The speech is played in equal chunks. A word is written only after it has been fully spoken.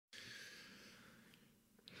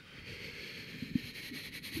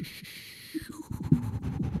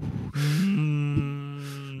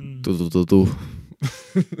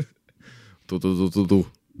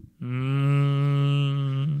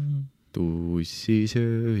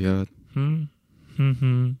Tussisööjad.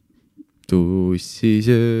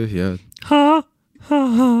 Tussisööjad.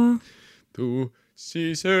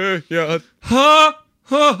 Tussisööjad.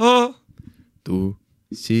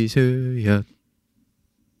 Tussisööjad.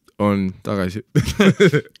 On tagasi.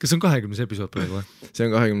 Kas on 20. episood praegu või? See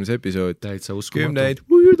on 20. episood. Täitsa uskumatu. 10.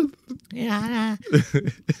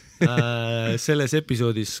 Selles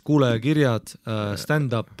episoodis kuulajakirjad,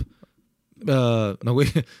 stand-up, nagu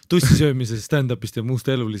tussisöömisest, stand-upist ja muust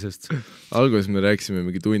elulisest. Alguses me rääkisime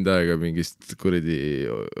mingi tund aega mingist kuradi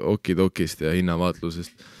okidokist ja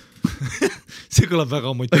hinnavaatlusest. See kõlab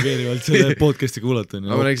väga motiveerivalt selle podcasti kuulata.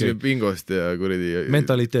 Me rääkisime bingost ja kuradi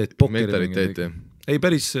mentaliteet, mentaliteet, jah. Ei,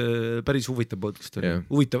 päris huvitav podcast oli.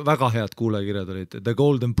 Huvitav, väga head kuulajakirjad olid. The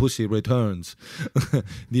Golden Pussy Returns.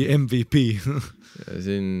 The MVP.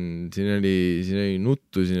 Siin oli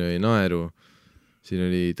nuttu, siin oli naeru, siin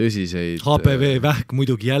oli tõsiseid. HPV vähk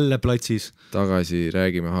muidugi jälle platsis. Tagasi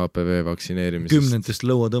räägime HPV vaktsineerimisest. 10.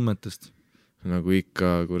 lõuatõmmetest. Nagu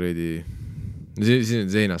ikka kuradi. Siin on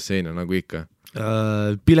seinast seina, nagu ikka.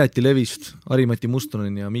 Piletilevist Ari-Mati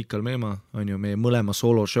Mustonen ja Miikal Meema on ju meie mõlema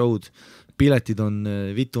solo show'd. Piletid on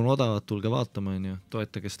vitun odavad, tulge vaatama, on ju.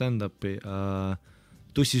 Toetage stand-upi.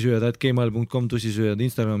 Tussisööjad@gmail.com, tussisööjad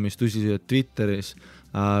Instagramis, tussisööjad Twitteris,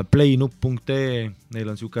 playnupp.ee, neil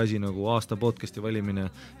on siuke asi nagu aasta podcasti valimine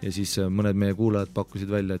ja siis mõned meie kuulajad pakkusid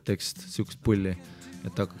välja tekst siukest pulli,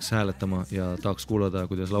 et hakkaks hääletama ja tahaks kuulada,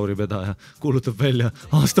 kuidas Lauri Pedaja kuulutab välja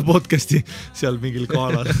aasta podcasti seal mingil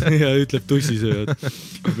kaalal ja ütleb tussisööjad.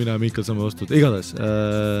 Mina ja Miikal saame vastu. Igatahes,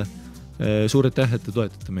 suur aitäh, et te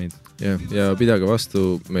toetate meid. Ja pidage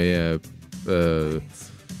vastu meie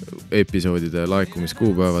episoodide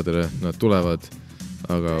laekumiskuupäevadele, nad tulevad,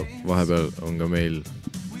 aga vahepeal on ka meil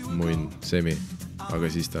munn semi, aga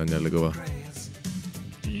siis ta on jälle kõva.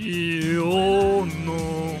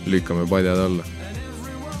 Lükkame padjad alla.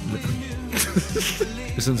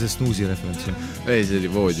 Kas on see Snoozi referents? Ei, see oli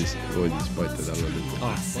voodis padjad alla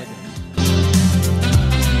lükkame.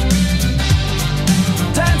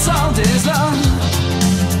 Dance all days long.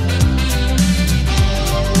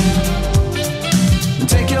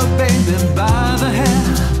 Take your baby by the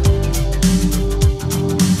hair.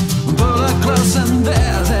 Pull her close and there.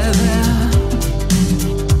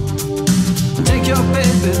 Take your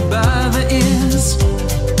baby by the ears.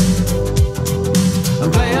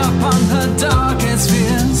 And play upon her darkest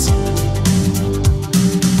fears.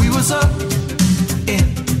 We were so in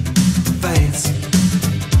phase.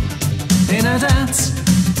 In a dance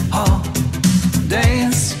all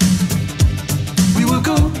days. We were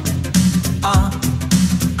cool on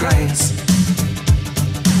grace.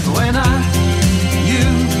 When you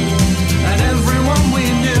and everyone we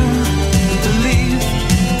knew believe,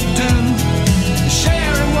 do,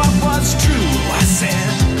 sharing what was true, I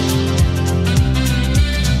said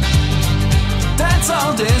dance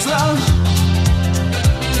all days, love.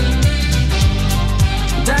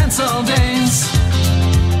 Dance all days.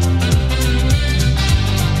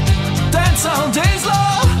 Dance all days,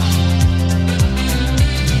 love.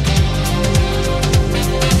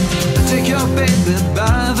 Take your baby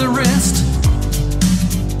by the wrist,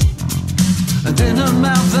 and in her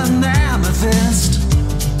mouth an amethyst,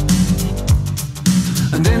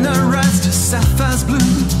 and in her eyes just sapphire's blue.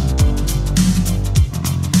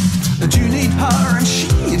 And you need her and she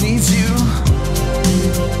needs you.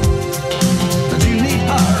 And you need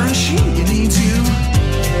her and she needs you.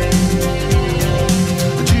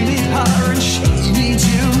 And you need her and she needs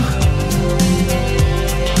you.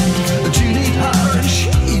 And you need her and she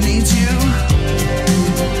needs you.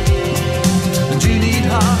 And you need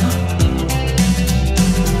her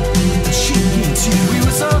and she needs you. We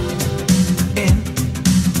were so in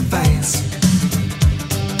phase,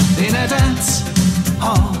 in a dance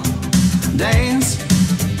hall days.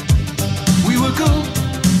 We were cool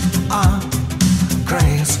on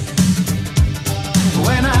craze.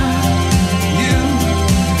 When you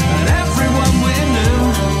and everyone we knew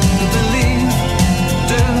believe,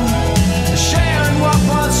 do, sharing what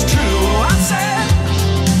was true, I said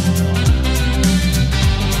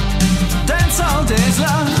dance all days,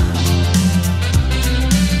 love.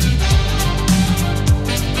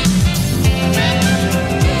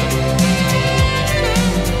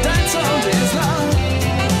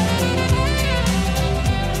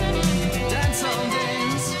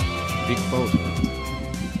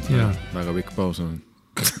 Väga pikk paus on.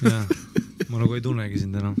 Jaa, ma nagu ei tunnegi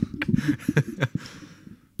sind enam.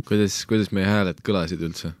 Kuidas meie hääled kõlasid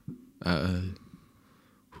üldse?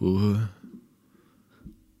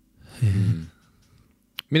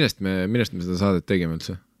 millest me seda saadet tegime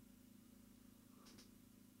üldse?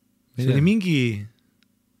 See oli mingi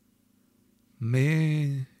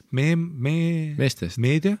meestest.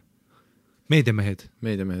 Meediamehed,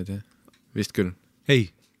 jah. Vist küll.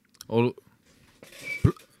 ei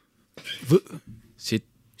Siit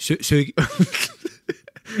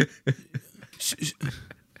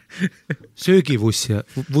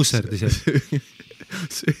söögivusserdised.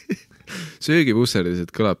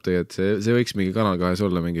 söögivusserdised kõlab tegelikult, see võiks mingi Kanal 2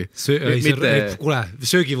 olla mingi. Kuule,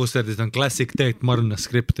 söögivusserdised on klassik Teet Marna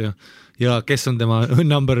skript ja kes on tema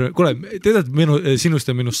number, kuule, tead, sinust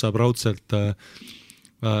ja minust saab raudselt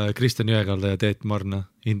Kristjan Jõekalda ja Teet Marna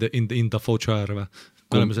in the future või?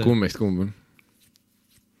 Kummist kumb on?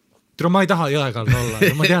 Ma ei taha Jõekalda olla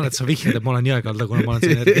ja ma tean, et sa vihjad, et ma olen Jõekalda, kuna ma olen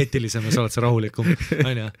see energeetilisem ja sa oled see rahulikum,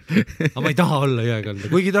 aga ma ei taha olla Jõekalda,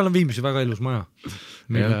 kuigi tal on viimisi väga ilus maja,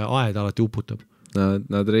 mille aed alati uputab.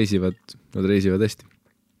 Nad reisivad hästi.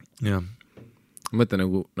 Jah. Mõtle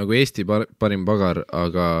nagu Eesti parim pagar,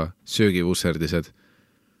 aga söögivusserdised.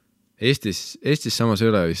 Eestis samas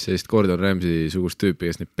üle vist sellist Gordon Ramsay sugust tüüpi,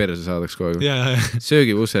 kes neid perse saadaks kogu aeg.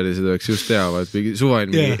 Söögivusserdised oleks just teavad, suvaline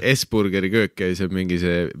mingi S-burgeri köök käis ja mingi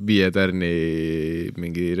see 5 tärni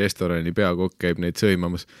mingi restorani peakokk käib neid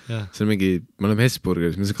sõimamas. See on mingi, me oleme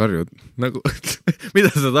S-burgeris, me sa karjud nagu, mida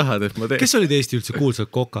sa tahad, et ma teen? Kes olid Eesti üldse kuulsad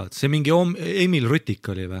kokad? See mingi Emil Rütik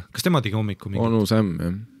oli või? Kas tema tegi hommiku mingi? Onu Sämm,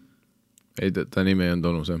 jah. Ei, ta nimi ei olnud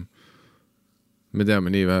Onu Sämm. Me teame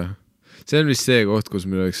nii vähe. See on vist see koht, kus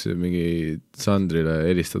meil oleks mingi Sandrile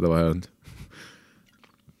helistada vahel.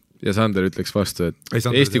 Ja Sander ütleks vastu, et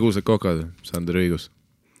Eesti kuulsad kokad, Sander õigus.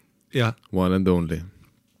 Ja. One and only.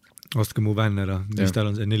 Ostke mu vänn ära, mis tal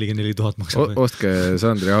on see 44 000 maksab. Ostke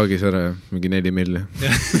Sandri haagis ära, mingi 4 milli.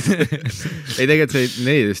 Ei, tegelikult see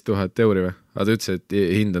 14 000 euri või? Aga ta ütles, et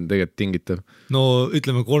hind on tegelikult tingitav. No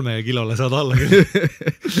ütleme 3 kilole saad alla küll.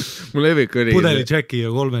 Mul lemmik oli... Pudeli Jacki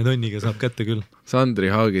ja 3 tonniga saab kätte küll. Sandri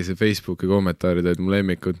haagis ja Facebooki kommentaarid olid mu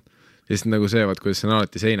lemmikud. Ja siis nagu see, kuidas see on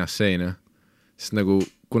alati seinast seina. Sest nagu,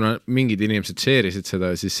 kuna mingid inimesed share'isid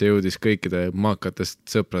seda, siis see jõudis kõikide maakatest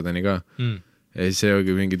sõpradeni ka. Ja siis see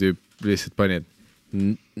oligi mingi tüüp lihtsalt pani, et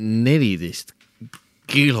 14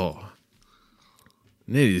 kilo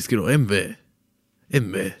MV.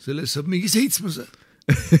 Sellest saab mingi 700.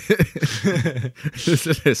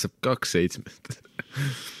 Sellest saab 2 7.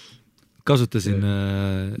 Kasutasin,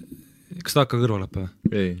 kas ta hakka kõrvalappa?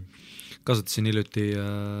 Ei. Kasutasin hiljuti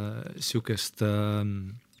siukest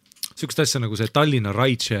asja nagu see Tallinna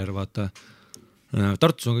rideshare, vaata.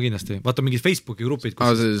 Tartus on ka kindlasti, vaata mingid Facebooki grupid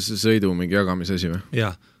see sõidu mingi jagamise asi või?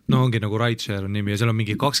 Jah, no ongi nagu rideshare on nimi ja seal on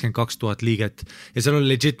mingi 22 000 liiget ja seal on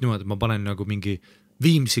legit niimoodi, et ma panen nagu mingi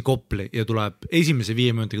Viimsi Kopli ja tuleb esimese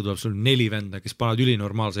 5 minutiga tuleb sul 4 venda, kes panevad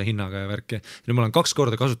ülinormaalse hinnaga ja värki. Ja ma olen 2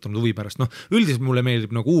 korda kasutanud huvi pärast. Üldiselt mulle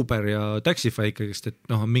meeldib nagu Uber ja Taxify ikkagist, et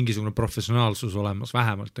on mingisugune professionaalsus olemas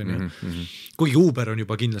vähemalt. Kuigi Uber on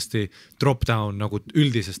juba kindlasti drop down nagu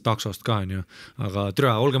üldisest taksost ka, aga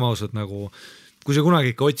türa, olgem ausad nagu kui sa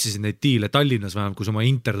kunagi ikka otsisid neid diile Tallinnas vähemalt, kui sa oma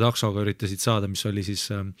intertaksoga üritasid saada, mis oli siis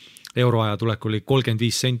euroaja tulek oli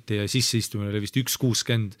 35 senti ja sisseistumine oli vist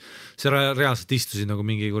 1,60. See reaalselt istusid nagu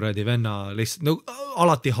mingi kuradi venna lihtsalt, no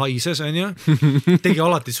alati haises, tegi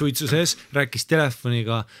alati suitsu sees, rääkis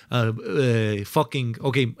telefoniga,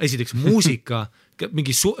 esiteks muusika,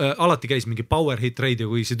 alati käis mingi power hit radio,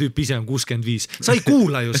 kui see tüüp ise on 65. Sa ei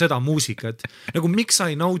kuula ju seda muusikat. Nagu miks sa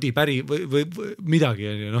ei naudi päri või midagi,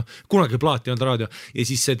 kunagi plaati on raadio ja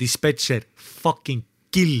siis see dispatcher fucking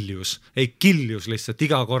killjus lihtsalt,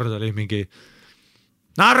 iga kord oli mingi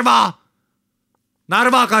Narva,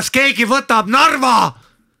 kas keegi võtab Narva?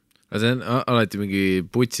 See on alati mingi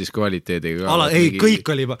putsis kvaliteediga. Ei, kõik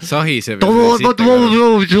oli sahisev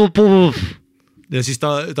ja siis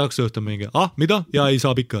taksojuht on mingi, mida? Ja ei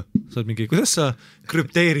saab ikka. Sa oled mingi, kuidas sa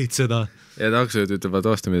krüpteerid seda? Ja taksojuht ütlevad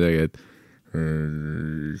vastu midagi, et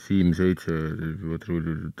Siim 7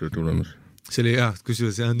 tulemus. See oli jah,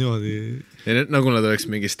 kusjuures jah niimoodi. Ja nagu nad oleks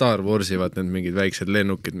mingi Star Warsi, vaat need mingid väiksed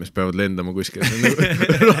lennukid, mis peavad lendama kuskil.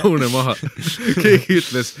 Rahune maha. Keegi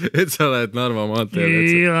ütles, et sa oled Narva maanteel.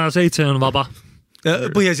 Ja 7 on vaba.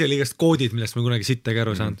 Põhiasi oli igast koodid, millest me kunagi sittagi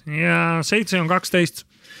aru saanud. Ja 7 on 12.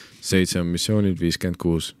 7 on missioonid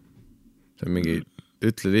 56. See on mingi,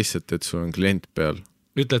 ütle lihtsalt, et sul on klient peal.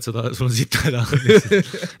 Ütle, et sul on sitta eda.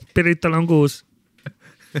 Pirital on 6.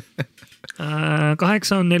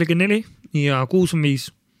 8 on 44 ja 6 on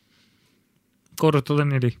 5. Korrutada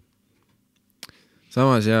 4.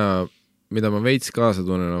 Samas ja, mida ma veits kaasa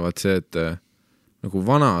tunnen, on see, et nagu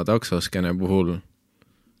vana taksoskene puhul,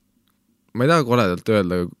 ma ei taha koledalt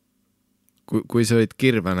öelda, kui sa olid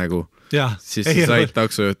kirve nagu siis sa said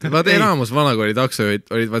taksojuhti. Vaata enamus vanakooli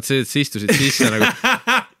taksojuhid olid vaat see, et sa istusid sisse nagu,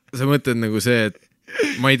 sa mõtled nagu see, et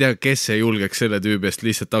ma ei tea, kes ei julgeks selle tüübist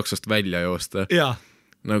lihtsalt taksost välja joosta.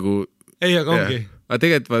 Nagu ei, aga ongi. Aga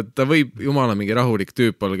tegelikult ta võib jumala mingi rahulik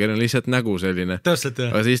tüüp olla, kellel on lihtsalt nägu selline. Täpselt,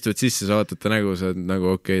 jah. Aga sa istud sisse, sa vaatad ta nägu, sa oled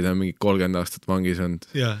nagu okei, ta on mingi 30 aastat vangis olnud.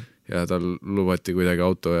 Ja tal lubati kuidagi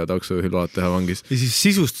auto ja taksojuhi load teha vangis. Ja siis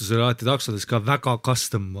sisustus oli alati taksodes ka väga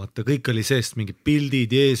custom, vaata, kõik oli seest mingi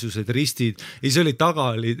pildid, Jeesused, ristid ja siis oli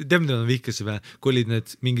taga, tead mida ma vihkasin või, kui olid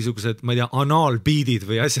need mingisugused, ma ei tea, analbiidid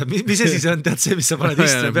või asjad, mis asi see on, tead see, mis sa paned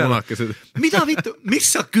istme peale? Mida vittu, mis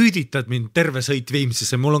sa küüditad mind terve sõit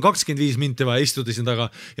Viimsisse, mul on 25 minti vaja istuda siin taga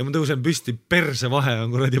ja ma tõusen püsti, perse vahe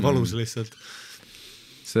on kuradi valus lihtsalt.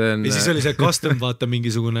 Ja siis oli see custom, vaata,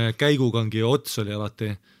 mingisugune käigugangi ots oli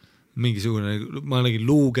alati mingisugune, ma nägin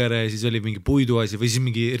luukere, siis oli mingi puiduasi või siis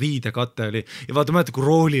mingi riidekate oli ja vaata, ma mäletan, kui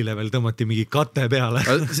roolile veel tõmmati mingi kate peale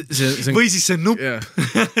või siis see nupp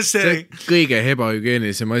see kõige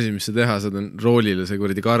ebahügieenilisem asi, mis sa teha saad, on roolile see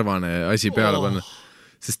kuradi karvane asi peale panna,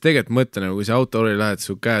 sest tegelikult mõtle nagu, kui see autorooli lähed,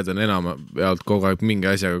 su käed on enamjaolt kogu aeg mingi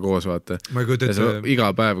asjaga koos, vaata ja sa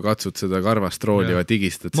iga päev katsud seda karvast rooli ja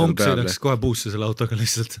tigistad seal peale. Monk sõidaks kohe puusse selle autoga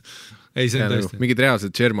lihtsalt. Ei, see on tõesti. Mingid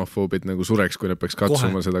reaalsed germofoobid nagu sureks, kui ne peaks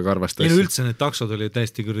katsuma seda karvast asja. Üldse need taksod oli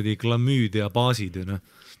täiesti kuradi glamüüd ja baasid ju, noh.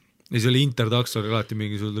 Ja see oli intertakso, oli alati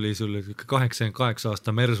mingi, sul tuli 88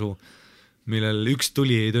 aasta Mersu, millel üks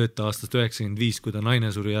tuli ei tööta aastast 95, kui ta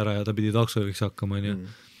naine suri ära ja ta pidi taksojuhiks hakkama, nii.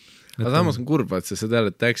 Aga samas on kurb, et sa tead,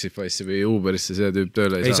 et Taxify'sse või Uberisse see tüüp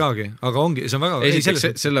tööle ei saagi, aga ongi, see on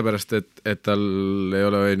väga... Sellepärast, et tal ei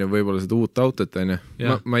ole võib-olla seda uut autot,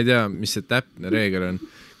 ma ei tea, mis see täpne reegel on.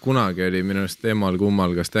 Kunagi oli minu arust emal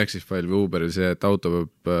kummal, kas Taxify'l või Uberil see, et auto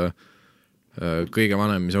peab kõige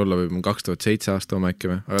vanem, mis olla võib 2007 aasta oma äkki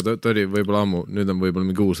või, aga ta oli võib-olla ammu, nüüd on võib-olla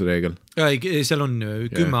mingi uus reegel. Ja, seal on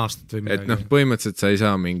 10 aastat või midagi. Et põhimõtteliselt sa ei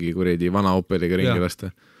saa mingi kuradi vana Opeliga ringi lasta.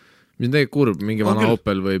 Mis on tegelikult kurb, mingi vana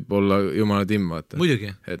Opel võib olla jumala timm, vaata. Muidugi,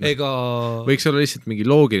 ega... Võiks olla lihtsalt mingi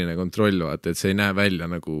loogiline kontroll, vaata, et see ei näe välja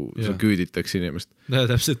nagu sa küüditaks inimest. Ja,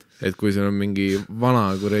 täpselt. Et kui seal on mingi vana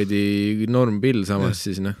kuradi normpill samas,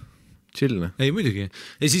 siis chill. Ei, muidugi.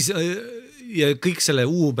 Ja siis ja kõik selle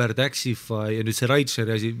Uber, Taxify ja nüüd see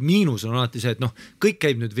rideshare asi, miinus on alati see, et kõik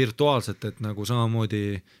käib nüüd virtuaalselt, et nagu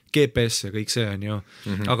samamoodi GPS ja kõik see on ju,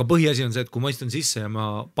 aga põhiasi on see, et kui ma istun sisse ja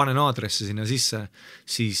ma panen aadresse sinna sisse,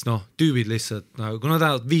 siis tüübid lihtsalt, kui nad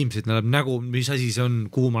lähevad Viimsit, nad läheb nägu, mis asi see on,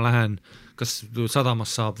 kuhu ma lähen, kas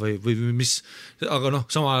sadamas saab või mis, aga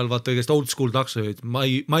sama ajal vaata kõigest old school taksojuhid, ma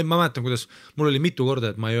mäletan, kuidas mul oli mitu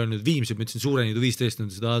korda, et ma ei öelnud Viimsi, ma ütlesin Suureniidu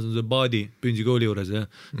 15, seda baadi Pünsi kooli juures ja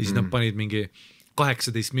siis nad panid mingi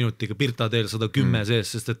 18 minutiga Pirta teel 110 sees,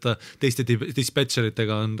 sest et teiste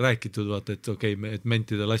dispatcheritega on räägitud, vaata, et okei, et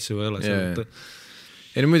mentidel asju ei ole.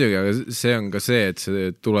 Ei no muidugi, aga see on ka see, et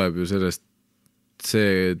see tuleb ju sellest,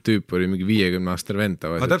 see tüüp oli mingi 50 aastal vend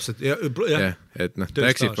tavaliselt. Täpselt, jah. Et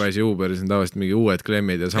Taxify's ja Uberis on tavaliselt mingi uued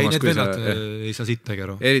klemmid ja samas ei, need vennad ei saa sittagi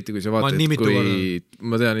aru. Eriti kui sa vaatad,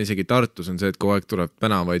 ma tean isegi Tartus on see, et kogu aeg tuleb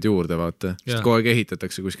tänavaid juurde, vaata. Sest kogu aeg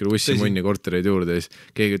ehitatakse kuskil ussi munni kortereid juurde ja siis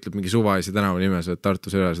keegi ütleb mingi suvaisi tänava nime, sa oled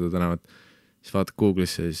Tartus ei ole seda tänavat. Siis vaatad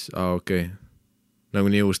Google'isse ja siis, okei.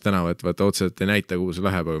 Nagu nii uus tänav, et vaata otseselt ei näita, kuhu see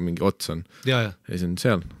läheb, aga mingi ots on. Ja siis on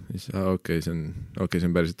seal. Siis, okei, see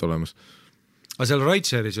on päriselt olemas. Aga seal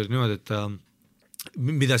rideshare'is oli niimoodi, et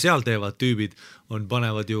mida seal teevad tüübid,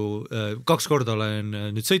 panevad ju 2 korda olen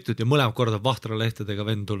nüüd sõitnud ja mõlemad korda vahtralehtedega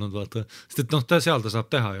vend tulnud, vaata. Sest et seal ta saab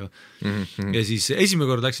teha ju. Ja siis esimene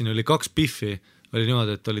kord läksin, oli 2 piffi, oli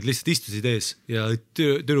niimoodi, et olid lihtsalt istusid ees ja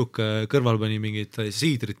tüdruk kõrval pani mingid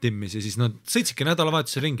siidrit timmis ja siis nad sõitsidki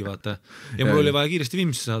nädalavahetuse ringi, vaata. Ja mul oli vaja kiiresti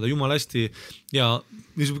Viimsisse saada, jumal hästi. Ja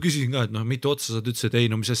siis ma küsisin ka, et mitu otsa saad, ütles, et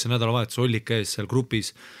ei, mis asja nädalavahetus ollika ees seal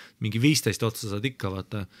grupis, mingi 15 otsa saad ikka,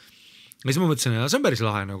 vaata. Ja siis ma mõtlesin, see on päris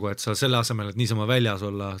lahe, nagu, et sa selle asemel, et niisama väljas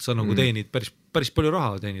olla, sa nagu teenid päris palju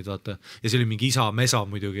raha teenid, vaata. Ja see oli mingi mesa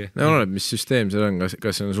muidugi. No oled, mis süsteem seal on, kas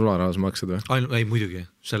see on sularahas maksad või? Ei, muidugi,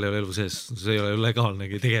 seal ei ole elu sees, see ei ole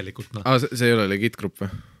legaalnegi tegelikult. See ei ole legit grupp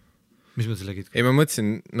või? Mis mõttes legit? Ei, ma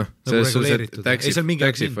mõtlesin,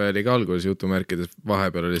 Taxify oli ka alguses jutumärkides,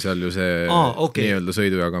 vahepeal oli seal ju see nii-öelda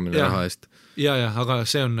sõidu jagamine raha eest. Ja, aga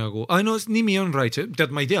see on nagu, nimi on Rideshare,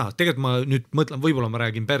 tead, ma ei tea, tegelikult ma nüüd mõtlen, võib-olla ma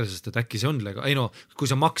räägin persest, et äkki see on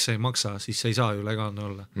kui sa makse ei maksa, siis sa ei saa ju legaalne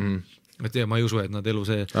olla. Et ma ei usu, et nad elu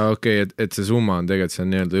see... Okei, et see summa on tegelikult, see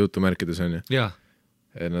on nii-öelda jutumärkides on ju? Jaa.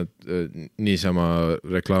 Et nad niisama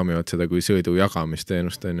reklaamivad seda kui sõidu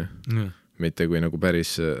jagamisteenust on ju? Mitte kui nagu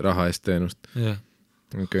päris raha eest teenust. Jah.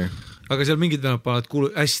 Okay. aga seal mingid venad panevad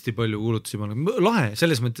hästi palju kuulutusi, lahe,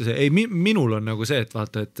 selles mõttes, ei, minul on nagu see, et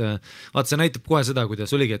vaata, see näitab kohe seda,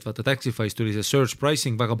 kuidas oligi, et vaata Taxify's tuli see search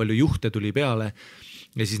pricing, väga palju juhte tuli peale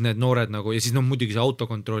ja siis need noored nagu, ja siis muidugi see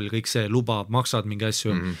autokontroll, kõik see lubab, maksad mingi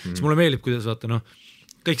asju, siis mulle meeldib, kuidas vaata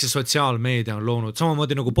kõik see sotsiaalmeedia on loonud,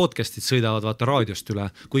 samamoodi nagu podcast'id sõidavad vaata raadiost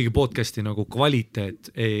üle, kuigi podcast'i nagu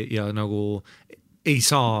kvaliteet ja nagu ei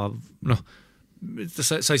saa,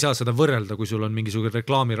 sa ei saa seda võrrelda, kui sul on mingisugune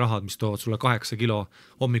reklaamirahad, mis toovad sulle 8 kilo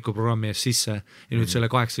hommikuprogrammi eest sisse ja nüüd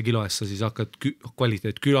selle 8 kilo eest sa siis hakkad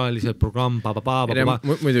kvaliteet külalised, programm,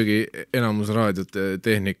 muidugi enamus raadiote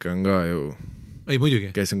tehnika on ka ju ei muidugi.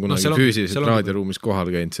 Kes on kunagi füüsiliselt raadioruumis kohal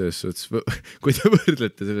käinud selles suhtes, kui te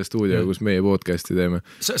võrdlete selle stuudio, kus meie podcasti teeme.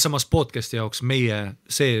 Samas podcasti jaoks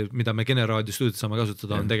see, mida me Generaadio stuudiot saame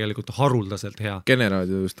kasutada, on tegelikult haruldaselt hea.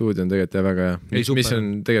 Generaadio stuudio on tegelikult väga hea. Mis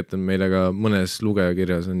on tegelikult meile ka mõnes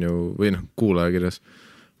lugejakirjas on ju, või kuulajakirjas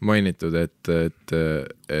mainitud, et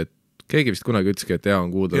keegi vist kunagi ütleski, et hea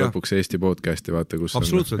on kuulda lõpuks Eesti podcasti, vaata, kus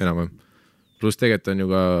on enam. Plus tegelikult on ju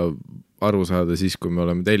ka aru saada siis, kui me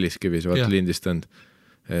oleme Telliskivis lindistanud,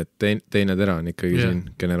 et teine tera on ikkagi siin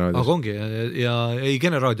Generaadios. Aga ongi, ja ei,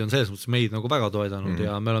 Generaadio on selles mõttes meid nagu väga toedanud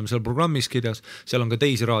ja me oleme seal programmis kirjas, seal on ka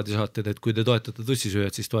teisi raadiosaated, et kui te toetate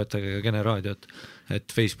Tussisööjat, siis toetage ka Generaadiot,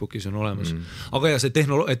 et Facebookis on olemas. Aga ja see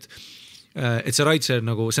et see Raitser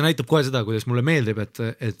nagu, see näitab kohe seda, kuidas mulle meeldib,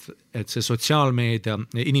 et see sotsiaalmeedia,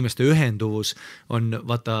 inimeste ühenduvus on,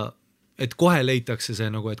 vaata, et kohe leitakse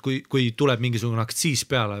see nagu, et kui tuleb mingisugune aktsiis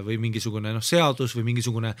peale või mingisugune seadus või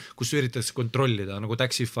mingisugune, kus üritatakse kontrollida, nagu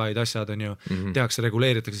Taxify'd asjad on ju, tehakse,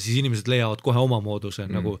 reguleeritakse, siis inimesed leiavad kohe oma mooduse,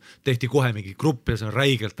 nagu tehti kohe mingi grupp ja see on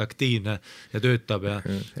räigelt aktiivne ja töötab ja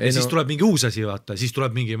siis tuleb mingi uus asi, vaata, siis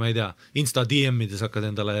tuleb mingi, ma ei tea, Insta DM-ides hakkad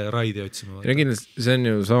endale raidi otsima. Ja kindlasti see on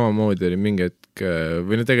ju samamoodi oli mingi hetk,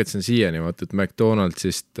 või tegelikult see on siiani, vaata, et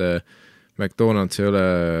McDonald's ei ole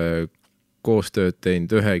koostööd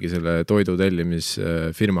teinud ühegi selle toidu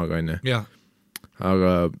tellimisfirmaga on ju.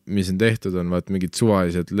 Aga mis on tehtud on vaat mingid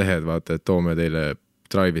suvalised lehed, vaata, et toome teile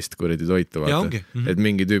Drive'ist kuradi toitu, vaata. Et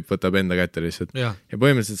mingi tüüp võtab enda kätte lihtsalt. Ja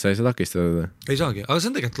põhimõtteliselt sa ei saa takistada. Ei saagi, aga see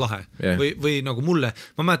on tegelikult lahe. Või nagu mulle,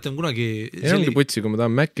 ma mäletan kunagi ja ongi putsi, kui ma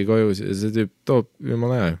tahan Maci koju ja see tüüp toob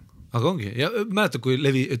jumala aja. Aga ongi, ja mäletad, kui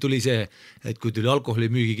tuli see, et kui tuli alkoholi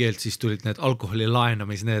müügikeeld, siis tulid need alkoholi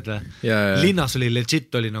laenamis, need linnas oli legit,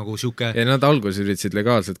 oli nagu siuke. Ja nad alguses üritasid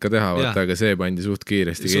legaalselt ka teha, vaata, aga see pandi suht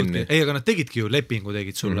kiiresti kinni. Ei, aga nad tegidki ju lepingu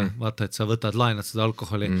tegid sulle, vaata, et sa võtad, laenad seda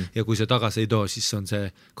alkoholi ja kui see tagasi ei too, siis on see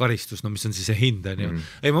karistus, no mis on siis see hind, on ju.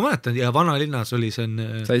 Ei, ma mäletan, ja vanalinnas oli see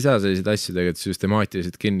Sa ei saa selliseid asju tegelikult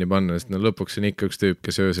süstemaatiliselt kinni panna, sest no lõpuks on ikka üks tüüp,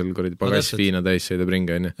 kes öösel kuradi pagass viina täis sõidab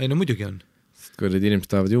ringa, on ju. Ei, no muidugi on. Kuradi inimesed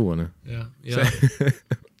tahavad juua, no.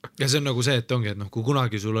 Ja see on nagu see, et ongi, et kui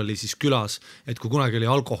kunagi sul oli siis külas, et kui kunagi oli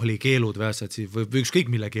alkoholikeelud või asjad, või ükskõik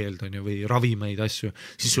mille keeld on ju, või ravimeid asju,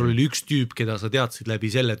 siis sul oli üks tüüp, keda sa teadsid läbi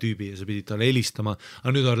selle tüübi ja sa pidid talle helistama,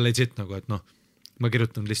 aga nüüd on legit nagu, et ma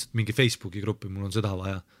kirjutan lihtsalt mingi Facebooki gruppi, mul on seda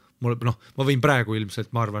vaja. Ma võin praegu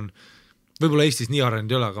ilmselt, ma arvan, võib-olla Eestis nii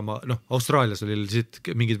arenenud ei ole, aga Austraalias oli legit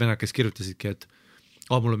mingid venad, kes kirjutasidki, et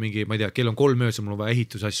mul on mingi, ma ei tea, kell on 3 öös ja mul on vaja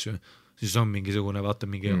ehitusasju, siis on mingisugune, vaata,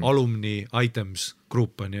 mingi alumni items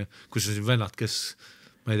grupp on ju, kus on vennad, kes,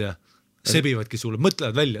 ma ei tea, sebivadki sulle,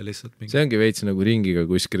 mõtlevad välja lihtsalt mingi. See ongi veits nagu ringiga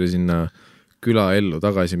kuskile sinna külaellu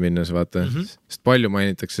tagasi minnes, vaata, sest palju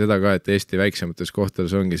mainitakse seda ka, et Eesti väiksemates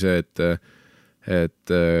kohtades ongi see,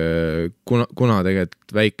 et kuna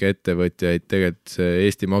tegelikult väike ettevõtjaid tegelikult see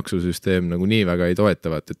Eesti maksusüsteem nagu nii väga ei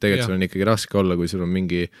toetavat, et tegelikult sul on ikkagi raske olla, kui sul on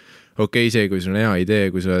mingi isegi kui sul on hea idee,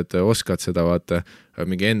 kui sa oskad seda, vaata,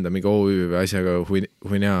 mingi enda, mingi OÜ või asjaga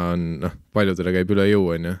huinea on, paljudele käib üle jõu,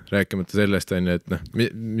 on ju, rääkimata sellest, on ju,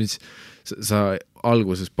 et mis sa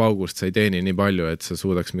alguses paugust sa ei teeni nii palju, et sa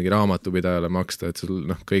suudaks mingi raamatupidajale maksta, et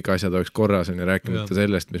sul kõik asjad oleks korras, on ju, rääkimata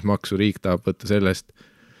sellest, mis maksu riik tahab võtta sellest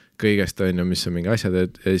kõigest, on ju, mis on mingi asjad, ja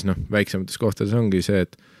siis väiksemates kohtades ongi see,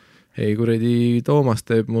 et ei kuradi Toomas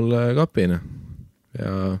teeb mulle kapina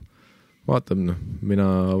ja vaatab, mina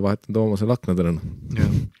vahetan Toomase laknadele.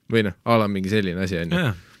 Või ala mingi selline asi on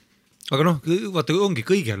ju. Aga vaata, ongi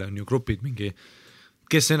kõigele on ju grupid mingi,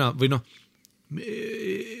 kes enam, või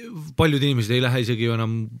paljud inimesed ei lähe isegi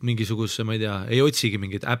enam mingisuguse, ma ei tea, ei otsigi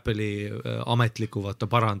mingit Apple'i ametlikku vaata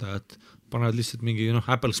parandajat, panevad lihtsalt mingi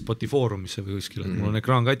Apple Spoti foorumisse või kuskile, et mul on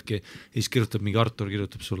ekraan katki ja siis kirjutab mingi Artur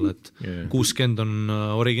kirjutab sulle, et 60 on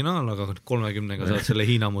originaal, aga 30-ga saad selle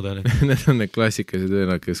Hiina mudeli. Need on need klassikalised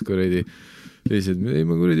vennad, kes kuradi lihtsalt, ei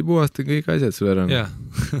ma kuradi puhastan kõik asjad sulle ära.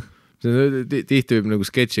 tihti võib nagu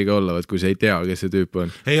sketšiga olla, kui sa ei tea, kes see tüüp on.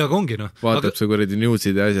 Ei, aga ongi vaatab sa kuradi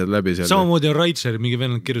newsid ja asjad läbi seal. Samamoodi on Rideshare, mingi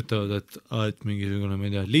vennad kirjutavad, et mingisugune, ma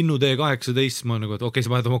ei tea, Linnutee 18, ma nagu, et okei, sa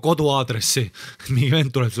paned oma koduaadressi, mingi vend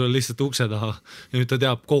tuleb sulle lihtsalt ukse taha ja nüüd ta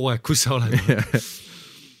teab kogu aeg, kus sa oled.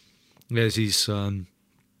 Ja siis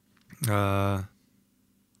ma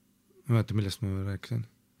mõtlen, millest ma rääkisin.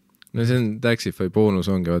 No see on Taxify boonus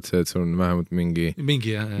ongi vaat see, et sul on vähemalt mingi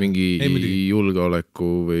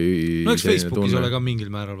julgeoleku või no eks Facebookis ole ka mingil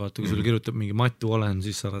määral, vaata, kui sulle kirjutab mingi Matu olen,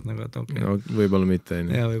 siis sa oled nagu, et okei. No võib-olla mitte.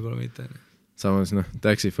 Ja võib-olla mitte. Samas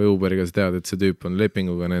Taxify Uberiga sa tead, et see tüüp on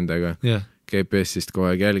lepinguga nendega. GPS-ist kogu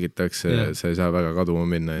aeg jälgitakse ja sa ei saa väga kaduma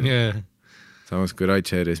minna. Samas kui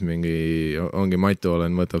Rideshare'is ongi Matu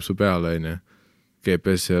olen, võtab su peale,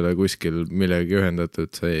 GPS ei ole kuskil millegagi ühendatud,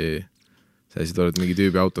 sa siis oled mingi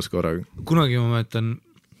tüübi autos korraga. Kunagi ma mäletan,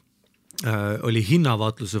 oli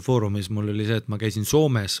hinnavaatluse foorumis, mul oli see, et ma käisin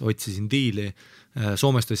Soomes, otsisin diili,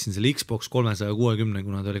 Soomest ostsin selle Xbox 360,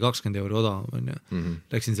 kuna ta oli 20 € odavam,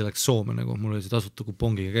 läksin selleks Soome, nagu mul oli see tasuta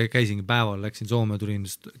kupongiga, käisingi päeval, läksin Soome,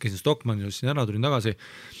 käisin Stockmanni, ostsin ära, tulin tagasi.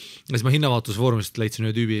 Ja siis ma hinnavaatusfoorumist leidsin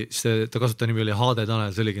ühe tüübi, ta kasutaja nimi oli HD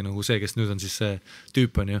Tanel, see oligi nagu see, kes nüüd on siis see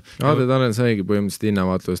tüüp on ju. HD Tanel saigi põhimõtteliselt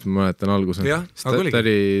hinnavaatusest, ma mäletan alguses.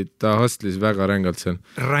 Ta hustlis väga rängalt seal.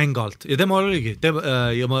 Rängalt ja tema oligi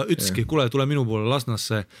ja ma ütleski, kuule, tule minu poole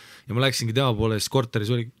Lasnasse ja ma läksingi tema poole, siis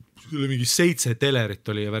korteris oli mingi 7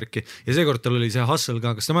 telerit oli ja värki ja seekord tal oli see hustle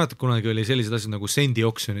ka, kas sa mäletad, kunagi oli sellised asjad nagu sendi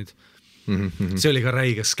oksjonid. See oli ka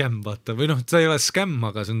räige skämm, vaata, või see ei ole skämm,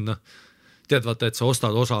 aga see on tead vaata, et sa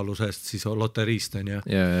ostad osalusest siis loteriist on ju.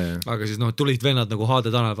 Aga siis tulid vennad nagu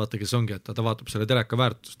HD Tanel, vaata, kes ongi, et ta vaatab selle teleka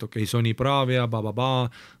väärtust, okei, Sony Bravia,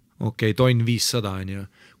 okei, tonn 500 on ju.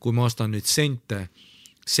 Kui ma ostan nüüd sente,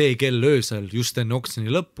 see kell öösel just enne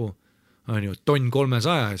oksjoni lõppu on ju, tonn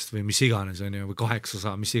 300 eest või mis iganes on ju, või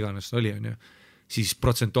 800, mis iganes oli on ju, siis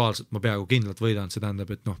protsentuaalselt ma peaaegu kindlalt võidan, see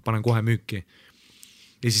tähendab, et panen kohe müüki.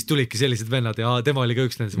 Ja siis tulidki sellised vennad ja tema oli ka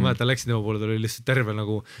üks nendest, ma mäletan, läksin tema poole, ta oli lihtsalt terve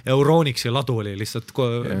nagu Euronix ja ladu oli lihtsalt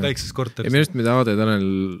väikses korteris. Ja minust mida HD Tanel,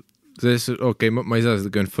 ma ei saa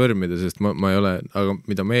seda confirmida, sest ma ei ole, aga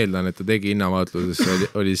mida ma eeldan, et ta tegi hinnavaatluses,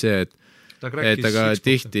 oli see, et aga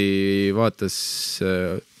tihti vaatas,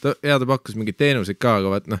 ta pakkus mingid teenuseid ka,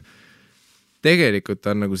 aga vaat tegelikult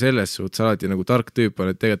ta on nagu selles suhtes alati nagu tark tüüp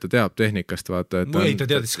on, et tegelikult ta teab tehnikast, vaata. Ta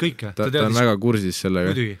teadis kõike. Ta on väga kursis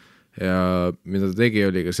sellega. Ja mida ta tegi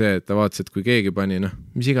oli ka see, et ta vaatas, et kui keegi pani,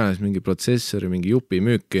 mis iganes mingi protsessori, mingi jupi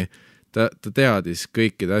müüki, ta teadis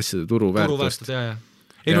kõikide asjade turuväärtust.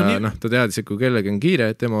 Ja ta teadis, et kui kellegi on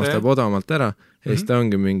kiire, et tema ostab odavamalt ära, ja siis ta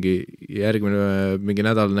ongi mingi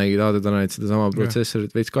nädal nägid HD Tanelit seda sama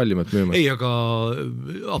protsessorit veits kallimat müümas. Ei, aga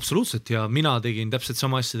absoluutselt ja mina tegin täpselt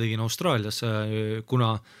sama asja tegin Austraalias,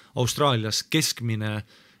 kuna Austraalias keskmine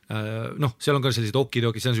seal on ka sellised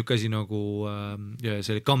okidoki, see on siuke asi nagu see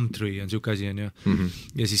oli Gumtree on siuke asi on ju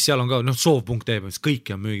ja siis seal on ka soov.ee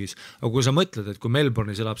kõiki on müügis, aga kui sa mõtled, et kui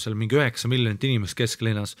Melbourne'is elab seal mingi 9 miljonit inimest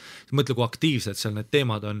kesklinnas, siis mõtle, kui aktiivsed seal need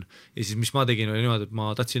teemad on ja siis mis ma tegin oli niimoodi, et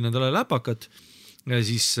ma tahtsin endale läpakat ja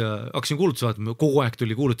siis hakkasin kuulutusi vaatama, kogu aeg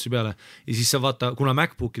tuli kuulutusi peale ja siis sa vaata, kuna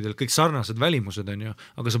MacBookidel kõik sarnased välimused on ju,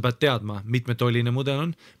 aga sa pead teadma, mitme tolline mudel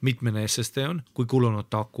on, mitmene SSD on, kui kulunud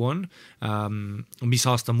ta aku on, mis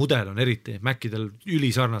aasta mudel on eriti, Macidel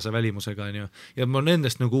ülisarnase välimusega on ju, ja ma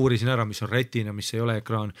nendest nagu uurisin ära, mis on retina, mis ei ole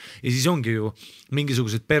ekraan ja siis ongi ju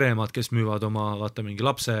mingisugused peremad, kes müüvad oma vaata mingi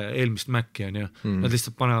lapse eelmist Maci on ju, nad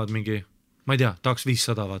lihtsalt panevad mingi ma ei tea, tahaks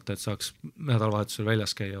 500 vaata, et saaks nädalavahetusel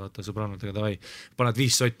väljas käia, vaata, sõbrannadega davai, paned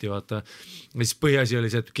 5 sotti, vaata. Ja siis põhiasi oli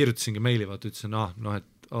see, et kirjutasingi meili, vaata, ütlesin,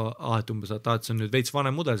 et umbes, et see on nüüd veits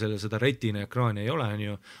vanem mudel, seda retina ekraani ei ole,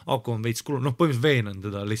 ju, aku on veits kulu, põhimõtteliselt veenan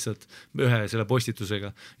teda lihtsalt ühe selle postitusega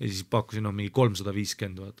ja siis pakkusin mingi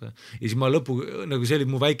 350, vaata. Ja siis ma nagu see oli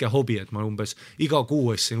mu väike hobi, et ma umbes iga kuu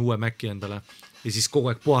ostsin uue Maci endale ja siis kogu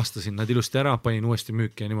aeg puhastasin nad ilusti ära, panin uuesti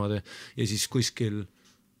müüki ja niimoodi ja siis kuskil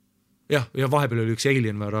ja vahepeal oli üks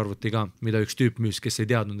Alienware arvuti ka, mida üks tüüp müüs, kes ei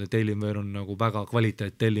teadnud, et Alienware on nagu väga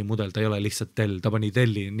kvaliteet Delli mudel, ta ei ole lihtsalt Dell, ta pani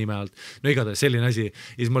Delli nime alt. Igatahes selline asi.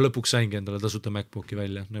 Ja siis ma lõpuks saingi endale tasuta MacBooki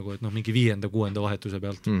välja, nagu et mingi 5.-6. vahetuse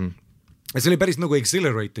pealt. Ja see oli päris nagu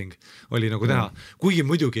accelerating oli nagu teha. Kuigi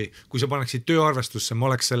muidugi, kui sa paneksid tööarvestusse, ma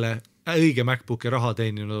oleks selle õige MacBooki raha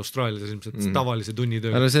teeninud Austraalias ilmselt tavalise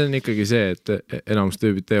tunnitöö. Aga see on ikkagi see, et enamus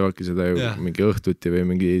tüübid teevadki seda ju mingi õhtuti või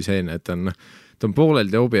mingi seene, et ta on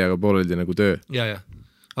pooleldi hobi, aga pooleldi nagu töö. Ja.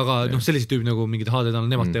 Aga sellised tüübid nagu mingid HD Tanel,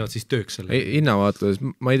 nemad teevad siis tööks selle. Hinnavaatluses,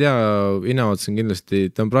 ma ei tea, hinnavaatlus on kindlasti,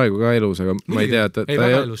 ta on praegu ka elus, aga ma ei tea,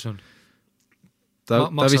 väga elus on. Ta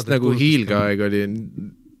vist nagu hiilga aeg oli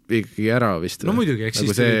ikkagi ära vist. No muidugi, eks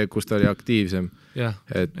nagu see, kus ta oli aktiivsem. Jah,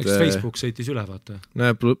 eks Facebook sõitis üle, vaata. No,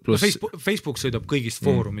 Facebook sõidab kõigist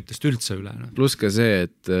foorumitest üldse üle. No. Plus ka see,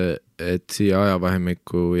 et siia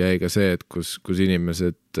ajavahemikku jäi ka see, et kus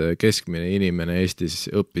inimesed, keskmine inimene Eestis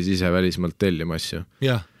õppis ise välismaalt tellima asju.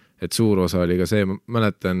 Jah. Et suur osa oli ka see, ma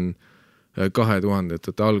mäletan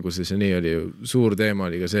 2000-ndate alguses ja nii oli ju, suur teema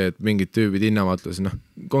oli ka see, et mingid tüübid hinnavaatluses,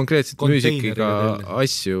 konkreetselt muusikiga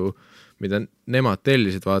asju, mida nemad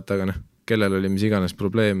tellisid, vaata, aga kellel oli mis iganes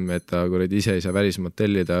probleem, et ta kuradi ise ei saa välismaalt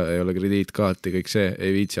tellida, ei ole krediitkaarti, kõik see,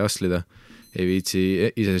 ei viitsi aslida, ei viitsi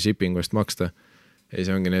ise shippingu eest maksta. Ja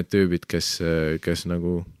see ongi need tüübid, kes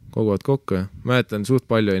nagu koguvad kokku ja mäletan suht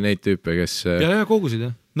palju oli neid tüüpe, kes... Ja kogusid,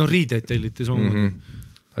 jah. No riideid telliti samamoodi.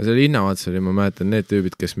 Aga see oli hinnavats oli, ma mäletan need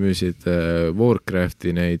tüübid, kes müüsid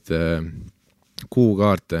Warcrafti neid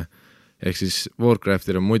kuukaarte. Ehk siis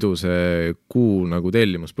Warcraftil on muidu see kuu nagu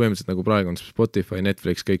tellimus, põhimõtteliselt nagu praegu on Spotify,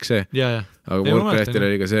 Netflix, kõik see. Aga Warcraftil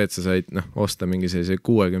oli ka see, et sa said osta mingi sellise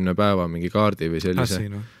 60 päeva mingi kaardi või sellise.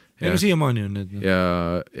 Ja siiamaani on need.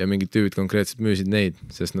 Ja mingid tüübid konkreetselt müüsid neid,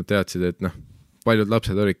 sest nad teadsid, et paljud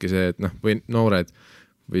lapsed olidki see, et või noored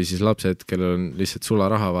või siis lapsed, kellel on lihtsalt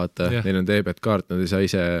sularaha, vaata, neil on debetkaart, nad ei saa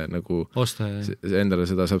ise nagu osta, endale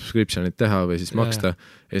seda subscriptionit teha või siis maksta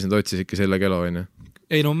ja siis nad otsisidki selle kelo, on ju.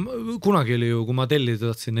 Ei no kunagi oli ju, kui ma tellida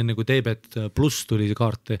tahtsin enne kui Debet Plus tuli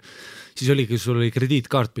kaarti, siis oligi, sul oli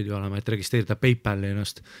krediitkaart pidi olema, et registreerida PayPali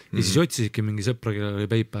ennast. Ja siis otsisidki mingi sõpra, kellel oli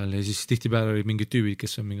PayPal ja siis tihtipeale oli mingid tüübid,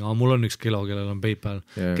 kes on mingi, mul on üks kelo, kellel on PayPal,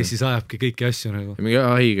 kes siis ajabki kõiki asju nagu. Ja mingi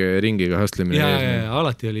haige ringiga hustlemine. Ja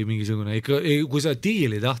alati oli mingisugune, kui sa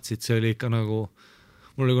diili tahtsid, see oli ikka nagu,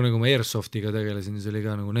 mul oli nagu ma Airsoftiga tegelesin, see oli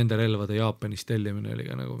ka nagu nende relvade Jaapanis tellimine oli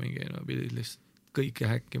ka nagu mingi, pidid lihtsalt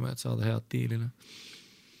kõike häkkima, et saada head diilina.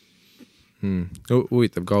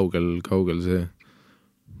 Huvitav kaugel see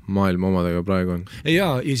maailma omadega praegu on.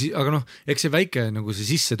 Aga eks see väike nagu see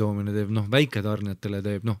sissetoomine teeb, väiketarnijatele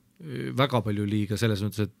teeb väga palju liiga selles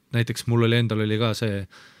mõttes, et näiteks mul oli endal oli ka see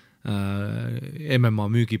MMA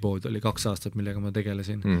müügipood oli 2 aastat, millega ma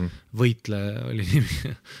tegelesin. Võitle oli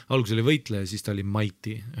nimi, alguses oli Võitle ja siis ta oli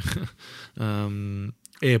Mighty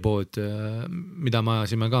e-pood, mida ma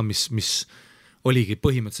ajasime ka, mis oligi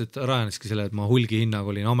põhimõtteliselt rajaneski selle, et ma hulgi hinnaga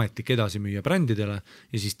olin ametlik edasi müüa brändidele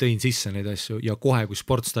ja siis tõin sisse neid asju ja kohe, kui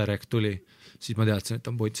Sports Direct tuli, siis ma teadsin, et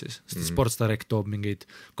on putsis. Sports Direct toob mingeid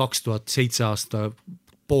 2007 aasta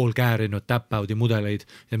pool käärinud tap-out'i mudeleid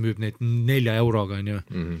ja müüb neid 4 euroga, on ju.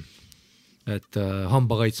 Et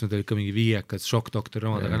hambakaitsnud olid ka mingi 5, Shock Doctor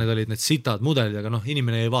omad, aga need olid need sitad mudelid, aga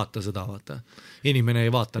inimene ei vaata seda, vaata. Inimene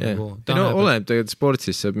ei vaata nagu... Oleneb tegelikult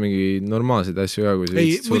sportsis saab mingi normaalseid asju ka, kui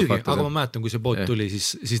ei, muidugi, aga ma mäletan, kui see pood tuli,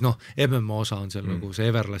 siis MMO osa on seal nagu see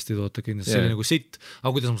Everlasti toota kindlasti, see oli nagu sitt,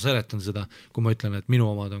 aga kuidas ma seletan seda, kui ma ütlen, et minu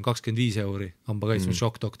omad on 25 euri, hambakaitsnud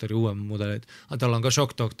Shock Doctori uuem mudeleid, aga tal on ka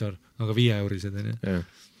Shock Doctor, aga 5 eurised.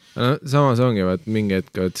 Samas ongi, mingi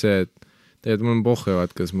hetk, et see, et tegelikult mul on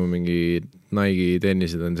pohjevad, kas mu mingi Nike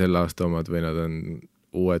tennised on selle aasta omad või nad on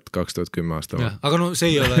uued 2010 aasta omad. Aga see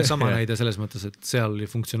ei ole sama näide selles mõttes, et seal oli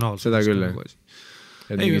funktsionaalsus. Seda küll,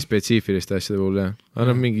 et mingi spetsiifiliste asjade puhul,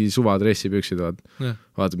 Aga mingi suva dressipüksid,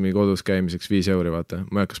 vaatad mingi kodus käimiseks 5 euri, vaata.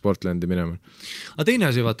 Ma ei hakka Sportlandi minema. Aga teine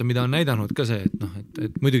asi, vaata, mida on näidanud ka see,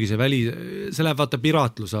 et muidugi see läheb vaata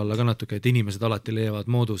piraatluse alla ka natuke, et inimesed alati leiavad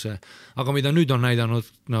mooduse. Aga mida nüüd on näidanud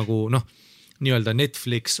nagu, nii-öelda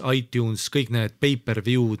Netflix, iTunes, kõik need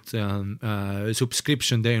pay-per-view'd,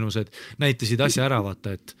 subscription teenused näitasid asja ära,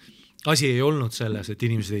 vaata, et asi ei olnud selles, et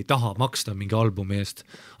inimesed ei taha maksta mingi albumi eest.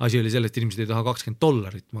 Asi oli selles, et inimesed ei taha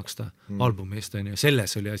 $20 maksta albumi eest, on ju.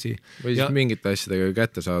 Selles oli asi. Või siis mingite asjadega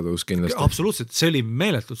kättesaadavus kindlasti. Absoluutselt, see oli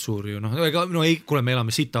meeletult suur ju. Kuule, me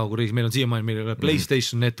elame sitauguris, meil on siiamaani, meil ei ole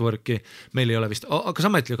PlayStation Networki, meil ei ole vist, kas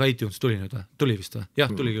ametlik iTunes tuli nüüd või? Tuli vist või? Jah,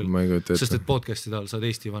 tuli küll. Sest et podcast'id all saad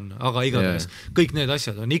Eesti vanna. Aga igatahes, kõik need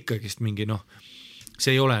asjad on ikkagist mingi,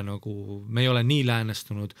 see ei ole nagu, me ei ole nii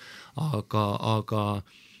läänestunud,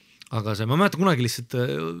 aga see, ma mäletan kunagi lihtsalt,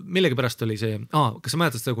 millegi pärast oli see, kas sa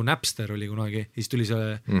mäletad seda, kui Napster oli kunagi, siis tuli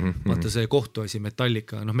see, vaata see kohtuasi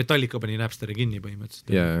Metallica, Metallica pani Napsteri kinni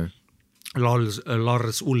põhimõtteliselt.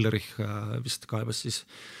 Lars Ulrich vist kaebas siis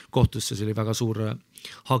kohtusse, see oli väga suur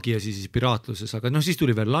hagiasi siis piraatluses, aga siis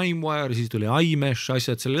tuli veel LimeWire, siis tuli iMesh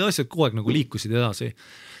asjad, selle asjad kogu aeg nagu liikusid edasi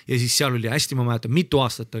ja siis seal oli hästi, ma mäletan, mitu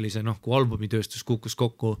aastat oli see, kui albumitööstus kukkus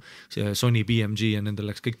kokku, see Sony BMG ja nendel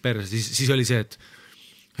läks kõik perse, siis oli see,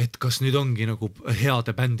 et kas nüüd ongi nagu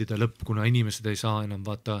heade bändide lõpp, kuna inimesed ei saa enam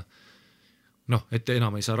vaata, et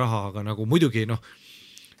enam ei saa raha, aga nagu muidugi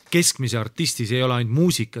keskmise artistis ei ole ainult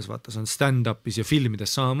muusikas, vaata, see on stand-upis ja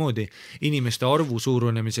filmides samamoodi. Inimeste arvu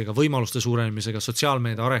suurenemisega, võimaluste suurenemisega,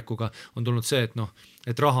 sotsiaalmeedia arekuga on tulnud see, et noh,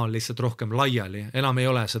 et raha on lihtsalt rohkem laiali, enam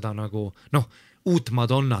ei ole seda nagu, noh, uut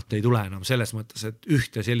Madonnat ei tule enam selles mõttes, et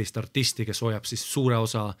ühte sellist artisti, kes hoiab siis suure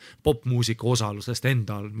osa popmuusika osalusest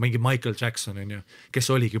endal, mingi Michael Jackson on ju, kes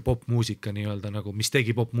oligi popmuusika nii-öelda nagu, mis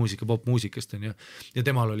tegi popmuusikast on ju, ja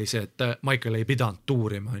temal oli see, et Michael ei pidanud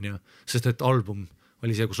tuurima on ju, sest et album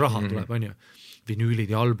oli see, kus raha tuleb on ju, vinüülid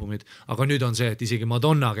ja albumid, aga nüüd on see, et isegi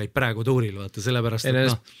Madonna käib praegu tuuril, vaata, sellepärast et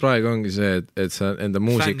noh. Praegu ongi see, et sa enda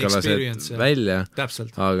muusika lased välja,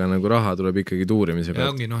 täpselt. Aga nagu raha tuleb ikkagi tuurimise pealt.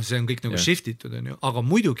 Ja ongi, noh, see on kõik nagu shiftitud, on ju, aga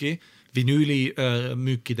muidugi vinüüli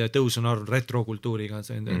müükide tõus on arv retrokultuuriga,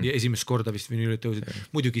 see on esimest korda vist vinüülid tõusid,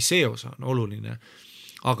 muidugi see osa on oluline,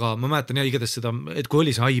 aga ma mäletan ja igatahes seda, et kui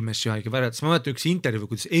oli see iMesh ja siis ma mäletan üks intervjuu,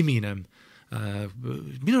 kuidas Eminem,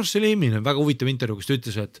 minu arust see oli Eminem, väga huvitav intervjuu, kus ta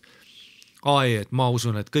ütles, et et ma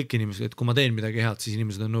usun, et kõik inimesed, et kui ma teen midagi head, siis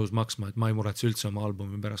inimesed on nõus maksma, et ma ei muretse üldse oma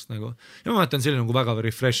albumi pärast nagu. Ja ma mäletan, see oli nagu väga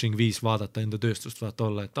refreshing viis vaadata enda tööstust, vaata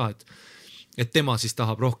olla, et tema siis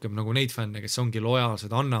tahab rohkem nagu neid fänne, kes ongi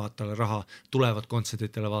lojaalsed, annavad talle raha, tulevad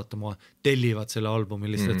kontsertidele vaatama, tellivad selle albumi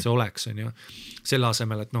lihtsalt, et see oleks, on ju. Selle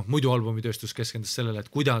asemel, et noh, muidu albumitööstus keskendus sellele,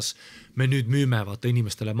 et kuidas me nüüd müüme vaata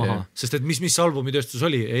inimestele maha, sest et mis albumitööstus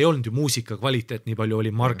oli, ei olnud ju muusika kvaliteet, nii palju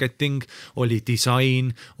oli marketing, oli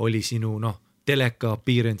disain, oli sinu teleka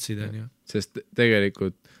appearance'id, on ju. Sest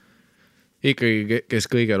tegelikult ikkagi, kes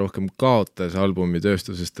kõige rohkem kaotas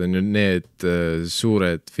albumitööstusest, on ju need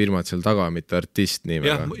suured firmad seal taga, mitte artist nii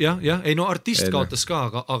väga. Ei no artist kaotas ka,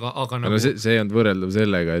 aga nagu... No see on võrreldav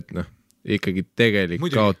sellega, et noh, ikkagi tegelik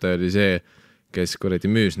kaotaja oli see, kes kuradi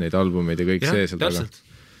müüs neid albumeid ja kõik see seal taga.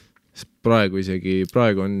 Praegu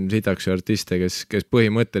on sitaks artiste, kes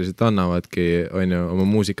põhimõtteliselt annavadki oma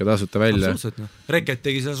muusika tasuta välja. Absoluutselt, Reket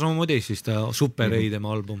tegi seda samamoodi, siis ta Super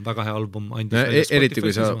Eidema album, väga hea album. Eriti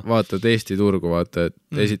kui sa vaatad Eesti turgu,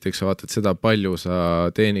 esiteks sa vaatad seda, palju sa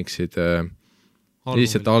teeniksid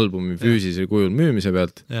lihtsalt albumi füüsilisel kujul müümise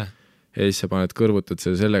pealt ja siis sa paned kõrvutad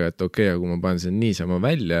sellega, et okei, aga kui ma panen selle niisama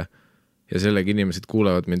välja ja sellega inimesed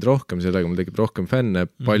kuulevad mind rohkem, sellega mul tekib rohkem fänne,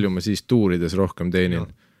 palju ma siis tuurides rohkem teenin.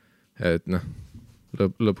 Et noh,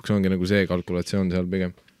 lõpuks ongi nagu see kalkulatsioon seal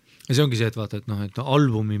pigem. Ja see ongi see, et vaata, et noh, et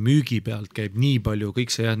albumi müügi pealt käib nii palju, kõik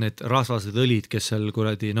see need rasvased õlid, kes seal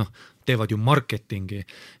kuradi, teevad ju marketingi.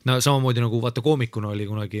 No samamoodi nagu vaata koomikuna oli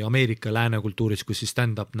kunagi Ameerika läänekultuuris, kus siis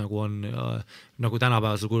stand-up nagu on nagu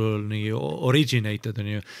tänapäevasel kulul nii originated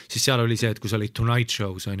on ju, siis seal oli see, et kui sa olid Tonight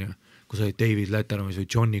Show's on ju, kui sa olid David Lettermanis või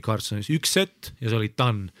Johnny Carsonis, üks set ja sa olid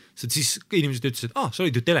done. Siis inimesed ütlesid, et sa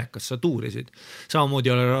olid ju telekas, sa tuurisid.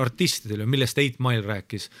 Samamoodi oli artistidel, millest 8 Mile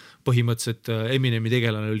rääkis. Põhimõtteliselt Eminemi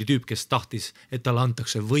tegelane oli tüüp, kes tahtis, et talle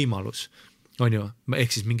antakse võimalus. On ju,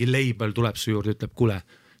 ehk siis mingi label tuleb su juurde, ütleb, kuule,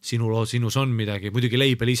 sinus on midagi. Muidugi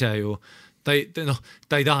label ise ju, ta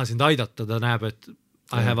ei taha sind aidata, ta näeb, et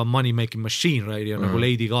I have a money making machine, right? Ja nagu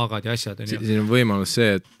Lady Gagad ja asjad. Siin on võimalus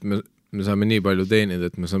see, et me saame nii palju teenida,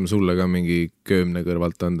 et me saame sulle ka mingi köömne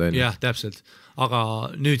kõrvalt anda. Jah, täpselt. Aga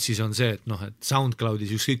nüüd siis on see, et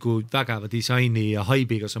SoundCloudis ükskõik kui vägeva disaini ja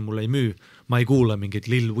haibiga sa mulle ei müü, ma ei kuula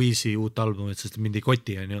mingit Lil Weezy uut albumit, sest mind ei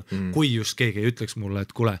koti, on ju. Kui just keegi ei ütleks mulle,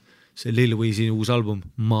 et kuule, see Lil Weezy uus album,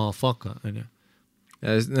 motherfucker, on ju.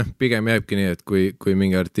 Ja pigem jääbki nii, et kui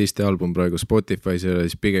mingi artisti album praegu Spotify's ei ole,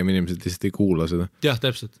 siis pigem inimesed lihtsalt ei kuula seda. Jah,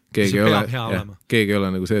 täpselt. Keegi ei ole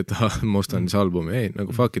nagu see, et ma ostan see albumi. Ei, nagu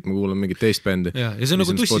fuck it, ma kuulan mingit teist bändi. Ja see on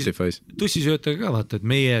nagu tussisöötaja ka, vaata, et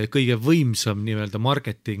meie kõige võimsam nii-öelda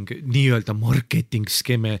marketing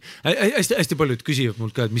skeeme. Hästi paljud küsivad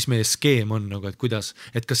mult ka, et mis meie skeem on, nagu, et kuidas,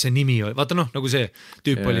 et kas see nimi oli, vaata nagu see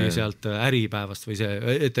tüüp oli sealt Äripäevast või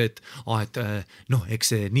see, et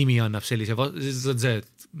eks see nimi annab sellise, see on see,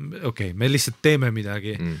 et okei, me lihtsalt teeme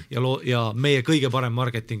midagi ja meie kõige parem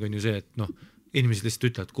marketing on ju see, et inimesed lihtsalt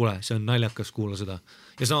ütlevad, kuule, see on naljakas, kuula seda.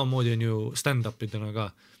 Ja samamoodi on ju stand-upidena ka.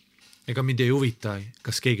 Ega mind ei huvita,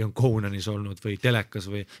 kas keegi on Conanis olnud või telekas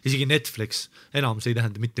või isegi Netflix. Enam see ei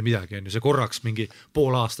tähenda mitte midagi. On ju. See korraks mingi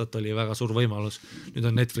pool aastat oli väga suur võimalus. Nüüd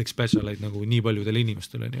on Netflix specialeid nagu nii paljudel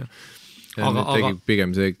inimestel. On ju. Aga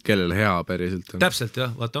pigem see, kellel hea päriselt on. Täpselt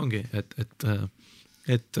jah, vaata ongi,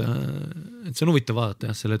 et see on huvitav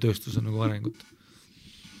vaadata jah, selle tööstuse nagu arengut.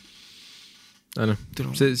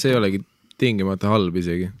 See ei olegi tingimata halb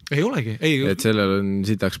isegi. Ei olegi. Et sellel on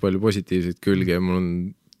sitaks palju positiivseid külgi ja mul on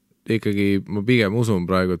ikkagi, ma pigem usun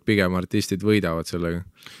praegu, et pigem artistid võidavad sellega.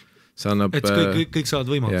 Et kõik saavad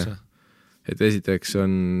võimaluse. Et esiteks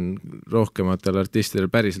on rohkematel artistidel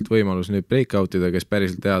päriselt võimalus nüüd breakoutida, kes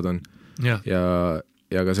päriselt tead on.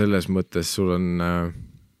 Ja ka selles mõttes sul on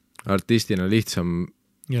artistina lihtsam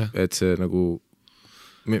et see nagu,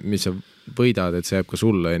 mis sa võidad, et see jääb ka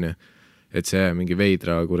sulle, onju. Et see jääb mingi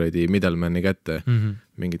veidra kuradi middlemani kätte,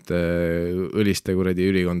 mingite õliste kuradi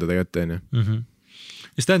ülikondade kätte, onju.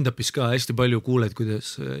 Ja stand-upis ka hästi palju kuuled,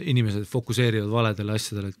 kuidas inimesed fokuseerivad valedele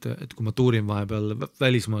asjadele, et kui ma tuurin vahepeal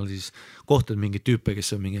välismaal, siis kohtad mingid tüüpe,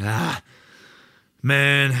 kes on mingi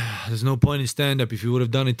man, there's no point in stand-up if you would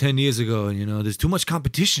have done it 10 years ago, and you know, there's too much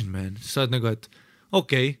competition, man. Sa oled nagu, et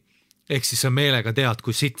okei, ehk siis sa meelega tead,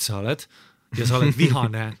 kui sitt sa oled ja sa oled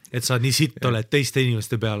vihane, et sa nii sitt oled teiste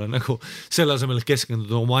inimeste peale, nagu selle asemel, et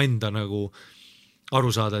keskenduda oma enda nagu aru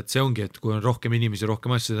saada, et see ongi, et kui on rohkem inimesi,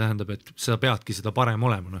 rohkem asju, tähendab, et sa peadki seda parem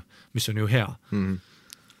olema, mis on ju hea.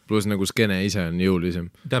 Plus nagu skene ise on jõulisem.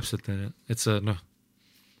 Täpselt, et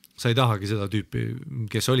sa ei tahagi seda tüüpi,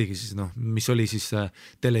 kes oligi siis, mis oli siis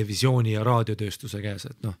televisiooni ja raadiotööstuse käes,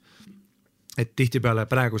 et tihtipeale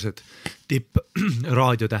praegused tipp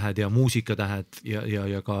raadiotähed ja muusikatähed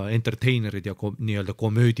ja ka entertainerid ja nii-öelda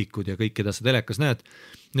komöödikud ja kõik, keda sa telekas näed,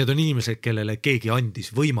 need on inimesed, kellele keegi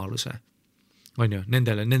andis võimaluse, on ju,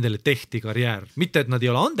 nendele tehti karjäär, mitte et nad ei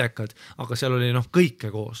ole andekad, aga seal oli kõike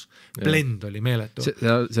koos, blend oli meeletu.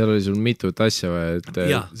 Seal oli sul mitut asja vaja, et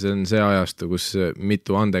see on see ajastu, kus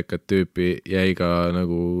mitu andekat tüüpi jäi ka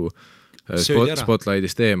nagu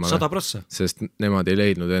spotlightist eemale, 100%. Sest nemad ei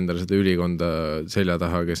leidnud endale seda ülikonda selja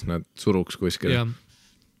taha, kes nad suruks kuskil.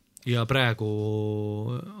 Ja praegu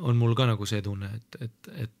on mul ka nagu see tunne,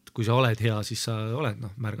 et kui sa oled hea, siis sa oled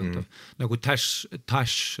märgatav. Nagu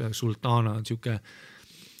Tash Sultana on siuke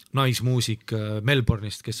naismuusik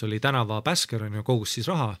Melbourne'ist, kes oli tänava Basker ja kogus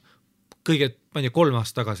siis raha. Kõige, ma ei tea, 3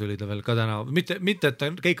 aastat tagasi oli ta veel ka tänava. Mitte, et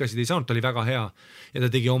ta keikasid ei saanud, ta oli väga hea ja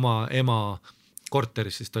ta tegi oma ema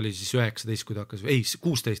korteris, sest ta oli siis 19, kui ta hakkas,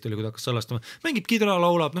 16 oli, kui ta hakkas salastama. Mängib kidra,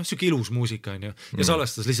 laulab, siuke ilus muusika on ju. Ja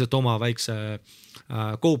salastas lihtsalt oma väikse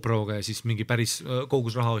GoProga ja siis mingi päris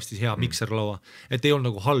kogus raha ostis hea mikserlaua, et ei olnud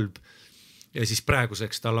nagu halb. Ja siis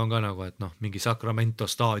praeguseks tal on ka nagu, et mingi Sacramento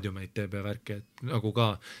staadiumeid teeb ja värki, et nagu ka.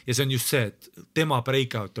 Ja see on just see, et tema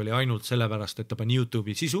breakout oli ainult sellepärast, et ta pani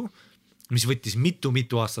YouTube'i sisu, mis võttis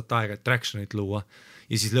mitu aastat aega, et traction'it luua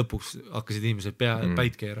ja siis lõpuks hakkasid inimesed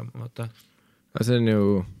päid keerama, vaata. Aga see on ju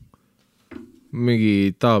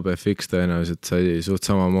mingi Taab FX tõenäoliselt sai suht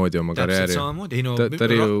samamoodi oma karjääri. Ta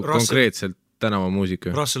oli ju konkreetselt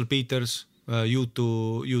tänavamuusika. Russell Peters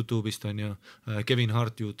YouTube'ist on ja Kevin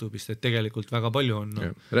Hart YouTube'ist, et tegelikult väga palju on.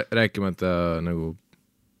 Rääkimata nagu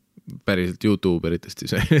päriselt YouTuberitest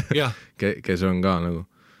siis, kes on ka nagu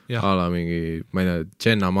ala mingi, ma ei tea,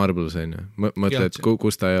 Jenna Marbles on ju. Mõtle, et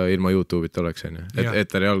kus ta ilma YouTube'it oleks on ju. Et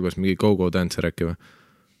ta oli alguses mingi Go-Go Dancer äkki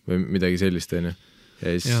või midagi sellist on ju.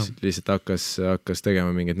 Ja siis lihtsalt hakkas tegema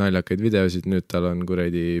mingeid naljakaid videosid, nüüd tal on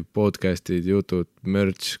kuradi podcastid, YouTube,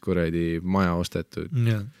 merch, kuradi maja ostetud.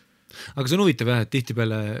 Aga see on huvitav jah, et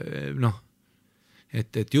tihtipeale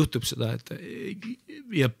et juhtub seda, et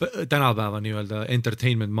ja tänapäeva nii-öelda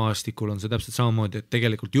entertainment maastikul on see täpselt samamoodi, et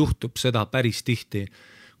tegelikult juhtub seda päris tihti,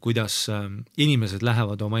 kuidas inimesed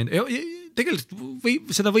lähevad oma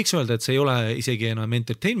tegelikult seda võiks öelda, et see ei ole isegi enam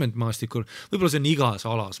entertainment maastikul, võib-olla see on igas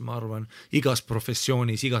alas, ma arvan, igas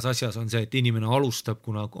professioonis, igas asjas on see, et inimene alustab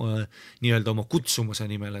kuna nii-öelda oma kutsumuse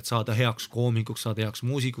nimel, et saada heaks koomikuks, saada heaks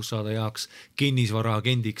muusikuks, saada heaks kinnisvara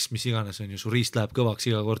agendiks, mis iganes on ju, su riist läheb kõvaks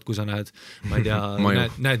iga kord, kui sa näed, ma ei tea,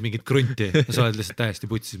 näed mingit krunti, sa oled lihtsalt täiesti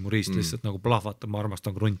putsis, mu riist lihtsalt nagu plahvatab, ma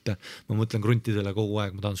armastan krunte, ma mõtlen kruntidele kogu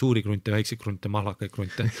aeg, ma tahan suuri krunte, väikseid krunte, mahlakaid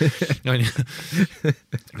krunte.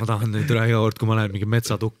 Ma tahan nüüd iga kord, kui ma lähen mingi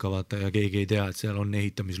metsatukka vaata ja keegi ei tea, et seal on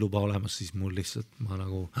ehitamisluba olemas, siis mul lihtsalt ma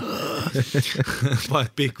nagu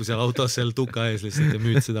vahet pihku seal autos seal tuka ees lihtsalt ja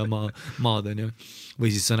müüd seda maad on ju.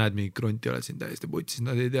 Või siis sa näed mingi krunti, oled siin täiesti putsis,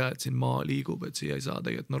 nad ei tea, et siin maa liigub, et siia ei saa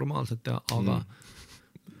tegelikult normaalselt teha, aga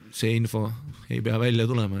see info ei pea välja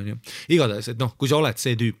tulema on ju. Igatahes, et kui sa oled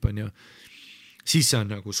see tüüp on ju, siis see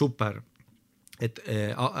on nagu super.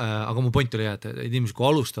 Aga mu point oli et inimesed kui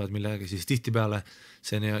alustavad millega, siis tihtipeale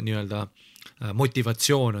see nii-öelda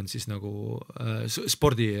motivatsioon on siis nagu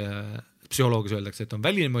spordi psühholoogias öeldakse, et on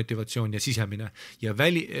väline motivatsioon ja sisemine ja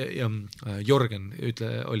Jorgen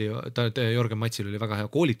Jorgen Matsil oli väga hea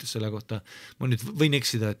koolitus selle kohta. Ma nüüd võin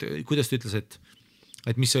eksida, et kuidas ta ütles,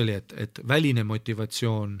 et mis see oli, et väline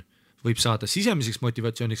motivatsioon võib saada sisemiseks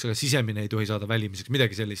motivatsiooniks, aga sisemine ei tohi saada välimiseks,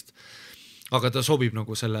 midagi sellist. Aga ta sobib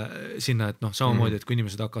nagu selle sinna, et samamoodi, et kui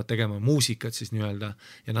inimesed hakkavad tegema muusikat siis nii-öelda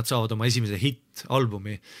ja nad saavad oma esimese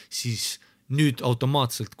hit-albumi, siis nüüd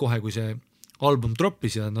automaatselt kohe, kui see album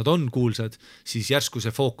troppis ja nad on kuulsad, siis järsku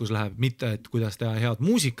see fookus läheb mitte, et kuidas teha head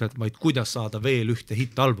muusikat, vaid kuidas saada veel ühte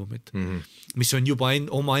hittalbumit, mis on juba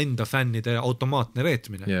omaenda fännide automaatne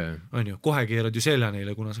reetmine. On ju, kohe keerad ju selja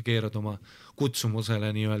neile, kuna sa keerad oma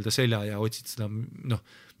kutsumusele nii-öelda selja ja otsid seda,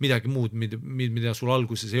 midagi muud, mida sul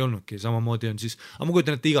alguses ei olnudki. Samamoodi on siis, aga ma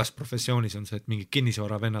kujutan, et igas professioonis on see, et mingid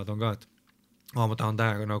kinnisvara vennad on ka, et ma tahan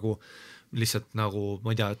täiega nagu lihtsalt nagu,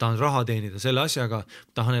 ma ei tea, tahan raha teenida selle asjaga,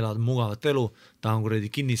 tahan elada mugavat elu, tahan kuradi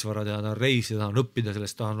kinnisvara teha, tahan reisida, tahan õppida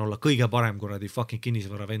sellest, tahan olla kõige parem kuradi fucking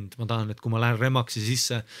kinnisvara vend. Ma tahan, et kui ma lähen Remaxi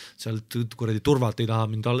sisse, sealt kuradi turvalt ei taha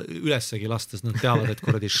mind ülessegi lasta, sest nad teavad, et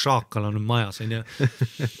kuradi šaakal on majas, on ju.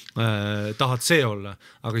 Tahad see olla,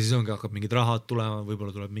 aga siis ongi, hakkab mingid rahad tulema,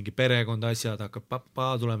 võib-olla tuleb mingi perekond asjad, hakkab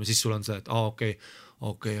papa tulema, siis sul on see, et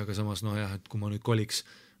okei, aga samas et kui ma nüüd koliks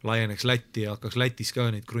laieneks Lätti ja hakkaks Lätis ka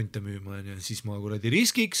neid krunte müüma ja siis ma kuradi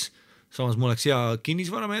riskiks, samas mul oleks hea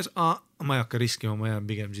kinnisvaramees, ma ei hakka riskima, ma jään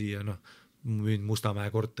pigem siia, müün Mustamäe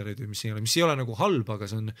korterid või mis ei ole nagu halb, aga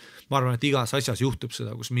see on, ma arvan, et igas asjas juhtub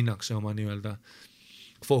seda, kus minnakse oma nii-öelda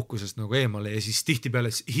fookusest nagu eemale ja siis tihtipeale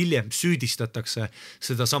hiljem süüdistatakse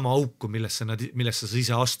seda sama auku, millesse sa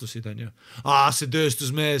ise astusid, on ju. See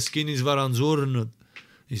tööstusmees, kinnisvara on surnud.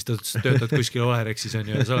 Ja siis töötad kuskil Olerexis, on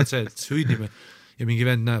ju, ja sa oled see, et hüüdnime ja mingi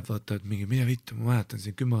vend näeb, vaata, et mingi, mine vittu, ma mäletan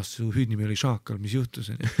siin 10 aastat su hüüdnimi oli Šaakal, mis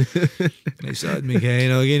juhtus, on ju. Ja sa oled mingi,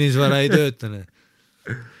 kinnisvara ei töötane.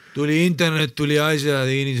 Tuli internet, tuli asja,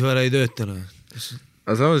 kinnisvara ei töötane.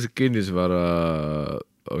 Aga samas kinnisvara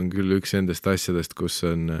on küll üks endast asjadest, kus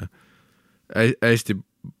on hästi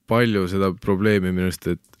palju seda probleemi minust,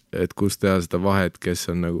 et kus teha seda vahet, kes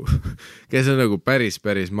on nagu päris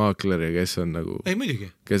maakler ja kes on nagu ei,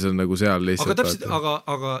 muidugi. Kes on nagu seal lihtsalt. Aga täpselt,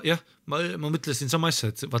 aga jah, ma mõtlesin sama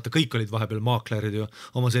asja, et vaata, kõik olid vahepeal maaklerid ju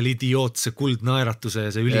oma selle idiootse kuldnaeratuse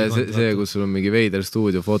ja see ülikond. See, kus sul on mingi veider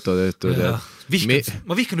stuudiofoto tehtud.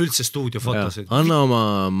 Ma vihkan üldse stuudiofotosid. Anna oma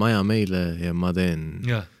maja meile ja ma teen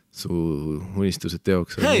su unistused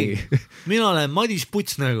teoks. Hei, mina olen Madis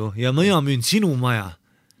Puts nagu ja mina müün sinu maja.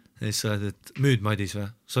 Ja siis sa oled, et müüd Madis või?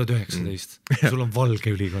 Sa oled 19. Sul on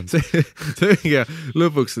valge ülikond. See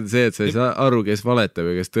lõpuks on see, et sa ei saa aru, kes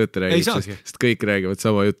valetab ja kes tõete räägib, sest kõik räägivad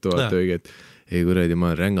sama juttu, vaata õige, et ei kuradi,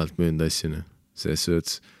 ma olen rängalt müünud asjana.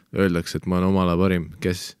 Sest öeldakse, et ma olen omala parim.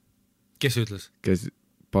 Kes ütles?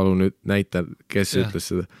 Palun nüüd näita, kes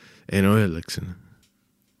ütles seda. Ei no öeldakse.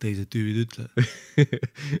 Teised tüübid ütle.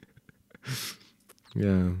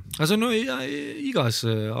 Aga see on igas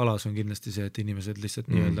alas on kindlasti see, et inimesed lihtsalt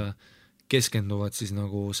nii-öelda keskenduvad siis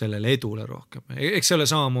nagu sellele edule rohkem. Eks see ole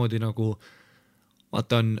samamoodi nagu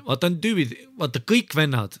vaata on tüübid, vaata kõik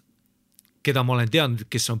vennad, keda ma olen teadnud,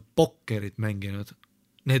 kes on pokkerit mänginud,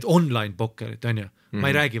 need online pokkerit, on ju. Ma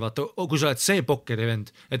ei räägi, vaata, kui sa oled see pokkeri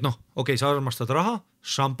vend, et sa armastad raha,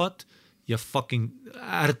 šampat ja fucking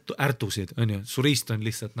ärtusid, on ju, su riist on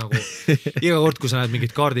lihtsalt nagu iga kord, kui sa näed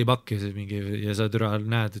mingit kaardipakki ja sa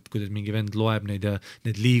näed, et kuidas mingi vend loeb neid ja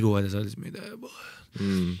need liiguvad ja sa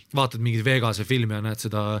vaatad mingit Vegase filmi ja näed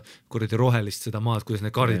seda kuradi rohelist seda maad, kuidas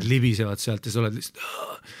need kaardid libisevad sealt ja sa oled lihtsalt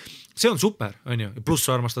see on super, on ju, pluss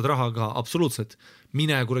sa armastad raha ka absoluutselt,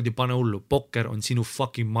 mine kuradi pane hullu, pokker on sinu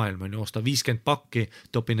fucking maailm, on ju, osta 50 pakki,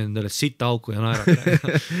 topin endale sita auku ja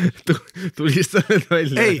naerata. Tulista need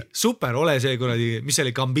välja. Ei, super, ole see kuradi, mis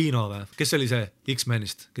oli Gambino või? Kes oli see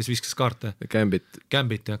X-Menist, kes viskas kaarte?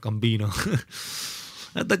 Gambit ja Gambino.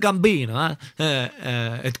 Gambino,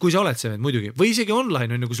 et kui sa oled see muidugi, või isegi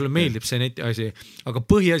online on ju, kui sulle meeldib see neti asi, aga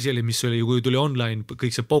põhiasi oli, mis oli, kui tuli online,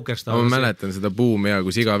 kõik see pokerstar. Ma mäletan seda buumi ja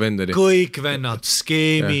kus iga vend oli. Kõik vennad,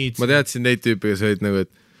 skeemid. Ma teadsin neid tüüpi, kes olid nagu,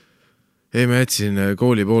 et ei, ma jätsin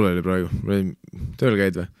kooli pooleli praegu, tööl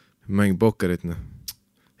käid või? Mängin pokerit,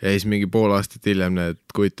 Ja siis mingi pool aastat hiljem, et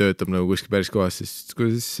kui töötab nagu kuskil päris kohas, siis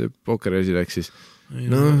kuidas see pokeri asi läks siis?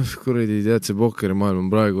 Kuradi tead, see pokeri maailm on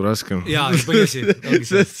praegu raske. Jaa, põhjasi.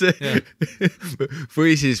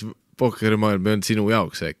 Või siis pokeri maailm on sinu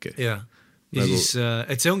jaoks äkki. Jaa. Ja siis,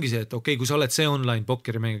 et see ongi see, et okei, kui sa oled see online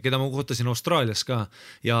pokeri mängija, keda ma kohtasin Austraalias ka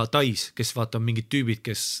ja Tais, kes vaata on mingid tüübid,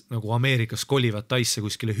 kes nagu Ameerikas kolivad Taisse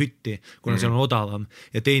kuskile hütti, kuna seal on odavam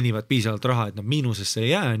ja teenivad piisavalt raha, et nad miinusesse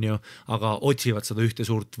ei jää, aga otsivad seda ühte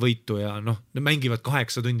suurt võitu ja nad mängivad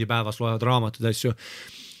 8 tundi päevas, loevad raamatud asju.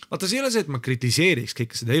 Vaata, see ei ole see, et ma kritiseeriks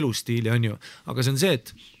kõike seda elustiili, on ju, aga see on see,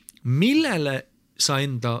 et millele sa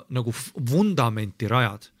enda nagu vundamenti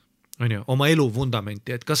rajad, on ju, oma elu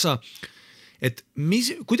vundamenti, et kas sa, et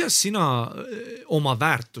kuidas sina oma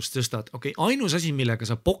väärtust tõstad? Okei, ainus asi, millega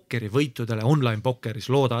sa pokkeri võitudele online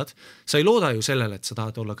pokkeris loodad, sa ei looda ju sellele, et sa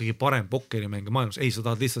tahad olla kõige parem pokkerimängija maailmas. Ei, sa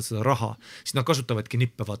tahad lihtsalt seda raha. Siis nad kasutavadki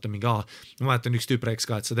nippe, vaata mingi, ma mäletan üks tüüp rääkis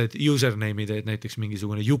ka, et sa teed username'i, teed näiteks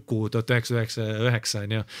mingisugune Juku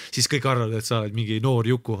 1999 ja siis kõik arvavad, et sa oled mingi noor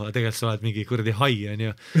Juku, aga tegelikult sa oled mingi kuradi hai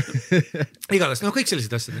ja igatahes, kõik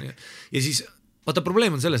sellised asjad. Ja siis vaata,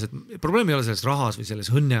 probleem on selles, et probleem ei ole selles rahas või selles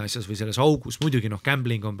õnneasjas või selles augus, muidugi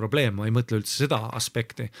gambling on probleem, ma ei mõtle üldse seda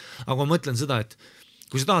aspekti, aga ma mõtlen seda, et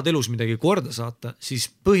kui sa tahad elus midagi korda saata, siis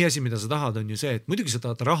põhiasi, mida sa tahad, on ju see, et muidugi sa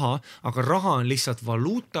tahad raha, aga raha on lihtsalt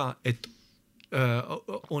valuuta,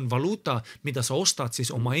 on valuuta, mida sa ostad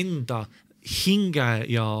siis oma enda hinge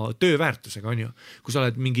ja tööväärtusega, on ju. Kui sa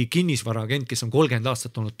oled mingi kinnisvara agent, kes on 30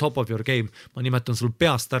 aastat olnud top of your game, ma nimetan sul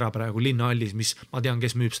peast ära praegu linnahallis, mis ma tean,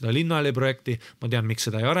 kes müüb seda linnahalli projekti, ma tean, miks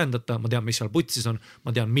seda ei arendata, ma tean, mis seal putsis on,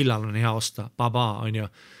 ma tean, millal on hea osta, on ju.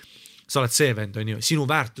 Sa oled see vend, on ju. Sinu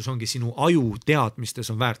väärtus ongi, sinu aju teadmistes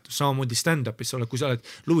on väärtus. Samamoodi stand-upis, kui sa oled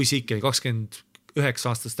Louis C.K. 29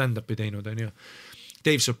 aastat stand-upi teinud, on ju.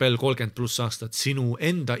 Dave Chappelle 30+ aastat, sinu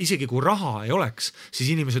enda, isegi kui raha ei oleks, siis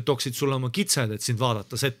inimesed tooksid sulle oma kitsed, et sind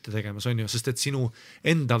vaadata sette tegemas, on ju, sest et sinu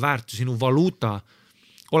enda väärtus, sinu valuuta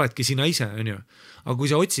oledki sina ise, on ju. Aga kui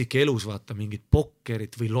sa otsidki elus vaata mingit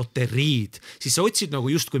pokkerit või loteriid, siis sa otsid nagu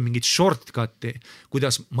justkui mingit shortcut'i,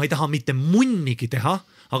 kuidas ma ei taha mitte munnigi teha,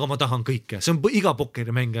 aga ma tahan kõike. See on iga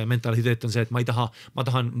pokkerimänge mentaliteet on see, et ma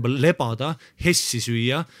tahan lebada, hessi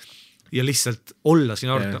süüa, ja lihtsalt olla siin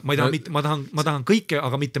arvuta. Ma tahan kõike,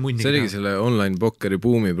 aga mitte munniga. See oligi selle online pokkeri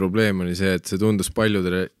buumi probleem oli see, et see tundus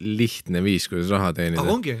paljudele lihtne viis, kuidas raha teenida.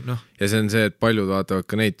 Aga ongi, Ja see on see, et paljud vaatavad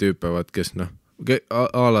ka neid tüüpevad, kes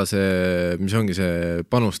ala see, mis ongi see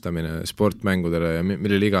panustamine sportmängudele ja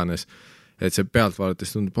millele iganes, et see pealt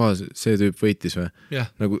vaadates tundub, see tüüp võitis või?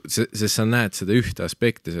 Nagu, sest sa näed seda ühte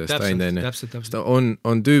aspekti sellest täpselt.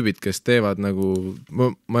 On tüübid, kes teevad nagu,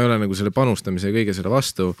 ma ei ole nagu selle panustamise ja kõige selle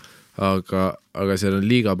vastu, aga seal on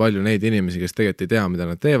liiga palju neid inimesi, kes tegelikult ei tea, mida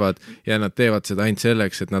nad teevad ja nad teevad seda ainult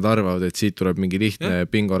selleks, et nad arvavad, et siit tuleb mingi lihtne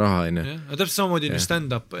bingo raha. Täpselt samamoodi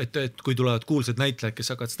stand-up, et kui tulevad kuulsad näitlejad,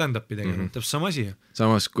 kes hakkavad stand-upi tegema, täpselt sama asi.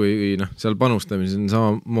 Samas kui seal panustamises on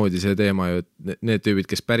samamoodi see teema ju, et need tüübid,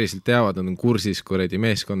 kes päriselt teavad, nad on kursis kuredi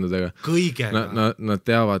meeskondadega. Kõigega. Nad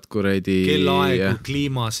teavad kuredi kellaaegu,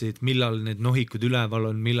 kliimasid, millal need nohikud üleval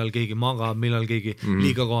on, millal keegi magab, millal keegi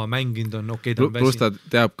liiga koha mänginud on, ta on pluss ta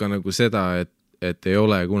teab ka nagu seda, et ei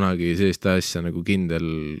ole kunagi sellist asja nagu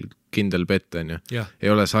kindel pett, on ju. Ei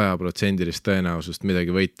ole 100% tõenäosust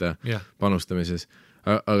midagi võita panustamises.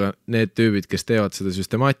 Aga need tüübid, kes teevad seda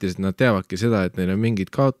süstemaatiliselt, nad teavadki seda, et neil on mingid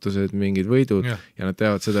kaotused, mingid võidud ja nad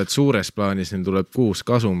teavad seda, et suures plaanis neil tuleb kuus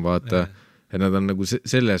kasum, vaata. Et nad on nagu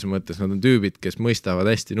selles mõttes, nad on tüübid, kes mõistavad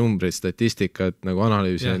hästi numbreid, statistikat, nagu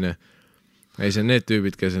analüüsi, on ju. Ei, see on need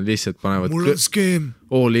tüübid, kes on lihtsalt panevad mul on skeem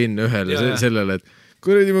all in ühele sellele, et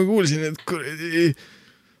kuredi ma kuulsin, et kuredi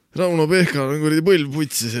Rauno Pehkal on kuredi põlv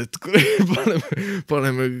putsis, et kuredi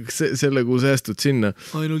paneme selle kuu säästud sinna.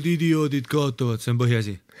 Ainult idioodid kaotavad, see on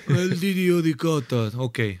põhiasi. Ainult idioodid kaotavad.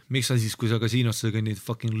 Okei, miks sa siis, kui sa kasiinosse kõnnid,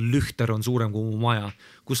 fucking lühter on suurem kui mu maja.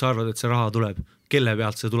 Kus sa arvad, et see raha tuleb? Kelle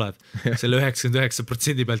pealt see tuleb? Selle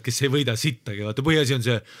 99% pealt, kes ei võida sittagi. Vaata, põhiasi on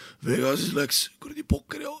see, Vegasis läks kuredi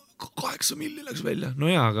pokkeri 8 milli läks välja.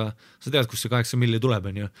 No jaa, aga sa tead, kus see 8 milli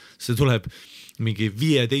tuleb, on ju. See tuleb mingi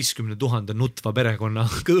 15 000 nutva perekonna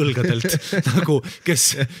õlgadelt, nagu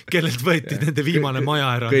kellelt võeti nende viimane maja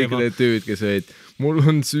ära. Kõik need tüüd, kes võid, mul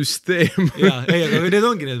on süsteem. Ei, aga need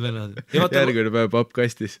ongi need vennad. Järgmine päev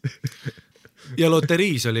pappkastis. Ja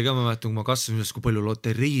loteriis oli ka, ma mäletan, kui ma kasvasin, kui palju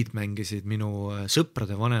loteriid mängisid minu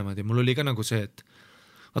sõprade vanemad ja mul oli ka nagu see, et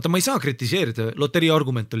vaata, ma ei saa kritiseerida, loterii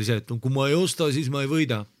argument oli see, et kui ma ei osta, siis ma ei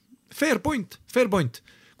võida. Fair point.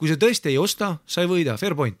 Kui sa tõesti ei osta, sa ei võida,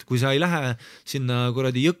 fair point. Kui sa ei lähe sinna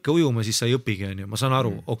kuradi jõkke ujuma, siis sa ei õpigi, on ju. Ma saan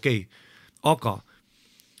aru, okei. Aga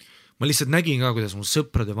ma lihtsalt nägin ka, kuidas mu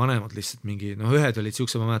sõprade vanemad lihtsalt mingi, ühed olid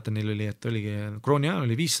siukse, ma mäletan, neil oli, et oligi krooni ajal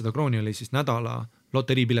oli 500 krooni oli siis nädala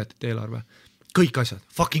loteriipiletite eelarve. Kõik asjad,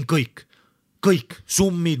 fucking kõik,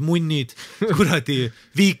 summid, munnid, kuradi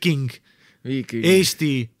Viiking,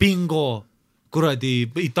 Eesti, bingo, kuradi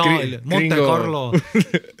Itaalia, Monte Carlo,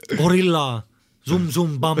 Gorilla,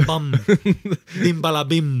 Zum, bam,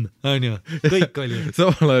 bim-bala-bim, on ju, kõik oli.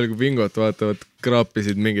 Samal ajal kui bingot vaatavad,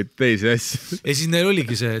 kraapisid mingeid teisi asju. Ja siis neil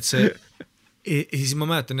oligi see, et see, ja siis ma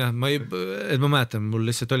mäletan, mul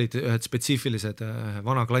lihtsalt olid ühed spetsiifilised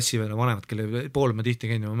vana klassiväele vanemad, kelle poole ma tihti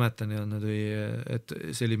käin ja ma mäletan, ja nad oli, et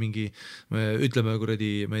see oli mingi, ütleme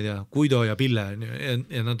kuradi, ma ei tea, Guido ja Pille,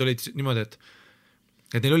 ja nad olid niimoodi,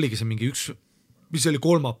 et neil oligi see mingi üks mis oli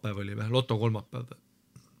kolmapäev oli või, loto kolmapäev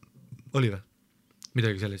oli või,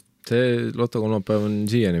 midagi sellist. See loto kolmapäev on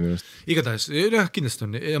siiani minust. Igatahes, jah, kindlasti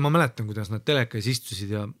on ja ma mäletan, kuidas nad telekais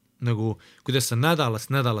istusid ja nagu, kuidas sa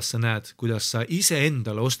nädalasse näed, kuidas sa ise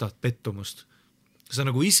endale ostad pettumust. Sa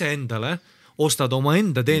nagu ise endale ostad oma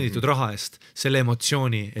enda teenitud raha eest selle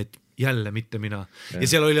emotsiooni, et jälle mitte mina. Ja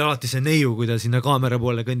seal oli alati see neiu, kui ta sinna kaamera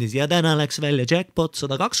poole kõndis ja täna läks välja jackpot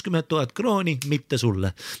 120 000 krooni, mitte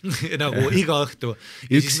sulle. Nagu iga õhtu.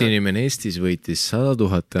 Üks inimene Eestis võitis 100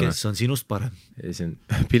 000 täna. Kes on sinust parem? Ja see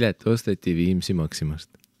on pilet osteti Viimsi Maximast.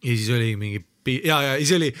 Ja siis oli mingi ja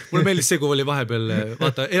siis oli, mulle meeldis see, kui oli vahepeal,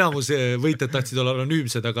 vaata, enamus võitjad tahtsid olla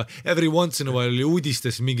anonüümsed, aga every once in a while oli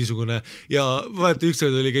uudistes mingisugune ja vaata,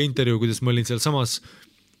 ükskord oli ka intervjuu, kuidas ma olin seal samas,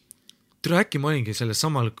 äkki ma olingi selles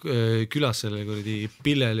samal külas selle kuradi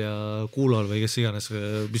Pillel ja Kuulal või kes iganes,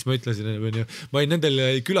 mis ma ütlesin, ma olin nendel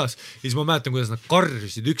külas ja siis ma mäletan, kuidas nad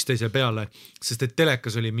karjusid üksteise peale, sest et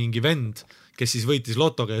telekas oli mingi vend, kes siis võitis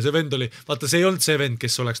lotoga ja see vend oli, vaata, see ei olnud see vend,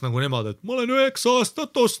 kes oleks nagu nemad, et ma olen 9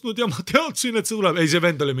 aastat ostnud ja ma teadsin, et see tuleb. Ei, see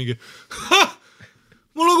vend oli mingi,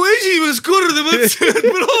 ma nagu esimest korda mõtlesin, et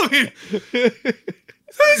ma loovin.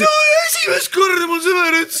 Esimest korda mul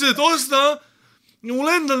sõber ütles, et osta. Mul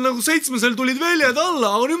endal nagu 700 tulid väljad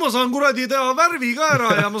alla, aga nüüd ma saan kuradi teha värvi ka ära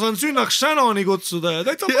ja ma saan sünnaks Shannoni kutsuda ja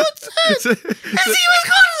täitsa mõtlesin,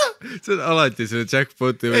 esimest korda! See on alati selle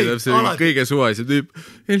jackpoti või see kõige suvaise tüüp.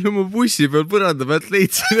 Ei, no ma bussi peal põranda pealt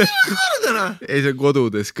leidsin. Ei, see on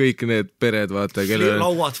kodudes kõik need pered, vaata, kelle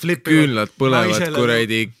küünlad põlevad,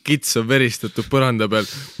 kuradi kits on veristatud põranda peal.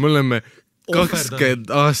 Me oleme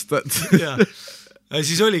 20 aastat. Ja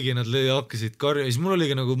siis oligi, nad hakkasid karju, ja siis mul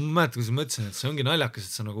oligi nagu, ma mäletan, kui sa mõtlesin, et see ongi naljakas,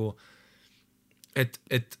 et sa nagu,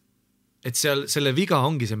 et seal selle viga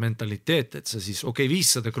ongi see mentaliteet, et sa siis,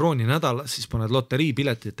 500 krooni nädalas, siis paned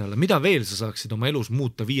loteriipiletit alla, mida veel sa saaksid oma elus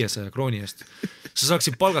muuta 500 krooni eest? Sa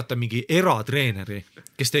saaksid palgata mingi eratreeneri,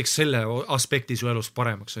 kes teeks selle aspekti su elus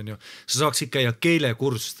paremaks, on ju. Sa saaksid käia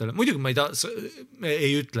keelekursustele, muidugi ma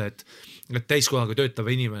ei ütle, et täiskohaga töötava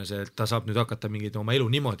inimese, et ta saab nüüd hakata mingid oma elu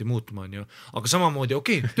niimoodi muutuma, on ju. Aga samamoodi,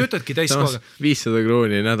 töötadki täiskohaga. 500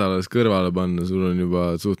 krooni nädalas kõrvale panna, sul on juba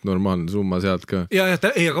suht normaalne summa sealt ka. Ja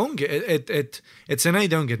aga ongi, et see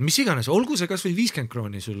näide ongi, et mis iganes, olgu see kas või 50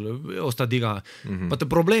 krooni sul ostad iga. Vaata,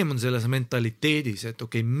 probleem on selles mentaliteedis, et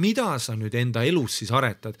mida sa nüüd enda elus siis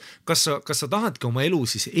aretad? Kas sa tahadki oma elu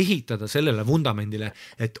siis ehitada sellele vundamendile,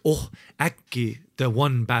 et äkki the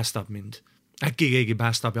one päästab mind? Äkki keegi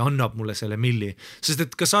päästab ja annab mulle selle milli. Sest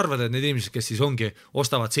et kas arvad, et need inimesed, kes siis ongi,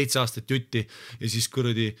 ostavad 7 aastat jutti ja siis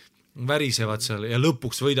kuradi värisevad seal ja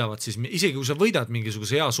lõpuks võidavad, siis isegi kui sa võidad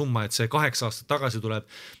mingisuguse hea summa, et see 8 aastat tagasi tuleb,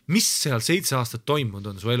 mis seal 7 aastat toimunud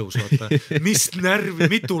on su elus, vaata? Mis närvi,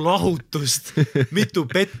 mitu lahutust, mitu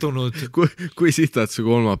pettunud. Kui sitad su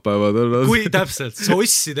kolmapäevad on? Kui täpselt, sa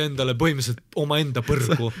ostsid endale põhimõtteliselt oma enda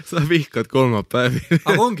põrgu. Sa vihkad kolmapäevi.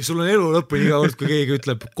 Aga ongi, sul on elu lõpuni iga kord, kui keegi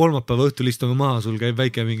ütleb kolmapäeva õhtul istume maha, sul käib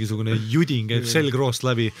väike mingisugune judin, käib selgroost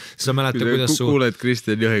läbi. Sa mäletad, kuidas su... Kuuled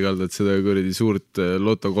Kristjan Jõhikaldad seda kuradi suurt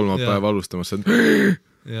loto kolmapäeva alustamas.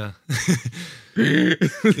 Jah.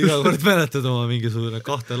 Iga kord mäletad oma mingisugune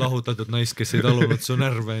 2 lahutatud naist, kes ei talunud su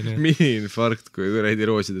närve. Mini-infarkt, kui kuradi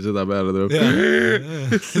rooside sõda peale tuleb.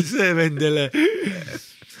 Ja. See vend jälle.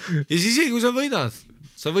 Ja siis isegi, kui sa võidad,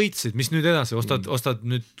 sa võitsid, mis nüüd edasi, ostad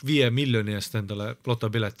nüüd 5 miljoni eest endale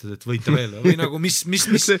lotopiletid, et võita veel või nagu mis?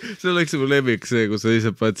 See oleks mu lemmik see, kus sa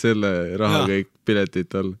ise paned selle raha kõik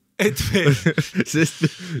piletit all. Et veel.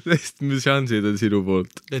 sest mis šansid on sinu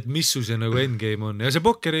poolt. Et mis su see nagu endgame on. Ja see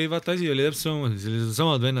pokkeri vaata asi oli täpselt samamoodi. Sellised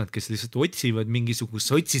samad vennad, kes lihtsalt otsivad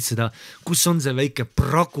mingisugust, sa otsid seda, kus on see väike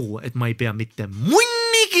pragu, et ma ei pea mitte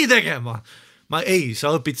munnigi tegema.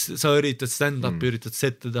 Sa üritad stand-up, üritad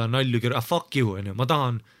settada nalju, fuck you, ma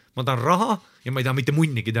tahan raha ja ma ei taha mitte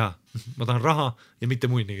munnigi teha. Ma tahan raha ja mitte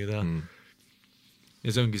munnigi teha.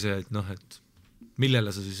 Ja see ongi see, et et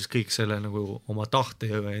millele sa siis kõik selle nagu oma tahte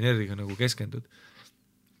ja energia nagu keskendud.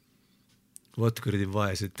 Vot kuradi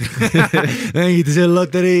vaesed. Mängite seal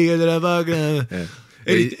loteriiga tuleb aga...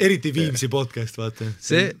 Eriti Viimsi podcast, vaata.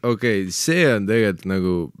 See on tegelikult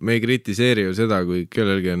nagu, me ei kritiseeri ju seda, kui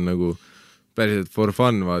kellelgi on nagu päriselt for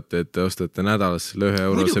fun, vaata, et te ostate nädalas 1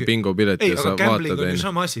 eurose bingo pileti ja sa vaatad. Ei, aga gambling on ju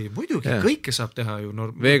sama asi. Muidugi, kõike saab teha ju.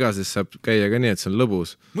 Vegases saab käia ka nii, et see on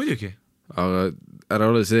lõbus. Muidugi. Aga ära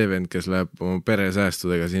ole see vend, kes läheb oma pere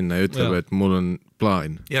säästudega sinna ja ütleb, et mul on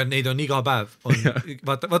plaan. Ja neid on iga päev.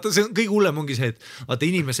 Vaata, see on kõige hullem ongi see, et vaata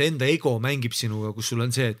inimese enda ego mängib sinuga, kus sul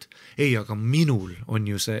on see, et ei, aga minul on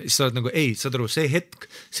ju see, siis sa oled nagu, saad aru, see hetk,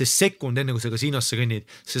 see sekund enne kui sa kasiinosse kõnnid,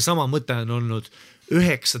 see sama mõte on olnud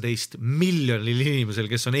 19 miljonil inimesel,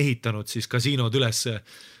 kes on ehitanud siis kasiinod ülesse,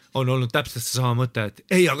 on olnud täpselt see sama mõte, et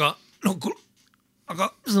ei, aga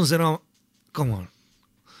see on see come on,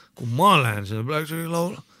 kui ma lähen selle Black Sabbathi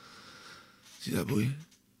laula, siis jääb või.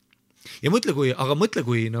 Ja mõtle,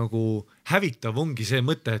 kui nagu hävitav ongi see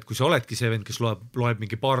mõte, et kui sa oledki see vend, kes loeb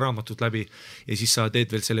mingi paar raamatut läbi ja siis sa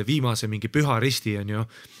teed veel selle viimase mingi püha risti, on ju,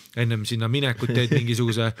 ennem sinna minekut teed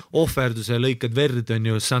mingisuguse ohverduse, lõikad verd,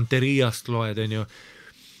 on ju, Santeriast loed, on ju,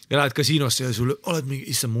 ja lähed kasiinosse ja sul oled mingi,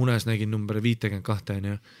 issand, mu unes nägin number 52, on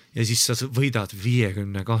ju, ja siis sa võidad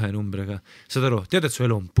 52 numbriga. Saad aru, tead, et su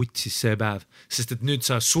elu on putsis see päev, sest et nüüd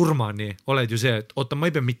sa surmani oled ju see, et oota,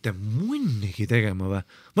 ma ei pea mitte munnigi tegema või?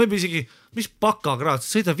 Ma ei pea isegi, mis pakakraad,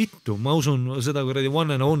 sõida vittu, ma usun seda kuradi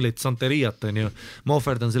one and only Santeriat, on ju, ma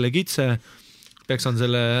ohverdan selle kitse, peksan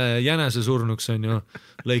selle jänese surnuks, on ju,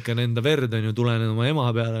 lõikan enda verd, on ju, tulen oma ema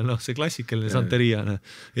peale, noh, see klassikaline Santeriane.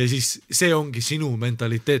 Ja siis see ongi sinu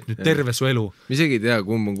mentaliteet nüüd terve su elu. Ma isegi ei tea,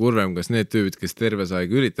 kumb on kurvem, kas need tüübid, kes terves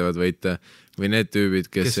aeg üritavad võita või need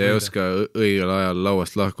tüübid, kes ei oska õigel ajal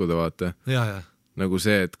lauast lahkuda, vaata. Ja. Nagu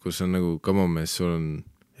see, et kus on nagu, come on mees, sul on,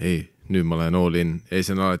 ei, nüüd ma lähen all in. Ei,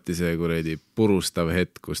 see on alati see kuredi purustav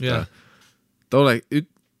hetk, kus ta oleks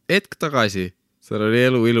hetk tagasi, tal oli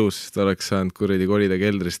elu ilus, ta oleks saanud kuridi kolida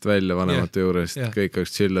keldrist välja vanemate juurest, kõik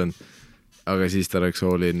oleks chillanud, aga siis ta oleks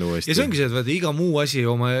all in uuesti. Ja see ongi see, et vaata, iga muu asi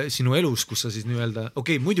oma sinu elus, kus sa siis nii-öelda,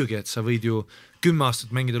 okei, muidugi, et sa võid ju 10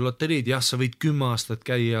 aastat mängida loteriid, jah, sa võid 10 aastat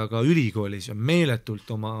käia ka ülikoolis ja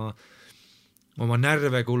meeletult oma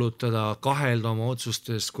närve kulutada, kahelda oma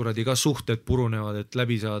otsustes, kuradi ka suhted purunevad, et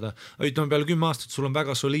läbi saada. Ütleme peale 10 aastat, sul on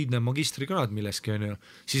väga soliidne magistrikraad milleski, on ju.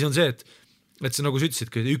 Siis on see, et see nagu sa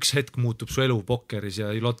ütlesidki, üks hetk muutub su elu pokkeris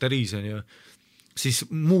ja loteriis, on ju, siis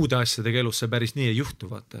muude asjadega elus see päris nii ei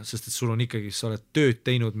juhtu, vaata, sest et sul on ikkagi, sa oled tööd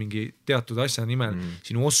teinud mingi teatud asja nimel,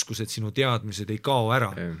 sinu oskused, sinu teadmised ei kao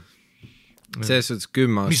ära. Selles suhtes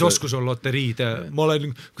 10 aastat. Mis oskus on loteriid? Ma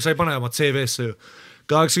olen, kui sa ei pane oma CV-sse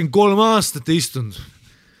 83 aastat istunud.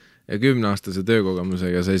 Ja 10-aastase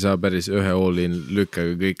töökogemusega sa ei saa päris ühe all-in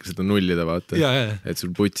lükkaga kõik seda nullida, vaata. Et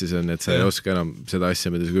sul putsis on, et sa ei oska enam seda asja,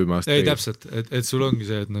 mida sa 10 aastat ei, täpselt, et sul ongi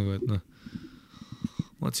see, et nagu, et noh,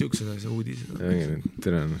 vaat siuksed asja uudised.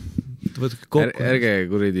 Tere. Ärge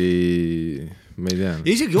kuridi, ma ei tea.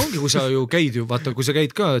 Ja isegi ongi, kui sa ju käid ju, vaata, kui sa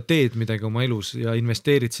käid ka, teed midagi oma elus ja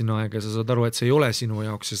investeerid sinna aega ja sa saad aru, et see ei ole sinu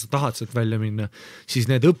jaoks ja sa tahad sealt välja minna, siis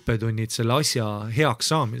need õppetunnid selle asja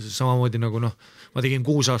heaks saamises, samamoodi nagu noh, ma tegin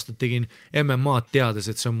 6 aastat, tegin MMA-d teades,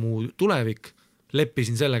 et see on mu tulevik,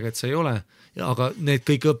 leppisin sellega, et see ei ole, aga need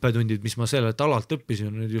kõik õppetundid, mis ma sellelt alalt õppisin,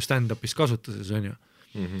 on nüüd ju stand-upis kasutuses, on ju.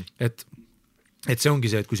 Et see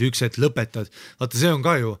ongi see, et kui sa üks hetk lõpetad, vaata see on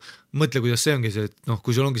ka ju, mõtle, kuidas see ongi see, et noh,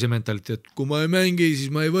 kui sul ongi see mentaliteet, et kui ma ei mängi,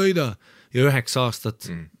 siis ma ei võida ja 9 aastat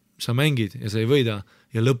sa mängid ja sa ei võida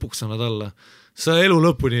ja lõpuks annad alla. Sa elu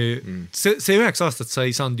lõpuni, see 9 aastat sa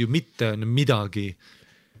ei saanud ju mitte midagi.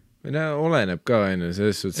 Oleneb ka,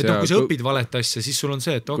 selles suhtes. Et kui sa õpid valet asja, siis sul on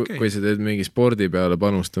see, et okei. Kui sa teed mingi spordi peale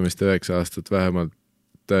panustamist 9 aastat vähemalt,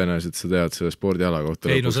 tõenäoliselt sa tead selle spordiala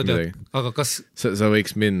kohta. Ei, no sa tead, aga kas... Sa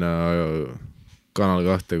võiks minna Kanal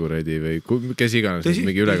 2 kuredi või kes iganes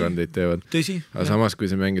mingi ülekandeid teevad. Tõsi. Aga samas, kui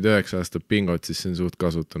sa mängid 9 aastat pingot, siis see on suht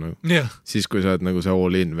kasutu. Nagu. Siis, kui sa oled nagu see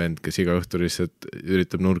all-in vend, kes iga õhtu lihtsalt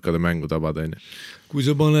üritab nurkade mängu tabada. Kui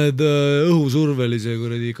sa paned õhusurvelise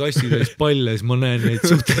kuradi kastitäis palle, siis ma näen neid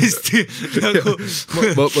suht hästi. Nagu...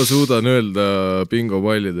 ma suudan öelda bingo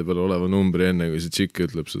pallide peal oleva numbri enne, kui see tšikk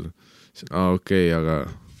ütleb seda. Okei, aga...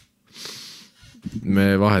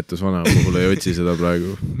 Me vahetus vanema puhul ei otsi seda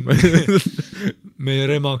praegu. Meie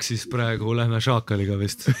remaksis praegu lähme Šaakaliga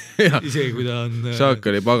vist. Isegi kui ta on...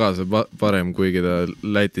 Šaakali pagas on parem, kuigi ta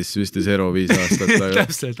Lätis süstis Ero 5 aastat.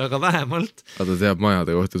 Täpselt, aga vähemalt. Aga ta teab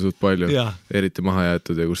majade kohta suht palju. Eriti maha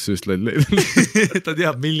jäetud ja kus süstled leid. Ta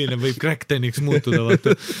teab, milline võib crackdeniks muutuda.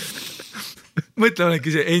 Vaata. Mõtle,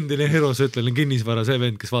 olengi see endine Hero Sötlen kinnisvara, see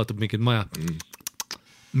vend, kes vaatab mingit maja.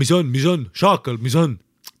 Mis on? Šaakal, mis on?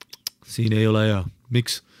 Siin ei ole hea.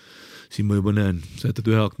 Miks? Siin ma juba näen. Sa jätad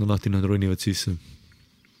ühe akna lahti, nad ronivad sisse.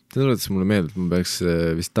 See tuletas mulle meelde, et ma peaks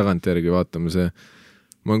vist tagantjärgi vaatama see.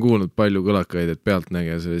 Ma olen kuulnud palju kõlakaid, et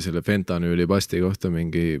pealtnägija selle fentanüüli pasti kohta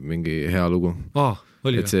mingi hea lugu.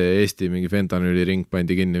 Oli et see Eesti mingi fentanüüli ring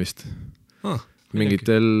pandi kinni vist.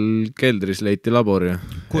 Mingitel keldris leiti labor ja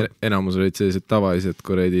enamus olid sellised tavalised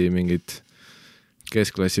kuredi mingid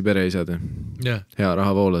keskklassi pereisad. Hea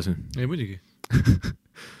raha voolas. Ei muidugi.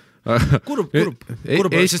 Kurb.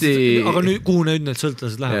 Aga nüüd, kuhu need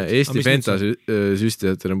sõltlased lähevad? Eesti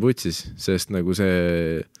fentasüstijatel on putsis, sest nagu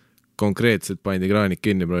see konkreetselt pandi kraanik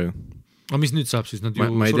kinni praegu. Aga mis nüüd saab siis? Nad ju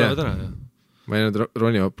surevad ära. Ma ei nüüd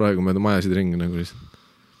ronivad praegu mööda majasid ringi nagu lihtsalt.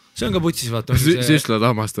 see on ka putsis, vaata. Süstlad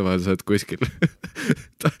hammastavad, sa oled kuskil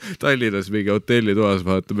Tallinnas mingi hotellitoas,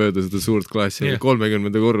 vaata mööda seda suurt klaasi,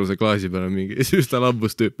 30. korruse klaasi peale mingi süstlal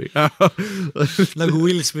hambus tüüpi. Nagu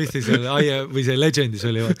Will Smithis või see Legendis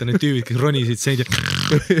oli, vaata need tüübid, kes ronisid seint ja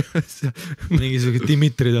mingisugused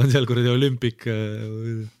Dimitrid on seal kuradi olümpik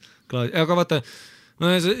klaasi, aga vaata,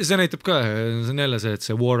 no see näitab ka, see on jälle see, et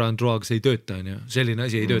see war on drugs ei tööta, on ju, selline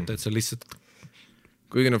asi ei tööta, et see on lihtsalt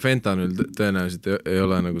kuigi no fentanyl tõenäoliselt ei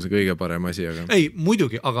ole nagu see kõige parem asi, aga ei,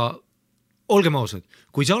 muidugi, aga olgem ausad,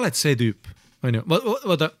 kui sa oled see tüüp, on ju,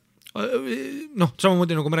 vaata, noh,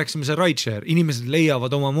 samamoodi nagu me rääkisime see rideshare, inimesed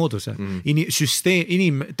leiavad oma mooduse, süsteem,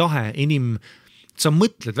 inimtahe, sa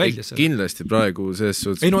mõtled välja seda. Kindlasti praegu selles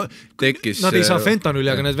suhtes ei, no, tekkis nad ei saa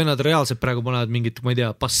fentanyli, aga need vennad reaalselt praegu panevad mingit, ma ei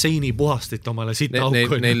tea, basseini puhastit omale sita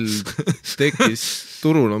auku. Neil tekkis,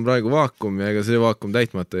 turul on praegu vaakum ja ega see vaakum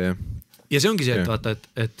täitmata ja see ongi see, et vaata,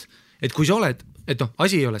 et kui sa oled, et noh,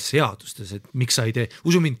 asi ei ole seadustes, et miks sa ei tee,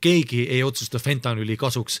 usu mind, keegi ei otsusta fentanyli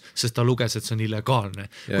kasuks, sest ta luges, et see on illegaalne.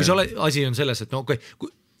 Kui sa oled, asi on selles, et no okei,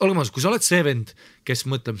 olgem ausad, kui sa oled see vend, kes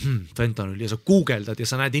mõtleb fentanyli ja sa guugeldad ja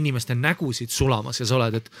sa näed inimeste nägusid sulamas ja sa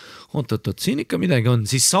oled, et oot, siin ikka midagi on,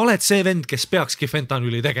 siis sa oled see vend, kes peakski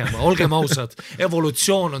fentanyli tegema, olgem ausad,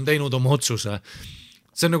 evolutsioon on teinud oma otsuse.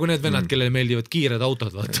 See on nagu need vennad, kellele meeldivad kiired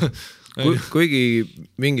autod, vaata. Kuigi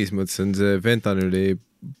mingis mõttes on see fentanyli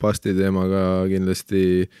pasti teemaga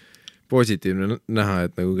kindlasti positiivne näha,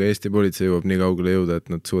 et nagu ka Eesti politsei jõuab nii kaugele jõuda,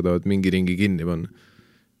 et nad suudavad mingi ringi kinni panna.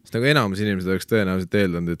 Sest nagu enamus inimesed oleks tõenäoliselt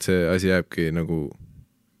eeldanud, et see asi jääbki nagu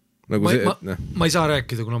ma ei saa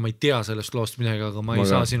rääkida, kuna ma ei tea sellest loost midagi, aga ma ei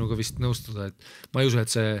saa sinuga vist nõustuda, et ma ei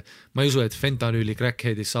usu, et fentanyli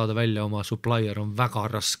crackheadis saada välja oma supplier on väga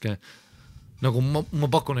raske. Nagu ma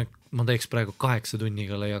pakun, et ma teeks praegu 8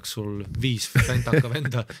 tunniga leiaks sul 5 fentaka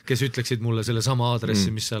venda, kes ütleksid mulle selle sama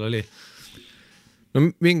aadressi, mis seal oli. No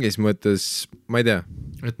mingis mõttes, ma ei tea,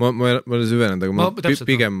 ma olen süvenenud, aga ma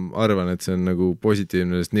pigem arvan, et see on nagu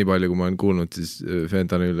positiivne, sest nii palju, kui ma olen kuulnud, siis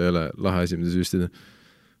fentanyl ei ole lahe asi, mida süstida.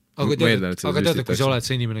 Aga tead, kui sa oled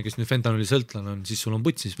see inimene, kes nüüd fentanyli sõltlane on, siis sul on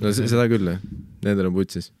putsis. No seda küll, nendel on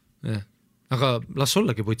putsis. Aga las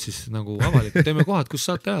ollagi putsis nagu avalik, teeme kohad, kus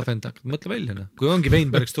saad teha fentakat, mõtle välja, no. Kui ongi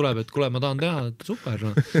Weinbergs tuleb, et kuule, ma tahan teha, super,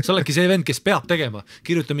 no. Sa oledki see vend, kes peab tegema,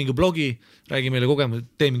 kirjuta mingi blogi, räägi meile kogemus,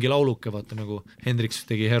 tee mingi lauluke, vaata nagu Hendriks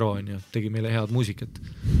tegi Hero, tegi meile head muusikat.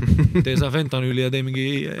 Tee sa fentanyli ja tee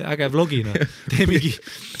mingi äge vlogi, no. Tee mingi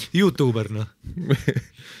YouTuber, no.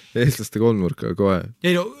 Eestlaste kolmnurka kohe.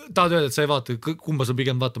 Ei no, tahad öelda, et sa ei vaata, kumba sa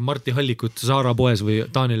pigem vaatad Marti Hallikut Saara poes või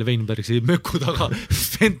Daniel Weinbergsi möku taga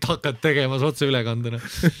fentakat tegemas otse ülekandena.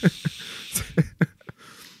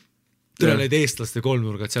 Tule need eestlaste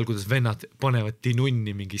kolmnurgad seal, kuidas vennad panevad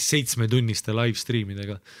tinunni mingi 7-tunniste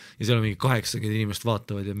live-streamidega ja seal on mingi 80 inimest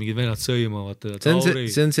vaatavad ja mingid vennad sõimavad.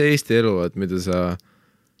 See on see Eesti elu, mida sa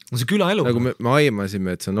see külaelu. Nagu me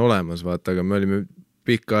aimasime, et see on olemas, vaata, aga me olime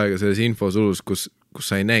pikka aega selles infosulus, kus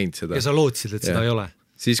sa ei näinud seda. Ja sa lootsid, et seda ei ole.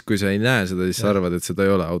 Siis, kui sa ei näe seda, siis sa arvad, et seda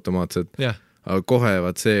ei ole automaatselt. Aga kohe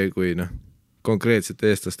vaat see, kui konkreetselt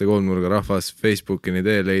eestlaste kolmnurga rahvas Facebookini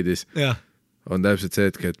tee leidis, on täpselt see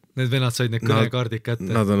hetk, et need vennad said need kõnekaardid kätte.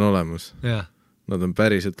 Nad on olemas. Nad on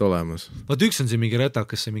päriselt olemas. Vaat üks on see mingi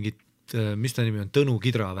retakas, see mingi, mis ta nimi on, Tõnu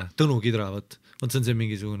Kidra, vaat see on see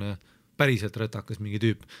mingisugune päriselt retakas mingi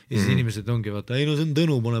tüüp. Ja siis inimesed ongi, vaata, ei no see on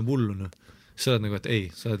Tõnu, ma olen hullu, sa oled nagu, et ei,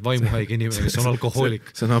 sa oled vaimuhaige inimene, kes on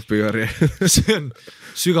alkohoolik. See on appikarja. See on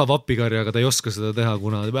sügav appikarja, aga ta ei oska seda teha,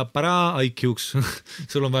 kuna ta peab IQ-ks.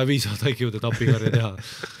 Sul on vaja 5 IQ-d, et appikarja teha.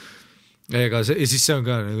 Ja siis see on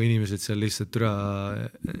ka nagu inimesed seal lihtsalt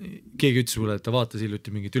keegi ütles mulle, et ta vaatas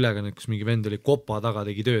hiljuti mingit ülekannet, kus mingi vend oli kopa taga,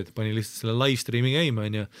 tegi tööd, pani lihtsalt selle live streami käima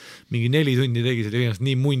ja mingi 4 tundi tegi selle ennast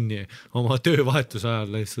nii munni oma töövahetuse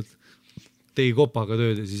ajal lihtsalt tegi kopaga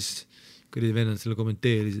tööd ja siis kõrdi vennad selle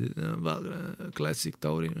kommenteerisid, klassik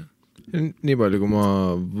Taurina. Nii palju, kui ma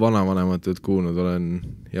vanavanematelt kuulnud olen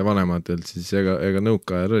ja vanematelt, siis ega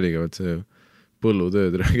nõukaajal oligi see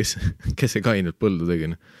põllutööd, kes see kainelt põldu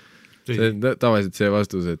tegi. See tavaliselt see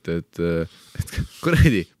vastus, et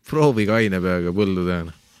kuradi, proovi kaine peaga põldu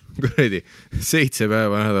teha. Kuradi, 7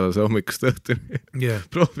 päeva nädalas hommikust õhtuni.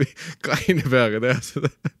 Proovi kaine peaga teha seda.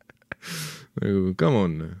 Nagu, come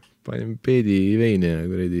on, panime peedi veini ja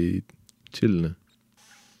kuradi chill.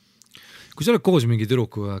 Kui sa oled koos mingi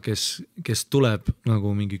tüdrukuga, kes tuleb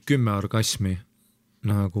nagu mingi 10 orgasmi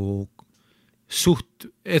nagu suht,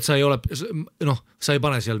 et sa ei ole, sa ei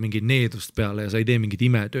pane seal mingi needust peale ja sa ei tee mingit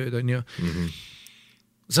imetööd, on ju.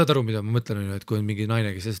 Saad aru, mida ma mõtlen, et kui on mingi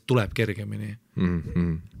naine, kes tuleb kergemini.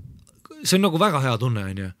 see on nagu väga hea tunne,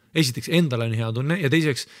 on ju. Esiteks endale on hea tunne ja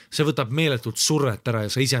teiseks see võtab meeletult surret ära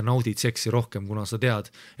ja sa ise naudid seksi rohkem, kuna sa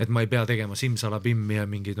tead, et ma ei pea tegema simsalabimmi ja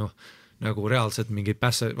mingi nagu reaalselt mingid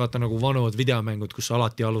vaata nagu vanuvad videomängud, kus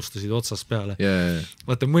alati alustasid otsast peale.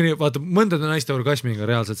 Vaata mõndade naiste orgasmiga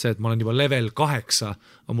reaalselt see, et ma olen juba level 8,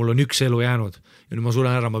 aga mul on üks elu jäänud ja nüüd ma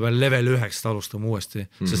sulen ära, ma pean level 9 alustama uuesti,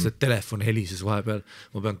 sest et telefon helises vahepeal,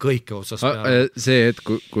 ma pean kõike otsast peale. See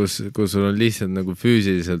hetk, kus sul on lihtsalt nagu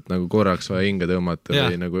füüsiliselt nagu korraks vaja hinge tõmmata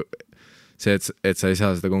või nagu see, et sa ei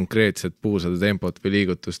saa seda konkreetset puusade tempot või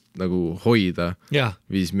liigutust nagu hoida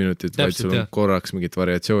 5 minutit, vaid sul on korraks mingit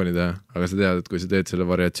variatsiooni teha, aga sa tead, et kui sa teed selle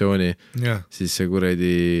variatsiooni, siis see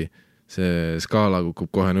kuredi see skaala kukub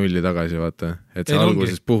kohe nulli tagasi, vaata, et sa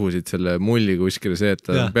alguses puhusid selle mulli kuskile see, et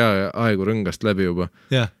ta on peaaegu rõngast läbi juba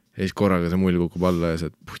ja siis korraga see mull kukub alla ja sa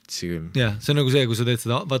putsi küll. Ja, see on nagu see, kui sa teed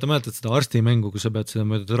seda, vaata mäletad seda arstimängu, kus sa pead seda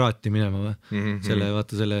mööda traati minema või? Selle,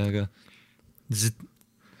 vaata sellega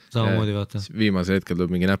samamoodi vaata. Viimase hetkel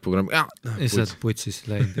tuleb mingi näpugramm. Ja sa oled putsis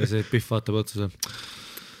läinud ja see pihv vaatab otsa.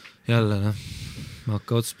 Jälle, ma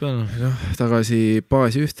hakka otsast peale. Tagasi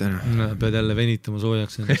baasi ühte. Pead jälle venitama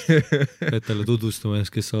soojaks ennast. Pead talle tutvustama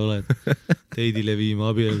ennast, kes sa oled. Teidile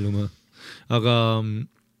viima, abielluma. Aga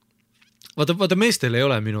vaata meestel ei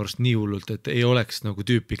ole minu arust nii hullult, et ei oleks nagu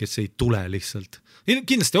tüüpi, kes ei tule lihtsalt.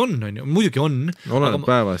 Kindlasti on ju, muidugi on. Oleneb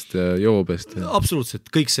päevast ja joobest.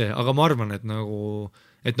 Absoluutselt, kõik see, aga ma arvan, et nagu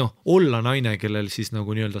et olla naine, kellel siis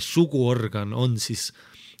nagu nii-öelda suguorgan on siis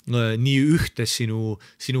nii ühtes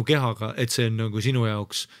sinu kehaga, et see on nagu sinu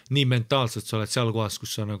jaoks nii mentaalselt, sa oled seal kohas,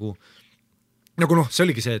 kus sa nagu see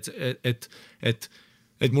oligi see,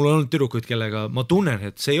 et mul on olnud tüdrukuid, kellega ma tunnen,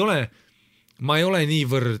 et see ei ole, ma ei ole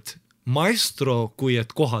niivõrd maestro, kui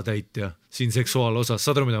et kohatäitja siin seksuaalosas,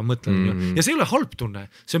 saad aru, mida ma mõtlen ja see ei ole halb tunne,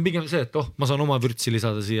 see on pigem see, et ma saan oma vürtsi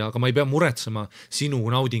lisada siia, aga ma ei pea muretsema sinu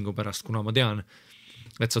naudingu pärast, kuna ma tean,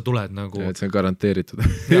 et sa tuled nagu et see on garanteeritud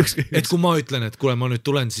et kui ma ütlen, et kuule, ma nüüd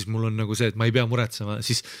tulen, siis mul on nagu see, et ma ei pea muretsema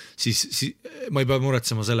siis ma ei pea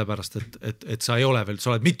muretsema selle pärast, et sa ei ole veel,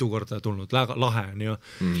 sa oled mitu korda tulnud, lahe on ju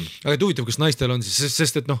aga et huvitav, kas naistel on siis,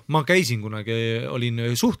 sest et ma käisin kunagi, olin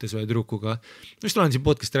suhtes ühe tüdrukuga, just olen siin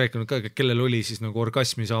podcasti rääkinud ka, kellel oli siis nagu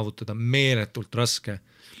orgasmi saavutada meeletult raske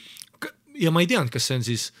ja ma ei teadnud, kas see on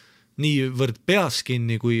siis niivõrd peas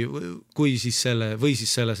kinni kui siis selle, või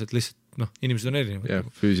siis selles, et lihtsalt inimesed on erinevad. Ja,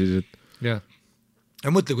 füüsiliselt.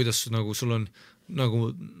 Ja mõtle, kuidas nagu sul on nagu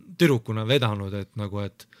tüdrukuna vedanud,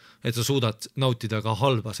 et sa suudad nautida ka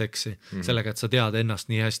halba seksi sellega, et sa tead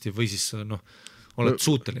ennast nii hästi või siis sa oled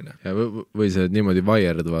suuteline. Ja, või sa niimoodi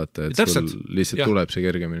vaierd vaata, et täpselt, sul lihtsalt tuleb see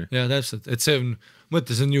kergemini. Ja täpselt, et see on,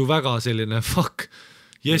 mõtle, see on ju väga selline fuck,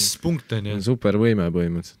 yes, punkt on ju. Super võime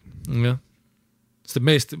põhimõtteliselt. Jah. Sest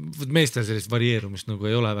meestel sellist varieerumist nagu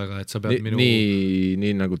ei ole väga, et sa pead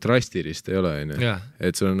nii nagu drastilist ei ole,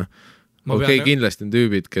 et sul on kindlasti on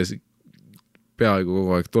tüübid, kes peaaegu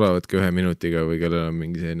kogu aeg tulevadki 1 minutiga või kellel on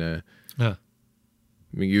mingi selline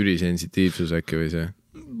mingi ülisensitiivsus äkki või see.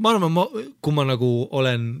 Ma arvan, kui ma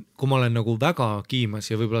olen nagu väga kiimas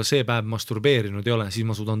ja võib-olla see päev masturbeerinud ei ole, siis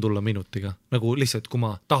ma suudan tulla minutiga. Nagu lihtsalt, kui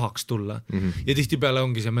ma tahaks tulla. Ja tihtipeale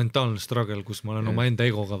ongi see mentaalne struggle, kus ma olen oma enda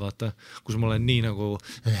egoga, vaata, kus ma olen nii nagu,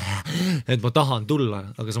 et ma tahan tulla,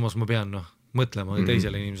 aga samas ma pean mõtlema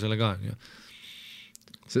teisele inimesele ka.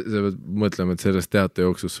 Sa pead mõtlema, et sellest teate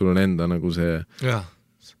jooksus sul on enda nagu see...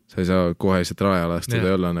 sa ei saa kohe lihtsalt raja lastud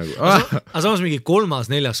ja olla nagu aga samas mingi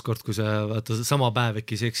 3.-4. kord, kui sa vaata sama päev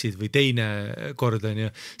äkki seksid või teine kord on ja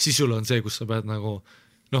siis sul on see, kus sa pead nagu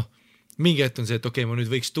mingi hetk on see, et okei, ma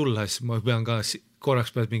nüüd võiks tulla, siis ma pean ka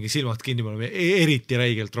korraks pead mingi silmad kinni panema, eriti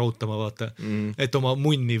räigelt rautama, vaata, et oma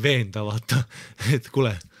munni veenda, vaata, et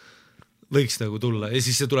kuule, võiks nagu tulla ja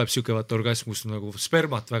siis see tuleb siuke vaata orgasm, kus nagu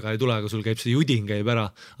spermat väga ei tule, aga sul käib see judin käib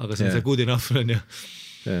ära, aga see on see good enough on ju.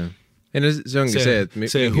 Ei no see ongi et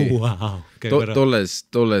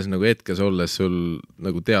tolles nagu hetkes olles sul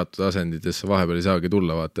nagu teatud asendites vahepeal ei saagi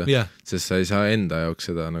tulla, vaata, sest sa ei saa enda jaoks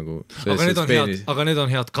seda nagu aga need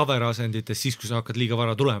on head cover asendites siis, kui sa hakkad liiga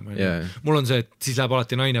vara tulema mul on see, et siis läheb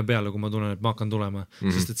alati naine peale, kui ma tunnen, et ma hakkan tulema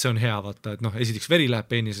sest et see on hea, vaata, et esiteks veri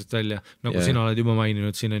läheb peenisest välja, nagu sina oled juba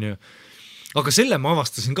maininud siin on ju. Aga selle ma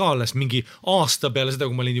avastasin ka alles mingi aasta peale seda,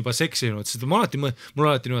 kui ma olin juba seksinud, sest mul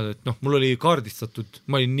alati niimoodi, et mul oli kaardistatud,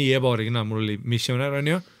 ma olin nii ebaoriginal, mul oli missionär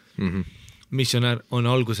on ju, missionär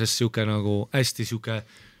on alguses siuke nagu hästi siuke,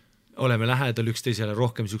 oleme lähedal üksteisele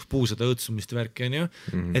rohkem siuks puusade õõtsumist värki on ju,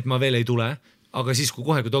 et ma veel ei tule, aga siis, kui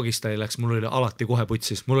Dogistali läks, mul oli alati kohe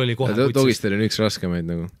putsis, Dogistali on üks raskemaid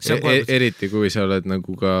nagu, eriti kui sa oled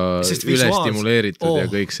nagu ka ülestimuleeritud ja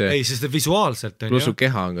kõik see. Ei, sest visuaalselt on plus su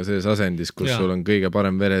keha on ka selles asendis, kus sul on kõige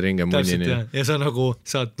parem vereringe munnini. Ja sa nagu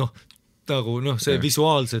saad nagu noh, see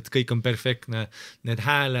visuaalselt kõik on perfektne, need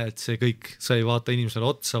hääled, see kõik, sa ei vaata inimesele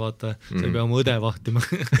otsa, vaata, sa ei pea oma õde vahtima.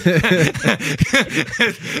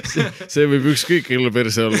 see võib ükskõik kelle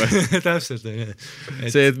perse olla. Täpselt.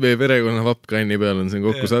 See, et meie perekonna vapkanni peal on see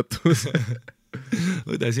kokku sattumus.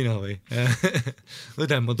 Õde sina või?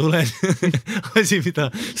 Õde, ma tulen. Asi, mida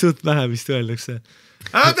suht vähe vist öeldakse.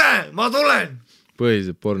 Õde, ma tulen!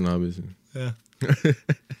 Põhiselt pornoabis. Jah.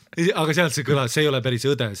 Aga sealt see kõlab, see ei ole päris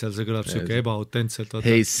õde, seal see kõlab siuke ebaautentselt.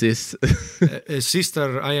 Hey sis.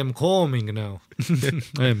 Sister, I am coming now.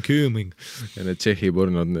 I am coming. Ja need tšehhi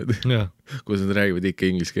pornod need, kus nad räägivad ikka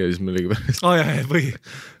inglise keeles millegi pärast. Jah, või.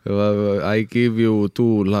 I give you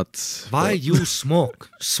 2 lots. Why you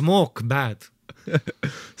smoke? Smoke bad.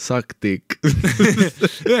 Suck dick.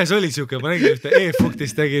 Ühes oli siuke, ma nägin ühte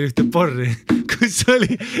E-Fuktis tegin ühte porri, kus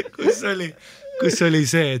oli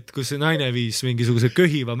see, et kus naine viis mingisuguse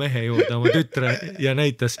köhiva mehe juurde oma tütre ja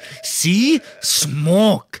näitas see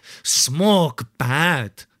smoke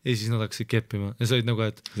bad ja siis nad hakkasid keppima ja sa olid nagu,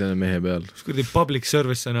 et see on mehe peal. Kurdi public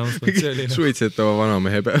service announcement, see oli suitsetava vana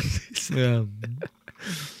mehe peal.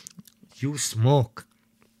 You smoke.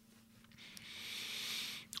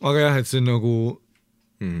 Aga jah, et see on nagu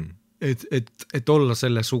et olla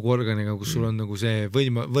selle suguorganiga, kus sul on nagu see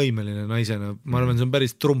võimeline naisena, ma arvan, see on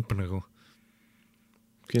päris trump nagu.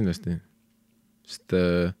 Kindlasti. Sest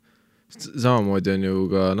samamoodi on ju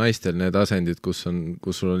ka naistel need asendid, kus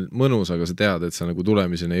sul on mõnus, aga sa tead, et sa nagu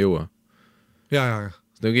tulemiseni ei jõua. Ja.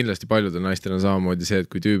 No kindlasti paljudel naistel on samamoodi see, et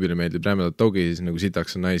kui tüübile meeldib rämedalt dogi, siis nagu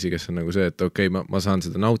sitaks on naisi, kes on nagu see, et okei, ma saan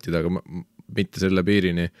seda nautida, aga mitte selle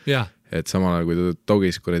piirini. Et samal ajal, kui ta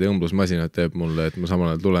dogis kuradi õmblusmasinat teeb mulle, et ma samal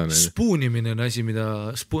ajal tulen. Spoonimine on asi, mida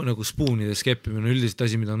nagu spoonides keppimine on üldiselt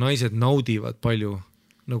asi, mida naised naudivad palju,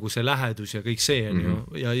 nagu see lähedus ja kõik see on ju,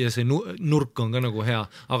 ja see nurk on ka nagu hea,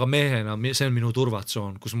 aga mehena, see on minu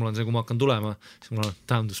turvatsoon, kus mul on see, kui ma hakkan tulema, siis mul on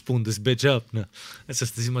time to spoon this bitch up, no. Et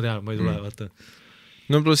sest siis ma tean, ma ei tule, vaata.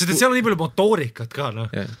 No, sest seal on nii palju motoorikat ka,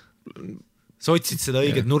 no. Sa otsid seda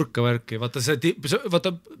õiget nurka värki, vaata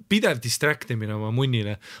pidev distractimine oma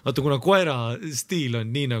munnile, vaata kuna koera stiil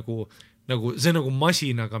on nii nagu see nagu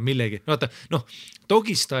masinaga millegi, vaata,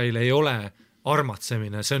 dogi style ei ole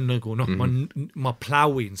armatsemine, see on nagu, ma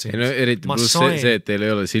plowin siin. Eriti pluss see, et teil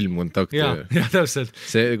ei ole silmkontakti. Ja, täpselt.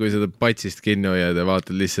 See, kui seda patsist kinni hoiad ja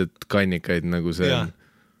vaatad lihtsalt kannikaid nagu see on.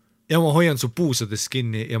 Ja ma hoian su puusadest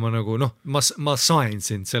kinni ja ma nagu, ma sain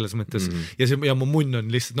sind selles mõttes ja mu munn on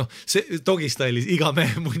lihtsalt, see dogi style'is iga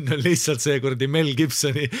mehe munn on lihtsalt see kurdi Mel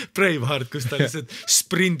Gibsoni Braveheart, kus ta lihtsalt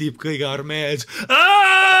sprindib kõige armee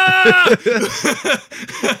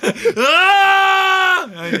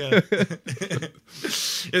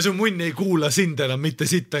ja su munn ei kuula sind enam mitte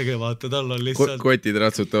sittagi, vaata, tal on lihtsalt kotid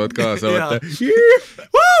ratsutavad kaasa, vaata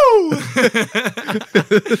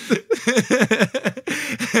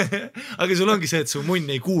aga sul ongi see, et su munn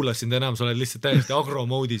ei kuula sind enam, sa oled lihtsalt täiesti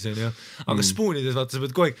agro-moodis, aga spoonides, vaata, sa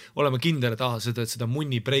pead kogu aeg olema kindel, et seda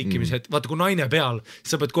munni breikimise, vaata, kui naine peal,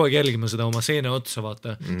 sa pead kogu aeg jälgima seda oma seene otsa,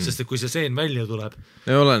 vaata, sest et kui see seen välja tuleb,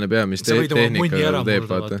 ja oleneb mis tehnika teeb,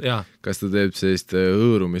 vaata, kas ta teeb sellist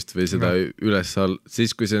hõõrumist või seda üles-all,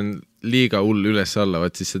 siis kui see on liiga hull üles-alla,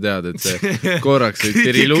 vaat siis sa tead, et see korraks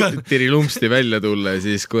võib tirilumsti välja tulla ja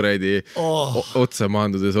siis kuradi otsa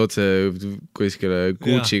maandudes otse kuskile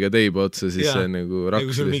Gucci'ga teiba otsa, siis see on nagu rakk.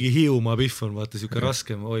 Kui sul mingi Hiiumaa pihv on, vaata, siuke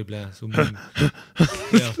raskem, oi plää, su munn.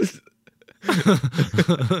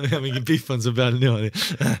 ja mingi pihv on su peal niimoodi.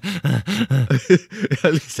 ja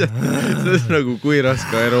lihtsalt, see on nagu kui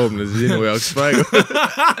raske aeroomne see sinu jaoks praegu.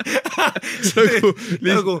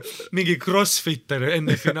 nagu mingi crossfitter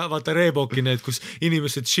enne vaata Reeboki need, kus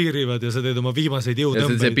inimesed cheerivad ja sa teed oma viimaseid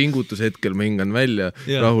jõutõmbeid. Ja see pingutus hetkel ma hingan välja,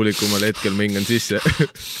 rahulikumal hetkel ma hingan sisse.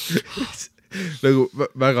 nagu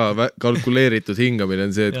väga kalkuleeritud hingamine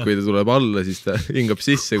on see, et kui ta tuleb alla, siis ta hingab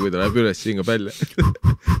sisse, kui ta läheb üles, hingab välja.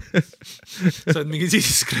 sa oled mingi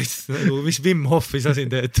Jesus Christ, nagu mis Wim Hofi sa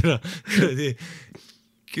siin teed,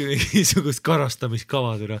 mingisugust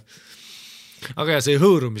karastamiskava. Aga see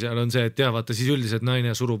hõõrumisel on see, et vaata, siis üldiselt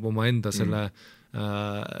naine surub oma enda selle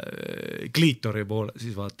kliitori poole,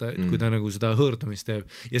 siis vaata, et kui ta nagu seda hõõrdumist teeb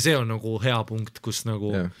ja see on nagu hea punkt, kus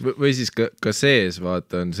nagu või siis ka sees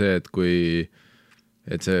vaata on see, et kui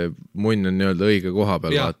et see munn on nii-öelda õige koha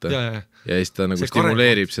peal vaata ja siis ta nagu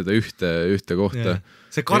stimuleerib seda ühte kohta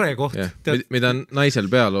see kare koht mida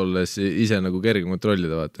naisel peal olles ise nagu kerge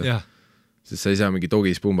kontrollida vaata sest sa ei saa mingi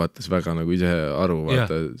dogis pumbates väga nagu ise aru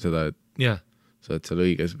vaata seda, et sa oled seal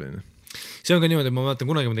õiges või see on ka niimoodi, ma vaatan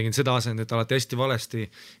kunagi ma tegin seda asendit alati hästi valesti,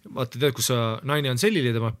 vaata tead, kus naine on selili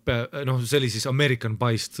ja tema noh, see oli siis American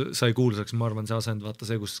Pie'st sai kuulsaks, ma arvan see asend, vaata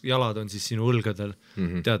see, kus jalad on siis sinu õlgadel,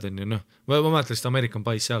 tead on ju noh, ma mäletan seda American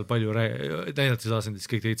Pie'st seal palju näidati seda asendit,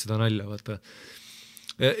 siis kõik tegid seda nalja, vaata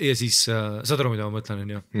ja siis saad aru, mida ma mõtlen, on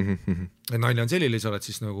ju et naine on selili, sa oled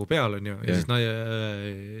siis nagu peal, on ju ja siis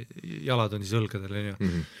jalad on siis õlgadel, on ju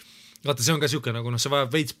vaata, see on ka siuke nagu, noh, see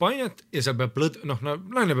vajab veits painet ja seal peab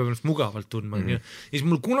naine peab ennast mugavalt tundma, ja siis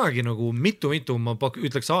mul kunagi nagu mitu, ma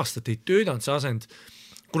ütleks aastat ei töödanud see asend,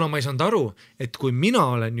 kuna ma ei saanud aru, et kui mina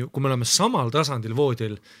olen ju, kui me oleme samal tasandil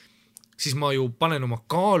voodil, siis ma ju panen oma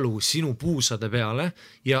kaalu sinu puusade peale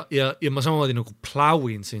ja ma samamoodi nagu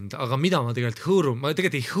plauin sind, aga mida ma tegelikult ma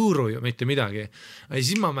tegelikult ei hõõru ju mitte midagi. Ja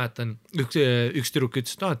siis ma mäletan, üks tüdruk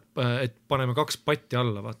ütles, et paneme 2 patti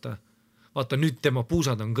alla, vaata nüüd tema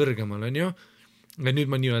puusad on kõrgemal, on ju, ja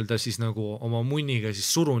nüüd ma nii-öelda siis nagu oma munniga siis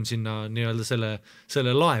surun sinna nii-öelda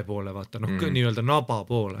selle lae poole, vaata, nii-öelda naba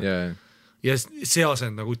poole. Ja see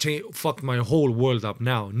asend nagu fuck my whole world up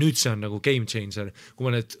now, nüüd see on nagu game changer, kui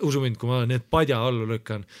ma kui ma need padja allu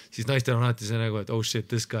lükkan, siis naistel on alati see nagu, et oh shit,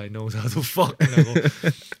 this guy knows how to fuck nagu,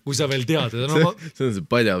 kui sa veel tead see on see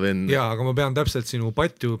padja vend. Jaa, aga ma pean täpselt sinu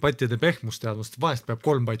pattide pehmust teadmast, vahest peab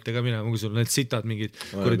 3 patte ka minema, kui sul need sitad mingid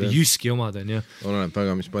kuradi jüski omad on ja oleneb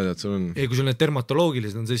väga, mis padjad sul on. Ja kui sul need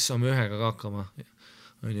dermatoloogilised on, siis saame ühega ka hakkama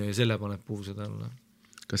ja selle paneb puusad alla.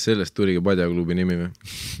 Kas sellest tuligi padjaklubi nimi või?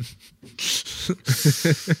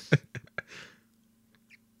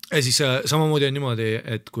 Ja siis samamoodi on niimoodi,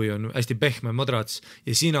 et kui on hästi pehme madrats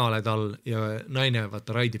ja sina oled all ja naine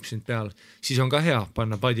vaata raidib sind peal, siis on ka hea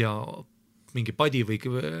panna mingi padi või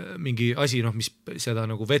mingi asi, mis seda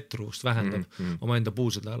nagu vetrust vähendab oma enda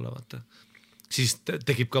puusade alla, vaata. Siis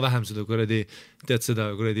tekib ka vähem seda tead seda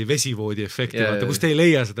vesivoodi efekti, vaata, kus te ei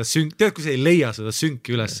leia seda sünki, tead, kus ei leia seda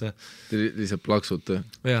sünki ülesse. Te lihtsalt plaksute.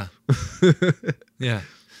 Jah.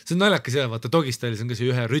 See on naljakas jah, vaata, Dogistylis on ka see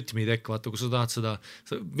ühe rütmitekk, vaata, kus sa tahad seda,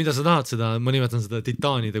 mida sa tahad seda, ma nimetan seda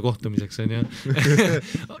titaanide kohtumiseks, on ju.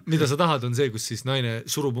 Mida sa tahad on see, kus siis naine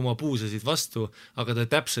surub oma puusasid vastu, aga te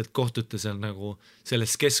täpselt kohtute seal nagu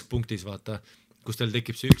selles keskpunktis, vaata, kus teil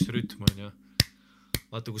tekib see üks rütm, on ju.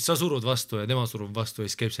 Vaata, kus sa surud vastu ja tema surub vastu ja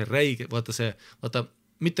siis käib see räige, vaata,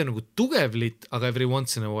 mitte nagu tugev litt, aga every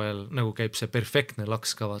once in a while nagu käib see perfektne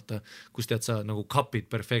laks ka, vaata, kus tead sa nagu kapid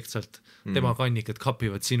perfektselt, tema kannikad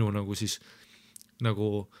kapivad sinu nagu siis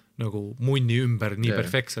nagu munni ümber nii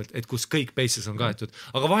perfektselt, et kus kõik bases on kaetud,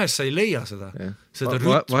 aga vahest sa ei leia seda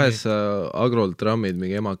rütmi. Vahest sa agrolt trammid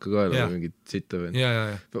mingi emaka kaela või mingit sitta või.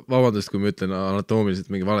 Vabandust, kui ma ütlen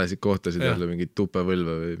anatoomiliselt mingi valesid kohtasid jälle, mingi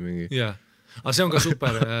tupevõlve või mingi. Aga see on ka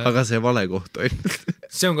super. Aga see vale koht ainult.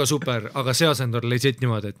 See on ka super, aga see asend on legit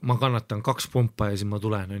niimoodi, et ma kannatan 2 pompa ja siis ma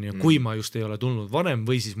tulen, on ju, kui ma just ei ole tulnud varem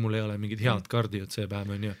või siis mul ei ole mingid head kardiot see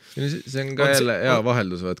päev, on ju. See on ka jälle hea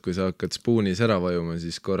vaheldus, vaat kui sa hakkad spooni ära vajuma,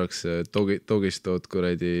 siis korraks dogist tood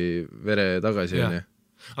kuradi vere tagasi, on ju.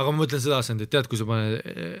 Aga ma mõtlen seda asend, et tead, kui sa paned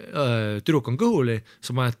tüdruk on kõhuli,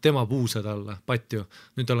 sa paned tema puusad alla, patju,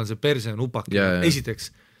 nüüd tal on see perse on upak.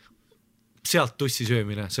 Esiteks, sealt tussi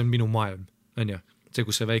söömine, see on minu maailm, on ju. See,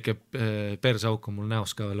 kus see väike persauk on mul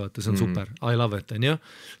näos ka veel, vaata, see on super, I love it, on ju,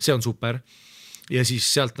 see on super ja siis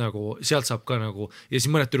sealt saab ka nagu ja siis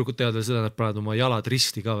mõned tüdrukud teavad veel seda, et praegu oma jalad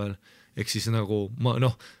risti ka veel, ehk siis nagu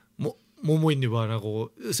mu munn juba nagu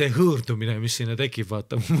see hõõrdumine, mis sinna tekib,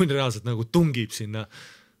 vaata, mu munn reaalselt nagu tungib sinna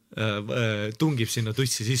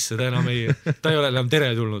tussi sisse, ta ei ole enam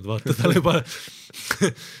tere tulnud, vaata,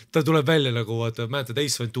 ta tuleb välja nagu, vaata, mäletad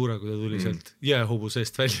Ace Ventura, kui ta tuli sealt jäähobu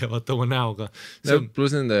seest välja, vaata, oma näoga.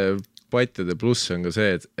 Pluss nende patjade pluss on ka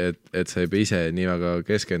see, et sa ei pea ise nii väga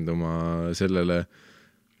keskenduma sellele,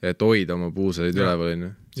 et hoida oma puusaid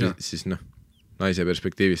üleval, siis naise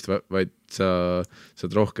perspektiivist, vaid sa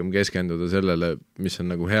saad rohkem keskenduda sellele, mis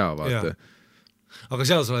on nagu hea, vaata. Aga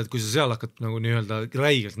seal sa oled, kui sa seal hakkad nagu nii-öelda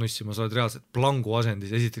räigelt nussima, sa oled reaalselt plangu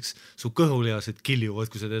asendis, esiteks su kõhulihased kiljuvad,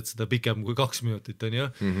 kui sa teed seda pikem kui 2 minutit, on ju,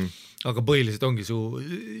 aga põhiliselt ongi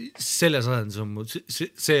selles asendis on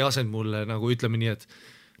see asend mulle nagu ütleme nii, et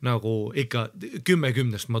nagu ikka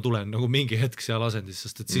 10-10 ma tulen nagu mingi hetk seal asendis,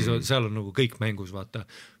 sest et siis seal on nagu kõik mängus, vaata,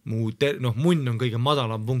 munn on kõige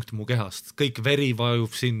madalam punkt mu kehast, kõik veri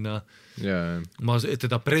vajub sinna,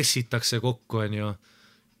 teda pressitakse kokku, on ju,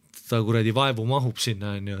 ta kuradi vaevu mahub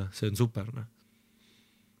sinna, on ju, see on super.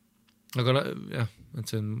 Aga jah, et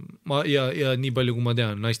see on, ja nii palju, kui ma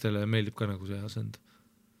tean, naistele meeldib ka nagu see asend.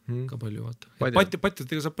 Ka palju, vaata.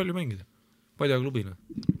 Patjadega saab palju mängida. Padjaklubina.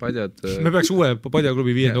 Me peaks uue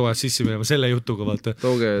padjaklubi 5. hooajas sisse minema selle jutuga, vaata.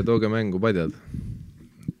 Tooge mängu padjad.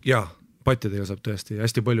 Jaa, patjadega saab tõesti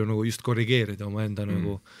hästi palju nagu just korrigeerida omaenda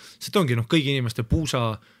nagu, see ongi kõigi inimeste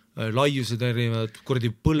puusa laiused erinevad, kuradi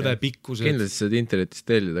põlvepikkused. Kindlasti saad internetist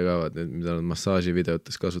tellida ka, mida nad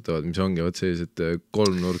massaaživideotes kasutavad, mis ongi sellised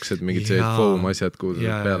kolmnurksed, mingid sellised foam asjad, kuhu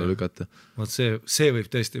saab peale lükata. Vot see võib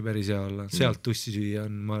tõesti päris hea olla, sealt tussi süüa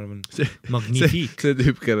on, ma arvan, magnifiik. See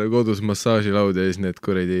tüüp, kelle kodus massaažilaud ja siis need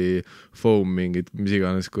kuradi foam mingid, mis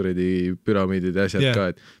iganes kuradi püramiidid ja asjad ka,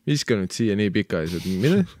 et viska nüüd siia nii pika ja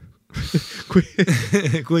mine?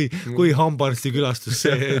 kui hambaarsti külastus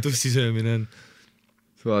see tussi söömine on.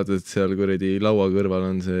 Vaatad, seal kuradi laua kõrval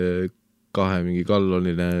on see 2 mingi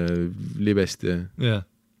gallonine libesti ja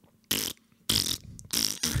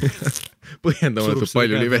põhjendamatult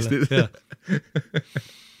palju libestid.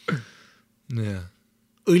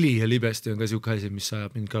 Õli ja libesti on ka siuke asi, mis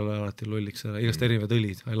ajab mind ka alati lolliks ära, igast erinevad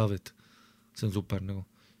õlid, I love it. See on super nagu.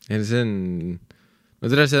 Ja see on,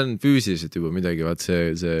 no tere, see on füüsiliselt juba midagi, vaat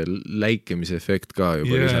see läikemise efekt ka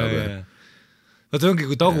juba lisab. Vaata ongi,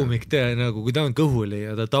 kui tagumik nagu, kui ta on kõhuli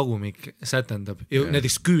ja ta tagumik sätendab,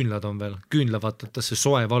 näiteks küünlad on veel, küünla vaatatakse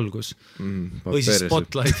soe valgus või siis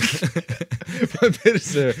spotlight.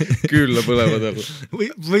 Perse küünla põlevad all.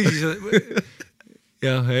 Või siis,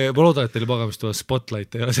 jah, ma loodan, et teile pagamist tuua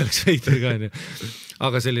spotlight ja selleks veider ka,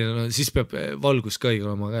 aga selline, siis peab valgus ka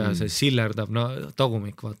olema ka ja see sillerdab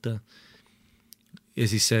tagumik, vaata. Ja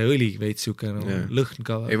siis see õli veits siuke lõhn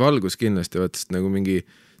ka. Ei, valgus kindlasti, vaat, sest nagu mingi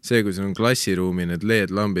see, kui sul on klassiruumi, need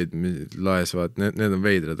LED-lambid laesvad, need on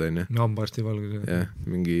veidrad, on ju? Hambaarsti valgus. Jah,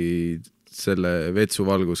 mingi selle vetsu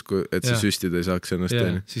valgus, et see süstida ei saaks ennast.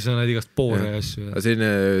 Siis on need igast poore ja asju. Aga selline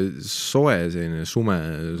soe, selline sume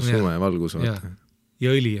valgus. Ja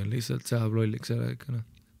õli on lihtsalt, see ajab lolliks ära ikka.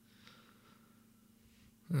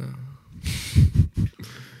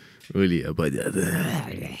 Õli ja padjad.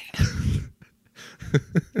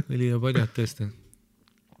 Õli ja padjad tõesti.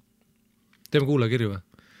 Teeme kuula kirju või?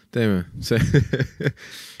 Teeme, see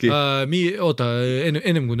oota,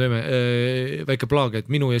 ennem kui teeme väike plaag, et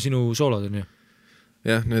minu ja sinu soolad on ju?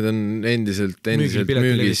 Jah, need on endiselt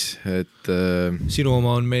müügis, et sinu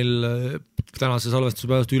oma on meil tänase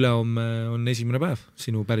salvestuspäevast ülehomme on esimene päev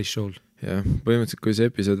sinu päris show'l. Jah, põhimõtteliselt kui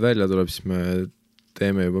see episood välja tuleb, siis me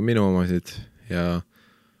teeme juba minu omasid ja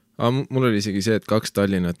mul oli isegi see, et 2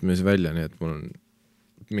 Tallinnat müüs välja, nii et mul on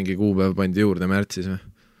mingi kuupäev pandi juurde märtsis või.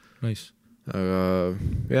 Nice. Aga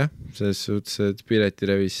jah, selles suhtes, et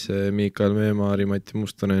piletirevis Miikael Meemaa, Mati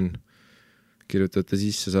Mustonen kirjutate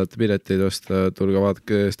sisse, saate pileteid osta, tulge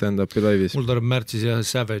vaadake stand-upi laivis. Mul tuleb märtsis ja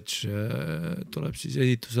Savage tuleb siis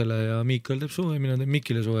esitusele ja Miikael teeb suve, mina teen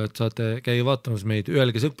Mikile suve, et saate käia vaatamas meid,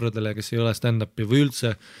 öelge sõpradele, kes ei ole stand-upi või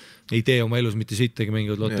üldse ei tee oma elus mitte sittagi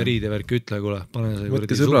mängivad loteriid ja värki, ütle, kuule, pane see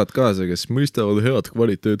võtke sõbrad kaasa, kes mõistavad head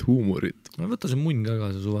kvaliteet huumorit. Võta see munn ka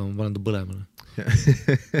kaasa suve, ma panen ta põlemale.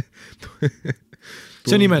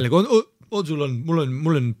 See on imelik,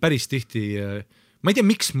 mul on päris tihti, ma ei tea,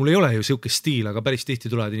 miks mul ei ole ju siuke stiil, aga päris tihti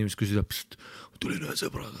tulevad inimesed, kui ütleb, tulin ühe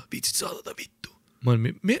sõbraga, viitsid saada ta vittu. Ma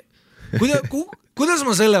olen, kuidas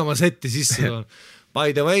ma selle oma setti sisse toon?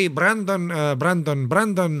 By the way, Brandon,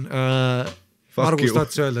 Margus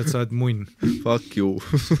tahtis öelda, et sa oled munn. Fuck you.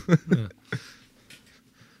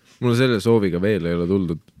 Mul selle sooviga veel ei ole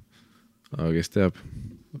tuldud, aga kes teab.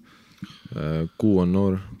 Kuu on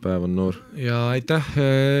noor, päev on noor. Ja aitäh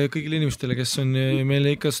kõigile inimestele, kes on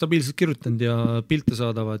meile ikka stabiilselt kirjutanud ja pilte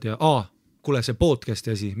saadavad ja kuule see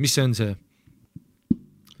podcasti asi, mis see on see?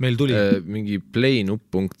 Meil tuli mingi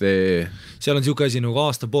playnup.ee. Seal on siuke asi nagu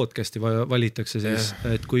aasta podcasti valitakse siis,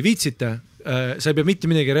 et kui viitsite, sa ei pea mitte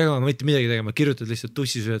midagi regama, mitte midagi tegema, kirjutad lihtsalt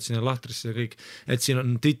tussisööd sinna lahtrisse ja kõik, et siin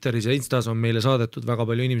on Twitteris ja Instas on meile saadetud väga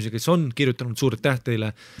palju inimesi, kes on kirjutanud suured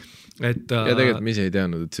tähteile. Et, ja tegelikult me ise ei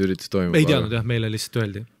teadnud, et see üritus toimub. Ei teadnud jah, meile lihtsalt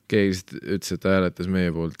öeldi. Keegi ütles, et ta hääletas meie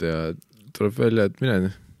poolt ja tuleb välja, et mine.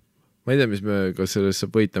 Ma ei tea, kas sellest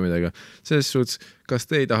saab võita midagi. Selles suhtes, kas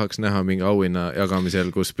te ei tahaks näha mingi auhinna jagamisel,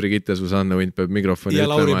 kus Brigitte Susanne Vint peab mikrofoni ja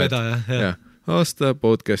Lauri Peda, jah. Aasta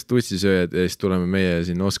podcast tussisööjad ja siis tuleme meie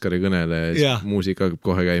siin Oskari kõnele ja siis muusika hakkab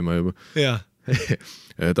kohe käima juba.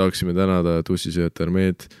 Tahaksime tänada tussisööjate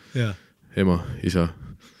armeed, ema, isa.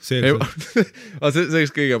 See oleks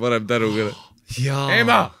kõige parem tänukõne.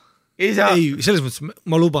 Ema, isa! Ei, selles mõttes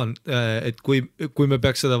ma luban, et kui me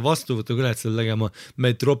peaks seda vastuvõttu kõnet seal tegema,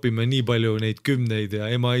 me tropime nii palju neid 10 ja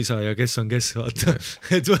ema, isa ja kes on kes, vaata.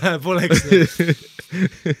 Et vähe poleks.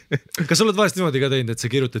 Kas sa oled vahest niimoodi ka teinud, et sa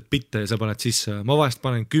kirjutad bitte ja sa paned sisse? Ma vahest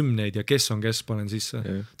panen 10 ja kes on kes panen sisse.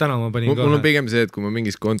 Täna ma panin ka. Mul on pigem see, et kui ma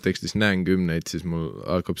mingis kontekstis näen 10, siis mul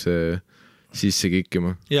hakkab see sisse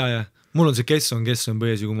kikkima. Ja. Mul on see kes on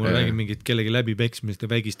põhjasi, kui mul räägin mingit kellegi läbi peksmist ja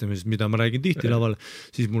vägistamisest, mida ma räägin tihti laval,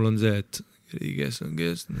 siis mul on see, et kes on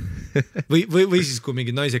kes. Või siis, kui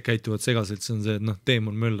mingid naised käituvad segaselt, see on see, et noh,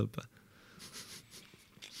 teemon möllab.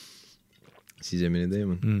 Sisemine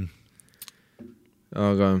teemon.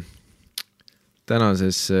 Aga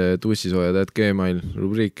tänases tussisoojad@gmail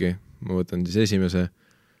rubriiki ma võtan siis esimese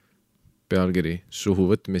pealkiri suhu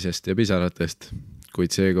võtmisest ja pisaratest,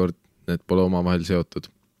 kuid seekord need pole omavahel seotud.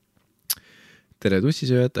 Tere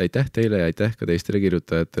tussisööjad, aitäh teile ja aitäh ka teistele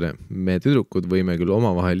kirjutajatele. Me tüdrukud võime küll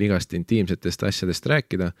omavahel igast intiimsetest asjadest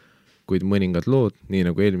rääkida, kuid mõningad lood, nii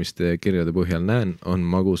nagu eelmiste kirjade põhjal näen, on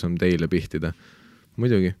magusam teile pihtida.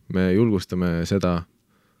 Muidugi, me julgustame seda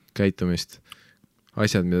käitumist.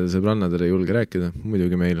 Asjad, mida sõbrannadele ei julge rääkida,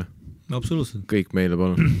 muidugi meile. Absoluutselt. Kõik meile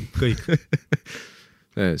palun. Kõik.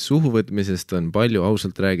 Suhu võtmisest on palju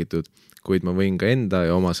ausalt räägitud, kuid ma võin ka enda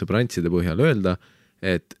ja oma sõbrantside põhjal öelda,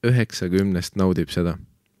 et 90 naudib seda.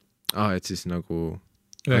 Et siis nagu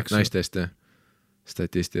 9. naistest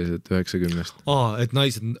statistiliselt 90. Et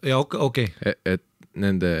naised, ja okei. Et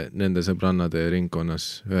nende sõbrannade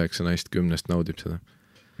ringkonnas 9 naist 10 naudib seda.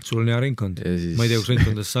 Sul on hea ringkond. Siis... Ma ei tea, kus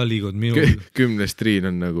ringkondas sa liigud minu... 10 Triin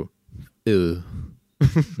on nagu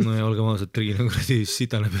no ja olgem ausad, Triin on kuradi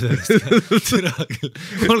sitane pederast.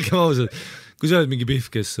 Olgem ausad, kui sa oled mingi pihv,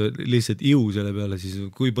 kes lihtsalt iu selle peale, siis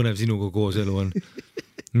kui põnev sinuga koos elu on.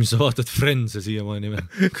 Mis sa vaatad Friends'e siiamaani või?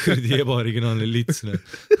 Kuradi ebaoriginaalne lits.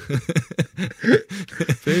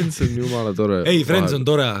 Friends on jumala tore. Ei, Friends on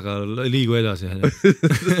tore, aga liigu edasi.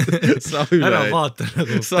 Ära vaata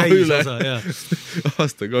nagu täisosa.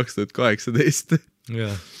 Aasta 2018.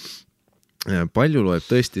 Jaa. Palju loeb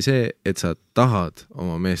tõesti see, et sa tahad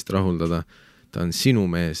oma meest rahuldada. Ta on sinu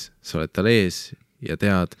mees, sa oled tal ees ja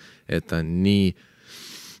tead, et ta nii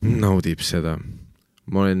naudib seda.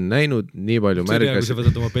 Ma olen näinud nii palju märgasid. Kui sa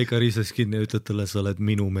võtad oma peikariisest kinni ja ütled talle, sa oled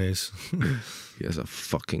minu mees. Ja sa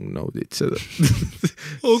fucking naudid seda.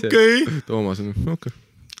 Okei. Toomas on,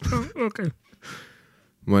 okei.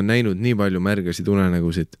 Ma olen näinud nii palju märgasid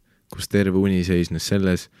unenägusid, kus terve uni seisnes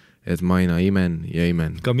selles, et ma aina imen ja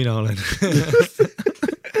imen. Ka mina olen.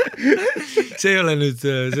 See ei ole nüüd,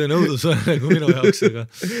 see on õudusvõne minu jaoks, aga...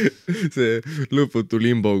 See lõputu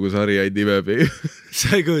limbo, kus Harri aid imeb.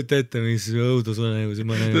 Sa ei kujuta ette, mis õudusvõne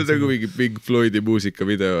ma näinud. See on nagu mingi Big Floydi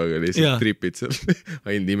muusikavideo, aga lihtsalt tripid seal.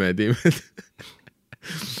 Ainult imed.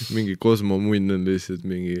 Mingi kosmomunn on lihtsalt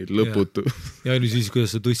mingi lõputu. Ja ainu siis,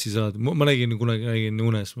 kuidas sa tussi saad. Ma nägin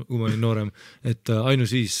unes, kui ma olin noorem, et ainu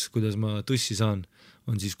siis, kuidas ma tussi saan,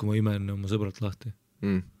 on siis, kui ma imen oma sõbralt lahti.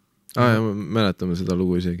 Ja mäletame seda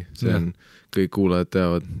lugu isegi. See on, kõik kuulajad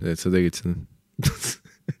teavad, et sa tegid seda.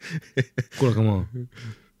 Kuule, come on.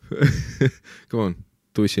 Come on,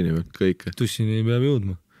 tussini veel, kõike. Tussini peab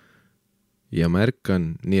jõudma. Ja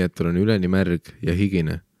märkan, nii et olen üleni märg ja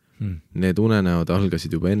higine. Need unenäod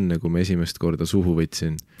algasid juba enne, kui ma esimest korda suhu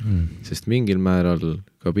võtsin. Sest mingil määral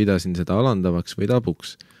ka pidasin seda alandavaks või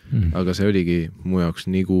tabuks. Aga see oligi mu jaoks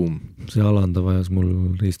nii kuum. See alandav ajas mul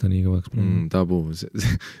riista nii kõvaks. Tabu.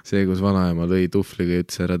 See, kus vanaema lõi tufliga ja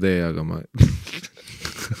ütles ära tee, aga ma...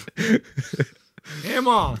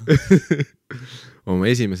 Ema!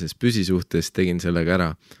 Oma esimeses püsisuhtes tegin sellega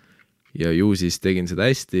ära. Ja ju siis tegin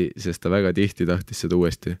seda hästi, sest ta väga tihti tahtis seda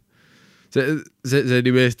uuesti. See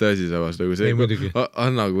nii meeste asi samas, nagu see,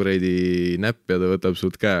 anna kuredi näpp ja ta võtab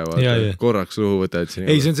sult käe, vaata, korraks suhu võtad.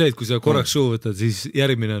 Ei, see on see, et kui sa korraks suhu võtad, siis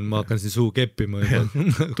järgmine on, ma hakkan siin suhu keppima.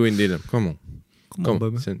 Tund hiljem, come on.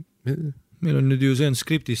 Meil on nüüd ju, see on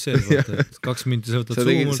skriptis sees, vaata, 2 minti sa võtad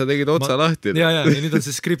suhu. Sa tegid otsa lahti. Ja nüüd on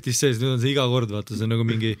see skriptis sees, nüüd on see iga kord, vaata, see on nagu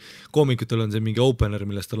mingi, koomikutel on see mingi opener,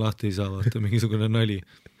 millest ta lahti ei saa, vaata, mingisugune nali.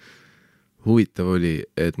 Huvitav oli,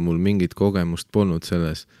 et mul mingit kogemust polnud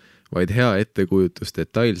selles, vaid hea ettekujutus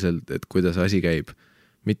detailselt, et kuidas asi käib.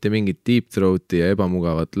 Mitte mingit deep throati ja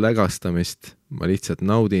ebamugavat lägastamist, ma lihtsalt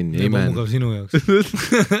naudin ja imen. Ebamugav sinu jaoks.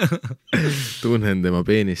 Tunnen tema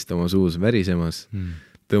peenist oma suus värisemas,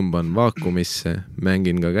 tõmban vaakumisse,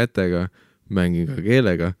 mängin ka kätega, mängin ka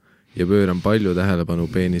keelega ja pööran palju tähelepanu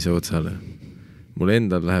peenise otsale. Mul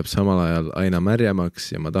endal läheb samal ajal aina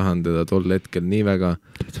märjemaks ja ma tahan teda tol hetkel nii väga,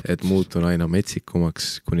 et muutun aina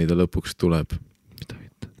metsikumaks, kuni ta lõpuks tuleb.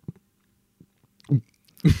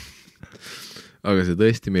 Aga see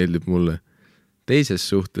tõesti meeldib mulle. Teises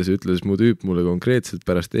suhtes ütles mu tüüp mulle konkreetselt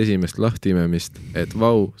pärast esimest lahtimemist, et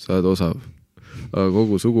vau, saad osav. Aga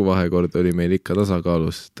kogu suguvahekord oli meil ikka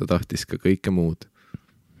tasakaalus, ta tahtis ka kõike muud.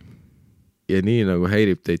 Ja nii nagu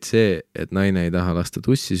häirib teid see, et naine ei taha lasta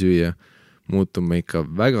tussi süüa, muutun ma ikka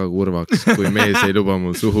väga kurvaks, kui mees ei luba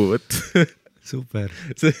mul suhu võtta. Super.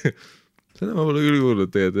 Seda ma pole küll kuulnud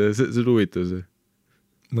tegelikult, see on huvitav see.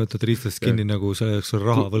 võtad ristast kinni nagu selleks on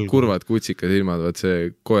raha võlgu. Kurvad kutsikad ilmad, vaat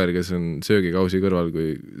see koer, kes on söögikausi kõrval,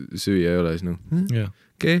 kui süüa ei ole, siis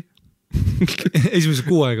okei. Esimese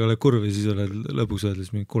 6 aega oled kurv ja siis oled lõpuks öeldes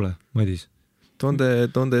mingi, kuule, Madis.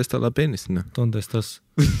 Donde está la penis, no? Donde estás?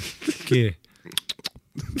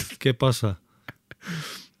 ¿Qué pasa?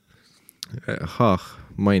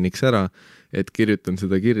 Mainiks ära, et kirjutan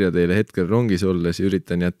seda kirja teile hetkel rongis olles ja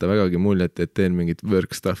üritan jätta vägagi muljet, et teen mingit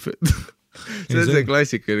work stuff'i. See on see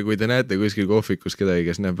klassika, kui te näete kuskil kohvikus kedagi,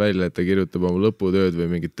 kes näeb välja, et ta kirjutab oma lõputööd või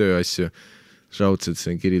mingit tööasju, raudselt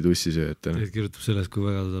see on kiri tussisööjata. Ta kirjutab sellest, kui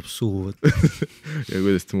väga ta saab suhu võtta. Ja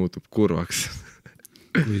kuidas ta muutub kurvaks.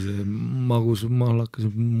 Kui see magus mahlakas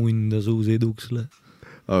munda suuseiduksele.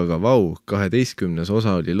 Aga 12.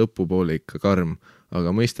 osa oli lõpupoole ikka karm,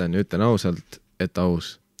 aga mõistan ja ütlen ausalt, et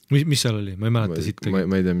aus. Mis seal oli? Ma ei mäleta sittagi.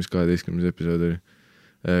 Ma ei tea, mis 12. episood oli.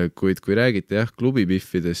 Kuid kui räägite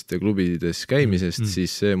klubibiffidest ja klubides käimisest,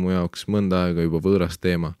 siis see mu jaoks mõnda aega juba võõras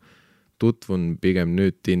teema. Tutvun pigem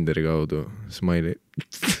nüüd Tinderi kaudu. Smiley.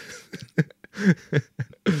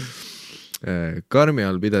 Karmi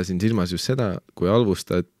all pidasin silmas just seda, kui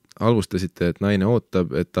halvustasite, et naine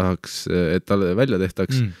ootab, et talle välja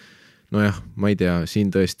tehtaks. Nojah, ma ei tea,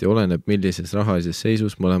 siin tõesti oleneb, millises rahalises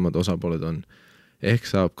seisus mõlemad osapooled on. Ehk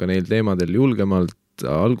saab ka neil teemadel julgemalt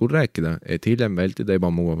algul rääkida, et hiljem vältida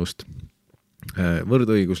ebamugavust.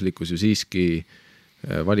 Võrdõiguslikkus ju siiski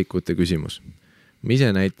valikute küsimus. Ma ise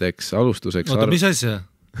näiteks alustuseks... Oota, mis asja?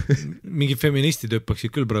 Mingi feministid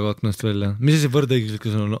hüppaksid küll praegu aknast välja. Mis asja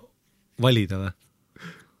võrdõiguslikkus on valida või?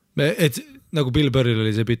 Et nagu Bill Burril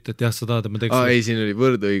oli see bitt, et jah, sa tahad, et ma teeks... Ei, siin oli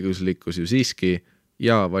võrdõiguslikkus ju siiski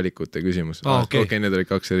ja valikute küsimus. Okei, need olid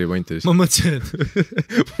 2 eri pointi. Ma mõtlesin,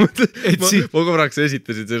 et... Ma korraks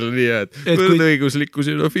esitasin selle nii, et võrdõiguslikkus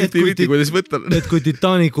on 50-50, kuidas võtta... Et kui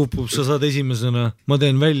Titanic upub, sa saad esimesena, ma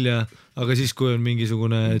teen välja, aga siis, kui on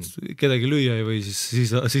mingisugune, et kedagi lüüa ei või,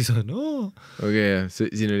 siis on... Okei, jah,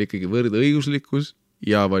 siin oli ikkagi võrdõiguslikkus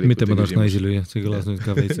ja valikute mitte ma tahaks küsimus. naisi lüüa, see kõlas nüüd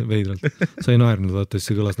ka veidralt. Sa ei naernud, vaata,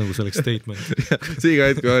 see kõlas nagu selleks statement. See iga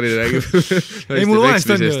hetk, kui Harri räägib ei, mul vahest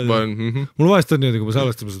on niimoodi, kui ma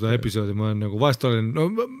salvestame seda episoodi, ma olen nagu vahest olen, no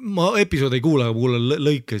ma episood ei kuula, aga ma kuulan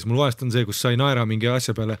lõike, siis mul vahest on see, kus sa ei naera mingi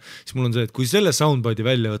asja peale, siis mul on see, et kui selle soundboardi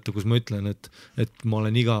välja võtta, kus ma ütlen, et ma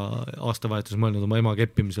olen iga aastavahetus mõelnud oma ema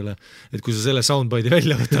keppimisele, et kui sa selle soundboardi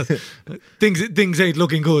välja võtad, things ain't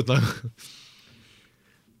looking good.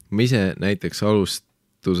 Ma ise näiteks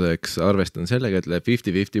arvestan sellega, et läheb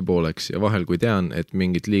 50-50 pooleks ja vahel kui tean, et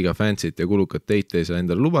mingit liiga fancy't ja kulukat date ei saa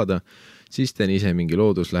endale lubada, siis teen ise mingi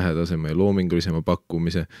looduslähedasema ja loomingulisema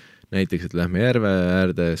pakkumise. Näiteks, et lähme järve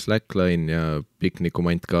äärde, slackline ja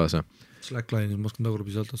piknikumant kaasa. Slackline, ma oskan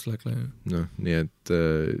tagurpi sealt slackline. No, nii et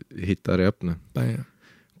hit hurry up, no.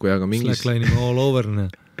 Kui aga mingis... Slackline all over,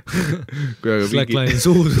 ne. Slackline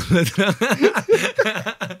suus.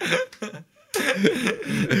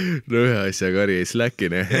 No ühe asjaga Harri ei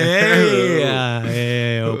släkine.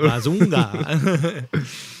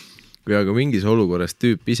 Kui aga mingis olukorras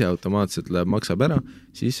tüüp ise automaatselt maksab ära,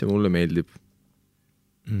 siis see mulle meeldib.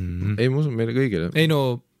 Ei, ma usun meile kõigile. Ei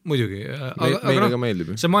no, muidugi. Meile ka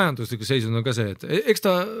meeldib. See majandusliku seisund on ka see, et eks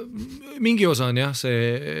ta mingi osa on jah see,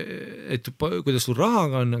 et kuidas sul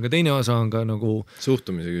rahaga on, aga teine osa on ka nagu...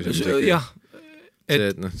 Suhtumise küsimus. Jah. See,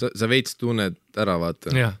 et sa veits tunned ära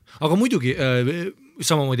vaata. Jah, aga muidugi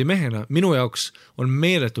samamoodi mehena, minu jaoks on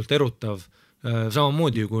meeletult erutav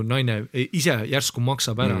samamoodi, kui naine ise järsku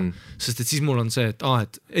maksab ära, sest et siis mul on see,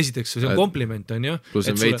 et esiteks see on kompliment, on ju. Plus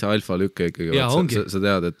on veitsa alfa lükke ikkagi. Sa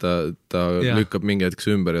tead, et ta lükkab mingi hetkes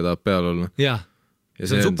ümber ja tahab peal olla. Ja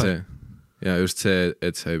see on super. Ja just see,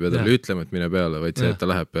 et sa ei pea talle ütlema, et mine peale, vaid see, et ta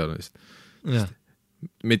läheb peale.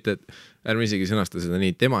 Mitte, et ärme isegi sõnasta seda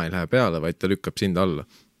nii, tema ei lähe peale, vaid ta lükkab sind alla.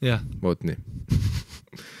 Voot nii.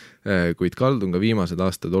 Kuid kaldun ka viimased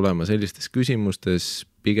aastad olema sellistes küsimustes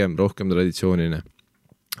pigem rohkem traditsiooniline.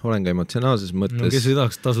 Olen ka emotsionaalses mõttes... No kes ei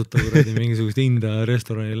tahaks tasuta kuradi mingisugust India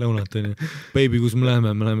restorani lõunat, on ju. Baby, kus me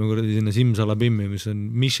läheme kuradi sinna Simsalabimmi, mis on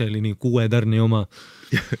Michelini 6 tärni oma.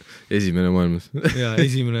 Esimene maailmas. Ja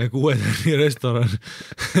esimene 6 tärni restoran.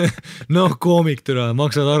 No koomik türa,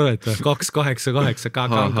 maksad arvet 288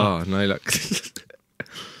 KKK. Naljaks.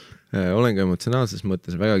 Olen ka emotsionaalses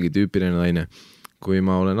mõttes vägagi tüüpiline naine. Kui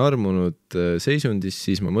ma olen armunud seisundis,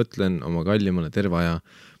 siis ma mõtlen oma kallimale terve aja.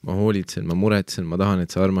 Ma hoolitsen, ma muretsen, ma tahan, et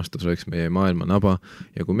see armastus oleks meie maailma naba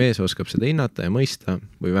ja kui mees oskab seda hinnata ja mõista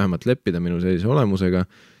või vähemalt leppida minu sellise olemusega,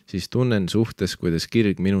 siis tunnen suhtes, kuidas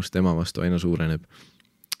kirg minust tema vastu aina suureneb.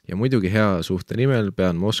 Ja muidugi hea suhte nimel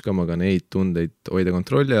pean ma oskama ka neid tundeid hoida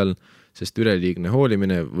kontrolli all, sest üleliigne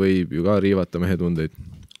hoolimine võib ju ka riivata mehe tundeid.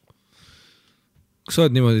 Kas sa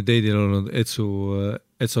oled niimoodi teidil olnud, et su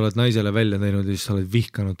et sa oled naisele välja teinud ja siis sa oled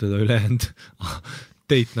vihkanud teda ülejäänud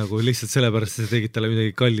teit nagu lihtsalt sellepärast, et sa tegid talle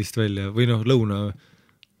midagi kallist välja või noh,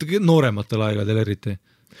 noorematel aegadel eriti.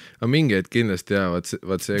 aga mingi hetk kindlasti vaat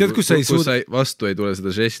see, tead, kus sa vastu ei tule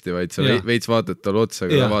seda žesti, vaid sa veits vaatad talle otsa,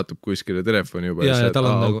 aga ta vaatab kuskile telefoni juba ja tal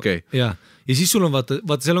on nagu, okay. ja siis sul on vaata,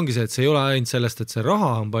 seal ongi see, et see ei ole ainult sellest, et see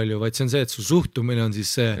raha on palju, vaid see on see, et su suhtumine on siis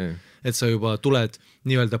see, et sa juba tuled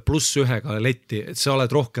nii-öelda +1 letti, et sa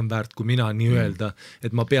oled rohkem väärt kui mina nii-öelda,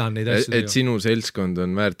 et ma pean neid asju et sinu seltskond on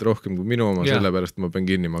väärt rohkem kui minu oma, sellepärast ma pean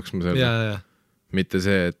kinni maksma selle. Mitte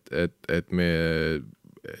see, et me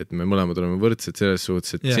mõlemad oleme võrdsed selles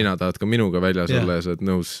suhtes, et sina tahad ka minuga väljas olla ja sa oled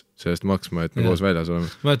nõus sellest maksma, et me koos väljas oleme.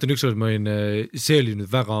 Ma mäletan ükskord, see oli nüüd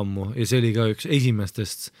väga ammu ja see oli ka üks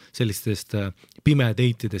esimestest sellistest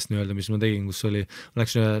pimedeitidest nii-öelda, mis ma tegin, kus oli,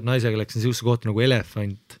 naisega läksin sellisesse kohta nagu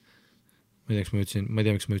Elefant. Ma ei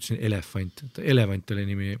tea, miks ma ütlesin Elefant. Elefant oli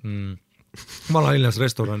nimi. Malalinnas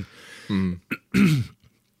restoran.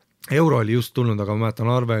 Euro oli just tulnud, aga ma mäletan,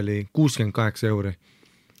 arve oli 68 €.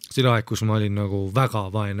 See aeg, kus ma olin nagu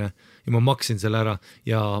väga vaene ja ma maksin selle ära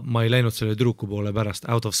ja ma ei läinud selle tüdruku poole pärast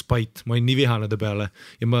out of spite, ma olin nii vihane ta peale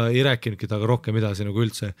ja ma ei rääkinudki taga rohkem edasi nagu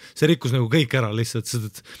üldse. See rikkus nagu kõik ära lihtsalt,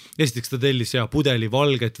 sest esiteks ta tellis pudeli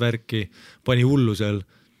valget värki, pani hullu seal.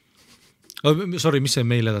 Sorry, mis see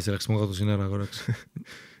meil edasi läks, ma kadusin ära korraks.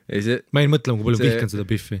 Ma ei mõtle, kui palju vihkan seda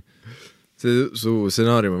Biffi. See su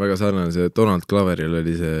stsenaarium on väga sarnane, see Donald Gloveril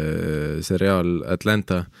oli see seriaal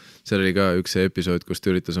Atlanta, seal oli ka üks episood, kus ta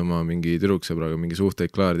üritas oma mingi tüdruksõbraga mingi suhteid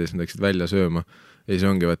klaarida ja siis nad läksid välja sööma ja siis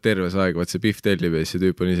ongi terves aeg, see Biff tellib ja siis see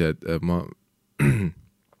tüüp on ise, et ma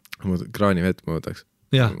kraanivett ma võtaks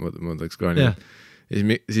kraanivett. Ja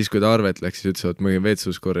siis kui ta arvet läks, siis ütles, et ma käin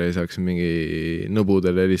vetsus korra ja siis hakkasin mingi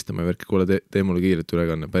nõbudele helistama ja värki, kuule tee mulle kiiret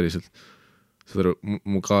ülekanne, päriselt.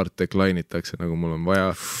 Mu kaart decline'itakse, nagu mul on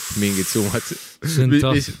vaja mingid summad.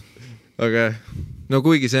 Aga no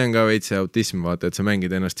kuigi see on ka veitse autism, vaata, et sa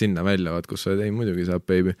mängid ennast sinna välja, vaat, kus sa ei muidugi saab,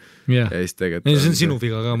 baby. Ja siis tegelikult... See on sinu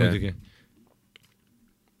viga ka muidugi.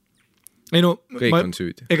 Ei no, kõik on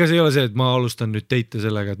süüdi. Ega see ei ole see, et ma alustan nüüd teite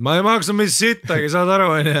sellega, et ma ei maksa mis sittagi, saad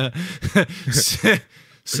aru,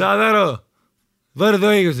 saad aru,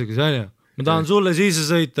 võrdõigusega, saad aru. Ma tahan sulle sisse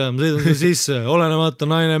sõita, ma sõidan sulle sisse, olenemata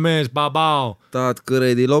naine mees, babao. Tahad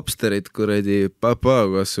kõredi lobsterit, kõredi papao,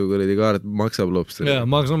 kas su kõredi kaart maksab lobsterit? Jaa,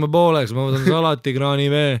 maksame pooleks, ma võtan salati, kraani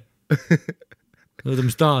vee. Võta,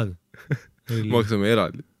 mis tahad? Maksame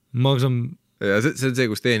eraldi. Ja see on see,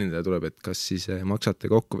 kus teenindaja tuleb, et kas siis maksate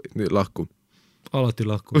kokku või lahku? Alati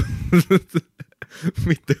lahku.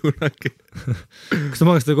 Mitte kunagi. Kas te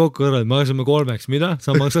maksate kokku kõrvad? Maksame 3, mida?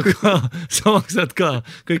 Sa maksad ka.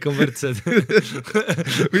 Kõik on võrdsed.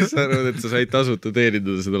 Mis sa arvad, et sa said tasuta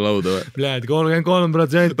teenindada seda lauda või? Lähed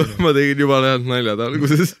 33%. Ma tegin juba head naljad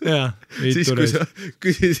alguses. Jaa. Siis kui sa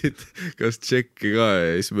küsisid, kas tšekki ka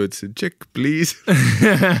ja siis ma ütlesin, check please.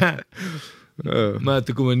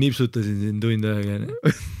 Mäletan, kui ma nipsutasin siin tund aega.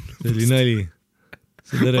 See oli nali.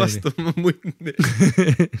 Vastu ma munni.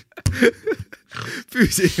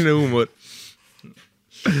 Füüsiline humor.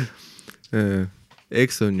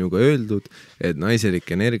 Eks on ju ka öeldud, et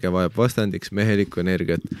naiselik energia vajab vastandiks mehelikku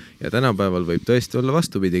energiat ja tänapäeval võib tõesti olla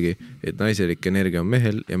vastupidigi, et naiselik energia on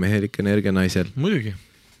mehel ja mehelik energia naisel. Muidugi.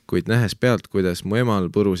 Kuid nähes pealt, kuidas mu emal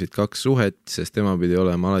põrusid 2 suhet, sest tema pidi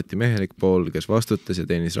olema alati mehelik pool, kes vastutas ja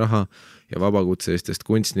teenis raha ja vabakutselistest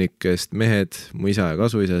kunstnikest mehed, mu isa ja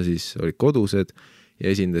kasuisa siis olid kodused ja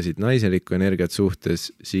esindasid naiselikku energiat suhtes,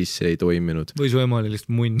 siis see ei toiminud. Või su ema oli lihtsalt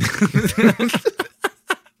munn.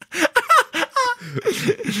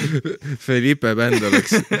 Felipe bänd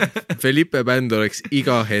oleks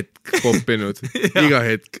iga hetk poppinud. Iga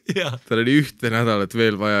hetk. Tal oli 1 nädalat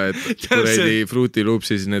veel vaja, et kuredi Fruity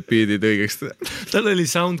Loopsis need beatid õigeks. Tal oli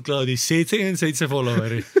SoundCloudis 77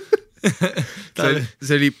 followeri.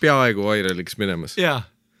 See oli peaaegu viraliks minemas. Jaa.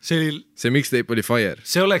 See mixtape oli fire.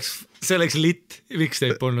 See oleks lit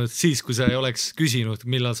mixtape olnud siis, kui sa ei oleks küsinud,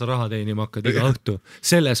 millal sa raha teenima hakkad iga õhtu.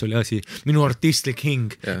 Selles oli asi. Minu artistlik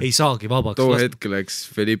hing ei saagi vabaks. Too hetk läks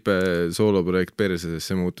Felipe sooloprojekt perse, sest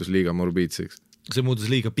see muutus liiga morbiidseks. See muutus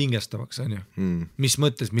liiga pingestavaks, on ju? Mis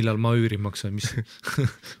mõttes, millal ma üüri maksan?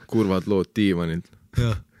 Kurvad lood diivanilt.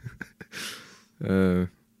 Jah. Aga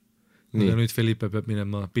nüüd Felipe peab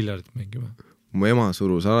minema piljardit mängima. Mu ema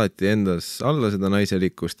surus alati endas alla seda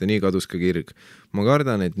naiselikkust ja nii kadus ka kirg. Ma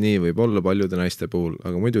kardan, et nii võib olla paljude naiste puhul,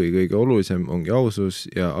 aga muidugi kõige olulisem ongi ausus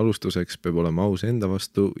ja alustuseks peab olema aus enda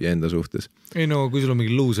vastu ja enda suhtes. Ei no, kui sul on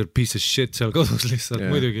mingi loser piece of shit seal kodus lihtsalt,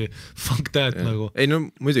 muidugi fuck that nagu. Ei no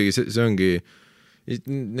muidugi see ongi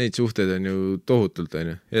Neid suhteid on ju tohutult,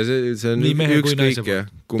 on ju. Ja see on Nii mehe kui ükskõik ja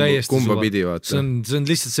kumba pidi vaata. See on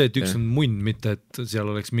lihtsalt see, et üks on munn, mitte et seal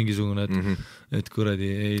oleks mingisugune, et kuradi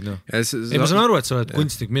ei noh. Ei, ma saan aru, et sa oled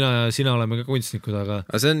kunstnik, mina ja sina oleme ka kunstnikud, aga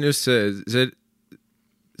see on just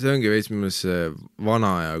see ongi veits minu see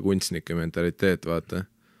vana ja kunstnike mentaliteet, vaata.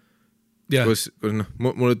 Kus noh,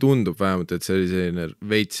 mulle tundub vähemalt, et see oli selline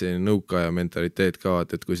veits selline nõukaaja mentaliteet ka,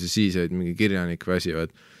 et kui sa siis olid mingi kirjanik või asi,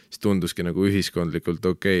 siis tunduski nagu ühiskondlikult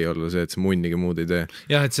okei olla see, et sa munnigi muud ei tee.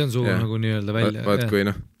 Jah, et see on sugu nagu nii-öelda välja. Vaat kui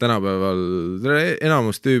noh, tänapäeval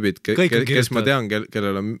enamus tüübid, kes ma tean,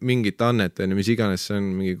 kellel on mingit annet, mis iganes see on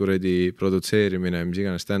mingi kuradi produtseerimine, mis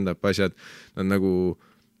iganes stand-up asjad,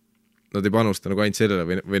 nad ei panusta nagu ainult sellele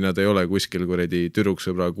või nad ei ole kuskil kuradi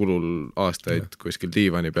tüdruksõbra kulul aastaid kuskil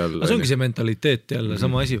diivani peal. See ongi see mentaliteet jälle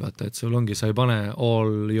sama asi, vaata, et sul ongi, sa ei pane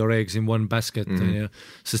all your eggs in one basket,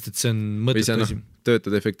 sest et see on mõttetu asi.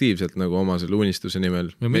 Töötad efektiivselt nagu oma selle unistuse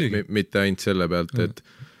nimel, mitte ainult selle pealt,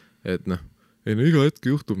 et noh, iga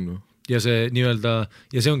hetk juhtub noh. Ja see nii-öelda,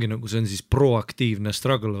 ja see ongi nagu, see on siis proaktiivne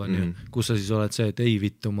struggle, kus sa siis oled see, et ei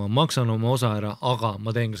vittu, ma maksan oma osa ära, aga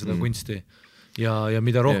ma teen ka seda kunsti. Ja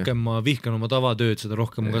mida rohkem ma vihkan oma tavatööd, seda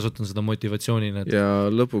rohkem ma kasutan seda motivatsioonina. Ja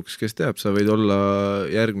lõpuks, kes teab, sa võid olla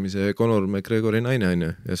järgmise Conor McGregori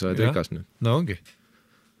naine, ja sa oled rikas nüüd. No ongi.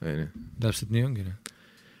 Täpselt nii ongi.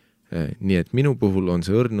 Nii et minu puhul on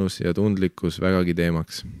see õrnus ja tundlikkus vägagi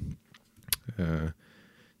teemaks.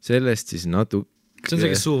 Sellest siis See on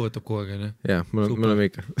see, kes suu võtab kogu aeg, jah? Jah, me oleme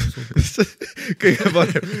ikka. Kõige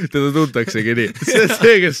parem, teda tuntaksegi nii.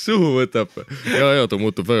 See, kes suhu võtab. Ja, ta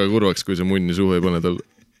muutub väga kurvaks, kui see munni suhu ei pane talle.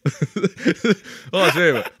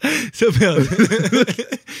 See või? Sa pead.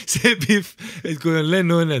 See pihv, et kui on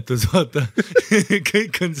lennuõnnetus, vaata,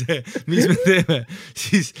 kõik on see, mis me teeme,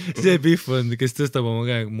 siis see pihv on, kes tõstab oma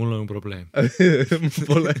käe, mul on probleem.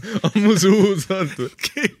 Pole ammu suhu saanud.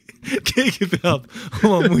 Keegi peab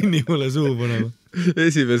oma munni mulle suhu panema.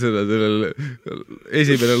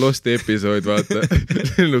 Esimene Losti episood, vaata,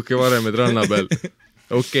 lennuke varemed ranna peal.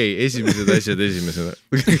 Okei, esimesed asjad esimesena.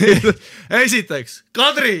 Esiteks,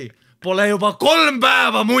 Kadri pole juba 3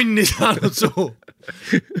 päeva munni saanud suhu.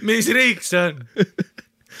 Mis riik see on?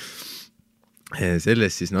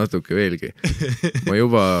 Sellest siis natuke veelgi. Ma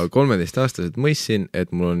juba 13-aastaselt mõistsin,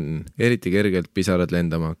 et mul on eriti kergelt pisarad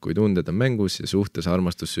lendama, kui tunded on mängus ja suhtes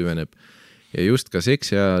armastus süveneb. Ja just ka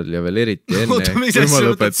seksi ajal ja veel eriti enne, kui ma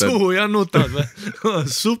lõpetan. Suhu ja nutad või?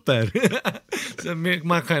 Super. See on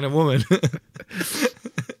my kind of woman.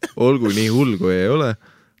 Olgu nii hull, kui ei ole,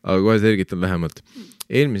 aga kohe selgitan lähemalt.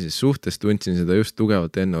 Eelmises suhtes tundsin seda just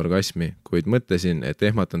tugevalt enne orgasmi, kuid mõtlesin, et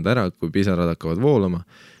ehmatanud ära, kui pisarad hakkavad voolama,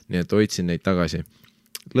 nii et hoidsin neid tagasi.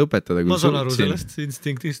 Lõpetada küll ma saan aru sellest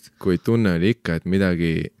instinktist. Kuid tunne oli ikka, et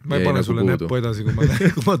midagi ma ei pane sulle näppu edasi, kui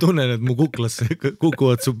ma tunnen, et mu kuklasse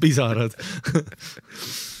kukuvad su pisarad.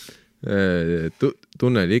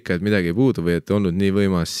 Tunne oli ikka, et midagi puudu või et olnud nii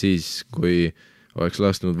võimas siis, kui oleks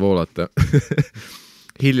lasknud voolata.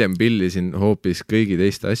 Hiljem pillisin hoopis kõigi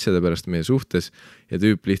teiste asjade pärast meie suhtes ja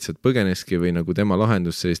tüüp lihtsalt põgeneski või nagu tema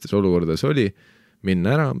lahendus sellistes olukordades oli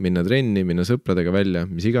minna ära, minna trenni, minna sõpradega välja,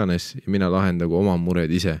 mis iganes ja mina lahendagu oma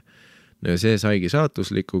mured ise. No ja see saigi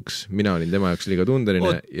saatuslikuks, mina olin tema jaoks liiga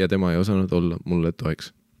tundeline ja tema ei osanud olla mulle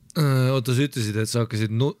toeks. Oota, sa ütlesid, et sa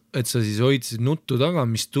hakkasid, et sa siis hoidsid nuttu taga,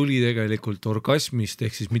 mis tuli tegelikult orgasmist,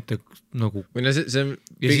 ehk siis mitte nagu või see ja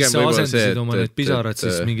siis sa asendasid oma need pisarad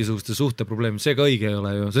siis mingisuguste suhteprobleemi, see ka õige ei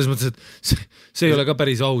ole ju, selles mõttes, et see ei ole ka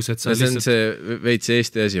päris aus, et sa see lihtsalt... see veits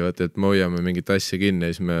Eesti asi, vaata, et me hoiame mingit asja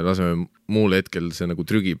kinni ja siis me laseme muul hetkel see nagu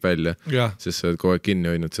trügib välja, sest sa oled kogu aeg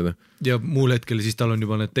kinni hoidnud seda. Ja muul hetkel siis tal on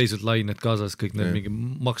juba need teised lained kaasas, kõik need mingi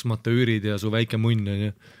maksmata üürid ja su väike munn on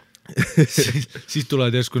ju. siis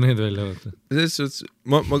tulevad järsku need välja.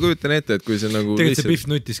 Ma kujutan ette, et kui see nagu tegelikult see pihv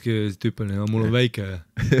nutiski tüüpane, aga mul on väike.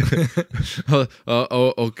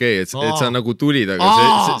 Okei, et sa nagu tulid,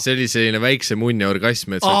 aga see oli selline väikse munni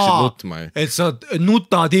orgasm, et sa hakkasid nutma. Et sa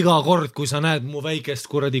nutad iga kord, kui sa näed mu väikest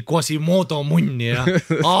kuradi Quasimodo munni ja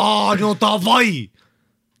no davai!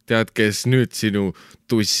 Tead, kes nüüd sinu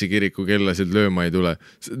tussi kiriku kellasid lööma ei tule?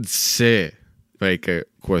 See väike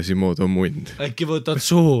Quasimodo munn. Äkki võtad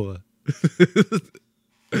suhu?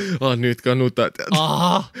 Nüüd ka nutad.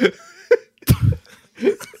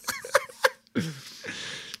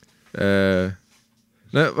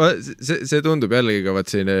 See tundub jällegi ka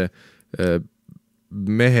selline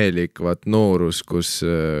mehelik noorus, kus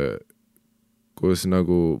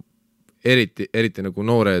nagu eriti nagu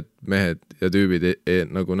noored mehed ja tüübid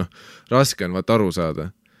nagu raske on aru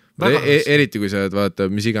saada. eriti kui sa oled vaata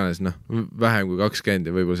mis iganes vähem kui 20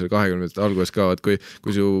 ja võib-olla seal 20 alguses ka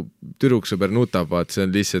kui su tüdruksõber nutab see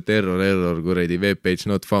on lihtsalt error kuradi webpage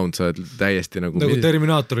not found sa oled täiesti nagu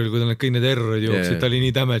Terminaatoril kui tal kõik need errorid jooksid ta oli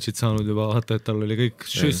nii damage'id saanud juba vaata et tal oli kõik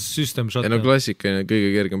system shut ja klassikaline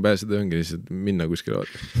kõige kergem pääseda ongi lihtsalt minna kuskile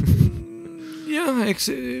vaata jah, eks,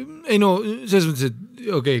 ei no, selles mõttes, et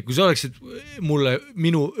okei, kui sa oleksid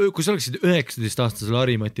kui sa oleksid 19-aastasele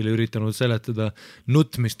Harimatile üritanud seletada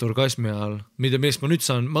nutmist orgasmi ajal, millest ma nüüd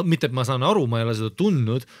saan, mitte et ma saan aru, ma ei ole seda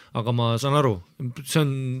tundnud, aga ma saan aru, see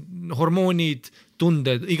on hormoonid,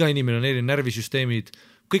 tunded, iga inimene on eri närvisüsteemid,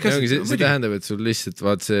 kõik asjad. See tähendab, et sul lihtsalt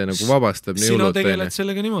vaat see nagu vabastab nii hullult. Sina tegeled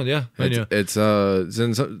sellega niimoodi, jah. Et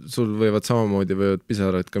sul võivad samamoodi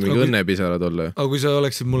pisarad ka mingi õnnepisarad olla. Aga kui sa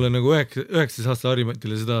oleksid mulle nagu 19 aasta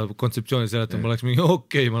Harimatile seda kontseptsiooni seletama, ma oleks mingi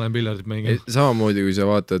okei, ma olen piljardit mängin. Samamoodi, kui sa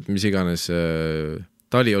vaatad, mis iganes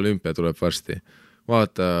taliolümpia tuleb varsti,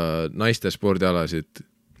 vaata naiste spordialasid,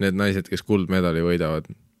 need naised, kes kuldmedali võidavad,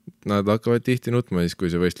 nad hakkavad tihti nutma siis, kui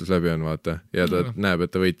see võistlus läbi on, vaata, ja ta näeb,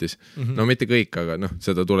 et ta võitis. No mitte kõik, aga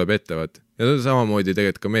seda tuleb ette, vaata. Ja ta on samamoodi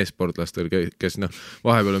tegelikult ka meessportlastel, kes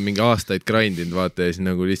vahepeal on mingi aastaid grindinud, vaata, ja siis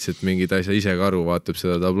nagu lihtsalt mingid asja ise ka aru vaatab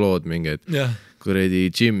seda tablood mingi, et kuredi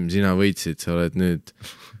Jim, sina võitsid, sa oled nüüd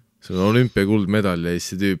sul on olümpia kuldmedal ja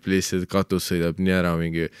siis see tüüp lihtsalt katus sõidab nii ära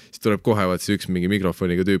mingi, siis tuleb kohe vaat see üks mingi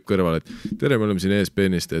mikrofoniga tüüp kõrval, et tere, me oleme siin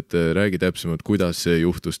ESPN-ist, et räägi täpsemalt, kuidas see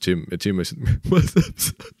juhtus Jim ja Jim see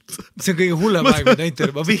on kõige hullem aeg,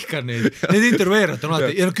 ma vihkan neid intervjueerijad on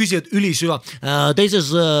alati ja nad küsivad ülisüva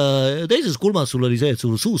teises kulmas sul oli see, et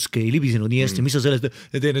sul suusk ei libisenud nii hästi, mis sa sellest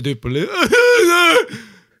ja teine tüüp oli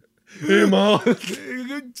ema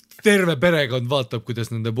terve perekond vaatab,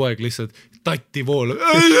 kuidas nende poeg lihtsalt tatti voolab.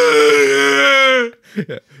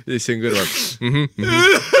 Ja siis see on kõrval.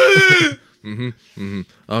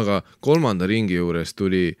 Aga 3. ringi juures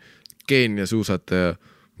tuli Keenia suusataja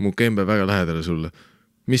mu Kembe väga lähedale sulle.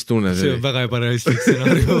 Mis tunne see oli? See on väga ebarealistlik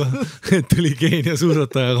stsenaarium, et tuli Keenia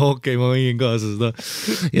suusataja, aga okei, ma võin kaasa seda.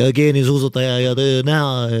 Ja Keenia suusataja ja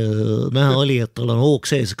näha oli, et tal on hoog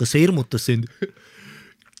sees. Kas see hirmutas sind?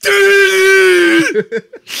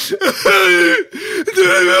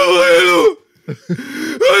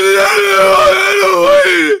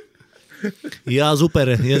 Ja super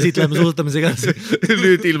ja siit läheme suusatamise käes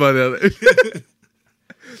nüüd ilma teada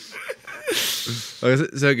aga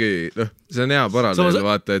see ongi, see on hea paralleel,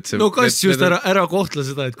 vaata, et see... No kas just ära kohtle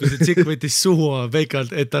seda, et kui see tsikk võttis suhu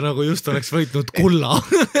peikalt, et ta nagu just oleks võitnud kulla.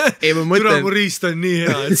 Ei, ma mõtlen... Türa mu riist on nii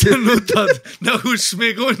hea, et sa nutad nagu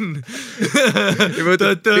šmegun.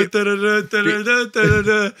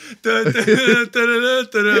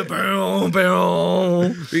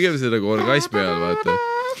 Pigem see nagu orgasmi ajal, vaata.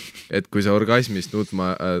 Et kui sa orgasmist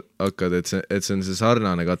nutma hakkad, et see on see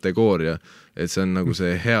sarnane kategooria, et see on nagu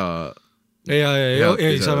see hea... Ei,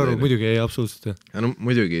 saan aru, muidugi, ei, absoluutselt. Ja no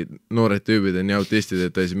muidugi, noored tüübid on nii autistid, et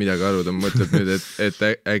ta ei saa midagi aru, ta mõtleb nüüd, et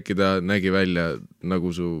äkki ta nägi välja nagu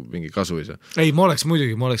su mingi kasuisa. Ei, ma oleks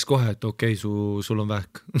kohe, et okei, sul on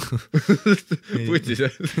vähk. Putis,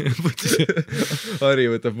 Harri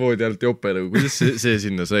võtab voodi alt jope, nagu kuidas see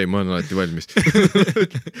sinna sai, ma olen alati valmis.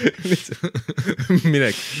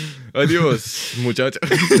 Minek, adios, muchacha.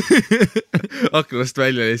 Aknast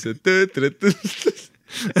välja lihtsalt,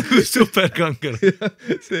 superkanker.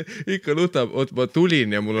 See ikka nutab, ma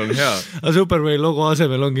tulin ja mul on hea. Aga Superway logo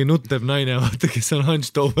asemel ongi nuttev naine, vaata, kes on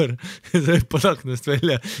hunched over ja see hüppad aknast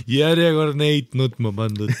välja. Järjekord neid nutma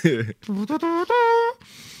pandud.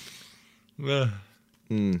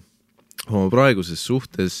 Oma praeguses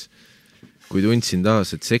suhtes, kui tundsin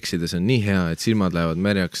taas, et seksides on nii hea, et silmad lähevad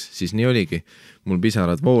märjaks, siis nii oligi. Mul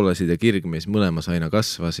pisarad voolasid ja kirgmees mõlemas aina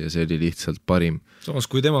kasvas ja see oli lihtsalt parim. Samas,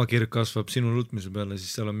 kui tema kirg kasvab sinu nutmise peale,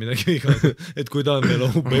 siis seal on midagi viga, et kui ta on veel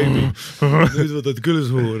baby, nüüd võtad küll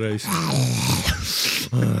suhu reis.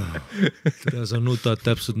 Sa nutad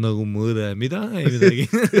täpselt nagu mu õde, mida? Ei midagi.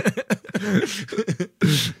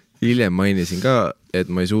 Hiljem mainisin ka, et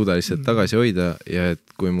ma ei suuda lihtsalt tagasi hoida ja et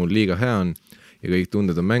kui mul liiga hea on, ja kõik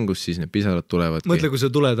tunded on mängus, siis need pisarad tulevad. Mõtle, kui sa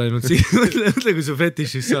tuled ainult siis, mõtle, kui sa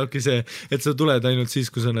fetišis saabki see, et sa tuled ainult siis,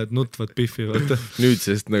 kui sa need nutvad piffi, vaata. Nüüd,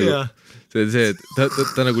 sest nagu, see on see, et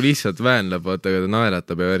ta nagu lihtsalt väänleb, vaata, aga ta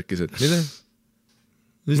naeratab ja värkis, et mida?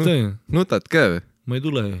 Mis ta on? Nutad ka või? Ma ei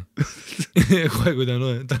tule ju. Kohe, kui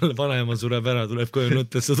talle vanaema sureb ära, tuleb kohe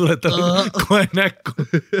nutta, sa tuled talle kohe näkku.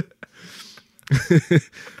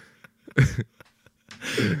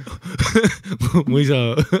 Mu isa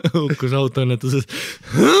hukkus autoõnnetuses.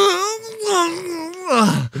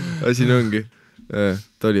 Asi ongi.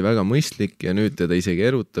 Ta oli väga mõistlik ja nüüd teda isegi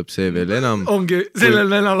erutab, see veel enam. Ongi, sellel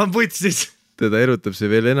venal on putsis. teda erutab see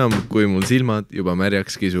veel enam, kui mul silmad juba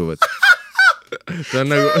märjaks kisuvad. Ta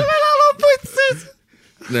on nagu...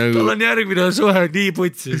 Tal on järgmine suhe nii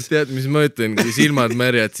putsis. Tead, mis ma ütlen, kui silmad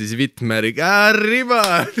märjad, siis vitt märig. Riba!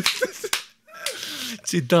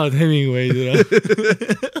 Tsitaat Hemingway tule.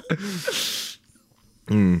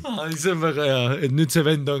 See on väga hea, et nüüd see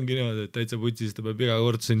vend ongi niimoodi, et täitsa putsis, ta peab iga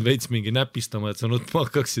kord sind veits mingi näpistama, et sa nutma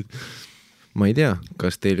hakkaksid. Ma ei tea,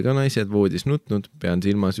 kas teil ka naised voodis nutnud, pean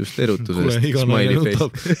silmas just erutusest. Kuule, iga naine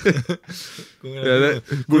nutab.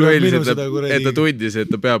 Mul öelis, et ta tundis,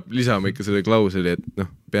 et ta peab lisama ikka selle klauseli, et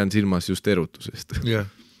pean silmas just erutusest.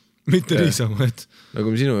 Jah, mitte niisama, et...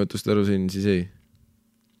 Nagu ma sinu jutust aru sain, siis ei.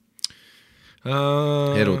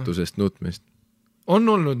 Erutusest nutmist. On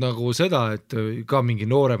olnud nagu seda, et ka mingi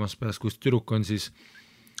nooremas peas, kus tüdruk on siis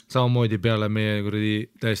samamoodi peale meie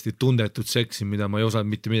täiesti tundetud seksi, mida ma ei osanud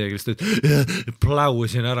mitte midagi, lihtsalt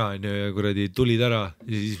pläusin ära ja tulid ära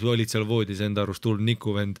ja siis olid seal voodis enda arust hull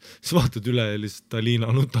nikuvend, siis vaatad üle ja lihtsalt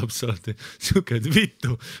Alina nutab sealt siuke, et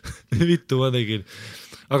vittu ma tegin.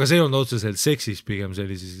 Aga see ei olnud otseselt seksis pigem, see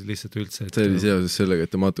oli siis lihtsalt üldse. See oli seoses sellega,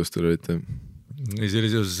 et te matustel olite? Ei, see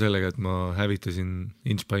oli seoses sellega, et ma hävitasin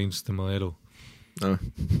inch by inch tema elu.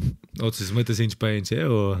 Otseses mõttes inch by inch, see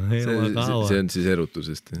on siis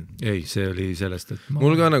erutusest? Ei, see oli sellest, et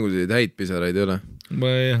mul ka nagu häid pisaraid ei ole.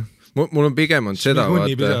 Mul on pigem on seda mul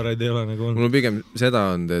on pigem seda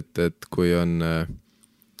on, et kui on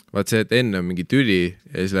vaat see, et enne on mingi tüli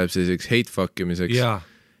ja siis läheb selliseks hate fuckimiseks ja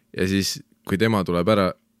siis kui tema tuleb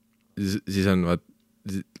ära, siis on vaat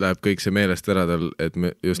läheb kõik see meelest ära tal, et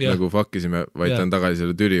me just nagu fuckisime, vaid ta on tagasi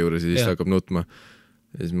selle tüli juures ja siis ta hakkab nutma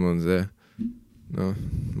ja siis mul on see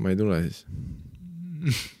ma ei tule siis.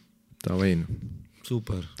 Tavai.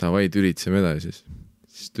 Super. Tavai, tülitseme edasi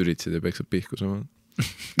siis tülitsid ja peksad pihku samal.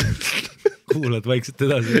 Kuulad vaikselt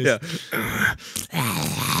edasi.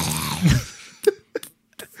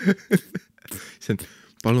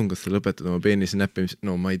 Palun, kas sa lõpetad oma peenise näppimis?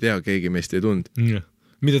 No ma ei tea, keegi meist ei tund.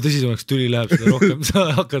 Mida tõsisemaks tüli läheb, seda rohkem sa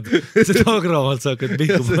hakkad, seda agravalt sa hakkad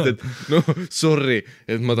pihku panema. No, sorry,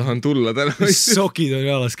 et ma tahan tulla täna. Sokid on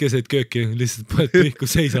jalas keset kööki, lihtsalt paned pihku,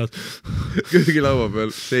 seisad. Köögilaua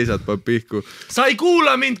peal seisad, paned pihku. Sa ei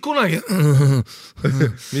kuula mind kunagi.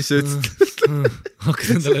 Mis sa ütlesid?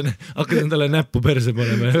 Hakkad endale näppu perse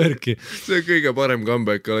panema ja värki. See on kõige parem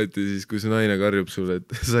comeback alati siis, kui see naine karjub sulle,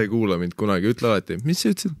 et sa ei kuula mind kunagi. Ütle alati, mis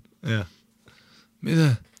sa ütlesid? Jah.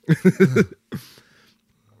 Mida?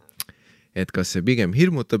 Et kas see pigem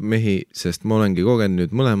hirmutab mehi, sest ma olengi kogenud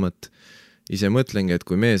nüüd mõlemat. Ise mõtlengi, et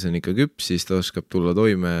kui mees on ikka küps, siis ta oskab tulla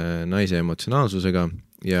toime naise emotsionaalsusega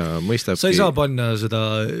ja mõistabki... Sa ei saa panna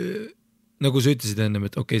seda, nagu sa ütlesid ennem,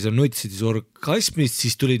 et okei, sa nutsid siis orgasmist,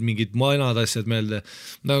 siis tulid mingid manad asjad meelde.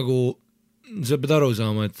 Nagu, sa pead aru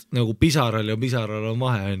saama, et nagu pisaral ja pisaral on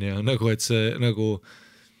vahe, ja nagu, et see nagu,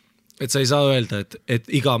 et sa ei saa öelda, et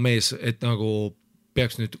iga mees, et nagu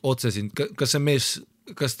peaks nüüd otse sind, kas see mees...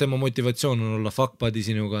 Kas tema motivatsioon on olla fuckbuddy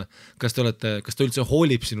sinuga, kas ta üldse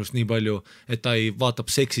hoolib sinust nii palju, et ta ei vaatab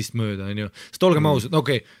seksist mööda, on ju. Sest olgem ausad,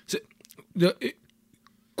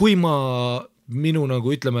 kui minu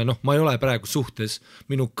nagu ütleme, ma ei ole praegu suhtes,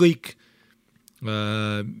 minu kõik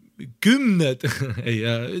kümned,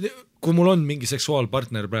 kui mul on mingi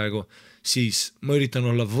seksuaalpartner praegu, siis ma üritan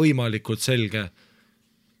olla võimalikult selge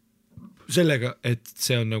sellega, et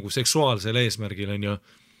see on nagu seksuaalsel eesmärgil, on ju,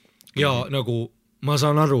 ja nagu ma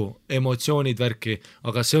saan aru, emotsioonid värki,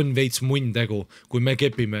 aga see on veits munntegu, kui me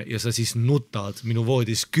kepime ja sa siis nutad minu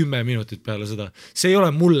voodis 10 minutit peale seda. See ei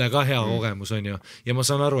ole mulle ka hea kogemus, on ju. Ja ma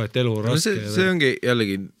saan aru, et elu on raske. See ongi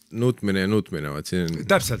jällegi nutmine ja nutmine, vaat siin on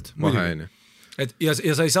täpselt, vahe. Ja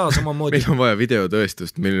sa ei saa samamoodi... Meil on vaja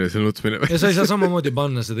videotõestust, milline see nutmine. Ja sa ei saa samamoodi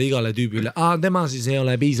panna seda igale tüübile. Tema siis ei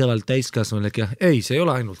ole piisavalt täiskasvanulik ja ei, see ei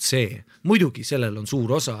ole ainult see. Muidugi sellel on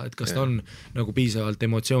suur osa, et kas ta on nagu piisavalt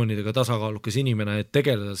emotsioonidega tasakaalukas inimene, et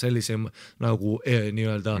tegeleda sellise nagu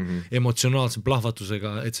nii-öelda emotsionaalse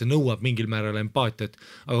plahvatusega, et see nõuab mingil määral empaatiat.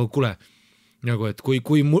 Aga kuule, nagu, et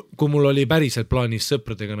kui mul oli päriselt plaanis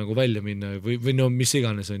sõpradega nagu välja minna või no mis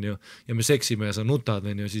iganes on ju, ja me seksime ja sa nutad,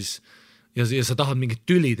 on ju, siis ja sa tahad mingit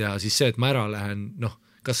tüli teha, siis see, et ma ära lähen,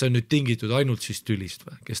 kas see on nüüd tingitud ainult siis tülist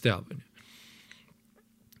või, kes teab, on ju.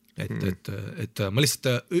 Et ma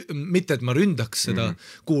lihtsalt, mitte et ma ründaks seda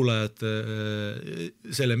kuulajat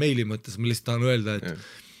selle meili mõttes, ma lihtsalt tahan öelda,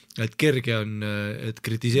 et kerge on, et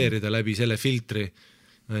kritiseerida läbi selle filtri,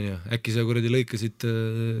 on ju, äkki sa kuradi lõikasid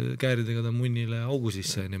kääridega ta munnile augu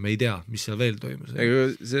sisse, on ju, me ei tea, mis seal veel toimus. Ega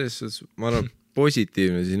selles suhtes, ma arvan,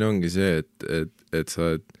 positiivne siin ongi see, et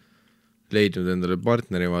sa oled leidnud endale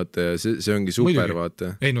partneri, vaata, ja see ongi super,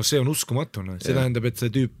 vaata. Ei, see on uskumatu, see tähendab, et see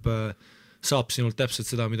tüüp saab sinult täpselt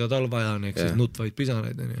seda, mida tal vaja on, ehk siis nutvaid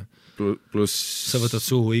pisaraid, onju. Pluss sa võtad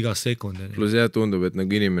suhu igas sekund. Pluss jah, tundub, et nagu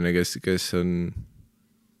inimene, kes on,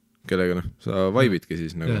 kellega noh, sa vaibidki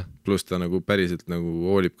siis nagu, pluss ta nagu päriselt nagu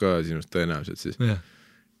hoolib ka sinust tõenäoliselt siis,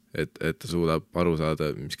 et ta suudab aru saada,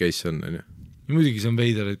 mis case on, onju. Muidugi see on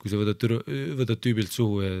veider, et kui sa võtad tüübilt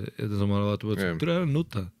suhu ja ta samal vaatab, et türa on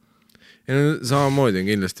nuta. Ja no, samamoodi on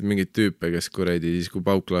kindlasti mingid tüüpe, kes kuredi siis, kui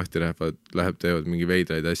pauk lahti läheb teevad mingi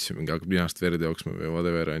veidraid asju, mingi hakkab ninast verd jooksma või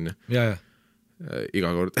whatever, onju. Iga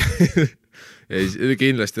kord. Ja siis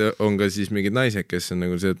kindlasti on ka siis mingid naised, kes on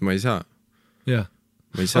nagu see, et ma ei saa.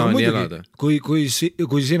 Ma ei saa nii elada.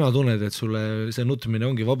 Kui sina tunned, et sulle see nutmine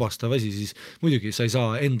ongi vabastav asi, siis muidugi sa ei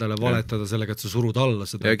saa endale valetada sellega, et sa surud alla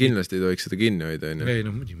seda. Ja kindlasti ei tohiks seda kinni hoida. Ei,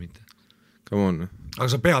 no muidugi mitte. Come on. Aga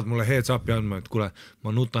sa pead mulle heads up'i andma, et kuule,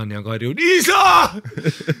 ma nutan ja karjun, isa!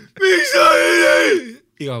 Miks sa ei?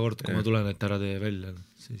 Iga kord, kui ma tulen, et ära tee välja,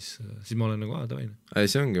 siis ma olen nagu, davai.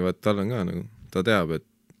 See ongi, vaat tal on ka nagu, ta teab, et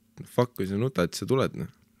fuck, kui sa nutad, sa tuled.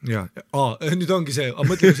 Ja, nüüd ongi see,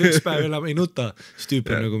 mõtle, kui sa üks päev enam ei nuta, siis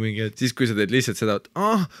tüüp on nagu mingi, et... Siis kui sa teed lihtsalt seda, et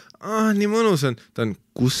nii mõnus on, ta on,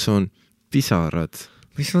 kus on pisarad?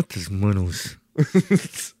 Mis mõttes mõnus?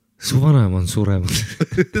 Su vanem on suremas.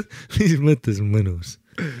 Mis mõttes mõnus?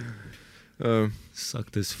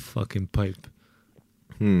 Suck this fucking pipe.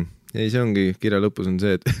 Ei, see ongi, kirja lõpus on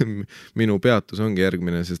see, et minu peatus ongi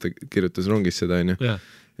järgmine, sest ta kirjutas rongis seda,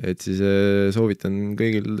 et siis soovitan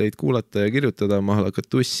kõigil teid kuulata ja kirjutada, Mahlakad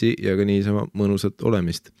tussi ja ka niisama mõnusat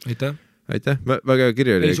olemist. Aitäh, väga hea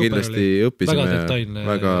kirja oli ja kindlasti õppisime väga detailne,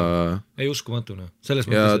 ei uskumatuna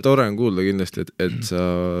ja tore on kuulda kindlasti, et sa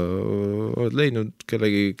oled leidnud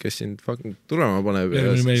kellegi, kes sind fucking tulema paneb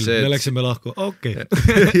me läksime lahku, okei.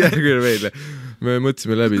 Järgmine meile, me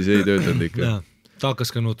mõtlesime läbi, see ei töötanud ikka ta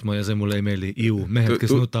hakkas ka nutma ja see mulle ei meeldi, mehed,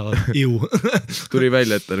 kes nutavad, tuli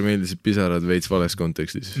välja, et talle meeldisid pisarad veits vales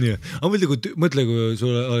kontekstis. Aga mõtle, kui sa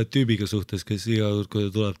oled tüübiga suhtes, kes iga kord, kui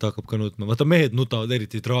ta tuleb, ta hakkab ka nutma. Vaata, mehed nutavad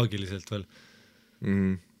eriti traagiliselt veel.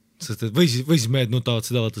 Sest et või siis mehed nutavad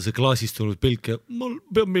seda, vaata see klaasistunud pilk ja ma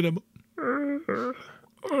pean minema.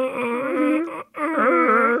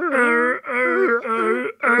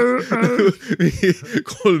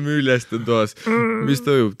 Kolm üljest on toas. Mis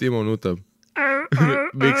toimub? Timo nutab.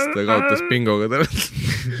 Miks ta kaotas bingoga täna?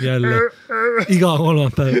 Jälle, iga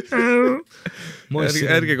kolmapäev.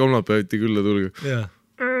 Ärge kolmapäeviti külla tulge.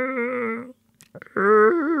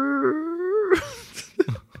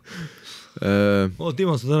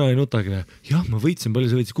 Timo, sa täna ei nutagi. Jah, ma võitsin,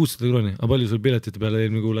 palju sa võitsid? 600 krooni. Aga palju sul piletite peale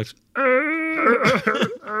eelmine kuu läks?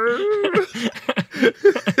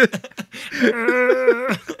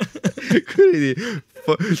 Kuridi,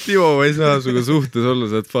 Timo, ma ei saa suga suhtes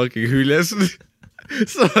olla, sa oled fucking hüljes.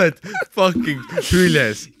 Sa oled fucking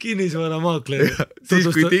hüljes. Kinnisvara maakler. Siis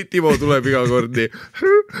kui Timo tuleb iga kord nii.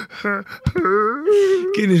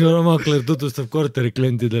 Kinnisvara maakler tutvustab korteri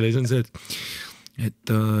klientidele, see on see, et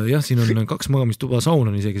jah, siin on 2 magamistuba, saun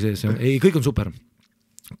on isegi sees. Ei, kõik on super.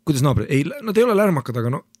 Kuidas naabri? Ei, nad ei ole lärmakad, aga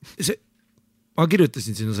no see... Ma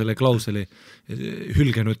kirjutasin sinna selle klauseli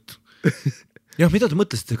hülgenud. Jah, mida te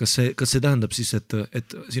mõtlesite, kas see tähendab siis, et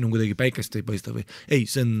siin on kuidagi päikest ei paista või? Ei,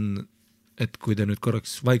 see on, et kui te nüüd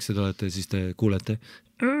korraks vaiksed olete, siis te kuulete.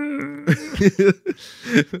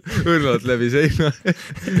 Õrnad läbi seina.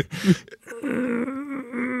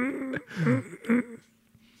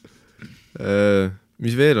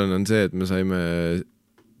 Mis veel on see, et me saime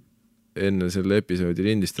enne selle episoodi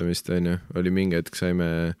lindistamist, oli mingi hetk saime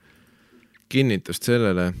kinnitust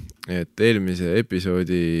sellele, et eelmise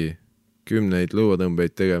episoodi 10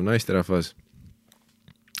 lõuatõmbeid tegev naisterahvas.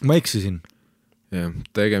 Ma eksisin. Jah,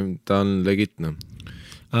 ta on legitne.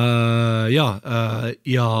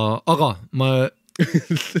 Aga ma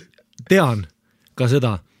tean ka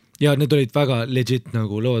seda ja need olid väga legit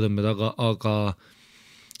nagu lõuatõmbed,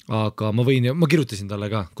 aga ma kirjutasin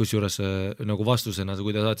talle ka, kusjuures nagu vastusena,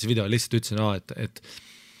 kui ta saatis video, lihtsalt ütlesin,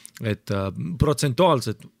 et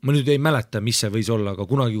protsentuaalselt, ma nüüd ei mäleta, mis see võis olla, aga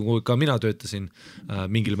kunagi, kui ka mina töötasin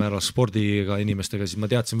mingil määral spordiga inimestega, siis ma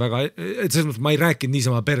teadsin väga, et selles mõttes ma ei rääkinud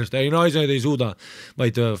niisama perest, ei naised ei suuda,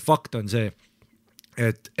 vaid fakt on see,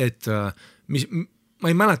 et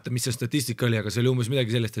ma ei mäleta, mis see statistika oli, aga see oli umbes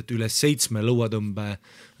midagi sellest, et üle 7 lõuatõmbe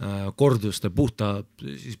korduste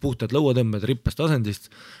puhtad lõuatõmbed rippest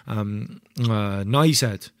asendist,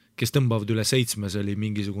 naised, kes tõmbavad üle 7, see oli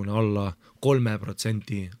mingisugune alla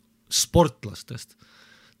 3% sportlastest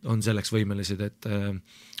on selleks võimelised,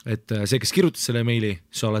 et see, kes kirjutas selle meili,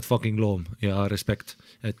 sa oled fucking loom ja respekt,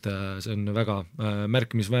 et see on väga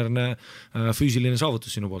märkimisväärne füüsiline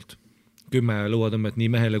saavutus sinu poolt. 10 lõuatõmmet nii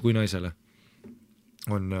mehele kui naisele.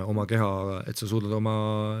 on oma keha, et sa suudad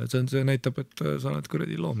see näitab, et sa oled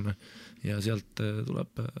kuradi loomne ja sealt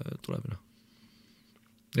tuleb noh.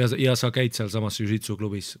 Ja sa käid seal samas jiu-jitsu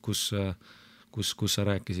klubis, kus sa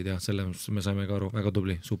rääkisid ja selle me saime ka aru, väga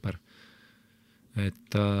tubli, super.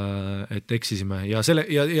 Et eksisime ja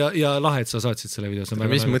lahe, et sa saatsid selle video.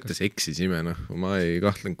 Mis mõttes eksisime, noh, ma ei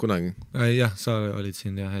kahtlenud kunagi. Jah, sa olid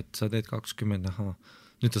siin jah, et sa teed 20,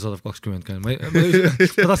 nüüd ta saadab 20 ka. Ma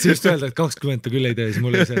tahtsin just öelda, et 20 ta küll ei tee, siis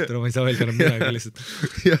mul oli see, et ma ei saa öelda enam midagi lihtsalt.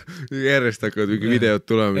 Jah, järjest hakkavad mingi videod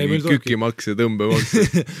tulema, kükimaks ja tõmbemaks.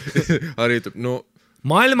 Harjutab, no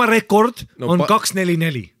maailmarekord on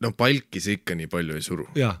 244. No palki see ikka nii palju ei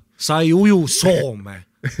suru. Jah, sa ei uju Soome.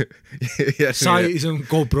 See on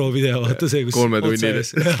GoPro video, vaata see, kus 3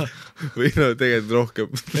 tunnides. Või no tegelikult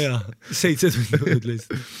rohkem. Jah, 7 tunnid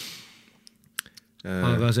lihtsalt.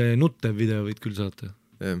 Aga see nuttev video võid küll saata.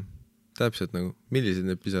 Jah, täpselt nagu, millised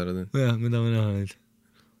need pisarad on? Jah, mida ma näha neid.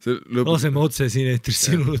 Laseme otse siin eetris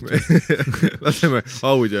sinu Laseme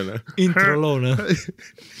audiona. Intro loona.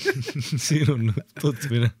 Sinu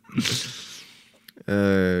tutmine.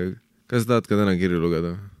 Kas tahad ka täna kirju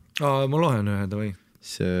lugeda? Ma lohen üheda või?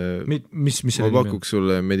 Mis ma pakuks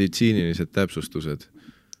sulle meditsiinilised täpsustused.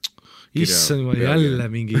 Issand, ma jälle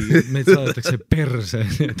mingi, meid saadetakse perse.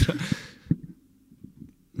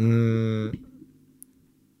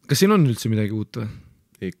 Kas siin on üldse midagi uut või?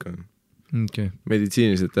 Ikka on. Okay.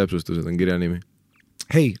 Meditsiinilised täpsustused on kirja nimi.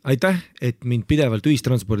 Hei, aitäh, et mind pidevalt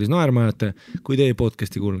ühistranspordis naerma ajate, kui teie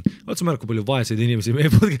podcasti kuulen. Otsa märku palju vaeseid inimesi meie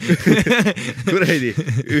podcasti. Kuredi,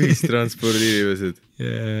 ühistranspordi inimesed.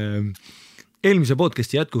 Eelmise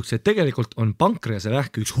podcasti jätkuks, et tegelikult on pankrease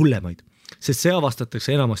vähk üks hullemaid, sest see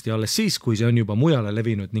avastatakse enamasti alles siis, kui see on juba mujale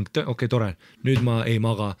levinud ning tore, nüüd ma ei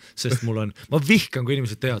maga, sest ma vihkan, kui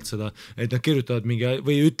inimesed teavad seda, et nad kirjutavad mingi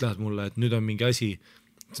või ütlevad mulle, et nüüd on mingi asi,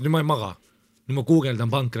 nüüd ma ei maga. Nüüd ma guugeldan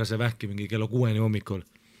pankrease vähki mingi kella 6 hommikul.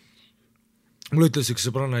 Mulle ütles üks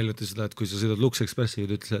sõbranna hiljuti seda, et kui sa sõidad Lux Expressi,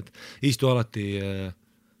 ütles, et istu alati,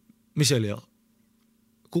 mis oli,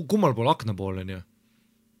 kummal pool akna pool on ju?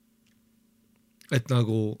 Et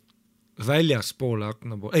nagu väljas poole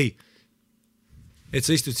akna pool, ei, et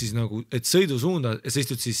sa istud siis nagu, et sõidusuunda, sa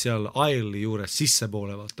istud siis seal aisle'i juures sisse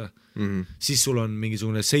poole, vaata. Siis sul on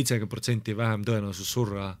mingisugune 70% vähem tõenäosus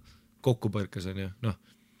surra kokkupõrkes on ju, noh.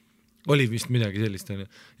 Oli vist midagi sellist on ju.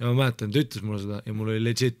 Ja ma mäletan, ta ütles mulle seda ja mul oli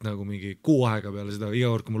legit nagu mingi 6 aega peale seda, iga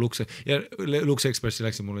kord kui ma Lux Expressi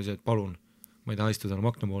läksin, mul oli see, et palun, ma ei taha istuda enam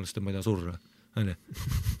akna poolest, et ma ei taha surra.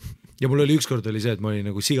 Ja mul oli ükskord oli see, et ma olin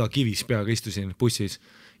nagu siga kivis peaga istusin bussis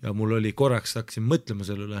ja mul oli korraks, hakkasin mõtlema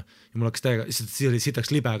selle üle ja mul hakkas täiega, siis oli sitaks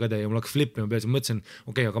libe ka ja mul hakkas flippima peas ja mõtlesin,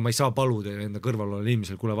 okei, aga ma ei saa paluda enda kõrval olla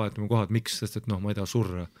inimesel, kuule vaatame kohad, miks, sest et noh, ma ei taha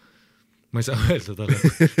surra. Ma ei saa öelda talle,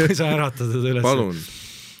 ma ei saa äratada teda üles. Palun.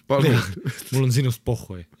 Mul on sinust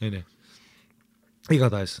pohhui,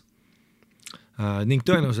 igatahes. Ning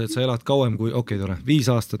tõenäoliselt, et sa elad kauem kui, tore, 5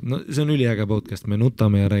 aastat, no see on üliäge podcast, me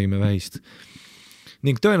nutame ja räägime vähist.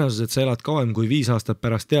 Ning tõenäoliselt, et sa elad kauem kui 5 aastat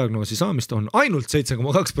pärast diagnoosi saamist on ainult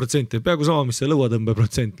 7,2%, peaaegu sama, mis see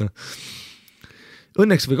lõuatõmbeprotsent.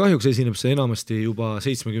 Õnneks või kahjuks esineb see enamasti juba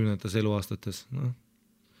 70. eluaastates.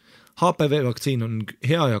 HPV vaktsiin on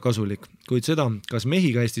hea ja kasulik, kuid seda, kas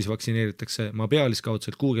mehi ka Eestis vaktsineeritakse, ma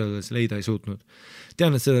pealiskaudselt guugeldades leida ei suutnud.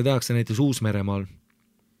 Tean, et seda tehakse näiteks Uus-Meremaal.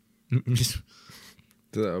 Mis?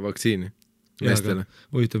 Seda vaktsiini? Meestele?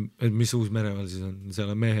 Huvitav, et mis Uus-Meremaal siis on?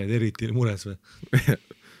 Seal on mehed eriti mures või?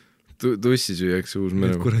 Tussi süüaks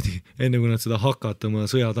Uus-Meremaal. Kuradi, enne kui nad seda hakata oma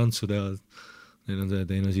sõjatantsu teevad, neil on see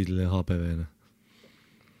teinosidle HPV.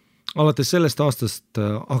 Alates sellest aastast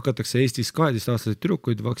hakatakse Eestis 12-aastaseid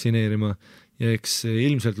tüdrukuid vaktsineerima ja eks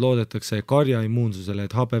ilmselt loodetakse karja immuunsusele,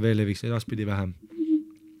 et HPV leviks edaspidi vähem.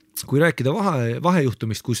 Kui rääkida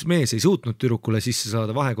vahejuhtumist, kus mees ei suutnud tüdrukule sisse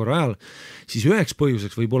saada vahekorra ajal, siis üheks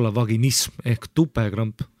põhjuseks võib olla vaginism ehk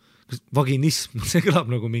tupekramp. Vaginism, see kõlab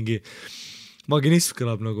nagu vaginism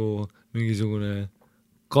kõlab nagu mingisugune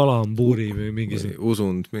kalambuuri või mingisugune.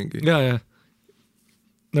 Usund mingi. Ja.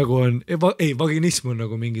 Nagu on, vaginism on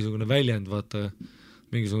nagu mingisugune väljend, vaata,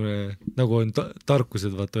 mingisugune, nagu on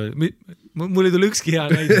tarkused, vaata, mul ei tule ükski hea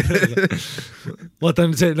näide. Vaata,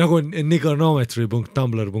 see nagu on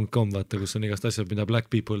nigonometry.tumblr.com, vaata, kus on igast asjad, mida black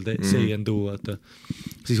people say and do, vaata.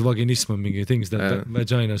 Siis vaginism on mingi things that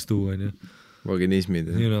vaginas do, on ju.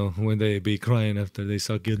 Vaginismid. You know, when they be crying after they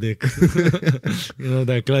suck your dick. You know,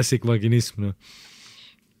 that classic vaginism, no.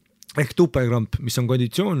 Ehk tupekramp, mis on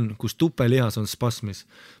konditsioon, kus tupelihas on spasmis.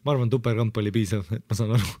 Ma arvan, tupekramp oli piisav, et ma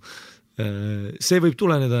saan aru. See võib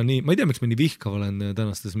tuleneda nii, ma ei tea, miks ma nii vihkav olen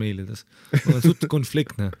tänastes meilides. Ma olen suht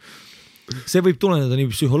konfliktne. see võib tuleneda nii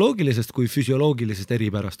psühholoogilisest kui füsioloogilisest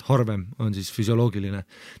eripärast, harvem on siis füsioloogiline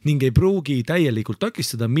ning ei pruugi täielikult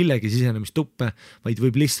takistada millegi sisenemist tuppe, vaid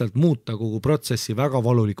võib lihtsalt muuta kogu protsessi väga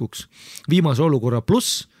valulikuks. Viimase olukorra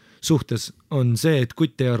pluss suhtes on see, et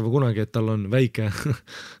kutt ei arva kunagi, et tal on väike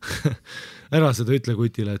ära seda ütle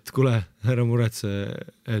kutile, et kuule, ära muretse,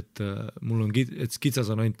 et mul on et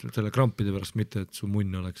kitsas on ainult selle krampide pärast, mitte et su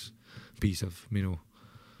munn oleks piisav minu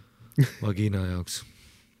vagiina jaoks.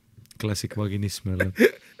 Klassik vaginism jälle.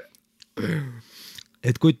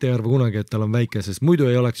 Et kutt ei arva kunagi, et tal on väike, sest muidu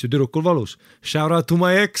ei oleks ju tüdrukul valus. Shout out to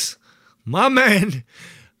my ex, my man,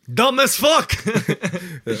 dumb as fuck.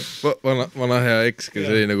 vana hea eks, kes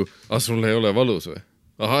oli nagu, sul ei ole valus või?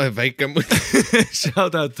 Aha, väike mõte.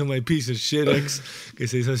 Shout out to my piece of shit ex,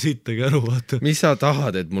 kes ei saa sittagi aru, vaata. Mis sa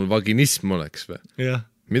tahad, et mul vaginism oleks või? Jah.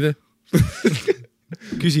 Mida?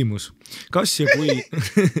 Küsimus. Kas ja kui...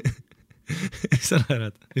 sa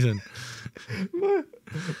näed, mis on?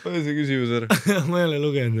 Ma see küsimus ära. Ma ei ole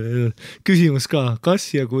lugenud. Küsimus ka. Kas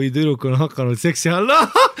ja kui tüdruk on hakanud seksi all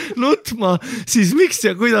nutma, siis miks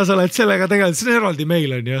ja kuidas oled sellega tegelenud? See on eraldi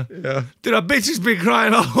meil on, jah? Türa bitches be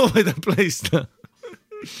crying all over the place.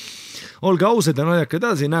 Olge ausad ja naljaka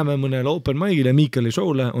edasi, näeme mõnele open mic'ile ja Miikali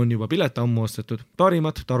show'le on juba pilet ammu ostetud.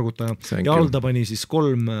 Tarimat, targutaja. Ja all ta pani siis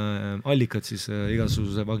 3 allikat siis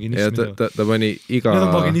igasuguse vaginismi. Ja ta pani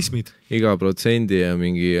iga protsendi ja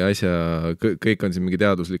mingi asja, kõik on siin mingi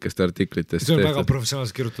teaduslikest artiklitest. See on väga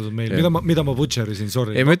professionaalselt kirjutatud meil, mida ma butcherisin,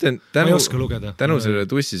 sorry. Ei, ma ütlen, ma ei oska lugeda. Tänu selle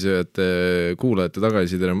tussisööjate kuulajate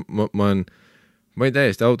tagasisidele, ma ei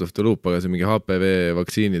täiesti out of the loop, aga see mingi HPV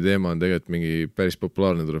vaktsiini teema on tegelikult mingi päris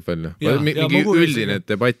populaarne tuleb välja. Mingi üldine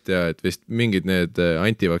debatt ja et vist mingid need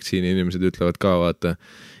antivaktsiini inimesed ütlevad ka vaata,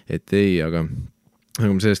 et ei, aga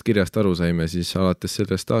nagu me sellest kirjast aru saime, siis alates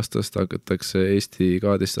sellest aastast hakatakse Eesti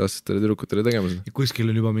 12-aastastele tüdrukutele tegema seda.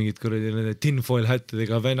 Kuskil on juba mingid kõredi tinfoil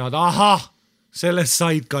hättidega vennad, ahah, sellest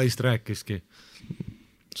sidegeist rääkiski.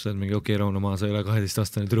 See on mingi okei, Rauno maa, sa ei ole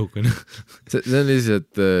 12-aastane tüdruk. See on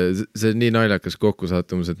lihtsalt, see on nii naljakas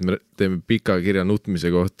kokkusattumus, et me teeme pika kirja nutmise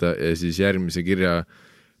kohta ja siis järgmise kirja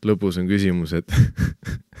lõpus on küsimus, et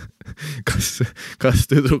kas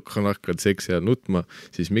tüdruk on hakanud seksi all nutma,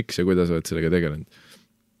 siis miks ja kuidas oled sellega tegelenud?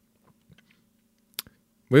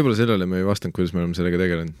 Võib-olla sellele me ei vastanud, kuidas me oleme sellega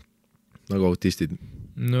tegelenud. Nagu autistid.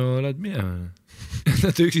 No lähed minema.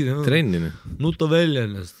 Nad üksid. Trennine. Nuta välja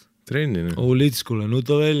ennast. Trennine. Litskule,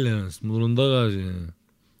 nuta välja ennast. Mul on tagasi.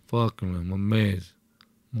 Fuck, ma mees.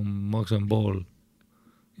 Ma maksan pool.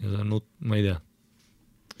 Ja sa ma ei tea.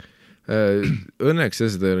 Õnneks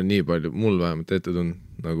seda ei ole nii palju. Mul vähemalt ette tund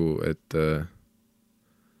nagu, et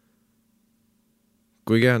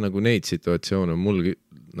kuigi jah, nagu neid situatsioone on mul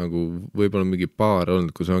nagu võib-olla mingi paar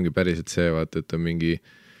olnud, kus ongi päriselt see, vaat, et on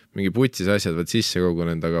mingi putsis asjad vaat sisse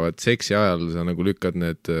kogunenud, aga vaat seksi ajal sa nagu lükkad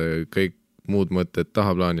need kõik muud mõtted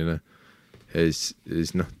tahaplaanile ja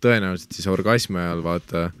siis tõenäoliselt siis orgasmi ajal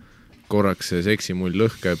vaata korraks see seksimull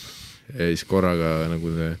lõhkeb ja siis korraga nagu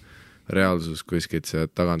see reaalsus kuskilt see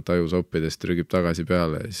tagant ajusoppidest trügib tagasi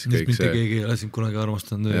peale ja siis kõik see keegi ei ole sind kunagi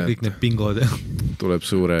armastanud ja kõik need pingod ja tuleb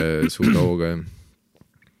suure hooga ja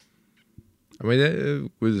ma ei tea,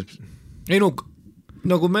 kuidas ei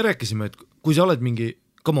nagu me rääkisime, et kui sa oled mingi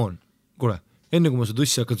come on, kuule, enne kui ma su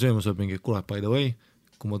tussi hakkan sööma, sa oled mingi, kuule, by the way,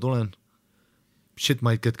 kui ma tulen shit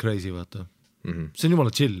might get crazy, vaata. See on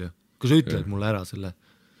jumala chill ju, kui sa ütled mulle ära selle.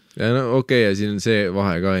 Ja no okei, ja siin on see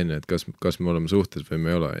vahe ka enne, et kas me oleme suhtes või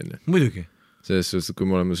me ei ole enne. Muidugi. Selles suhtes, kui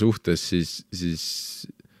me oleme suhtes, siis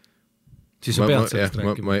sa pead sellest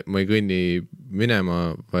rääkima. Ma ei kõnni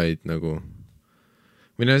minema, vaid nagu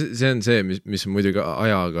see on see, mis on muidugi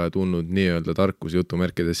ajaga tulnud nii-öelda tarkus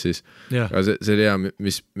jutumärkides siis. Aga see oli hea,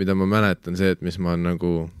 mida ma mäletan see, et mis ma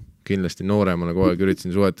nagu kindlasti nooremana kogu aeg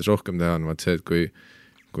üritasin suhetes rohkem teha, on vaat see, et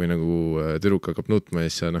kui nagu tüdruk hakkab nutma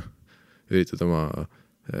ja siis sa üritad oma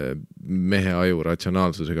mehe aju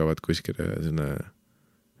ratsionaalsusega vaat kuskile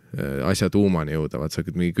asja tuumani jõuda, vaat sa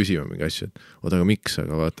hakkad mingi küsima mingi asju, et oota, aga miks,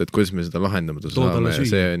 aga vaata, et kuidas me seda lahendama saame ja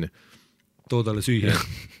see on too talle süüa.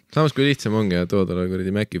 Samas kui lihtsam ongi ja too talle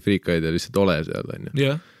kuradi Maci friikaid ja lihtsalt ole seal on ju.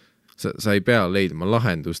 Yeah. Sa ei pea leidma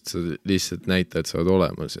lahendust, sa lihtsalt näita, et sa oled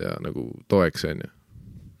olemas ja nagu toeks on ju.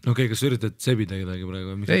 Okei, kas sa üritad sebida kedagi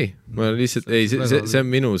praegu? Ei, ma lihtsalt, see on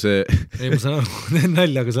minu see... Ei, ma saan aru,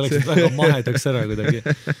 nalja, aga sa läksid väga mahedaks ära kuidagi.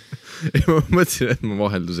 Ei, ma mõtlesin, et ma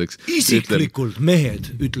vahelduseks isiklikult mehed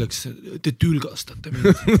ütleks, te tülgastate mind.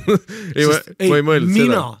 Ei, ma ei mõelnud seda.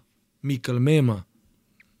 Mina, Miikal Meema,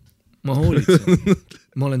 ma hoolitsen.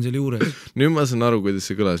 Ma olen seal juures. Nüüd ma saan aru, kuidas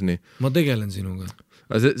see kõlas nii. Ma tegelen sinuga.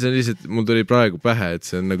 See on lihtsalt, mul tuli praegu pähe, et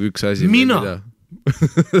see on nagu üks asi. Mina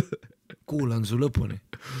kuulan su lõpuni.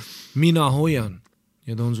 mina hoian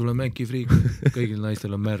ja toon sulle Maci Freak. Kõigil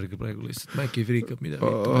naistel on märg praegu lihtsalt. Maci Freak on midagi.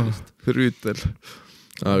 Rüütel.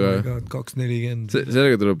 Aga 240.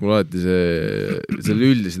 Sellega tuleb mul alati selle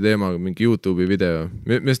üldise teemaga mingi YouTube'i video.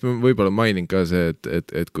 Millest ma võib-olla mainin ka see,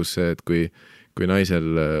 et kui naisel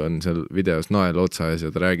on seal videos nael otsa ja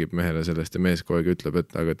ta räägib mehele sellest ja mees kogu aeg ütleb, et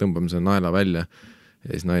aga tõmbame selle naela välja ja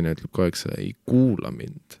siis naine ütleb kogu aeg, sa ei kuula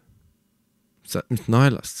mind. Mis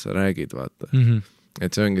naelast sa räägid, vaata.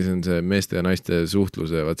 Et see ongi see meeste ja naiste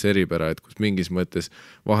suhtluse vaat see eripära, et kus mingis mõttes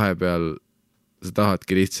vahepeal sa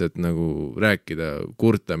tahadki lihtsalt nagu rääkida,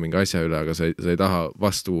 kurta mingi asja üle, aga sa ei taha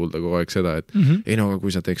vastu kuulda kogu aeg seda, et ei no, aga kui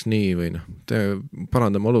sa teeks nii või noh,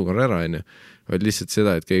 parandame olukorra ära, vaid lihtsalt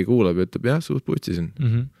seda, et keegi kuulab ja ütleb, jah, suht putsisin.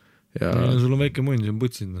 Ja sul on väike munn, see on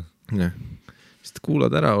putsin. Jah, siis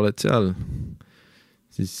kuulad ära, oled seal,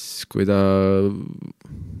 siis kui ta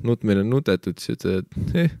nutmine on nutetud, siis ütled,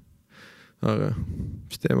 aga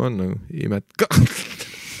mis teema on nagu, imet ka.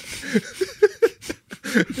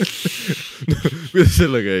 Kuidas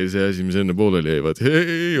selle käi see asi, mis enne pooleli jäivad?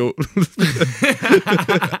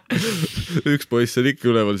 Üks poiss on ikka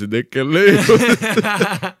üleval see tekkel.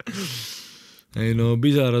 Ei no,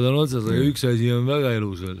 pisarad on otsas, aga üks asi on väga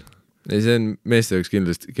elus veel. Ei, see on meeste jaoks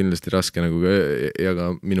kindlasti raske nagu ja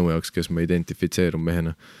ka minu jaoks, kes ma identifitseerun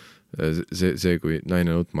mehena. See, kui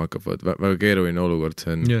naine nutma hakkab, väga keeruline olukord,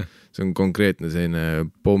 see on konkreetne selline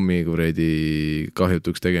pommi kuredi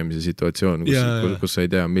kahjutuks tegemise situatsioon, kus sa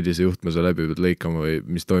ei tea, millise juhtme sa läbi pead lõikama või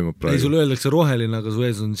mis toimub praegu. Ei, sul öeldakse roheline, aga su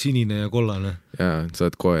ees on sinine ja kollane. Jaa, sa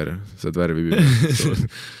oled koer, sa oled värvi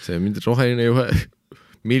see on mingi roheline juhe.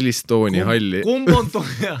 Millist tooni halli? Kumb on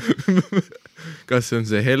tooni? Kas see on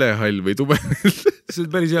see hele hall või tube? See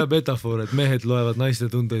on päris hea metafoor, et mehed loevad naiste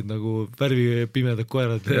tundeid nagu värvi pimedad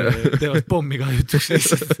koerad teevad pommi kahjutuks.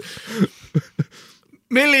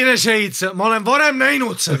 Milline shade see? Ma olen varem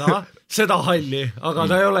näinud seda halli, aga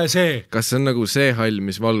ta ei ole see. Kas see on nagu see hall,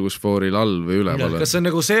 mis valgusfooril all või üleval? Kas see on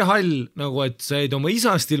nagu see hall, nagu et sa jäid oma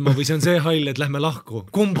isast ilma või see on see hall, et lähme lahku?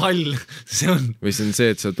 Kumb hall see on? Või see on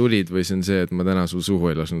see, et sa tulid või see on see, et ma täna su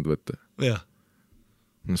suhu ei lasknud võtta? Jah.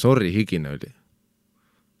 No sorry, higine oli.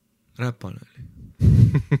 Räpane oli.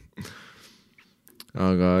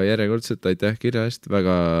 Aga järjekordselt aitäh kirja eest,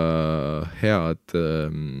 väga head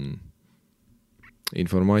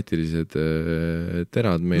informaatilised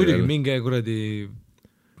terad meile. Muidugi,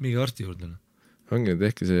 minge arsti juurde. Ongi,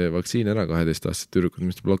 tehke see vaktsiin ära 12-aastased tüdrukud,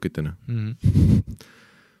 mis te blokitena.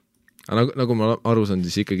 Aga nagu ma aru saan,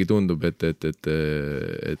 siis ikkagi tundub, et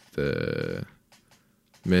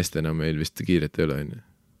meestena meil vist kiiret ei ole.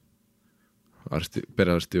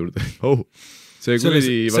 Perearsti juurde. See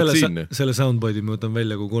kuradi vaktsiin. Selle soundboardi ma võtan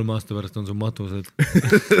välja, kui 3 aasta pärast on su matused.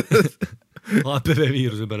 HPV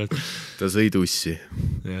viiruse pärast. Ta sõi tussi.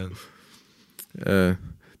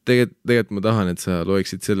 Tegelikult ma tahan, et sa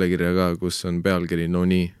loeksid selle kirja ka, kus on pealkiri no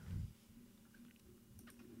nii.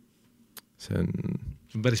 See on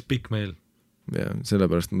päris pikk meil. Ja,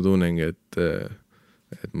 sellepärast ma tunnengi, et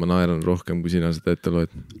ma naeran rohkem, kui sina seda ette loed.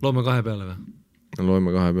 Loome 2 peale või?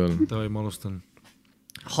 Loeme 2 peale. Tavai, ma alustan.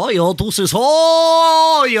 Hajotuses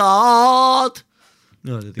hojad!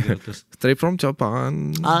 No, ta kirjutas. Straight from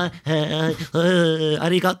Japan.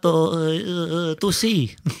 Arigato to see.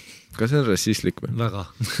 Kas see on rassistlik või? Väga.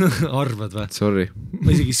 Arvad või? Sorry. Ma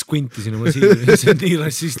isegi squintisin oma silmi. See on nii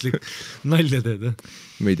rassistlik. Nalja teed.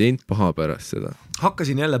 Me ei teinud paha pärast seda.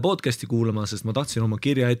 Hakkasin jälle podcasti kuulama, sest ma tahtsin oma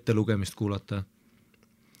kirja ette lugemist kuulata.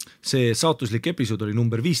 See saatuslik episood oli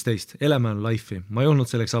number 15, Eleme on life'i. Ma ei olnud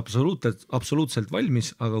selleks absoluutselt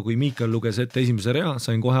valmis, aga kui Miikal luges ette esimese rea,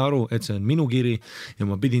 sain kohe aru, et see on minu kiri ja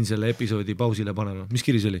ma pidin selle episoodi pausile panema. Mis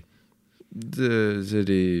kiri see oli? See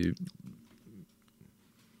oli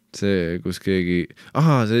see, kus keegi...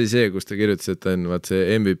 see oli see, kus ta kirjutas, et ta on vaat see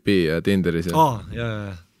MVP ja Tinderis. See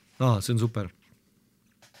on super.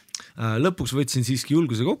 Lõpuks võtsin siiski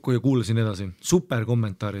julguse kokku ja kuulasin edasi. Super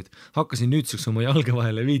kommentaarid. Hakkasin nüüdseks oma jalge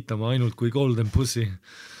vahele viitama ainult kui Golden Pussy.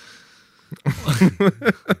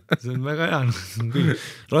 See on väga hea.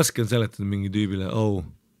 Raske on seletada mingi tüübile.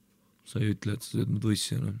 Sa ei ütle, et sa sööd mu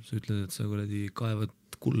tussi. Sa ütled, et sa kuradi kaevad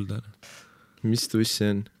kulda. Mis tuss see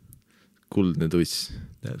on? Kuldne tuss.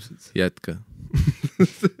 Täpselt. Jätka.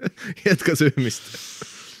 Jätka söömist.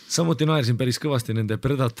 Samuti naersin päris kõvasti nende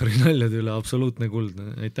Predatori naljade üle, absoluutne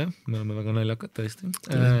kuldne. Aitäh, me oleme väga naljakad tõesti.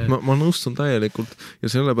 Ma nõustun täielikult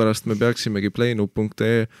ja sellepärast me peaksimegi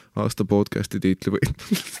playnup.ee aasta podcasti tiitli või.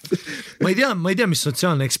 Ma ei tea, mis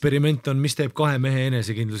sotsiaalne eksperiment on, mis teeb 2 mehe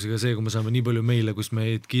enesekindlusega see, kui me saame nii palju meile, kus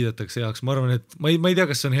meid kiidetakse heaks. Ma arvan, et ma ei tea,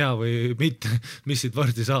 kas see on hea või mitte, mis siit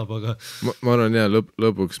varsti saab, aga... Ma arvan,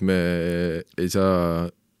 lõpuks me ei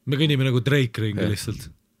saa... Me kõnnime nagu Drake ringi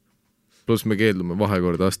lihtsalt. pluss me keeldume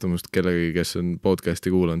vahekorda astumust kellegagi, kes on podcasti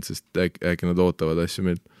kuulanud, sest äkki nad ootavad asju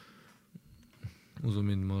meilt. Usu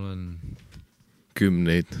mind, ma olen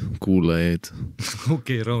 10 kuulajaid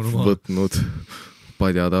okei, Rauno maa. Võtnud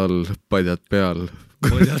padjad all, padjad peal.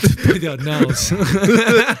 Padjad näos.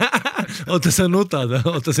 Oota, sa nutad,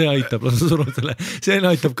 oota, see aitab, see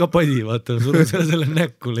aitab ka padi, vaata, surud selle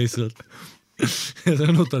näkku lihtsalt. Ja sa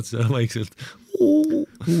nutad seda vaikselt.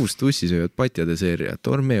 Uus tussisööjad patjade seeria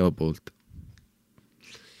Tormeo poolt.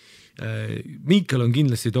 Miikal on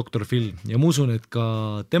kindlasti Dr. Phil ja ma usun, et ka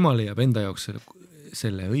tema leiab enda jaoks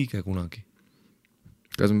selle õige kunagi.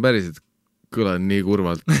 Kas ma päriselt kõlan nii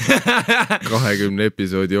kurvalt 20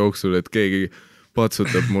 episoodi jooksul, et keegi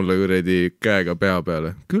patsutab mulle kuredi käega pea peale?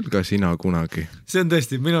 Küll ka sina kunagi. See on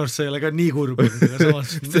tõesti, minu arust sa ei ole ka nii kurb, aga samas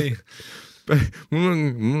nii. Mul on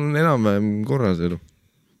enam-vähem korras elu.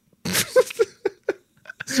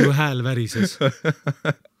 Su hääl värises.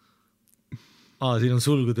 Siin on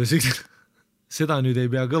sulgudes üks. Seda nüüd ei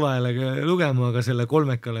pea kõva häälega lugema, aga selle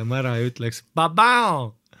kolmekale ma ära ei ütleks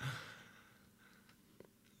babao!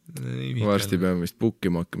 Varsti peame vist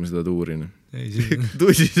pukkima hakkama seda tuurina.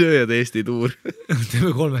 Tussisööjad Eesti tuur.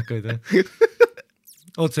 Teeme kolmekaid,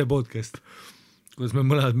 otse podcast. Kuidas me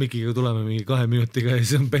mõlemad Mikiga tuleme mingi 2 minutiga ja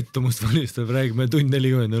siis on pettumust valistab, räägime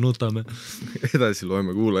 1:40 ja nutame. Edasi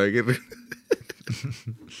loeme kuulajakirja.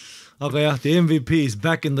 Aga jah, the MVP is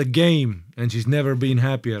back in the game and she's never been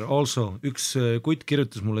happier. Also, üks kutt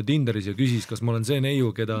kirjutas mulle Tinderis ja küsis, kas ma olen see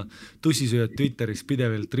neiu, keda tussisööjad Twitteris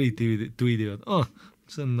pidevalt retweetivad.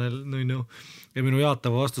 See on no. Ja minu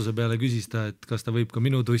jaatava vastuse peale küsis ta, et kas ta võib ka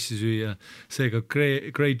minu tussi süüa. Seega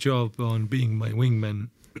great job on being my wingman.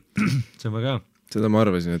 See on väga hea. Seda ma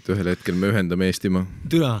arvasin, et ühel hetkel me ühendame Eestimaa.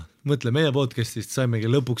 Türa, mõtle, meie podcastist saimegi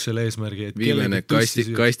lõpuks selle eesmärgi, et viimene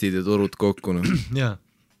kastid ja turud kokku. Jaa.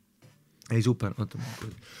 Ei, super. Oota.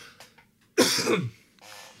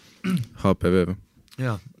 HPV.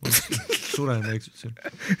 Jaa, suren väiksud siin.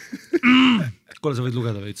 Kuule, sa võid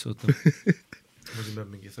lugeda veits, oota. Ma siin peab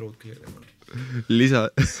mingi throat clear.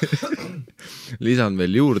 Lisan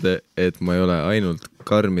veel juurde, et ma ei ole ainult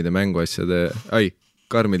karmide mängude.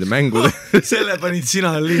 Selle panid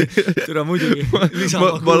sina türa muidugi.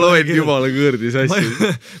 Ma loen jumala kõõrdis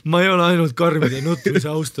asju. Ma ei ole ainult karmide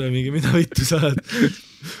nutmise austaja, mingi mida vittu sa oled.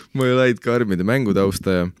 Ma ei ole ainult karmide mängude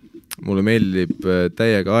austaja. Mulle meeldib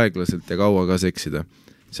täiega aeglaselt ja kaua ka seksida.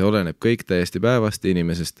 See oleneb kõik täiesti päevast ja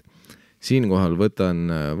inimesest. Siinkohal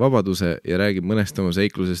võtan vabaduse ja räägib mõnest oma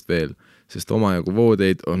seiklusest veel, sest omajagu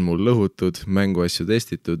voodeid on mul lõhutud, mänguasju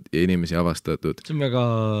testitud ja inimesi avastatud. See on väga,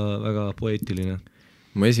 väga poeetiline.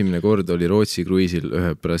 Mu esimene kord oli Rootsi kruiisil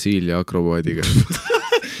ühe Brasiilia akrobaadiga.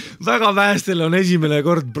 Väga vähestel on esimene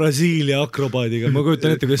kord Brasiilia akrobaadiga. Ma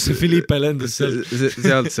kujutan ette, kuidas see Filipe lendas sealt.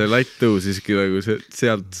 Sealt see latt tõusiski, nagu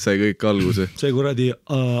sealt sai kõik alguse. See kuradi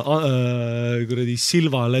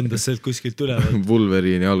Silva lendas sealt kuskilt üle.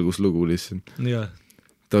 Wolverine alguslugu lihtsalt. Ja.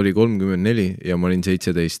 Ta oli 34 ja ma olin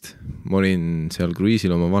 17. Ma olin seal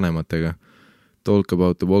kruiisil oma vanematega. Talk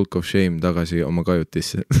about the walk of shame tagasi oma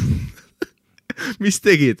kajutisse. Mis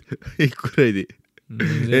tegid? Ei kuradi.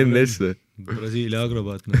 NS. Brasiilia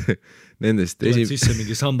akrobaat. Nendest sisse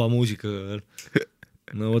mingi samba muusikaga veel.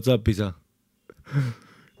 No what's up, isa?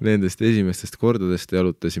 Nendest esimestest kordadest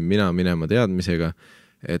jalutasin mina minema teadmisega,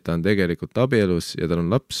 et ta on tegelikult abielus ja tal on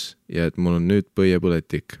laps ja et mul on nüüd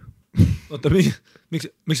põiepõletik. Oota, miks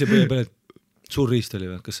see põiepõletik? Suur riist oli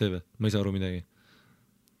või? Kas see või? Ma ei saa aru midagi.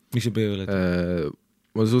 Miks see põiepõletik?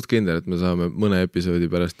 Ma olen suht kindel, et me saame mõne episoodi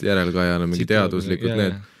pärast järelkajana mingi teaduslikud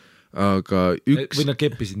need. Aga või nad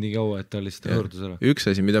keppisid nii kaua, et ta lihtsalt hõõrdus ära. Üks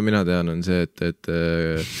asi, mida mina tean, on see, et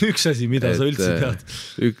üks asi, mida sa üldse tead.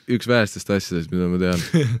 Üks vähestest asjadest, mida ma tean,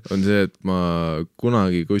 on see, et ma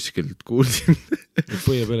kunagi kuskilt kuulsin,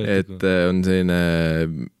 et on selline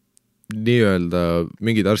nii-öelda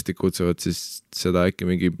mingid arstid kutsuvad siis seda äkki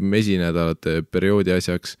mingi mesinädalate perioodi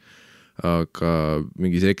asjaks, aga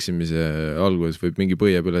mingi seksimise alguses võib mingi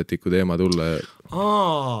põiepõletiku teema tulla.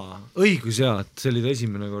 Õigus jah, et see oli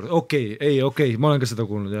esimene kord. Okei, ma olen ka seda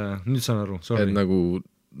kuulnud ja nüüd saan aru. Et nagu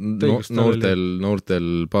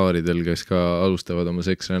noortel paaridel, kes ka alustavad oma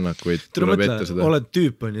seksrännakuid, tuleb ette seda. Oled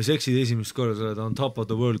tüüp on ja seksid esimest korda, sa oled on top of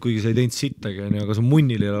the world, kuigi sa ei teinud sittagi, aga su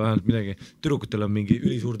munnil ei ole vähemalt midagi. Tüdrukutel on mingi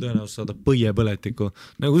ülisuur tõenäosus saada põiepõletiku.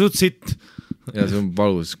 Nagu suht sitt. Ja see on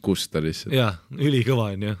valus kusta lihtsalt. Jaa,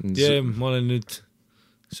 ülikõva on ju. Ma olen nüüd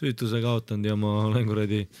süütuse kaotanud ja ma olen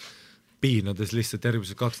kuradi piinades lihtsalt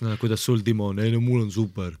järgmised 2 nädal, kuidas sul Timo on? Ei, no mul on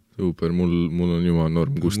super. Super, mul on jumal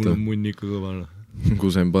norm kusta. Mul on munn ikka kõva.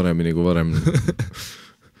 Kusen paremini kui varem.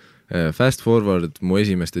 Fast forward mu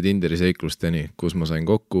esimeste Tinderi seiklusteni, kus ma sain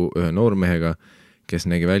kokku ühe noormehega, kes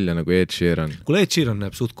nägi välja nagu Ed Sheeran. Kuule, Ed Sheeran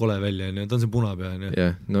näeb suht kole välja, ta on see punapea.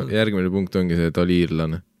 Jah, no järgmine punkt ongi see, et ta oli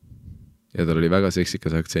iirlane. Ja tal oli väga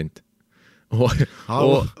seksikas aktsent. Me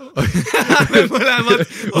mõlemad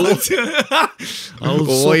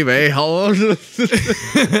Oi vei,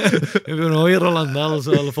 no Irland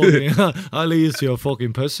alltså fucking alla is your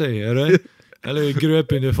fucking pussy, eller? Eller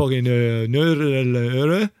gröp in the fucking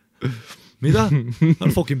nörrel, mida?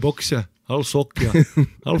 All fucking boxja, all sokja,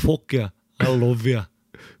 all fokja, all lovja.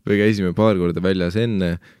 Me käisime paar korda väljas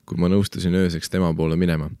enne, kui ma nõustusin ööseks tema poole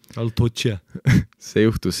minema. All tutja. See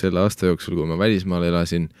juhtus selle aasta jooksul, kui ma välismaal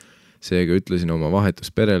elasin. Seega ütlesin oma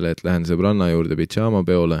vahetusperele, et lähen sõbranna juurde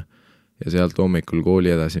pidžaamapeole ja sealt hommikul kooli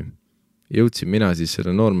edasi. Jõudsin mina siis selle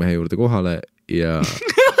noormehe juurde kohale ja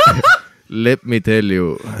let me tell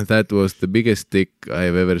you, that was the biggest dick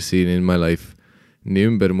I've ever seen in my life.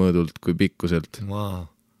 Nii ümbermõõdult kui pikkuselt. Wow.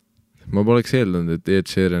 Ma poleks eeldanud, et Ed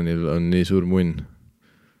Sheeranil on nii suur munn.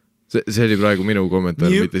 See oli praegu minu kommentaar,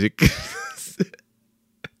 mitte sikk.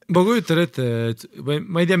 Ma kujutan ette, et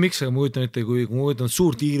ma ei tea miks, aga ma kujutan ette, kui ma kujutan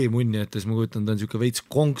suurt iirimunni ette, siis ma kujutan, ta on siuke veits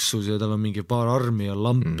konksus ja tal on mingi paar armi ja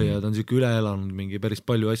lampi ja ta on siuke üle elanud mingi päris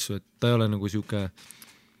palju asju, et ta ei ole nagu siuke...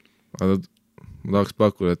 Ma tahaks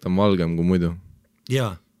pakkuda, et ta on valgem kui muidu.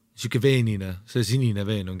 Jaa, siuke veenine, see sinine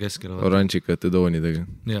veen on keskel. Oranžikate toonidega.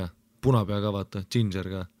 Jaa, punapea ka vaata,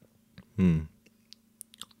 ginger ka.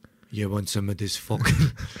 You want some of this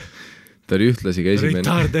fucking... Ta oli ühtlasi ka esimene...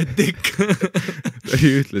 Retarded dick. Ta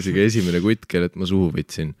oli ühtlasi ka esimene kutt, kellet ma suhu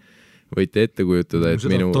võtsin. Võite ette kujutada, et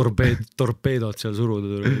minu... Torpeedot seal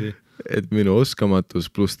suruda. Et minu oskamatus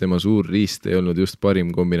pluss tema suur riist ei olnud just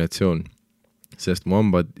parim kombinatsioon. Sest mu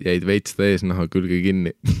hambad jäid veits ta eesnaha külge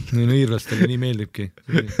kinni. No iirlastele nii meeldibki.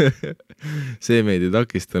 See meid ei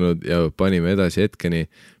takistanud ja panime edasi hetkeni,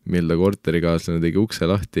 mil ta korterikaaslane tegi ukse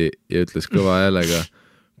lahti ja ütles kõva häälega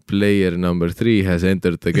Player number 3 has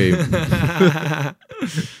entered the game.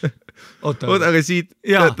 Oota, aga siit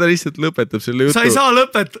ta lihtsalt lõpetab selle jutu. Sa ei saa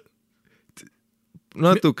lõpetada.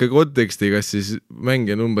 Natuke konteksti, kas siis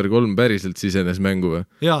mängija number 3 päriselt sisenes mängu või?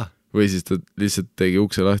 Jaa. Või siis ta lihtsalt tegi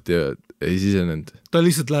ukse lahti ja ei sisenenud. Ta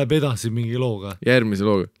lihtsalt läheb edasi mingi looga. Järgmise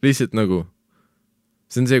looga. Lihtsalt nagu...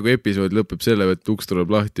 See on see, kui episood lõpeb selle, et uks tuleb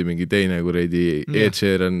lahti mingi teine kuredi Ed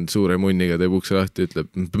Sheeran suure munniga teeb ukse lahti, ütleb,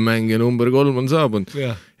 mängija number 3 on saabunud.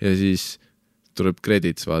 Ja siis tuleb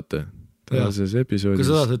credits, vaata. Tänases episoodis. Kui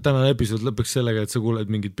sa tahad, et tänane episood lõpeks sellega, et sa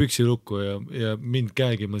kuuled mingit püksilukku ja mind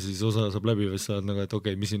käegima, siis osa saab läbi või saad nagu, et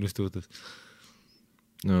okei, mis siin just juhtus?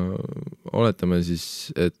 No, oletame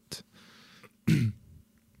siis, et...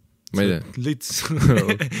 Ma ei tea. Lits.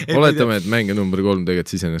 Oletame, et mängija number 3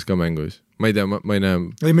 tegelikult sisenes ka mängus. Ma ei tea, ma ei näe...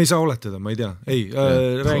 Ei, me ei saa oletada, ma ei tea. Ei,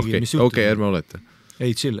 räägi, mis juhtus. Okei, ärme oleta.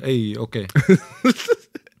 Ei, chill, ei, okei.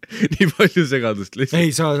 Nii palju segadust lihtsalt.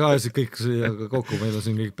 Ei, sa ajasid kõik kokku, meil on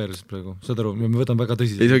siin kõik päris praegu. Saad aru, me võtame väga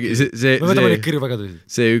tõsiselt. Me võtame neid kirju väga tõsiselt.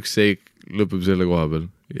 See üks seik lõpeb selle koha peal.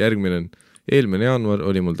 Järgmine on, eelmine jaanuar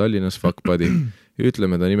oli mul Tallinnas fuck buddy.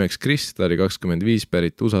 Ütleme ta nimeks Chris, ta oli 25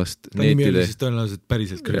 pärit USA-st. Ta nimi oli siis tõenäoliselt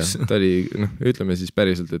päriselt Chris. Ta oli, ütleme siis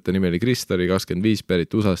päriselt, et ta nimi oli Chris, ta oli 25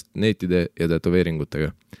 pärit USA-st neetide ja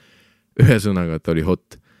tätoveeringutega. Ühe sõnaga, ta oli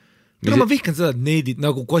hot. Ma vihkan seda, et needid,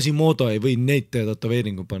 nagu Quasimodo ei või neete ja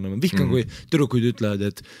tätoveeringu panna. Ma vihkan, kui tüdrukuid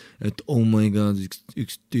ütlevad, et oh my god,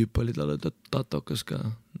 üks tüüp oli talle tatokas ka.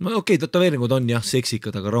 Okei, tätoveeringud on jah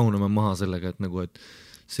seksikad, aga rahuneme maha sellega, et nagu, et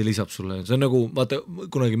see lisab sulle, see on nagu, vaata,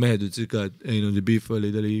 kunagi mehed ütlesid ka, et ei, no see beef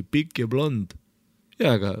oli, ta oli pikk ja blond.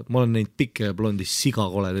 Ja, aga ma olen näinud pikke ja blondi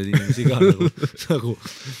sigakoledaid inimesi ka nagu.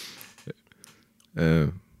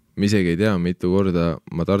 Ma isegi ei tea, mitu korda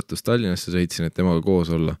ma Tartust Tallinnasse sõitsin, et temaga koos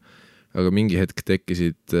olla, aga mingi hetk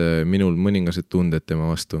tekkisid minul mõningased tunded tema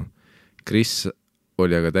vastu. Chris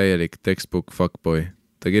oli aga täielik textbook fuckboy.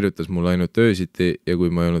 Ta kirjutas mulle ainult öösiti ja kui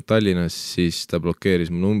ma ei olnud Tallinnas, siis ta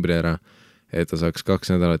blokeeris mu numbri ära, et ta saaks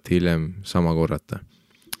 2 nädalat hiljem sama korrata.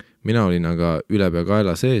 Mina olin aga ülepea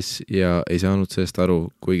kaela sees ja ei saanud sellest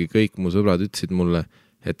aru, kuigi kõik mu sõbrad ütlesid mulle,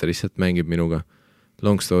 et ta lihtsalt mängib minuga.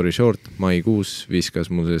 Long story short, maikuus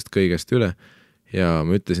viskas mul sellest kõigest üle ja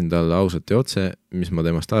ma ütlesin talle ausalt ja otse, mis ma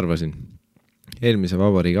temast arvasin. Eelmise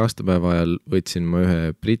vabariigi aastapäeva ajal võtsin ma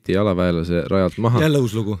ühe Briti jalaväelase rajalt maha. Jälle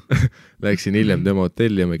uus lugu. Läksin hiljem tema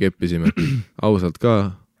hotelli ja me keppisime. Ausalt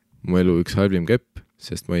ka, mu elu üks halvim kepp,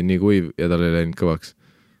 sest ma olin nii kuiv ja tal ei läinud kõvaks.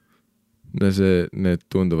 No need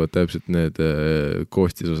tunduvad täpselt need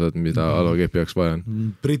koostisosad, mida alakepi jaoks vaja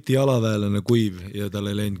on. Briti jalaväelane kuiv ja tal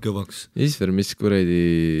ei läinud kõvaks. Isver, mis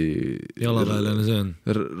kuredi... Jalaväelane see on?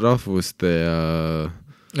 Rahvuste ja...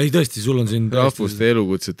 Ei tõesti, sul on siin... Rahvuste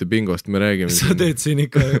elukutsete bingost me räägime. Sa teed siin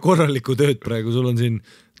ikka korralikku tööd praegu, sul on siin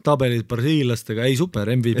tabelid brasiillastega, ei super,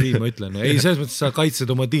 MVP ma ütlen, ei selles mõttes sa kaitsed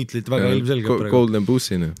oma tiitlit väga ilmselgelt praegu. Golden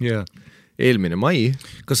Bussina. Yeah. Eelmine mai.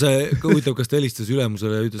 Kas ta helistas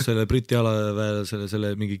ülemusele ja ütles selle Briti alaväele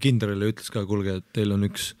selle mingi kindrale ja ütles ka, kuulge, et teil on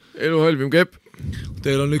üks elu halvim kepp.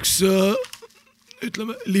 Teil on üks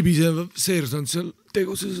ütleme, libisev seersant seal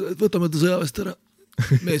teguses, et võtame ta sõjaväest ära.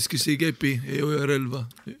 Mees, kes ei kepi, ei hoia relva.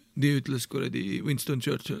 Nii ütles kuradi Winston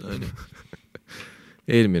Churchill.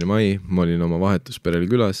 Eelmine mai ma olin oma vahetusperel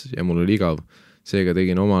külas ja mul oli igav. Seega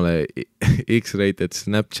tegin omale X-rated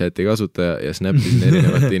Snapchati kasutaja ja snappisin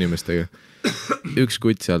erinevate inimestega. Üks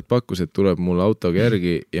kutt sealt pakkus, et tuleb mulle autoga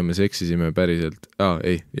järgi ja me seksime päriselt.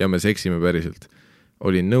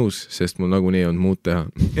 Olin nõus, sest mul nagunii on muud teha.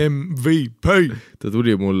 MVP! Ta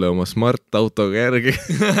tuli mulle oma smart autoga järgi.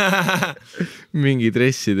 Mingi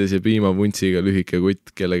dressides ja piimavuntsiga lühike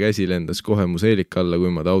kutt, kelle käsi lendas kohe mu seelika alla, kui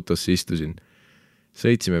ma ta autosse istusin.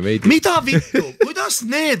 Sõitsime veidi. Mida vittu? Kuidas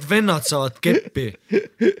need vennad saavad keppi?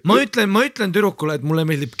 Ma ütlen tüdrukule, et mulle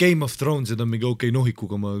meeldib Game of Thrones, et on mingi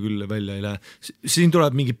nohikuga ma küll välja ei lähe. Siin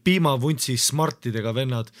tuleb mingi piimavuntsi smartidega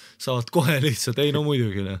vennad, saavad kohe lihtsalt, ei no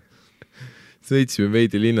muidugi. Sõitsime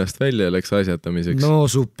veidi linnast välja ja läks asjatamiseks. No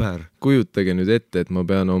super. Kujutage nüüd ette, et ma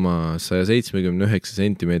pean oma 179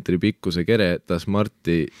 sentimeetri pikkuse kere ta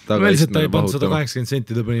smarti tagaistmele pahutama. Ta ei pannud 180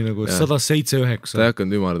 senti, ta pani nagu 179. Ta ei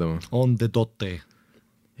hakanud ümardama. On the dotte.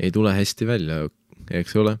 Ei tule hästi välja,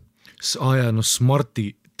 eks ole? Smarti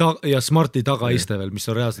tagaiste veel, mis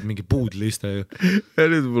on reaalselt mingi puudliste. Ja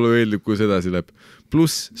nüüd mulle meeldib, kui sedasi läheb.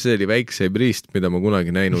 Pluss see oli väikseim riist, mida ma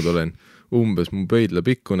kunagi näinud olen. Umbes mu pöidla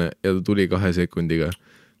pikkune ja ta tuli 2 sekundiga.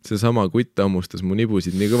 See sama kutt ammustas mu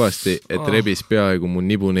nibusid nii kõvasti, et rebis peaaegu mu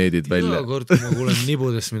nibuneedid välja. Iga kord, kui ma kuulen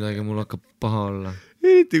nibudest midagi, mul hakkab paha olla.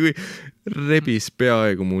 Eriti kui rebis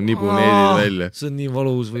peaaegu mu nibuneedid välja. See on nii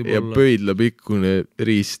valus võib ja olla. Ja pöidla pikkune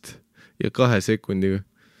riist ja 2 sekundiga.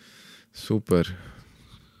 Super.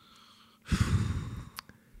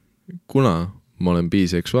 Kuna ma olen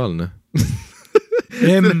biseksuaalne.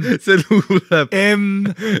 See lugu läheb.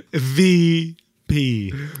 MVP.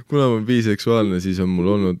 Kuna ma olen biseksuaalne, siis on mul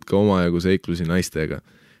olnud ka omajagu seiklusi naistega.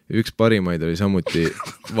 Üks parimaid oli samuti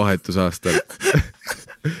vahetusaastal.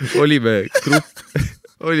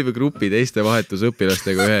 Olime grupi teiste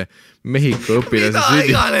vahetusõpilastega ühe Mehhiko õpilase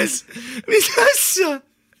Mis asja?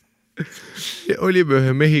 Olime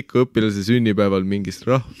ühe Mehhiko õpilase sünnipäeval mingist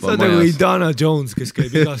rahvamajas. Sa nagu Indiana Jones, kes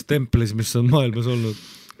käib igas templis, mis on maailmas olnud.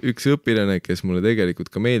 Üks õpilane, kes mulle tegelikult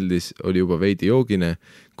ka meeldis, oli juba veidi joogine,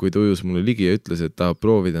 kui tujus mulle ligi ja ütles, et tahab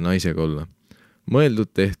proovida naisega olla. Mõeldud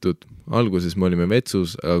tehtud, alguses me olime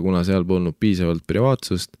vetsus, aga kuna seal polnud piisavalt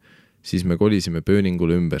privaatsust, siis me kolisime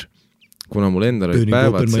pööningule ümber. Kuna mul endal olid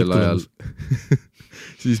päevad sel ajal,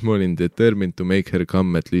 siis ma olin determined to make her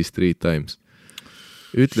come at least 3 times.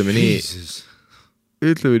 Ütleme nii,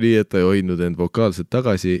 et ta ei hoidnud end vokaalselt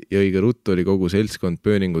tagasi ja õige ruttu oli kogu seltskond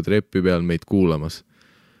pööningu treppi peal meid kuulamas.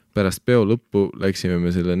 Pärast peo lõppu läksime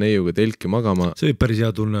me selle neiuga telki magama. See võib päris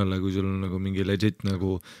hea tunne olla, kui sul on nagu mingi legit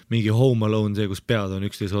nagu mingi home alone, see, kus pead on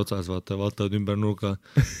üksteise otsas, vaatavad ümber nurga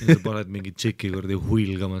ja sa paned mingi tšiki kordi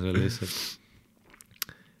huilgama seal lihtsalt.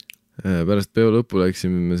 Pärast peo lõppu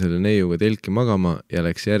läksime me selle neiuga telki magama ja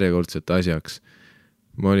läks järjekordselt asjaks.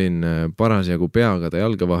 Ma olin parasjagu peaga ta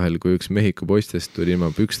jalga vahel, kui üks Mehhiko poistest tuli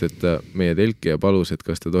ilma püksteta meie telki ja palus, et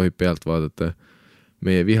kas ta tohib pealt vaadata.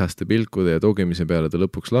 Meie vihaste pilkude ja togimise peale ta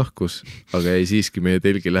lõpuks lahkus, aga jäi siiski meie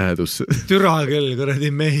telgi lähedusse. Türa küll, kuradi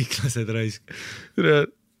mehhiklased raisk.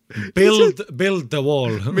 Build the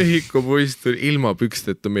wall. Mehhiko poist tuli ilma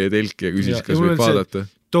püksteta meie telki ja küsis, kas võib vaadata.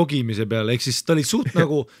 Togimise peale, ehk siis ta oli suht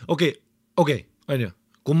nagu, okei, on ju,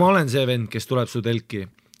 kui ma olen see vend, kes tuleb su telki,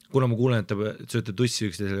 kuna ma kuulen, et te sööte tussi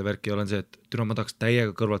üksteisele värki, olen see, et türa ma tahaks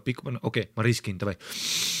täiega kõrvalt pikku panna, ma riskin, davai,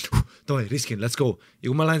 riskin, let's go. Ja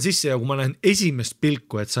kui ma lähen sisse ja kui ma lähen esimest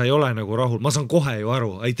pilku, et sa ei ole nagu rahul, ma saan kohe ju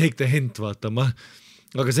aru, I take the hint, vaata,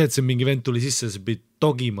 aga see, et see mingi vend tuli sisse, sa pidid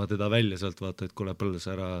togima teda välja sealt, vaata, et kuule põlles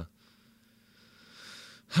ära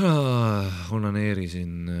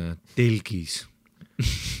onaneerisin telgis.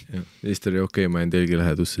 Ja, siis ta oli okei, ma jäin telgi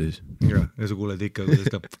lähedusse siis. Ja sa kuuled ikka, kuidas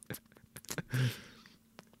ta...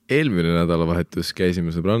 Eelmine nädalavahetus käisime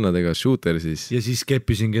sõbrannadega Shootersis. Ja siis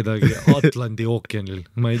keppisin kedagi Atlandi ookeanil.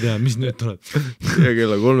 Ma ei tea, mis nüüd tuleb. Ja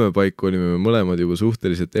kella 3 paiku olime me mõlemad juba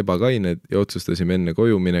suhteliselt ebakained ja otsustasime enne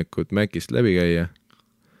koju minekut Mäkist läbi käia,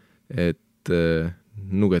 et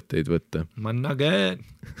nugeteid võtta. Ma nugget!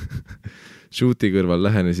 Shooti kõrval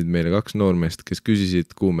lähenesid meile 2 noormeest, kes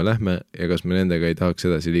küsisid, kuhu me lähme ja kas me nendega ei tahaks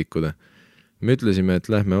edasi liikuda. Me ütlesime,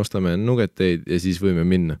 et lähme ostame nugeteid ja siis võime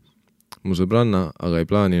minna. Mu sõbranna aga ei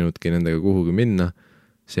plaaninudki nendega kuhugi minna,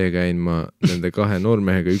 see käin ma nende 2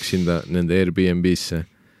 noormehega üksinda nende Airbnb-sse.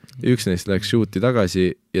 üks neist läks shoot'i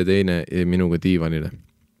tagasi ja teine jäi minuga diivanile.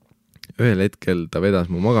 Ühel hetkel ta vedas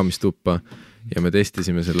mu magamistuppa ja me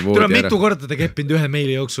testisime selle voodi ära. Mitu korda ta keppinud ühe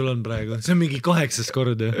meili jooksul on praegu? See on mingi 8.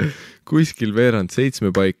 kord. Kuskil veerand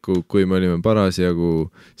 7 paiku, kui me olime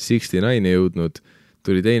parasjagu 69 jõudnud,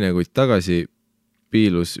 tuli teine kutt tagasi,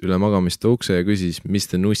 piilus üle magamiste ukse ja küsis, mis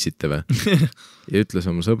te nussite või? Ja ütles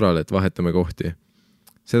oma sõbrale, et vahetame kohti.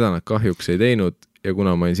 Seda nad kahjuks ei teinud ja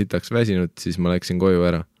kuna ma olin sitaks väsinud, siis ma läksin koju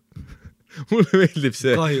ära. Mulle meeldib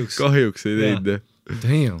see. Kahjuks ei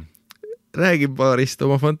teinud. Räägin paarist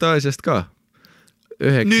oma fantaasiast ka.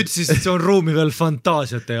 Nüüd siis see on ruumi veel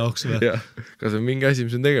fantaasiate jaoks või? Ja, kas on mingi asi,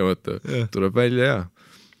 mis on tegemata? Tuleb välja ja.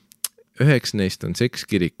 9 neist on seks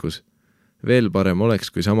kirikus. Veel parem oleks,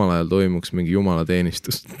 kui samal ajal toimuks mingi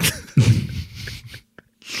jumalateenistus.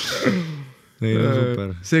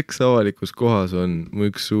 Super. Seks avalikus kohas on mu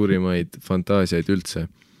üks suurimaid fantaasiaid üldse.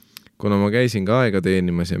 Kuna ma käisin ka aega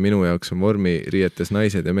teenimas ja minu jaoks on vormi riietes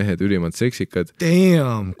naised ja mehed ülimalt seksikad.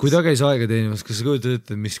 Damn, kui ta käis aega teenimas, kas sa kujutad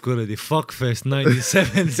ette, mis kuradi Fuckfest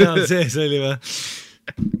 97 seal sees oli või?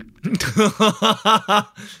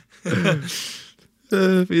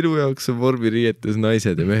 Minu jaoks on vormi riietes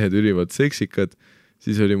naised ja mehed ülimalt seksikad.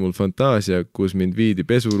 Siis oli mul fantaasia, kus mind viidi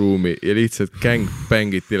pesuruumi ja lihtsalt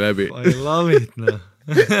gangbangiti läbi. I love it, noh.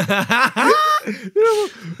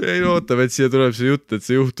 Ei ootame, et siia tuleb see jutt, et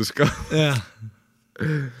see juhtus ka.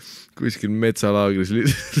 Kuskil metsalaagris.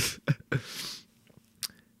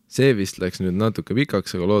 See vist läks nüüd natuke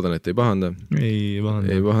pikaks, aga loodan, et ei pahanda. Ei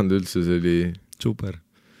pahanda üldse, see oli super.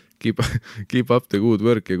 Keep up the good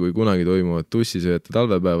work ja kui kunagi toimuvad tussisööjate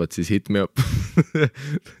talvepäevad, siis hit me up.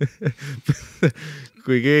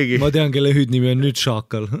 Kui keegi... Ma tean, kelle hüüdnimi on nüüd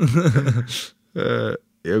Šaakal.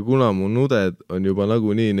 Ja kuna mu nuded on juba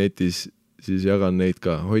nagu nii netis, siis jagan neid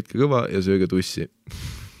ka. Hoidke kõva ja sööge tussi.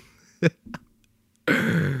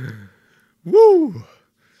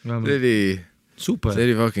 See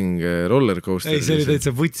oli fucking rollercoaster. Ei, see oli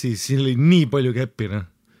täitsa võtsis, siin oli nii palju keppina.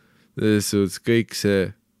 Selles kõik see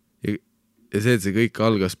ja see, et see kõik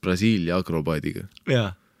algas Brasiilia akrobaadiga. Jaa.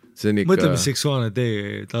 Mõtle, mis seksuaalne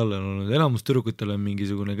tee talle on olnud. Enamus tüdrukutel on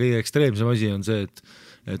mingisugune kõige ekstreemsem asi on see,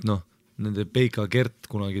 et noh, nende Peika Gert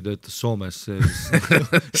kunagi töötas Soomes.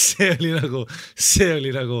 See oli nagu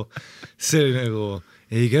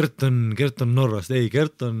ei, Gert on Norrast, ei,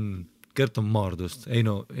 Gert on Maardust. Ei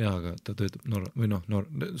no, jaa, aga ta töötab Norra, või noh,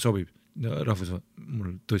 sobib.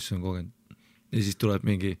 Mul tuss on kogenud. Ja siis tuleb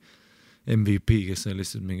mingi MVP, kes on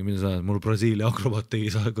lihtsalt mingi, mida sa ajad, mul Brasiilia akrobaat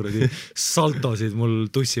tegi kuradi saltosid mul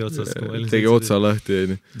tussi otsast. Tegi otsa lahti.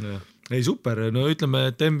 Ei, super, no ütleme,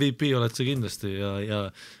 et MVP oled sa kindlasti ja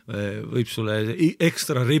võib sulle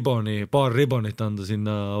ekstra paar ribonit anda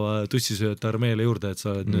sinna tussisööjate armeele juurde, et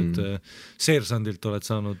sa oled nüüd seersandilt oled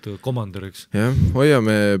saanud komandoriks. Jah,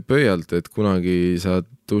 hoiame pöialt, et kunagi saad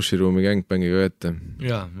duširuumi gangbangiga ette.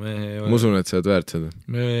 Jaa. Ma usun, et sa oled väärt seda.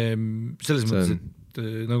 Selles mõttes, et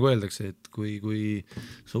nagu öeldakse, et kui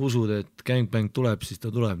sa usud, et gangbang tuleb, siis ta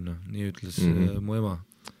tuleb, noh, nii ütles mu ema.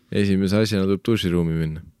 Esimese asjana tuleb duširuumi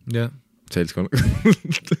minna. Jah. Seltskonna.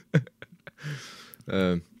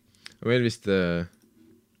 Meil vist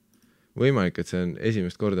võimalik, et see on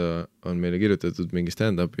esimest korda on meile kirjutatud mingi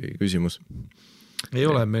stand-upi küsimus. Ei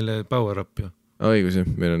ole meile power up ju. Õigus, jah,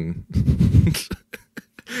 meil on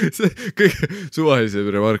see kõige suvalisem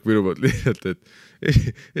remark minu poolt lihtsalt, et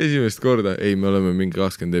esimest korda, ei, me oleme mingi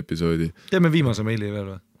 20 episoodi. Teeme viimase meili veel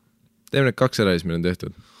või? Teeme need 2 ära, siis meil on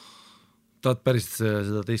tehtud. Tahad päris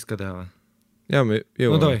seda teist ka teha või? Jaa, me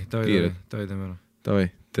jõuame. No tavai, teeme ära. Tavai,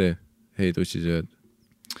 tee. Hei, tussisööd.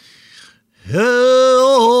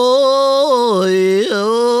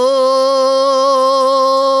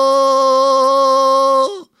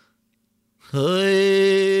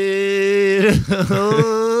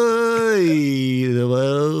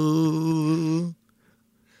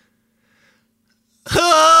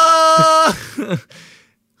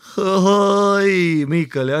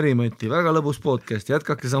 Miikal ja Harimati, väga lõbus podcast,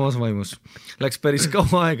 jätkake samas vaimus. Läks päris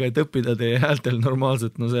kaua aega, et õppida teie häältel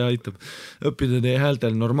normaalselt, no see aitab õppida teie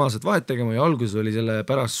häältel normaalselt vahet tegema ja alguses oli selle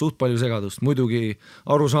pärast suht palju segadust. Muidugi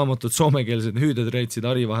arusaamatud soomekeelsed hüüded reitsid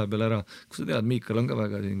Hari vahepeal ära. Kus sa tead, Miikal on ka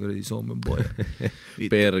väga siin kuradi soome poe.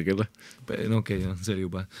 Pergel. No okei, see oli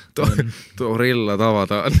juba. Torilla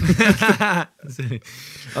tavada.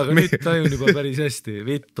 Aga nüüd tajun juba päris hästi.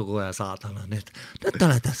 Vittu koja saadana nüüd. Nüüd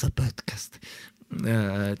oled äsa podcast.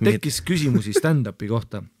 Tekkis küsimusi stand-upi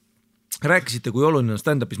kohta. rääkisite, kui oluline on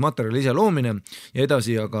stand-upis materjali ise loomine ja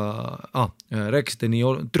edasi, aga rääkisite nii,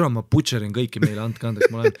 türa ma butcherin kõiki meile, andke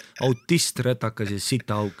andeks, ma olen autist, retakas ja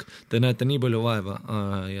sitaauk, te näete nii palju vaeva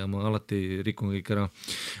ja ma alati rikun kõik ära.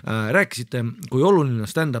 Rääkisite, kui oluline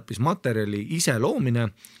on stand-upis materjali ise loomine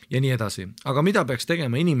ja nii edasi, aga mida peaks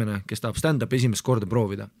tegema inimene, kes tahab stand-upi esimest korda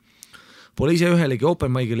proovida? Pole ise ühelegi open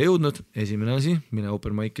mic'ile jõudnud, esimene asi, mine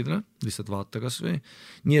open mic'idele, lihtsalt vaata kas või,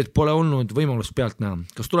 nii et pole olnud võimalust pealt näha.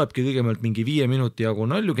 Kas tulebki kõigepealt mingi 5 minuti jagu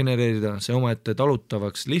nalju genereerida, see omaette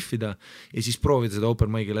talutavaks lihvida ja siis proovida seda open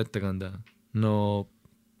mic'ile ette kanda? No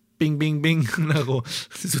ping, nagu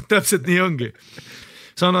täpselt nii ongi.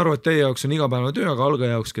 Saan aru, et teie jaoks on igapäevane töö, aga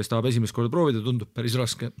algaja jaoks, kes tahab esimest korda proovida, tundub päris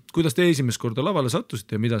raske. Kuidas te esimest korda lavale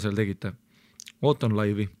sattusite ja mida seal tegite? Ootan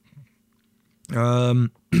laivi.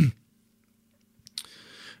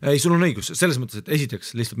 Ei, sul on õigus, selles mõttes, et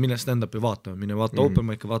esiteks lihtsalt mine stand-upi vaatama, mine vaata open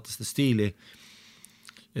mic, vaata seda stiili,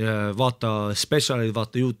 vaata specialid,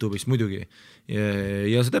 vaata YouTube'is muidugi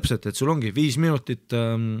ja see täpselt, et sul ongi 5 minutit,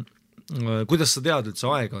 kuidas sa tead, et see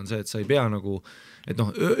aega on see, et sa ei pea nagu, et noh,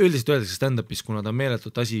 üldiselt öeldakse stand-upis, kuna ta on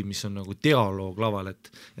meeletut asi, mis on nagu dialoog laval,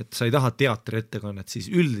 et sa ei taha teatri ettekannet, siis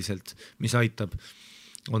üldiselt, mis aitab,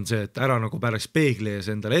 on see, et ära nagu pärast peegli ees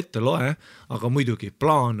endale ette loe, aga muidugi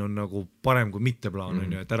plaan on nagu parem kui mitte plaan,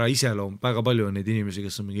 on ju, et ära iseloom, väga palju on neid inimesi,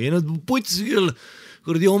 kes on mingi, ei nad putsi küll,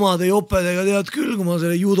 kurdi omade jopedega tead küll, kui ma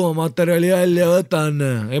selle judomaterjali välja võtan.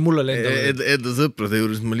 Ei, mulle lendab. Enda sõprade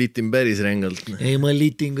juures ma liitin päris rängalt. Ei, ma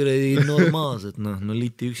liitin kuradi normaalselt, no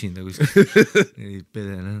liiti üksinda kuskil. Ei,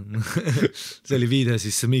 pede, see oli viide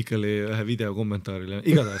siis Miikali ühe video kommentaarile,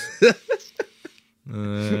 igatahes.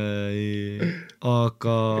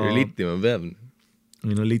 Aga liitima peab.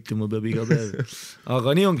 No liitima peab iga päev.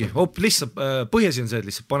 Aga nii ongi, lihtsalt põhjasi on see, et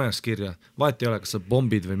lihtsalt panes kirja, vahet ei ole, kas sa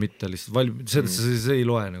bombid või mitte, lihtsalt see ei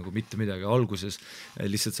loe nagu mitte midagi alguses,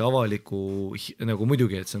 lihtsalt see avaliku nagu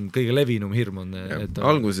muidugi, et see on kõige levinum hirm on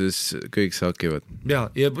alguses kõik sakivad ja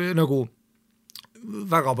nagu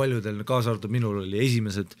väga paljudel, kaasa arvatud minul oli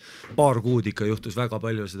esimesed paar kuud ikka juhtus väga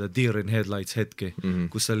palju seda deer in headlights hetki,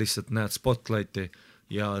 kus sa lihtsalt näed spotlighti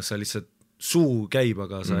ja sa lihtsalt suu käib,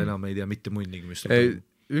 aga sa enam ei tea mitte munnigi, mis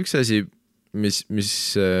üks asi,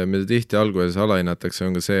 mida tihti alguses alahinnatakse,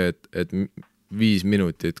 on ka see, et 5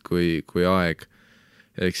 minutit kui aeg,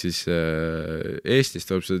 ehk siis Eestis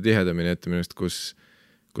tuleb seda tihedamini ette minust,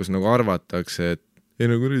 kus nagu arvatakse, et ei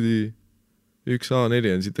nagu üks A4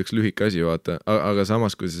 on sitaks lühike asi, vaata, aga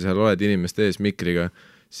samas, kui sa seal oled inimeste ees mikriga,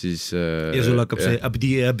 siis ja sul hakkab see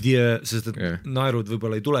abdi, sest et naerud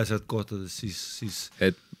võib-olla ei tule sealt kohtades, siis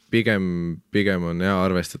et pigem on hea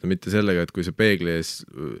arvestada mitte sellega, et kui sa peegli ees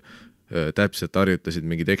täpselt harjutasid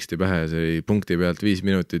mingi teksti pähe, see oli punkti pealt 5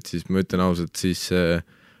 minutit, siis ma ütlen ausalt, siis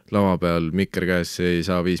lava peal mikker käes ei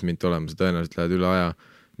saa 5 minutit olema, sa tõenäoliselt lähed üle aja,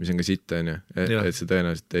 mis on ka sitt, on ju, et sa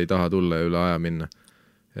tõenäoliselt ei taha tulla ja üle aja minna.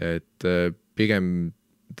 Et pigem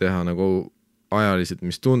teha nagu ajaliselt,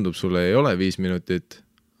 mis tundub sulle ei ole 5 minutit,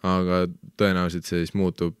 aga tõenäoliselt see siis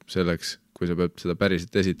muutub selleks, kui sa pead seda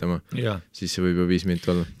päriselt esitama, siis see võib ju 5 minutit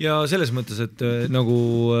olla. Ja selles mõttes, et nagu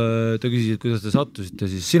te küsisid, kuidas te sattusite,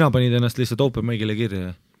 siis sina panid ennast lihtsalt open mic'ile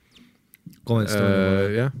kirja?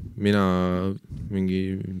 Jah, mina mingi,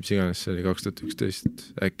 mis iganes see oli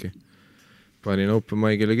 2011 äkki. Panin open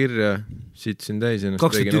mic'ile kirja, sitsin täis ennast.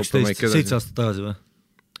 2011, 7 aastat tagasi või?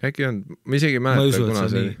 Äkki on, ma isegi ei mäleta, kuna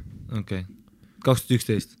see oli. Okay.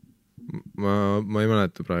 2011? Ma ei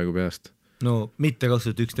mäleta praegu peast. No mitte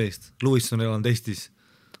 2011, Lewiston elanud Eestis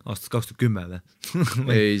aastast 2010 või?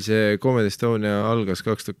 Ei, see Comedy Estonia algas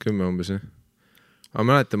 2010 umbes. Aga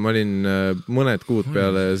mäletan, ma olin mõned kuud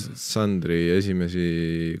peale Sandri esimesi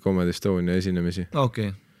Comedy Estonia esinemisi. Okei.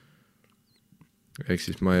 Ehk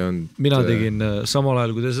siis ma ei olnud... Mina tegin samal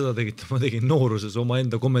ajal, kui te seda tegite, ma tegin nooruses oma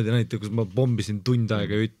enda Comedy Nighti, kus ma bombisin tund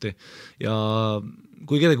aega jutti. Ja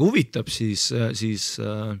kui kedagi huvitab, siis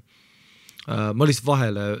ma lihtsalt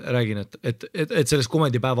vahele räägin, et sellest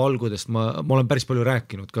komedipäeva algudest ma olen päris palju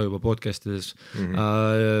rääkinud ka juba podcastides.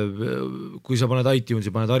 Kui sa paned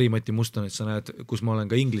iTunesi, paned Harimati Mustonet, sa näed, kus ma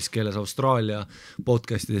olen ka inglise keeles Austraalia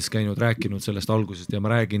podcastides käinud, rääkinud sellest algusest ja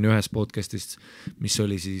ma räägin ühes podcastist, mis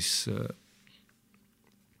oli siis...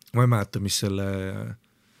 Ma ei mäleta, mis selle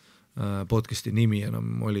podcasti nimi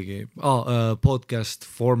enam oligi. Podcast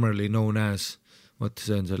formerly known as. Vaata,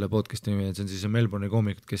 see on selle podcasti nimi, see on siis Melbourne'i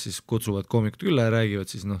koomikud, kes siis kutsuvad koomikud külla ja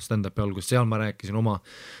räägivad siis stand-upi algust. Seal ma rääkisin oma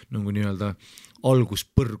nagu nii-öelda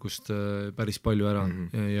alguspõrgust päris palju ära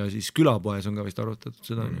ja siis Külapoes on ka vist arutatud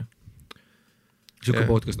seda. Siuke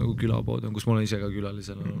podcast nagu Külapood on, kus ma olen ise ka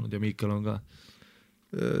külalisel olnud ja Miikal on ka.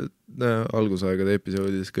 Algusaegade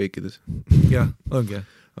episoodides kõikides. Jah, ongi.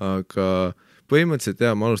 Aga põhimõtteliselt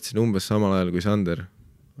ma alustasin umbes samal ajal kui Sander,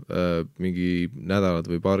 mingi nädalad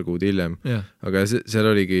või paar kuud hiljem, aga seal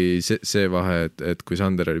oligi see vahe, et kui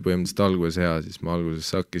Sander oli põhimõtteliselt alguses hea, siis ma alguses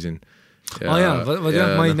sakkisin. Ma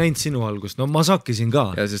ei näinud sinu algust, no ma sakkisin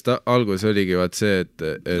ka. Ja sest alguses oligi vaat see,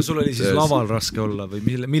 et sul oli siis laval raske olla või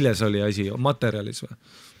milles oli asi, materjalis või?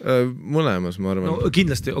 Mõlemas, ma arvan. No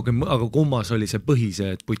kindlasti, aga kummas oli see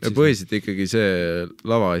põhise, et putsis? Põhiliselt ikkagi see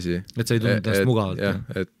lava asi. Et sa ei tundnud ennast mugavalt? Jah,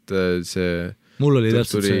 et see mul oli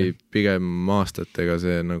täpselt see. Pigem aastatega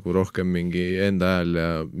see nagu rohkem mingi enda hääl ja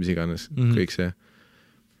mis iganes, kõik see.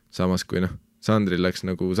 Samas kui Sandril läks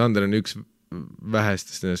nagu, Sander on üks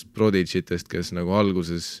vähestest nendest prodigitest, kes nagu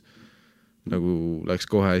alguses nagu läks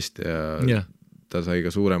kohe hästi ja ta sai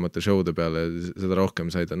ka suuremate showde peale, seda rohkem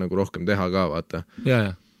sai ta nagu rohkem teha ka, vaata.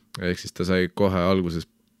 Ehk siis ta sai kohe alguses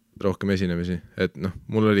rohkem esinemisi, et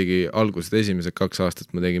mul oligi algused esimesed 2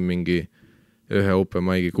 aastat, ma tegin mingi 1 open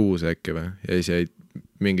mic'i kuus äkki või, ja siis jäid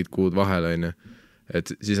mingid kuud vahele,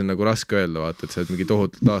 et siis on nagu raske öelda, vaata, et sa oled mingi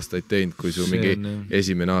tohutult aastaid teinud, kui su mingi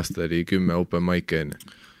esimene aasta oli 10 open mic'i.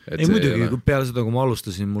 Ei muidugi, peale seda, kui ma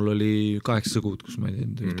alustasin, mul oli 8 kuud, kus ma ei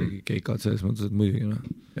teinud ühtegi keikad selles mõttes, et muidugi.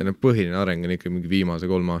 Ja põhiline areng on ikka mingi viimase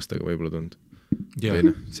 3 aastaga võib-olla tund.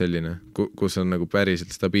 Või selline, kus on nagu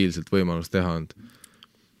päriselt stabiilselt võimalus teha olnud.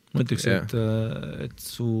 Ma ütleks, et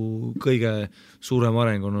su kõige suurem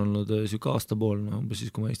areng on olnud siuke aasta pool, umbes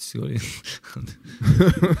siis, kui ma Eestisse olin.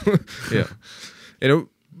 Jah. Ei no,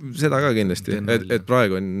 seda ka kindlasti, et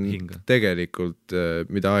praegu on tegelikult,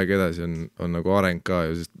 mida aeg edasi on nagu areng ka,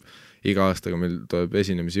 sest iga aastaga meil tuleb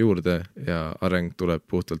esinemisi juurde ja areng tuleb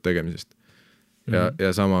puhtalt tegemisest.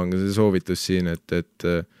 Ja sama on ka see soovitus siin, et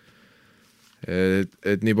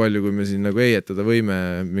nii palju, kui me siin nagu eietada võime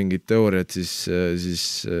mingid teooriad, siis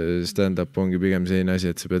stand-up ongi pigem selline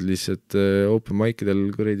asi, et sa pead lihtsalt open mic'idel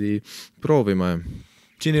kuradi proovima.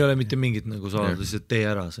 Siin ei ole mitte mingit nagu saada, siis tee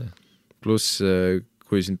ära see. Plus,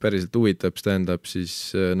 kui sind päriselt huvitab stand-up,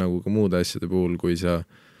 siis nagu ka muude asjade puhul, kui sa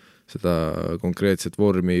seda konkreetset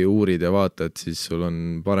vormi uurid ja vaatad, siis sul on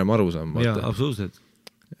parem arusaam. Jaa, absoluutselt.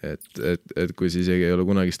 Et kui sa isegi ei ole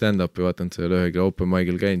kunagi stand-upi vaatanud, sa ei ole ühegi open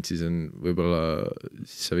mic'il käinud, siis on võib-olla,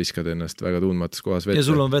 siis sa viskad ennast väga tundmatus kohas vette. Ja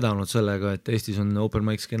sul on vedanud sellega, et Eestis on open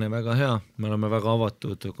mic skeene väga hea, me oleme väga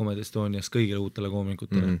avatud Comedy Estonias kõigile uutele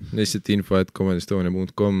koomikutele. Lihtsalt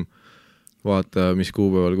info@comedyestonia.com, vaata, mis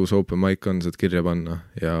kuupäeval, kus open mic on, saad kirja panna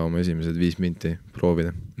ja oma esimesed 5 minti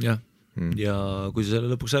proovida. Jah, ja kui sa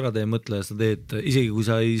selle lõpuks ära tee, mõtle, sa teed, isegi kui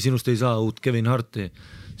sinust ei saa uut Kevin Harti,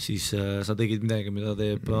 siis sa tegid midagi, mida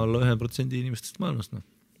teeb alla 1% inimestest maailmast,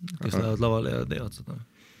 kes lähevad lavale ja teevad seda.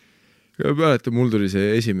 Mäletan, mul tuli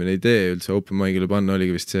see esimene idee üldse open mic'ile panna,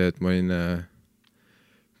 oligi vist see, et ma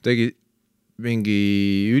tegi mingi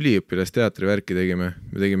üliõpilasteatri värki me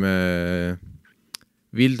tegime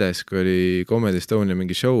Vildes, kui oli Comedy Estonia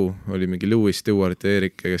mingi show, oli mingi Louis Stewart ja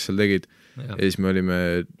Erik, kes seal tegid, ja siis me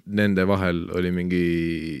olime, nende vahel oli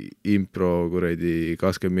mingi impro kuradi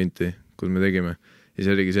 20 minti, kus me tegime. Ja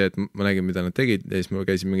see oligi see, et ma nägin, mida nad tegid, ja siis ma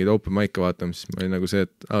käisin mingid open mic'e vaatama, siis ma olin nagu see,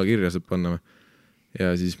 et kirja saab panna.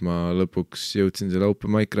 Ja siis ma lõpuks jõudsin selle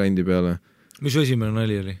open mic randi peale. Mis su esimene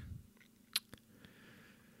nali oli?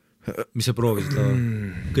 Mis sa proovisid laval?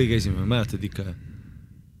 Kõige esimene, mäletad ikka?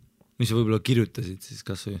 Mis sa võib-olla kirjutasid siis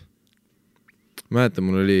kas või? Mäletan,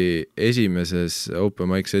 mul oli esimeses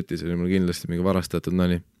open mic setis oli mul kindlasti mingi varastatud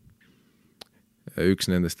nali. Üks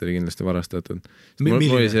nendest oli kindlasti varastatud. Mul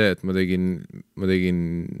oli see, et ma tegin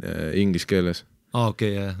inglise keeles.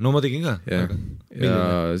 Okei, no ma tegin ka.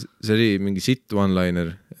 Ja see oli mingi sitt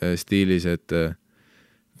one-liner stiilis, et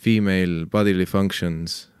female bodily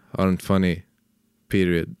functions aren't funny,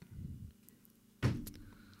 period.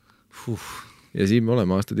 Ja siin me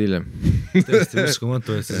oleme aastad hiljem. Tõesti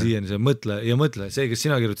uskumatu, et see siiani see mõtle, see, kes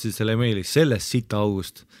sina kirjutasid selle meilis, sellest sita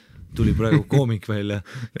august tuli praegu koomik välja,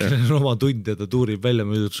 kellel on oma tund ja ta tuurib välja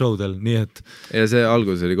möödud showdel, nii et... Ja see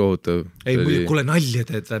algus oli kohutav. Ei, kuule nalja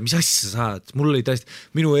teed, mis asja sa saad? Mul oli täiesti,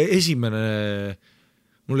 mul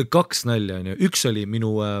oli 2 nalja, üks oli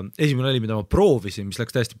minu esimene nali, mida ma proovisin, mis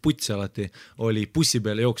läks täiesti putsi alati, oli bussi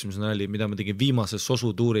peale jooksimise nali, mida ma tegin viimases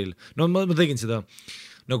sosutuuril. No ma tegin seda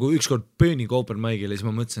nagu ükskord Pööniga open mic'il ja siis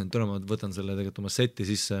ma mõtlesin, et ma võtan selle tegelikult oma seti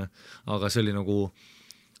sisse, aga see oli nagu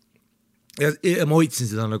ja ma hoidsin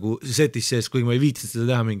seda nagu setis sees, kuigi ma ei viitsin seda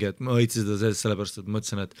teha mingi, et ma hoidsin seda sees sellepärast, et ma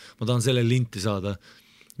mõtlesin, et ma tahan selle linti saada,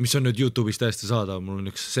 mis on nüüd YouTube'is täiesti saada, mul on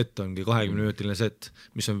üks set, ongi 20-minutiline set,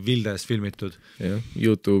 mis on Vildes filmitud. Jah,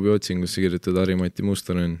 YouTube'i otsingusse kirjutad Harimati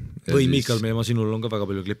Mustonen. Või Miikal Meemaa, sinul on ka väga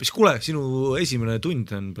palju klipis. Kuule, sinu esimene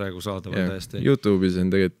tund on praegu saada täiesti. YouTube'is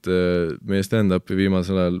on tegelikult meie stand-upi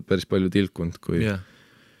viimasel ajal päris palju tilkunud, kui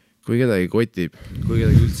kui kedagi kotib. Kui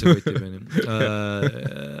kedagi üldse kotib.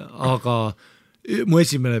 Aga mu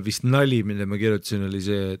esimene vist nali, mille ma kirjutasin, oli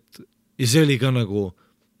see, et ja see oli ka nagu,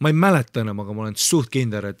 ma ei mäleta enam, aga ma olen suht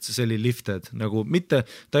kindel, et see oli lifted, nagu mitte,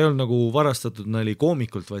 ta ei olnud nagu varastatud nali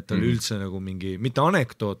koomikult, vaid ta oli üldse nagu mingi, mitte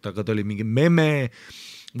anekdoot, aga ta oli mingi meme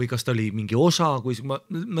või kas ta oli mingi osa, kui ma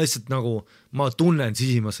lihtsalt nagu, ma tunnen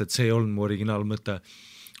sisimas, et see ei olnud mu originaalmõte,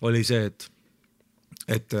 oli see,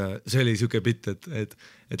 et see oli siuke bitt,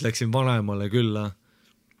 et läksin vanaemale külla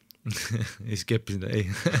ja siis keppisin ta, ei.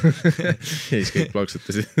 Ja siis kõik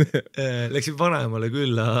plaksutasid. Läksin vanaemale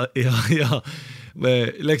külla ja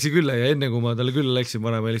läksin külla ja enne kui ma talle külla läksin,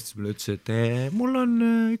 vanaema helistas mulle, ütles, et mul on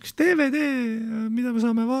üks DVD, mida me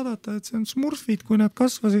saame vaadata, et see on Smurfid, kui nad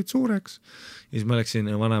kasvasid suureks. Ja siis ma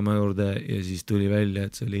läksin vanaema juurde ja siis tuli välja,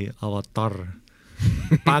 et see oli Avatar.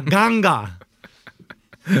 Paganga!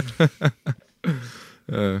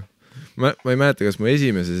 Ma ei mäleta, kas mu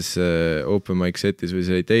esimeses open mic setis või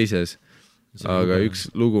see oli teises, aga üks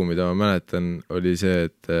lugu, mida ma mäletan, oli see,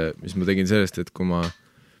 et mis ma tegin sellest, et kui ma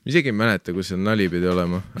isegi ei mäleta, kus see nali pidi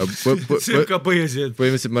olema. See on ka põhjasi, et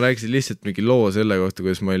põhimõtteliselt ma rääkisin lihtsalt mingi loo selle kohta,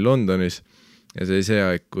 kuidas ma olin Londonis ja see oli see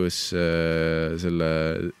aeg, kus selle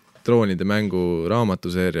droonide mängu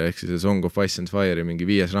raamatuseeria ehk siis Song of Ice and Fire'i mingi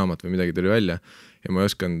 5. raamat või midagi tuli välja ja ma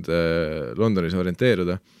ei osanud Londonis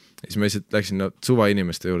orienteeruda. Ja siis ma lihtsalt läksin suva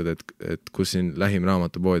inimeste juurde, et kus siin lähim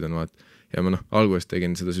raamatupood on, vaat. Ja ma alguses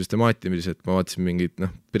tegin seda süstemaatiliselt, ma vaatasin mingid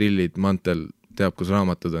prillid, mantel, teab, kus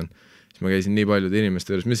raamatud on. Siis ma käisin nii paljude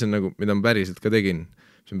inimeste juures, mis on nagu, mida ma päriselt ka tegin.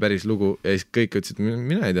 See on päris lugu ja siis kõik ütlesid,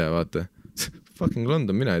 mina ei tea, vaata. Fucking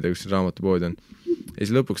London, mina ei tea, kus siin raamatupood on. Ja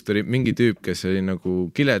siis lõpuks tuli mingi tüüp, kes oli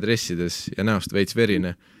nagu kiledressides ja näost veits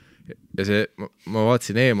verine. Ja see, ma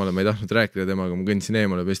vaatasin eemale, ma ei tahtnud rääkida temaga, ma kõndisin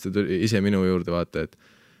eemale, siis ta tuli ise minu juurde, vaata,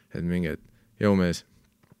 et mingi, et jõu mees,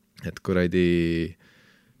 et kuradi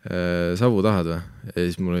savu tahad või? Ja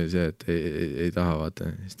siis mul oli see, et ei taha, vaata.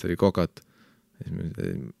 Siis ta oli kokat.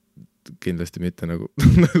 Kindlasti mitte nagu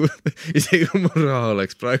isegi kui mul raha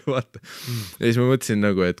oleks praegu, vaata. Ja siis ma mõtlesin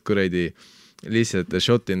nagu, et kuradi lihtsalt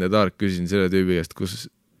shot in the dark küsisin selle tüübi käest, kus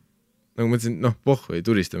nagu mõtlesin, pohhu ei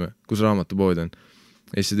turistame, kus raamatupood on.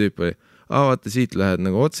 Ja siis see tüüp oli, vaata, siit lähed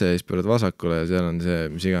nagu otse ja siis pöörad vasakule ja seal on see,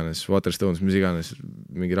 mis iganes, Waterstones, mis iganes,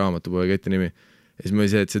 mingi raamatupoe keti nimi. Ja siis ma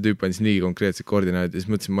oli see, et see tüüp andis nii konkreetsed koordinaadid ja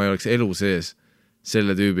siis mõtlesin, ma ei oleks elu sees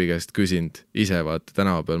selle tüübi käest küsinud ise, vaata,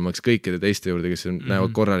 tänava peal. Ma oleks kõikide teiste juurde, kes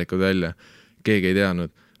näevad korralikud välja. Keegi ei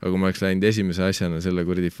teadnud, aga ma oleks läinud esimese asjana selle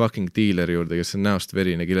kuradi fucking dealeri juurde, kes on näost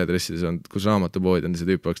verine kiledressides on, kus raamatupood on, see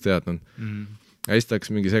tüüp oleks teadnud. Ja siis ta hakkas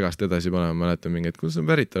mingi segast edasi panema, mäletan mingi, et kus on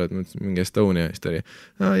pärit oled, mingi Estonia, siis ta oli,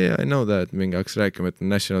 yeah, I know that, mingi hakkas rääkima, et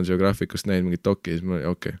National Geographicust näid mingit doki, siis ma oli,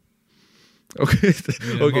 okei.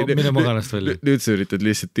 Mine maganast välja. Nüüd sa üritad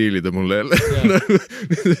lihtsalt diilida mulle jälle.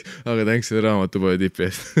 Aga tänks selle raamatupoe tipi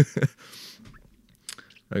eest.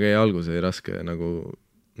 Aga ei, algus oli raske nagu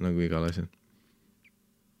igal asjal.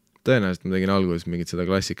 Tõenäoliselt ma tegin alguses mingit seda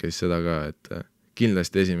klassikalist seda ka, et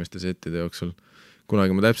kindlasti esimeste settide jooksul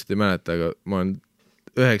kunagi ma täpselt ei mäleta, aga ma olen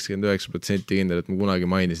 99% kindel, et ma kunagi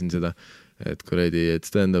mainisin seda, et kuradi, et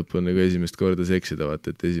stand-up on nagu esimest korda seksida,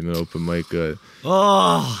 vaata, et esimene open mic.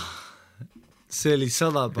 See oli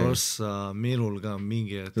 100% minul ka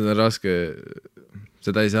mingi. Seda on raske,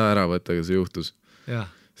 seda ei saa ära võtta, aga see juhtus. Jah.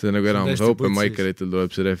 See on nagu eramus open miceritel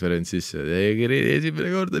tuleb see referents sisse.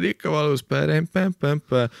 Esimene kord on ikka valus,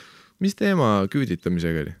 mis teema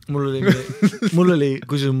küüditamisega oli? Mul oli,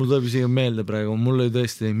 kusjuures mul tuleb isegi meelde praegu, mul oli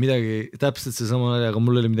tõesti midagi, täpselt see sama nali, aga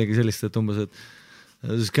mul oli midagi sellist, et umbes, et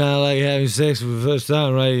it's kind of like having sex for the first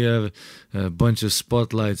time, right? You have a bunch of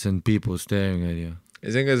spotlights and people staring at you.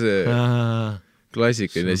 Ja see on ka see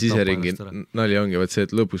klassikaline siseringi nali ongi, vaat see,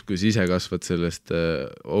 et lõpuks, kui sa ise kasvad sellest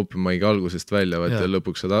open mic algusest välja, vaat ja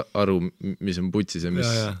lõpuks saad aru, mis on putsis ja mis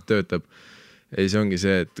töötab. Ja siis ongi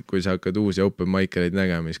see, et kui sa hakkad uusi open mic'ereid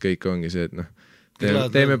nägema, siis kõik ongi see, et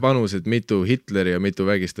teeme panused, mitu Hitleri ja mitu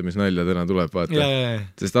vägistamisnalja täna tuleb, vaata.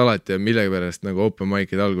 Sest alati on millegi pärast nagu open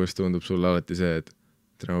mic'id alguses tundub sulle alati see, et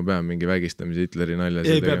ma pean mingi vägistamise Hitleri nalja.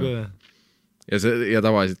 Ei, peab. Ja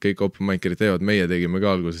tavaliselt kõik open mic'erid teevad, meie tegime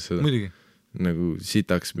ka alguses seda. Muidugi. Nagu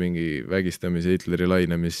sitaks mingi vägistamise Hitleri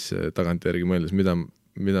laine, mis tagantjärgi mõeldes, mida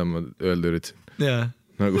ma öelda üritasin.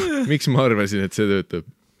 Nagu, miks ma arvasin, et see töötab?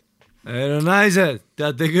 No naised,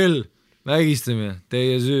 teate küll, vägistamine,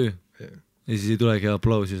 teie süü. Ja siis ei tulegi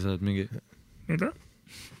aplausi, saad mingi. Mida?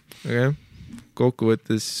 Aga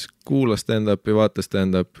kokkuvõttes kuula stand-upi, vaata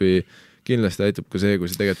stand-upi, kindlasti aitab ka see, kui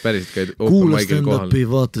sa tegelikult päriselt käid open mic'il kohal. Kuula stand-upi,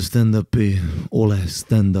 vaata stand-upi, ole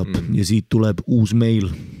stand-up ja siit tuleb uus meil.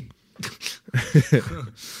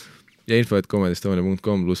 ja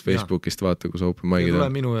info@comedystonia.com pluss Facebookist vaata, kus open mic'id on.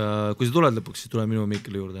 Kui sa tuled lõpuks, siis tule minu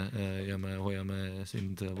Mikli juurde ja me hoiame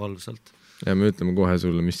sind valvsalt. Ja me ütleme kohe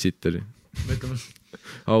sulle, mis sitt oli. Me ütleme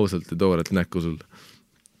ausalt ja toorelt näkku sul.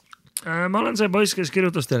 Ma olen see poiss, kes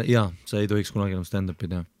kirjutas teile. Jaa, sa ei tohiks kunagi enam stand-up'i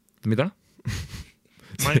teha. Mida?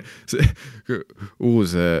 see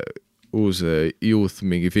uus youth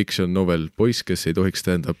mingi fiction novel, poiss, kes ei tohiks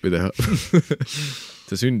stand-up'i teha.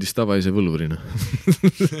 ta sündis tavalise võlurina.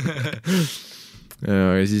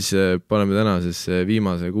 ja siis paneme tänasesse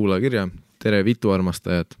viimase kuulajakirja. Tere vitu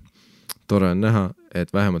armastajad. Tore on näha, et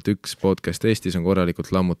vähemalt üks podcast Eestis on korralikult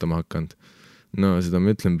lammutama hakanud. No seda ma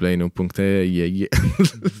ütlen playnup.ee.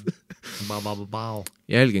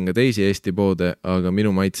 Jälgin ka teisi Eesti poode, aga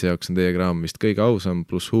minu maitse jaoks on teie kraam vist kõige ausam,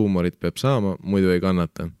 pluss huumorit peab saama, muidu ei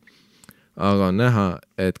kannata. Aga on näha,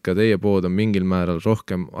 et ka teie pood on mingil määral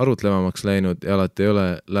rohkem arutlevamaks läinud ja alati ei ole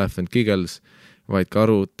laugh and giggles, vaid ka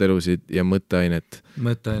arutelusid ja mõtteainet.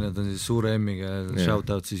 Mõtteainet on siis suure M-iga, shout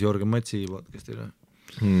out siis Jorgen Matsi podcastile.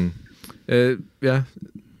 Jah,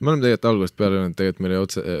 me oleme tegelikult algusest peale öelnud, tegelikult meil ei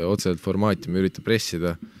otseselt formaati, me üritab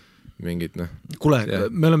pressida mingit, noh. Kuule,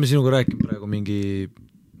 me oleme sinuga rääkinud praegu mingi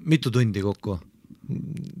mitu tundi kokku?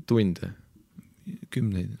 Tunde?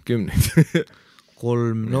 Kümneid.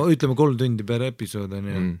 3, ütleme 3 tundi per episood on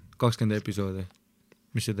ju, 20 episoodi.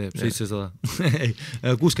 Mis see teeb? 700? Ei,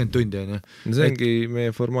 60 tundi on ju. No see ongi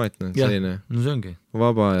meie formaat, noh, selline. No see ongi.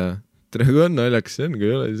 Vaba ja Tregu on naljaks, see on, kui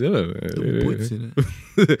ei ole, siis ei ole. Putsin.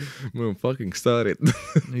 Mul on fucking staarid.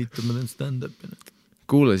 Viitu, ma teen stand-up'i.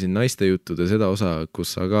 Kuulasin naiste juttude seda osa,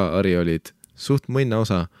 kus sa ka, Ari, olid suht mõnna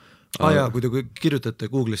osa. Jaa, kui te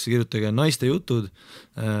kirjutate Google'isse, kirjutage naiste jutud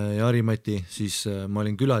ja Ari-Mati, siis ma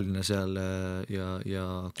olin külaline seal ja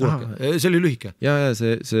kuulake. See oli lühike. Ja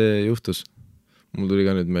see juhtus. Mul tuli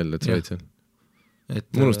ka nüüd meelde, et sa olid seal.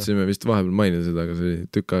 Munustasime vist vahepeal mainida seda, aga see oli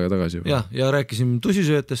tükk aega tagasi juba. Ja rääkisin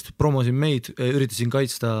tussisööjatest, promosin meid, üritasin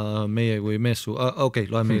kaitsta meie kui meessuu. Okei,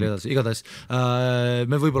 loe meile edasi. Igatahes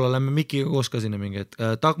me võib-olla lähme Mikiga koos ka sinna mingi, et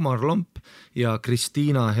Dagmar Lomp ja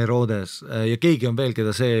Kristiina Herodes ja keegi on veel,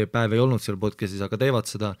 keda see päev ei olnud seal podcastis, aga teevad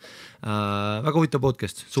seda. Väga huvitav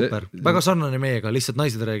podcast, super. Väga sarnane meiega, lihtsalt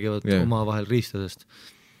naised räägivad oma vahel riistadest.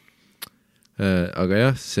 Aga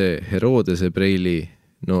jah, see Herodese Preili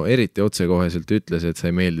no eriti otsekoheselt ütles, et sa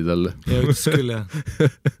ei meeldi talle. Ja ütles küll, jah.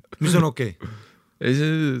 Mis on okei? Ei,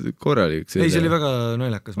 see korralik. Ei, see oli väga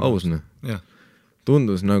naljakas. Ausne.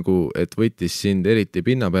 Tundus nagu, et võttis sind eriti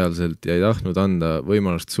pinnapealselt ja ei tahtnud anda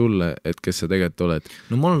võimalust sulle, et kes sa tegelikult oled.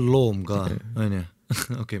 No ma olen loom ka, on ju.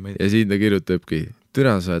 Okay, ma ei tea. Ja siin ta kirjutabki,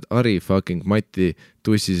 türa sa oled Ari fucking Mati,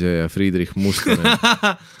 tussisööja Friedrich Mustonen.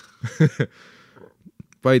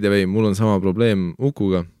 By the way, mul on sama probleem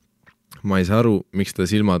Ukuga. Ma ei saa aru, miks ta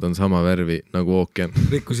silmad on sama värvi nagu ookean.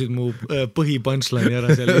 Rikkusid mu põhi-punchline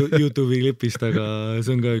ära seal YouTube'i klipist, aga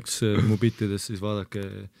see on ka üks mu bittidest, siis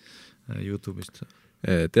vaadake YouTube'ist.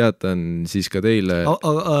 Teatan siis ka teile...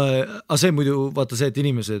 see muidu, vaata see, et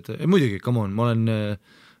inimesed... Muidugi, come on, ma olen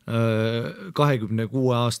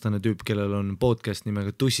 26-aastane tüüp, kellel on podcast nimega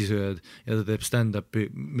Tussisööjad ja ta teeb stand-upi,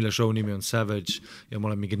 mille show nimi on Savage ja ma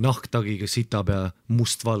olen mingi nahktagiga sitab ja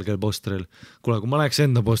mustvalgel posteril. Kuule, kui ma läheks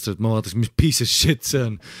enda posterit, ma vaataks, mis piece of shit see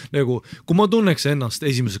on. Nagu, kui ma tunneks ennast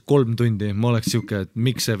esimesed 3 tundi, ma oleks siuke, et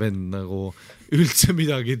miks see vend nagu üldse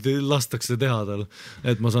midagi lastakse teha tal,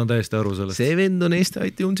 et ma saan täiesti aru sellest. See vend on Eesti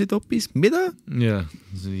iTunesi topis, mida? Jah,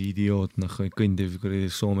 see idioot, kõndiv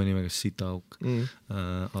Soome nimega sitaauk.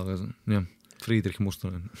 Aga jah, Friedrich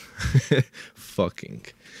Mustonen. Fucking.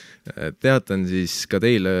 Teatan siis ka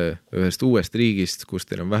teile ühest uuest riigist, kus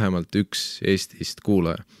teil on vähemalt üks Eestist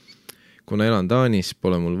kuulaja. Kuna elan Taanis,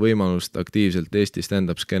 pole mul võimalust aktiivselt Eesti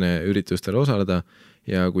stand-up-skene üritustel osaleda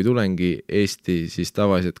ja kui tulengi Eesti, siis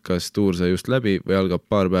tavaliselt kas tuur sai just läbi või algab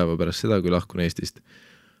paar päeva pärast seda, kui lahkun Eestist.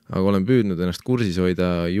 Aga olen püüdnud ennast kursis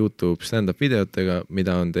hoida YouTube stand-up videotega,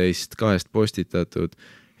 mida on teist 2 postitatud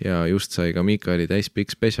ja just sai ka Mikaeli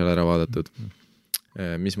täispikk spetsial ära vaadatud.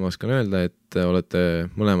 Mis ma oskan öelda, et olete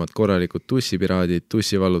mõlemad korralikud tussipiraadid,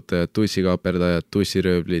 tussivallutajad, tussikaaperdajad,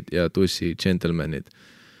 tussirööblid ja tussi gentlemanid.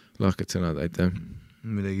 Lahked sõnad, aitäh.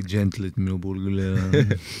 Midagi gentlit minu puhul küll ja...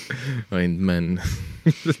 Ainult man.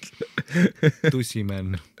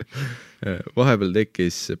 Tussiman. Vahepeal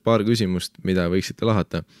tekkis paar küsimust, mida võiksite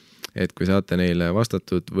lahata. Et kui saate neile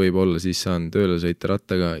vastatud, võib-olla siis saan tööle sõita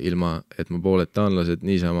rattaga ilma, et ma pooled taanlased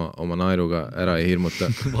niisama oma naeruga ära ei hirmuta.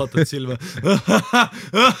 Vaatad silma.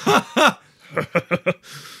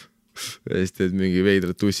 Hästi, et mingi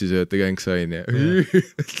veidrat tussisööjate gäng sain ja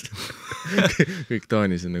kõik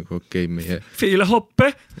Taanis on nagu okei meie. File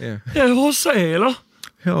hoppe ja hossa eela.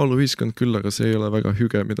 heaoluühiskond küll, aga see ei ole väga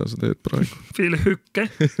hüge, mida sa teed praegu. Veel hykke,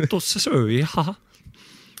 tuossa söö, jaha.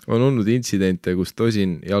 On olnud intsidente, kus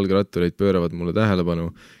tosin jalgrattureid pööravad mulle tähelepanu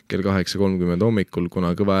kell 8:30 hommikul,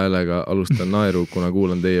 kuna kõva häälega alustan naeru, kuna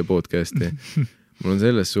kuulan teie podcasti. Mul on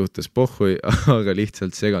selles suhtes pohhui, aga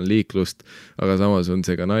lihtsalt segan liiklust, aga samas on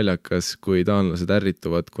see ka naljakas, kui taanlased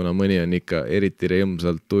ärrituvad, kuna mõni on ikka eriti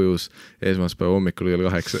rõõmsalt tujus esmaspäeva hommikul kell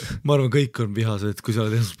 8. Ma arvan, kõik on vihased, kui sa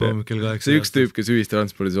oled esmaspäeva hommikul kell 8. See üks tüüp, kes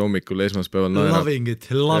ühistranspordis hommikul esmaspäeval naerab.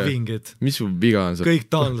 Loving it. Mis su viga on? Kõik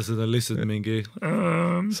taanlased on lihtsalt mingi...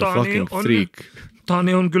 Sa fucking freak.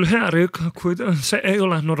 Taani on küll hea riik, kuid see ei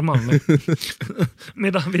ole normaalne.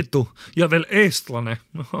 Mida vitu? Ja veel eestlane.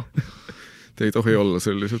 Te ei tohi olla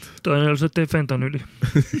sellised. Tõenäoliselt teeb fentanüüli.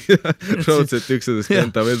 Raudselt üksedest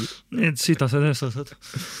kentaved. Need sidased eestlased.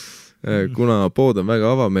 Kuna pood on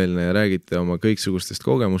väga avameelne ja räägite oma kõiksugustest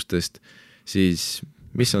kogemustest, siis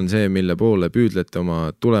mis on see, mille poole püüdlete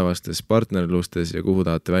oma tulevastes partnerlustes ja kuhu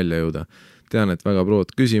tahate välja jõuda? Tean, et väga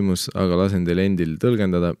prood küsimus, aga lasen teil endil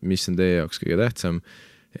tõlgendada, mis on teie jaoks kõige tähtsam,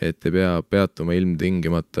 et te pea peatuma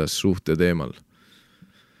ilmtingimata suhte teemal.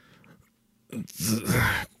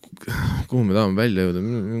 Kuhu me tahame välja jõuda?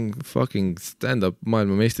 Fucking stand-up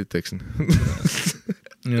maailma meistriteks.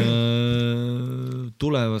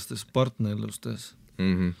 Tulevastes partnerlustes.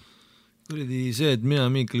 Kuradi see, et mina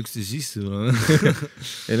Miikal üksteise sisse tulen.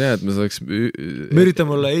 Ei näe, et me saaks... Me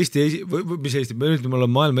üritame olla me üritame olla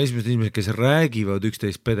maailma esimesed inimesed, kes räägivad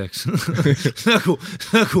üksteist pedeks.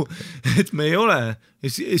 nagu, et me ei ole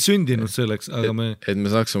sündinud selleks, aga me... Et me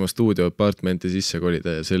saaks oma stuudioapartmenti sisse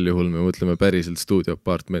kolida ja sel juhul me mõtleme päriselt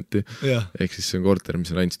stuudioapartmenti. Ehk siis see on korter,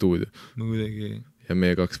 mis on ainult stuudio. No kuidagi... Ja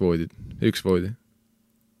meie 2 voodid. 1 voodi.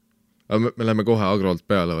 Aga me läheme kohe agrolt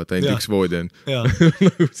peale, vaata ainult 1 voodi on.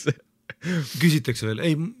 Nagu see... Küsitakse veel,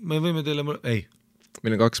 ei, me võime teile... Ei.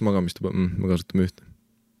 Meil on 2 magamist juba, me kasutame 1.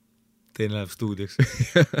 Teine läheb stuudioks.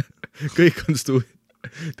 Kõik on stuudio.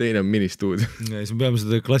 Teine on ministuudio. Ja siis me peame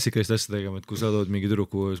seda klassikalist asja tegema, et kui sa tood mingi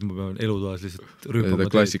tüdruku, siis me peame elutoas lihtsalt rühpama.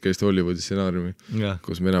 Klassikalist Hollywoodi stsenaariumi,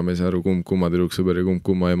 kus me enam ei saa aru, kumma tüdruksõber ja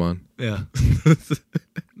kumma ema on. Jah.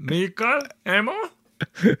 Miikal, ema?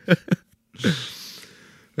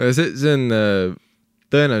 See on...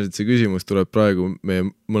 Tõenäoliselt see küsimus tuleb praegu meie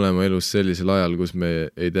mõlema elus sellisel ajal, kus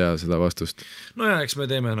me ei tea seda vastust. No ja, eks me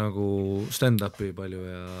teeme nagu stand-upi palju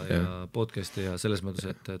ja podcasti ja selles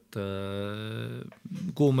mõttes, et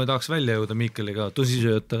kuhu me tahaks välja jõuda Miikaliga,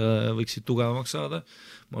 tõsisööd võiksid tugevamaks saada,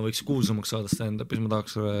 ma võiks kuulsamaks saada stand-upis, ma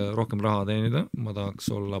tahaks rohkem raha teenida, ma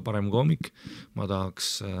tahaks olla parem koomik, ma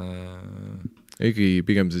tahaks... Egi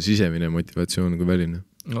pigem see sisemine motivatsioon kui väline.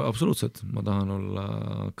 No, absoluutselt, ma tahan olla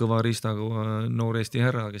kõva riistaga noor Eesti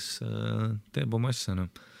härra, kes teeb oma asja. No.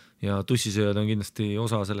 Ja tussisööd on kindlasti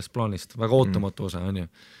osa sellest plaanist, väga ootamatu osa on ju.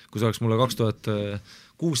 Kui sa oleks mulle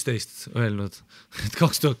 2016 öelnud, et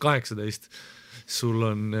 2018 sul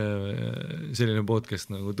on selline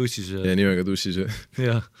podcast nagu tussisööd. Ja nimega tussisööd.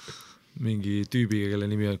 Jah, mingi tüübiga, kelle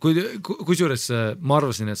nimi on. Kusjuures ma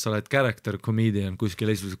arvasin, et sa oled character comedian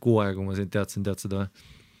kuskil esimese 6 aega, kui ma sind tead seda või?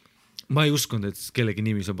 Ma ei uskunud, et kellegi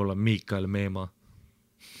nimi saab olla Miikal Meema.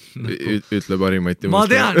 Ütle parimati. Ma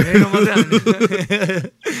tean, ma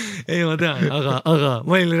tean, aga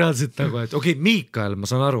ma olin reaalselt nagu, et okei, Miikal, ma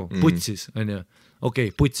saan aru, putsis, on ju.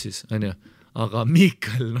 Okei, putsis, on ju. Aga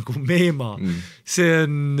Miikal nagu Meema, see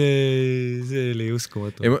oli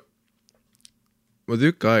uskumatu. Ma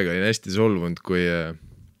tükk aega olin hästi solvunud, kui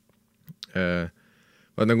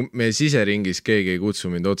nagu meie siseringis keegi ei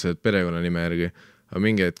kutsu mind otseselt perekonnanime järgi. Aga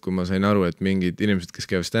mingi, et kui ma sain aru, et mingid inimesed, kes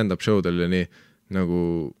käivad stand-up showdel ja nii,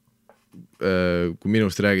 nagu kui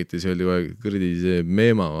minust räägiti, see oldi kohe kõrdi see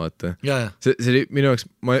Meema, vaata. See oli minu jaoks,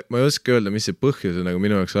 ma ei oska öelda, mis see põhjus on, nagu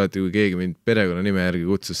minu jaoks alati, kui keegi mind perekonnanime järgi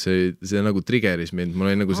kutsus, see nagu triggeris mind, mul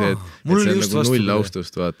oli nagu see, et see on nagu null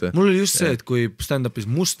austust, vaata. Mul oli just see, et kui stand-upis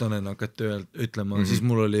mustanen hakati ütlema, siis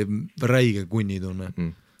mul oli räige kunnitunne.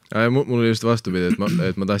 Mul oli just vastupidi,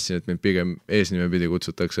 et ma tahtsin, et mind pigem eesnime pidi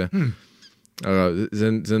kutsutakse. Aga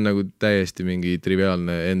see on nagu täiesti mingi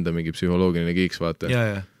triviaalne enda mingi psühholoogiline kiiks, vaata.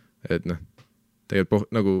 Et noh,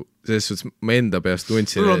 tegelikult nagu selles suhtes ma enda peast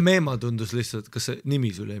tundsin. Sul on Meema tundus lihtsalt, kas see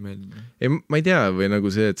nimi sul ei meeldi? Ei, ma ei tea, või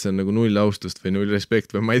nagu see, et see on nagu null austust või null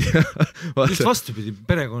respekt või ma ei tea. Just vastupidi,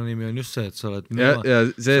 perekonnanimi on just see, et sa oled Meema, ja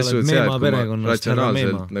selles suhtes see, et kui ma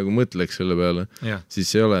ratsionaalselt nagu mõtleks selle peale,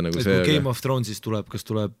 siis ei ole nagu et see. Kui Game of Thronesis tuleb, kas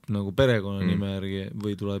tuleb nagu perekonnanime järgi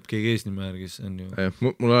või tuleb keegi eesnime järgi, see on ju...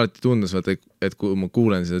 Mul alati tundus, vaata, et kui ma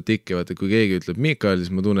kuulen seda tikki, vaata, kui keegi ütleb Miikal,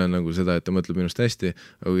 siis ma tunnen nagu seda, et ta mõtleb minust hästi,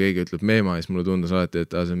 aga kui keegi ütleb Meema, siis mulle tundus alati,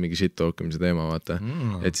 et see on mingi shit talkimise teema, vaata.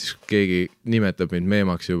 Et siis keegi nimetab mind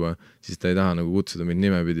Meemaks juba, siis ta ei taha nagu kutsuda mind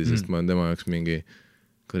nimepidi, sest ma olen tema jaoks mingi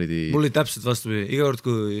kuradi mul oli täpselt vastupidi, iga kord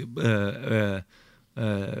kui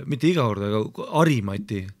mitte iga kord, aga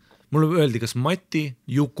Harimati, mulle öeldi kas Mati,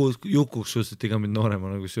 Jukuks suhteliselt iga mind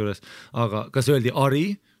nooremana kusjuures, aga kas öeldi Ari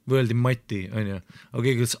või öeldi Mati, onju, aga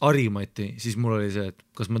keegi ütles Harimati, siis mul oli see, et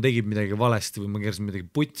kas ma tegin midagi valesti või ma keerasin midagi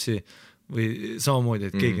putsi või samamoodi,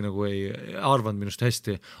 et keegi nagu ei arvanud minust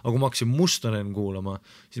hästi, aga kui ma hakkasin Mustonen kuulama,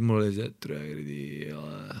 siis mul oli see, et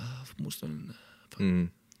Mustonen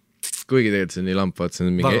kuigi tegelikult see on nii lamp, vaat see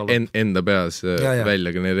on mingi enda peas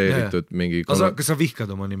välja genereeritud mingi kas sa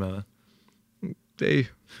vihkad oma nime või? Ei.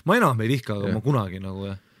 Ma enam ei vihka, aga ma kunagi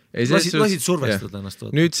nagu lasid survestada ennast.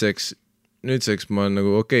 Nüüdseks ma olen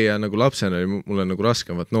nagu ja nagu lapsena oli mulle nagu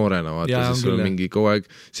raskem, vaat noorena vaata, siis sul on mingi kogu aeg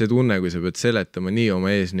see tunne, kui sa pead seletama nii oma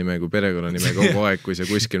eesnime kui perekonnanime kogu aeg, kui sa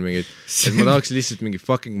kuskil mingid, et ma tahaks lihtsalt mingi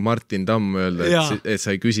fucking Martin Tamm öelda, et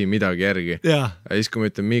sa ei küsi midagi järgi. Ja siis kui ma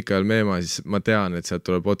ütlen Mikael Meemaa, siis ma tean, et sealt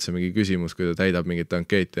tuleb otsa mingi küsimus, kui ta täidab mingit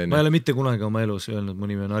ankeeti. Ma ei ole mitte kunagi oma elus öelnud, mu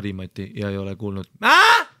nimi on Harimati ja ei ole kuulnud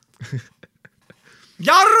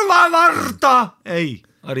Jarva Varta! Ei,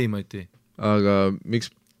 Harimati. Aga miks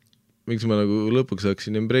ma nagu lõpuks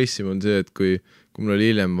hakkasin embrace'ima on see, et kui mul oli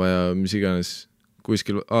hiljem vaja mis iganes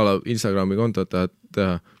kuskil Instagrami kontot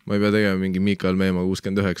teha, ma ei pea tegema mingi Mikael Meemaa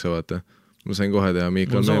 69, vaata. Ma sain kohe teha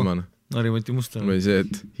Mikael Meemana. Harimati Musta. Ma oli see,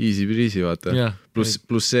 et easy breezy, vaata.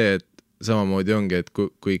 Plus see, et samamoodi ongi, et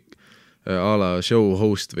kui show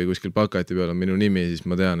host või kuskil pakati peal on minu nimi, siis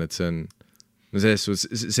ma tean, et see on no see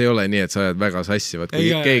ei ole nii, et sa ajad väga sassi, vaat kui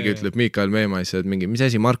keegi ütleb Mikael Meemaa, siis sa oled mingi, mis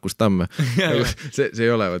asi Markus Tamm? See ei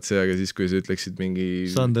ole vaat see, aga siis kui sa ütleksid mingi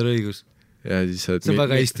Sander Õigus. Ja siis sa oled see on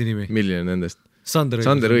väga Eesti nimi. Milline nendest?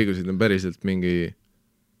 Sander Õigusid on päriselt mingi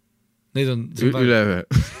neid on üle ühe.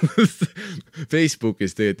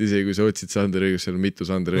 Facebookis tegelikult isegi, kui sa otsid Sander Õigus, seal on mitu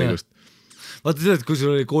Sander Õigust. Vaata seda, et kui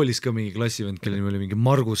sul oli koolis ka mingi klassivend, kelle nimi oli mingi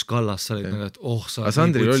Margus Kallas, sa olid nagu, et sa aga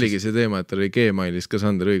Sandril oligi see teema, et tal oli Gmailist ka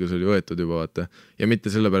Sander Õigus oli võetud juba, vaata. Ja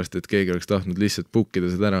mitte sellepärast, et keegi oleks tahtnud lihtsalt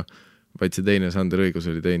bookida seda ära, vaid see teine Sander Õigus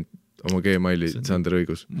oli teinud oma Gmaili Sander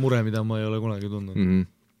Õigus. Mure, mida ma ei ole kunagi tundnud.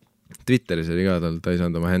 Twitteris oli ka tal, ta ei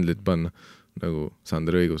saanud oma handlit panna nagu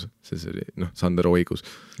Sander Õigus, siis oli, Sander Oigus,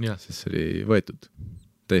 siis oli võetud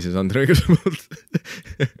teise Sander Õiguse poolt.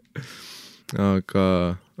 Aga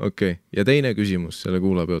okei. Ja teine küsimus selle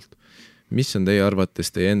kuula pealt. Mis on teie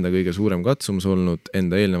arvates teie enda kõige suurem katsumus olnud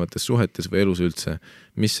enda eelnevates suhetes või elus üldse?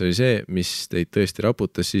 Mis oli see, mis teid tõesti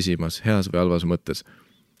raputas sisimas, heas või halvas mõttes?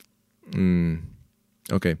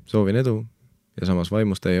 Okei, soovin edu ja samas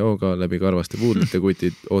vaimus teie hooga läbi karvaste puudlite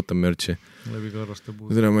kutid, ootan mürtsi. Läbi karvaste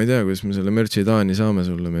puudlite. Ma ei tea, kuidas me selle mürtsi Taani saame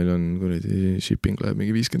sulle, meil on kuradi shipping läheb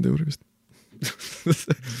mingi 50 € vist.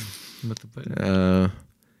 Mõtleb palju.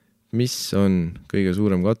 Mis on kõige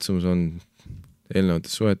suurem katsumus on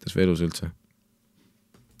eelnevates suhetes või elus üldse?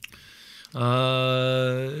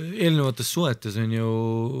 Eelnevates suhetes on ju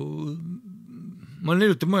ma olen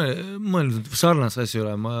hiljuti mõelnud sarnase asju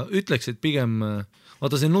üle, ma ütleks, et pigem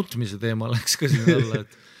vaata see nutmise teema läks ka sinna alla,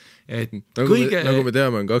 et nagu me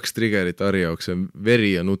teame, on 2 triggerit Harri jaoks, on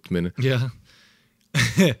veri ja nutmine. Jah,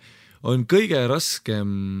 on kõige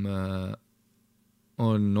raskem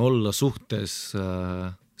on olla suhtes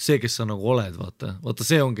see, kes sa nagu oled, vaata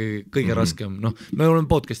see ongi kõige raskem, me oleme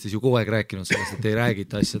podcastis ju kogu aeg rääkinud sellest, et ei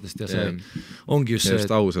räägita asjadest ja see ongi just see,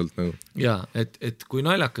 et ausalt nagu. Ja, et kui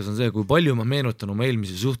naljakas on see, kui palju ma meenutan oma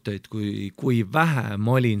eelmisi suhteid, kui vähe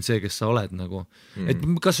ma olin see, kes sa oled nagu, et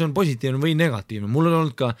kas see on positiivne või negatiivne, mul on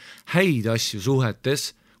olnud ka häid asju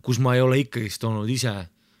suhetes, kus ma ei ole ikkagist olnud ise,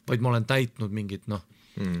 vaid ma olen täitnud mingit, ma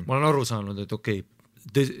olen aru saanud, et okei,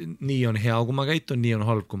 nii on hea, kui ma käitun, nii on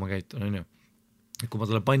halb, kui ma käitun, on ju. Kui ma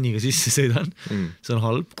talle panniga sisse sõidan, see on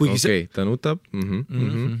halb. Okei, ta nutab.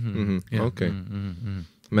 Okei.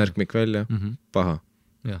 Märkmik välja, paha.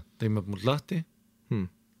 Jah, ta imab mult lahti.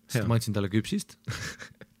 Sest ma andsin talle küpsist.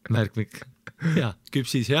 Märkmik. Ja,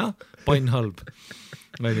 küpsis hea, pann halb.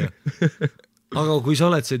 Välja. Aga kui sa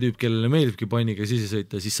oled see tüüp, kellele meeldibki panniga sisse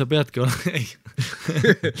sõita, siis sa peadki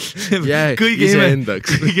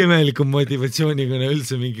kõige imelikum motivatsiooniga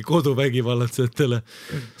üldse mingi koduvägivallatsejatele.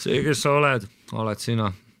 See, kes sa oled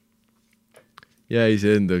sina. Jää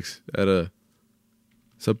iseendaks, ära.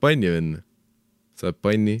 Sa panni vend. Sa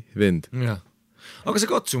panni vend. Ja. Aga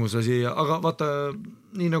see katsumus asi, aga vaata,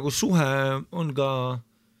 nii nagu suhe on ka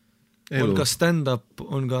on ka stand-up,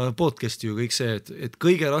 on ka podcast ju kõik see, et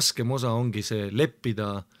kõige raskem osa ongi see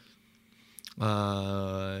leppida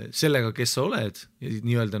sellega, kes sa oled ja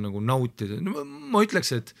nii-öelda nagu nautida. Ma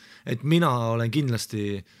ütleks, et mina olen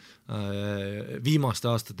kindlasti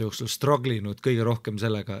viimaste aastate jooksul struggle'inud kõige rohkem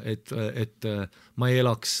sellega, et ma ei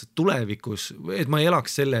elaks tulevikus, et ma ei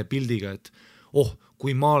elaks selle pildiga, et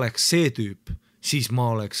kui ma oleks see tüüp, siis ma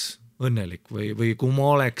oleks õnnelik või kui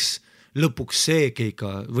ma oleks lõpuks see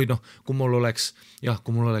keika või noh, kui mul oleks,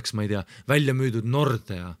 ma ei tea, välja müüdud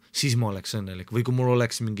Nordea, siis ma oleks õnnelik või kui mul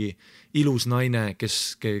oleks mingi ilus naine,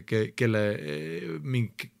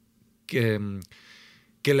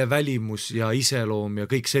 kelle välimus ja iseloom ja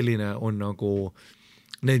kõik selline on nagu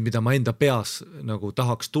need, mida ma enda peas nagu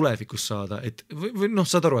tahaks tulevikus saada, et või noh,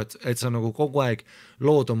 saad aru, et sa nagu kogu aeg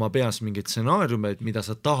lood oma peas mingid stsenaariumid, mida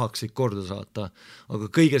sa tahaksid korda saata, aga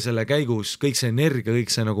kõige selle käigus, kõik see energia,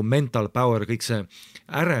 kõik see nagu mental power, kõik see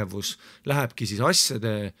ärevus lähebki siis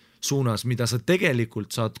asjade suunas, mida sa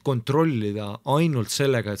tegelikult saad kontrollida ainult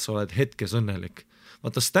sellega, et sa oled hetkes õnnelik.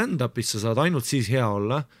 Vaata stand-upis sa saad ainult siis hea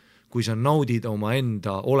olla, kui sa naudid oma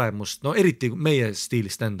enda olemust, no eriti meie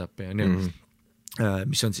stiili stand-upi ja nii.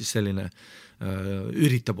 Mis on siis selline,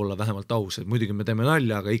 üritab olla vähemalt aus, et muidugi me teeme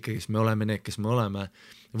nalja, aga ikkagi me oleme need, kes me oleme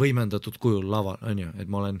võimendatud kujul laval, on ju, et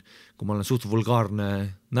kui ma olen suht vulgaarne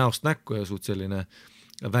näost näkku ja suht selline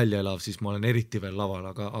väljaelav, siis ma olen eriti veel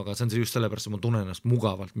laval, aga see on just sellepärast, et ma tunnen ennast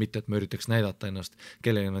mugavalt, mitte et ma üritaks näidata ennast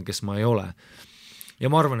kellelegi, kes ma ei ole.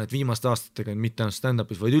 Ja ma arvan, et viimaste aastatega mitte ainult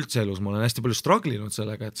stand-upis, vaid üldse elus ma olen hästi palju struggle'inud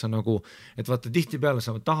sellega, et sa nagu, et vaata tihtipeale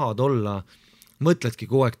sa tahad olla mõtledki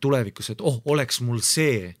kogu aeg tulevikus, et oleks mul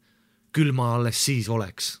see, küll ma alles siis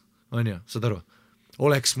oleks, on ju, saad aru?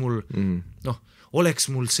 Oleks mul, oleks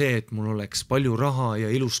mul see, et mul oleks palju raha ja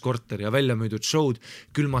ilus korter ja välja müüdud show'd,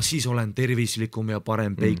 küll ma siis olen tervislikum ja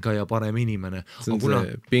parem peika ja parem inimene. See on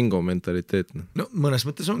see bingo mentaliteet. No mõnes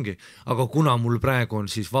mõttes ongi, aga kuna mul praegu on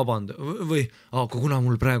siis kuna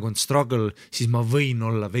mul praegu on struggle, siis ma võin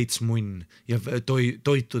olla veits munn ja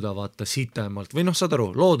toituda vaata sitemalt või noh, saad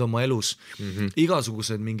aru, lood oma elus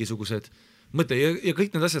igasugused mingisugused mõte ja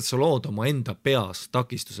kõik need asjad sa lood oma enda peas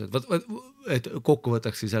takistused, et kokku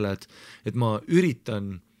võtakski selle, et ma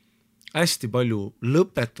üritan hästi palju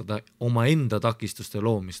lõpetada oma enda takistuste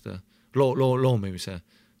loomise,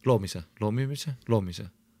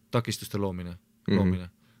 takistuste loomine, on ju,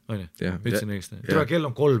 ütlesin õigesti. Tule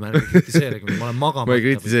kell on 3, ärge kritiseerige, ma olen magama. Ma ei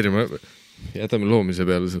kritiseeri, jätame loomise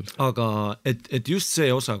peale sul. Aga et just see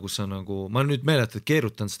osa, kus sa nagu, ma nüüd meeletult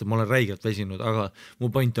keerutan seda, ma olen räigelt väsinud, aga mu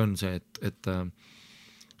point on see,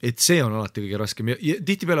 et see on alati kõige raskem ja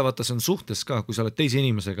tihtipeale vaata see on suhtes ka, kui sa oled teise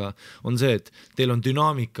inimesega, on see, et teil on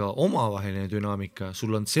dünaamika, omavaheline dünaamika,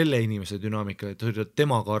 sul on selle inimese dünaamika, et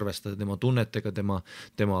temaga arvestada, tema tunnetega,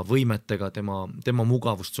 tema võimetega, tema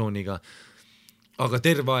mugavustsooniga, aga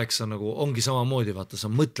terve aeg sa nagu ongi samamoodi, vaata, sa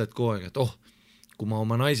mõtled kogu aeg, et kui ma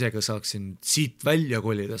oma naisega saaksin siit välja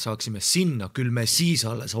kolida, saaksime sinna, küll me siis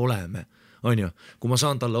alles oleme, on ju, kui ma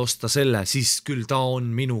saan talle osta selle, siis küll ta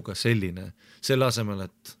on minuga selline, selle asemel,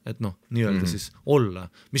 et noh, nii-öelda siis olla,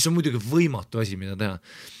 mis on muidugi võimatu asi, mida teha.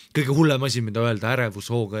 Kõige hullem asi, mida öelda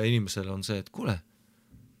ärevushooga inimesele on see, et kuule,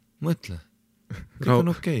 mõtle, kõik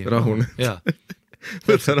on okei. Rahune.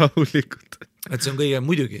 Võta rahulikult. Et see on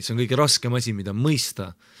kõige raskem asi, mida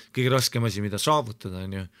mõista, kõige raskem asi, mida saavutada,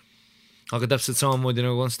 on ju. Aga täpselt samamoodi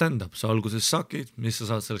nagu on stand-up, sa alguses sakid, mis sa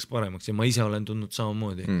saad selleks paremaks ja ma ise olen tundnud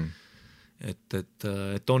samamoodi.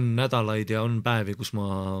 Et on nädalaid ja on päevi, kus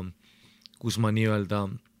ma nii-öelda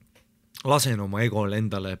lasen oma egole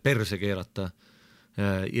endale perse keerata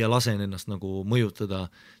ja lasen ennast nagu mõjutada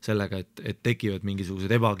sellega, et tekivad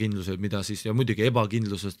mingisugused ebakindlused, mida siis, ja muidugi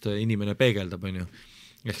ebakindlusest inimene peegeldab, on ju.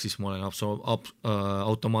 Ehk siis ma olen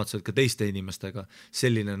automaatselt ka teiste inimestega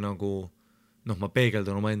selline nagu noh, ma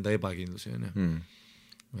peegeldan oma enda ebakindlusi, on ju.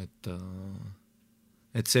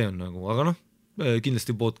 Et see on nagu, aga noh,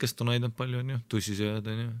 kindlasti podcast on aidanud palju, on ju, tussisööd,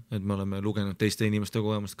 on ju, et me oleme lugenud teiste inimeste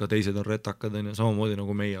kogemust, ka teised on retakad, on ju, samamoodi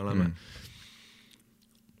nagu meie oleme.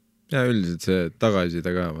 Ja üldiselt see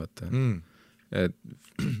tagasiside ka, vaata.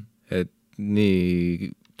 Et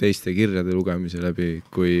nii teiste kirjade lugemise läbi,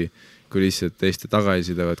 kui lihtsalt teiste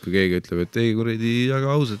tagasisidevad, kui keegi ütleb, et ei kuradi, aga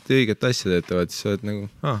ausalt õiget asja teetavad, siis sa oled nagu,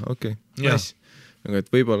 okei, nice. Nagu, et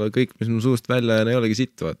võib-olla kõik, mis mu suust välja ei olegi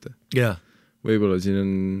sitt, vaata. Võib-olla siin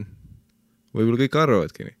on, võib-olla kõik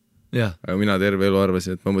arvavadki nii. Aga mina terve elu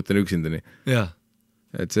arvasin, et ma mõtlen üksinda nii.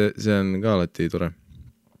 Et see on ka alati tore.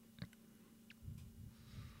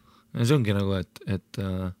 See ongi nagu, et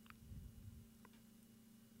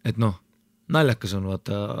noh, naljakas on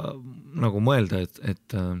vaata nagu mõelda,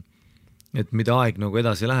 et mida aeg nagu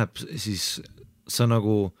edasi läheb, siis sa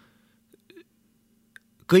nagu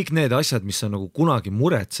kõik need asjad, mis sa nagu kunagi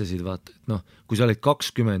muretsesid, vaata, et noh, kui sa olid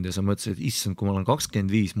 20 ja sa mõtlesid, issand, kui ma olen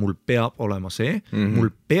 25, mul peab olema see, mul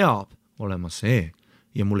peab olema see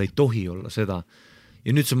ja mul ei tohi olla seda.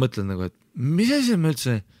 Ja nüüd sa mõtled nagu, et mis asi ma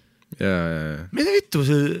üldse, mida vittu,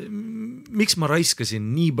 miks ma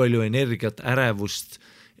raiskasin nii palju energiat, ärevust,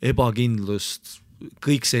 ebakindlust,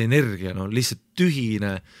 kõik see energia, no lihtsalt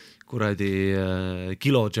tühine kuradi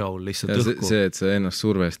kilojoule lihtsalt õhku. See, et sa ennast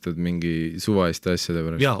survestad mingi suvaliste asjade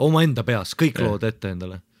pärast. Jaa, oma enda peas, kõik lood ette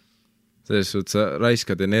endale. Selles suhtes sa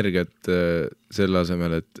raiskad energiat selle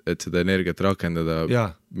asemel, et seda energiat rakendada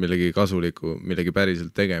millegi kasuliku, millegi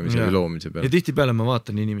päriselt tegemise või loomise peale. Ja tihtipeale ma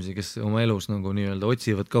vaatan inimesi, kes oma elus nagu nii-öelda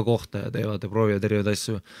otsivad ka kohta ja teevad ja proovivad erinevaid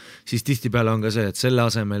asju, siis tihtipeale on ka see, et selle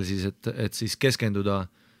asemel siis, et siis keskenduda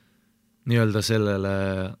nii-öelda sellele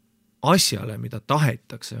asjale, mida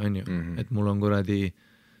tahetakse, on ju, et mul on kuradi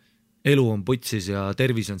elu on putsis ja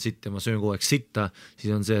tervis on sitt ja ma söön kogu aeg sitta,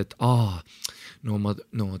 siis on see, et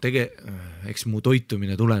eks mu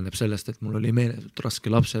toitumine tuleneb sellest, et mul oli meeletult raske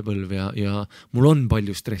lapsepõlv ja mul on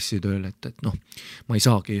palju stressi tööl, et ma ei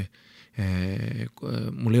saagi,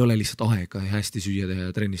 mul ei ole lihtsalt aega hästi süüa teha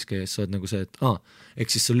ja trennis käia, sa oled nagu see, et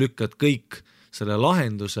eks siis sa lükkad kõik selle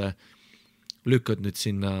lahenduse, lükkad nüüd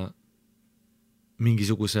sinna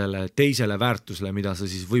mingisugusele teisele väärtusele, mida sa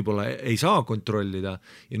siis võib-olla ei saa kontrollida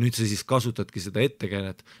ja nüüd sa siis kasutadki seda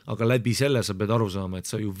ettekäänet, aga läbi selle sa pead aru saama, et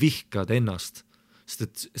sa ju vihkad ennast,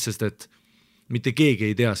 sest et mitte keegi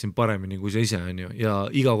ei tea sind paremini kui sa ise, on ju, ja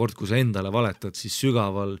iga kord, kui sa endale valetad, siis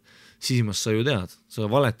sügaval sisimas sa ju tead, sa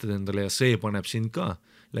valetad endale ja see paneb sind ka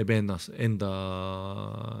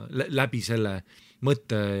läbi selle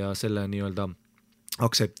mõtte ja selle nii-öelda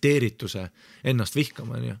aktsepteerituse ennast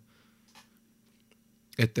vihkama, on ju.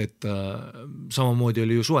 Et samamoodi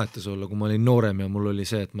oli ju suhetes olla, kui ma olin noorem ja mul oli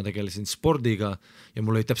see, et ma tegelesin spordiga ja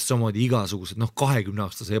mul oli täpselt samamoodi igasugused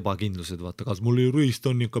 20-aastase ebakindlused, vaata, kas mul rüist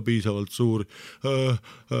on ikka piisavalt suur,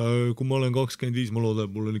 kui ma olen 25, ma loodan,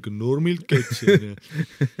 et mul on ikka normilt ketsi.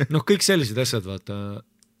 Kõik sellised asjad, vaata,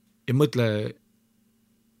 ja mõtle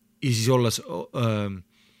ja siis olles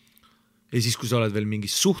ja siis, kui sa oled veel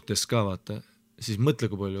mingis suhtes ka, vaata, siis mõtle,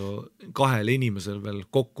 kui palju kahel inimesel veel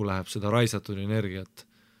kokku läheb seda raisatud energiat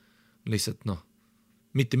lihtsalt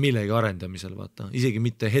mitte millegi arendamisel, vaata, isegi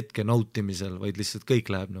mitte hetke nautimisel, vaid lihtsalt kõik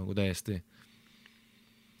läheb nagu täiesti.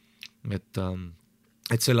 Et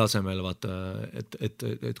selle asemel, vaata, et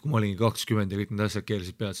kui ma olingi 20 ja kõik need asjad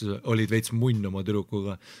keerasid pead, siis olid veits munn oma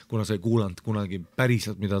tüdrukuga, kuna sa ei kuulanud kunagi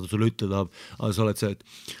päriselt, mida ta sulle ütle tahab, aga sa oled see, et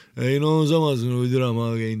ei samas ma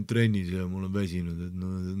käin trennis ja mul on väsinud, et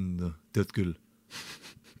tead küll.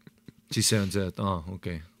 Siis see on see, et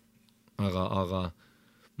okei. Aga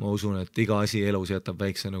ma usun, et iga asi elus jätab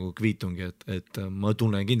väikse nagu kviitungi, et ma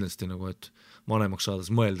tunnen kindlasti nagu, et vanemaks saades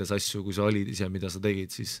mõeldes asju, kui sa olid ise, mida sa tegid,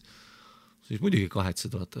 siis muidugi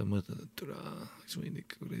kahetsed, vaata, mõtled, et oleks võinud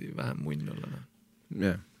ikka vähem munn olla.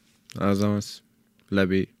 Jah, aga samas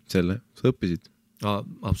läbi selle sa õppisid.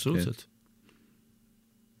 Absoluutselt.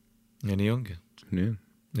 Ja nii ongi. Nii.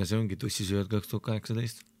 Ja see ongi tussisööd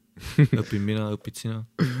 2018. Õpin mina, õpid sina.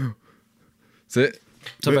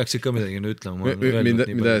 Sa peaksid ka midagi ütlema.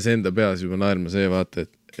 Mida see enda peas juba naerma see vaata,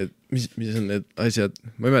 et mis on need asjad,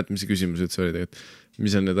 ma ei mäleta, mis see küsimus üldse oli tegelikult,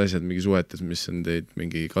 mis on need asjad mingi suhetes, mis on teid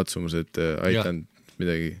mingi katsumused aitanud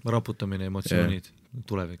midagi. Raputamine, emotsioonid,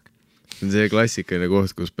 tulevik. See on see klassikaline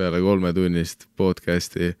koht, kus peale 3-tunnist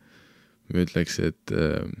podcasti ma ütleks, et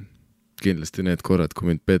kindlasti need korrad, kui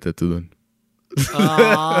mind petetud on.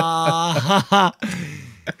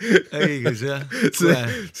 Õigus, jah.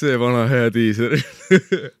 See vana hea tiiser.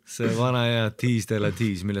 See vana hea tiis teile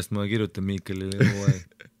tiis, millest ma kirjutan Miikelile kogu aeg.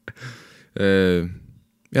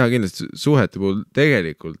 Jaa, kindlasti suhete puhul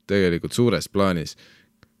tegelikult suures plaanis,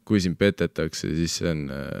 kui sind petetakse, siis see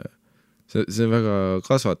on väga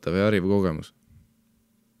kasvatav ja hariv kogemus.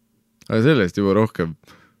 Aga sellest juba rohkem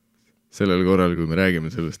sellel korral, kui me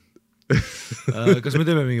räägime sellest. Kas me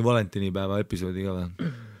teeme mingi valentinipäeva episoodi ka või?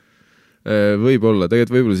 Võib-olla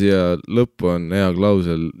siia lõppu on hea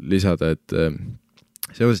klausel lisada, et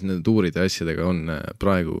seoses nende tuuride asjadega on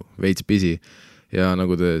praegu veits pisi ja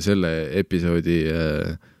nagu te selle episoodi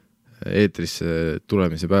eetrisse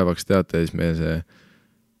tulemise päevaks teate, siis meie see,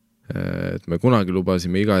 et me kunagi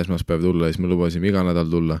lubasime iga esmaspäev tulla, siis me lubasime iga nädal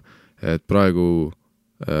tulla, et praegu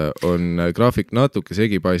on graafik natuke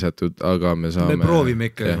segi paisatud, aga me saame... Me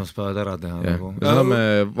proovime ikka esmaspäevad ära teha. Nagu.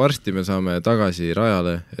 Varsti me saame tagasi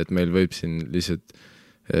rajale, et meil võib siin lihtsalt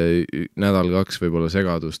nädal-2 võib-olla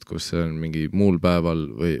segadust, kus on mingi muul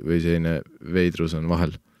päeval või selline veidrus on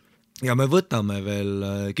vahel. Ja me võtame veel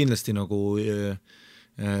kindlasti nagu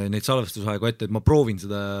neid salvestusaegu ette, et ma proovin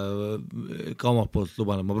seda ka omalt poolt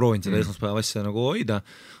lubana, ma proovin seda esmaspäeva asja nagu hoida,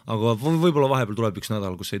 aga võib-olla vahepeal tuleb üks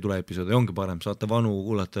nädal, kus ei tule episoodi, ongi parem, saate vanu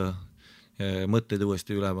kuulata, mõtteid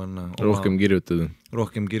uuesti üle panna. Rohkem kirjutada.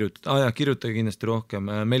 Kirjutage kindlasti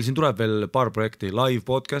rohkem. Meil siin tuleb veel paar projekti, live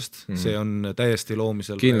podcast, see on täiesti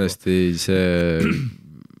loomisel. Kindlasti see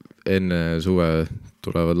enne suve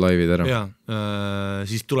tulevad laivid ära.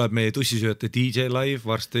 Siis tuleb meie tussisööjate DJ live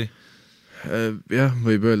varsti. Jah,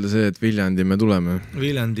 võib öelda see, et Viljandi me tuleme,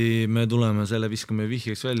 selle viskame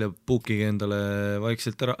vihjeks välja, bookige endale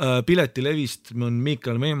vaikselt ära. Piletilevist on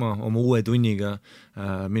Miikal Meemaa oma uue tunniga,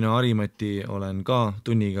 mina Harimati olen ka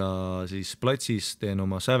tunniga siis platsis, teen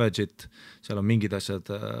oma Savage'it, seal on mingid asjad,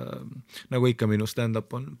 nagu ikka minu stand-up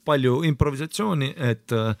on palju improvisatsiooni, et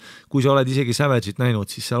kui sa oled isegi Savage'it näinud,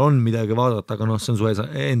 siis seal on midagi vaadata, aga see on su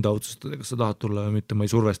enda otsustada, kas sa tahad tulla või mitte, ma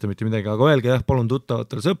ei survesta mitte midagi, aga öelge jah, palun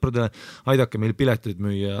tuttavatele sõpradele, aidake meil pileteid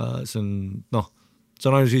müüa, see on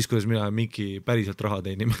ainult siis, kuidas mina Miki päriselt raha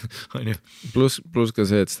teenime. Plus ka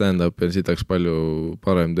see, et stand-up on sitaks palju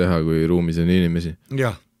parem teha, kui ruumis on inimesi.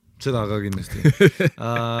 Jah, seda ka kindlasti.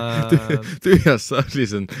 Tühjas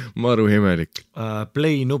saalis on maru imelik.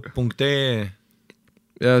 Playnup.ee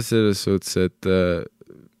ja selles suhtes, et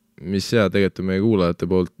mis hea tegelikult meie kuulajate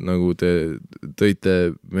poolt, nagu te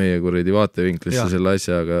tõite meie kuradi vaatevinklisse selle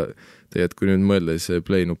asja, aga tegelikult kui nüüd mõelda, siis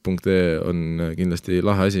playnup.ee on kindlasti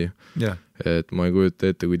lahe asi. Et ma ei kujuta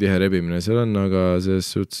ette, kui tihe rebimine seal on, aga selles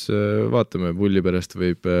suhtes vaatame, pulli pärast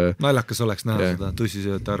võib... Naljakas oleks näha seda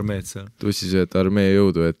tussisööjate armeed seal. Tussisööjate armee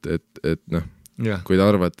jõudu, et kui te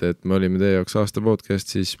arvate, et me olime teie jaoks aasta podcast,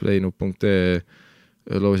 siis playnup.ee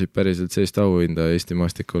loosib päriselt sellist auhinda Eesti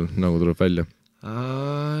maastikul, nagu tuleb välja.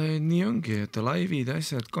 Nii ongi, et laivid,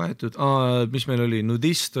 asjad kaetud. Mis meil oli?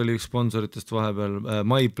 Nudist oli üks sponsoritest vahepeal,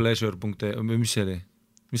 mypleasure.ee, mis see oli?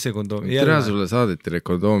 Mis see kondoom? Tere sulle saadeti need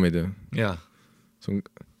kondoomid ju. Jaa.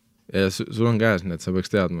 Sul on käes need, sa peaks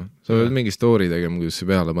teadma. Sa pead mingi story tegema, kuidas sa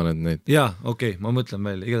peale paned neid. Jaa, okei, ma mõtlen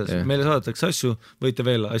välja. Igatahes meile saadetakse asju, võite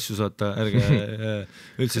veel asju saata, ärge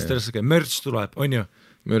üldse stressage. Merch tuleb, on ju?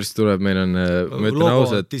 Merch tuleb, meil on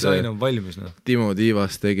logo, disain on valmis. Timo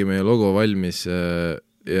Tiivas tegi meie logo valmis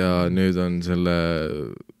ja nüüd on selle,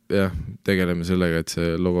 tegeleme sellega, et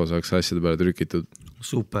see logo saaks asjade peale trükitud.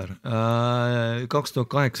 Super.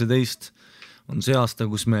 2018 on see aasta,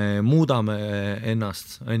 kus me muudame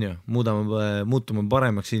ennast, muutume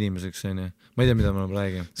paremaks inimeseks, ma ei tea, mida me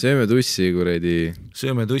räägime. Sööme tussi, kuredi.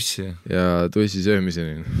 Sööme tussi. Ja tussi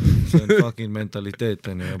söömiseni. See on fucking mentaliteet,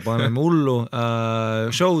 paneme hullu.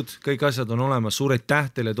 Show'd, kõik asjad on olemas, suur aitäh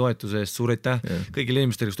teile toetuse eest, suur aitäh kõigile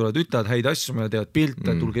inimestele, kes tulevad ütlevad häid asju, me teevad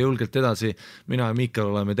pilte, tulge julgelt edasi. Mina ja Miikal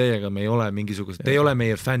oleme teiega, me ei ole mingisugused, te ei ole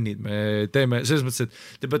meie fännid, me teeme, selles mõttes, et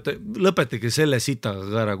te peate, lõpetage selle sitaga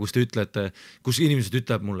ära, kus te ütlete, kus inimesed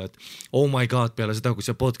ütleb mulle, et oh my god, peale seda, kui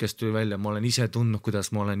see podcast tuli välja, ma olen ise tundnud, kuidas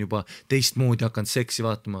ma olen juba teistmoodi hakanud seksi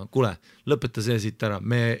vaatama. Kuule, lõpeta see siit ära.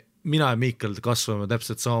 Mina ja Miikal kasvame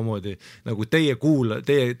täpselt samamoodi, nagu teie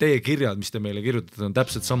kirjad, mis te meile kirjutate, on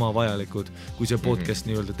täpselt sama vajalikud, kui see podcast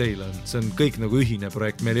nii-öelda teile on. See on kõik nagu ühine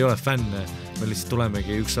projekt, meil ei ole fänne, me lihtsalt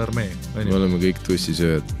tulemegi üks armee. Me oleme kõik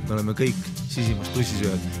tussisööjad. Me oleme kõik sisimas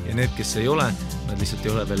tussisööjad ja need, kes ei ole, nad lihtsalt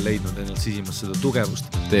ei ole veel leidnud ennast sisimas seda tugevust.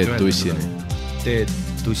 Teed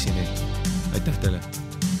tussini. Aitäh teile.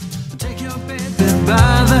 Take your baby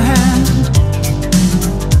by the hand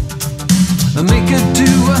and make her do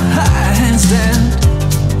a high handstand.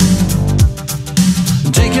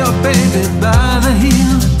 Take your baby by the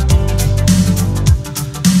heel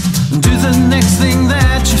and do the next thing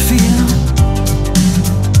that you feel.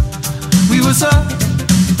 We were so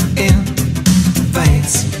in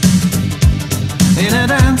phase in a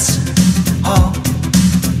dance all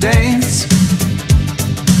days.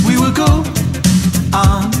 We would go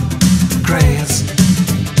on craze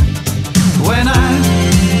when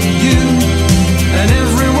you and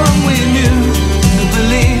everyone we knew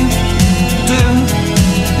believed,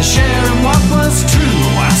 sharing what was true.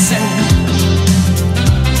 I said,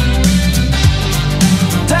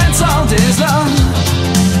 dance all days long,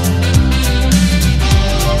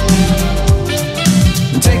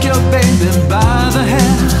 take your baby by the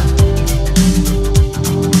hair,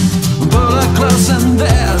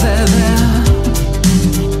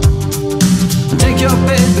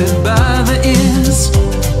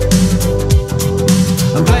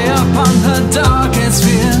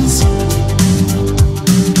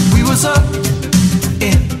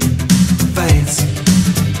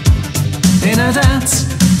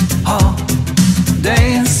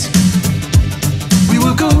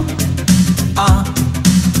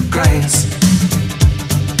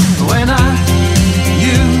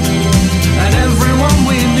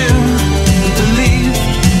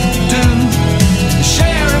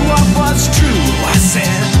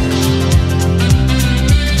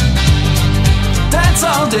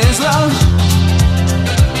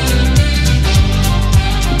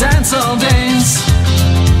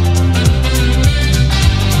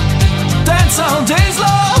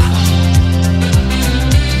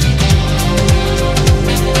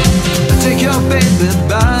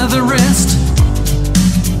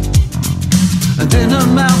 in her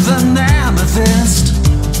mouth an amethyst,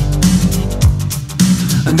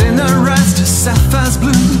 and in her eyes just sapphire's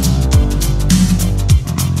blue.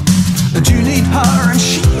 And you need her and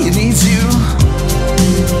she needs you.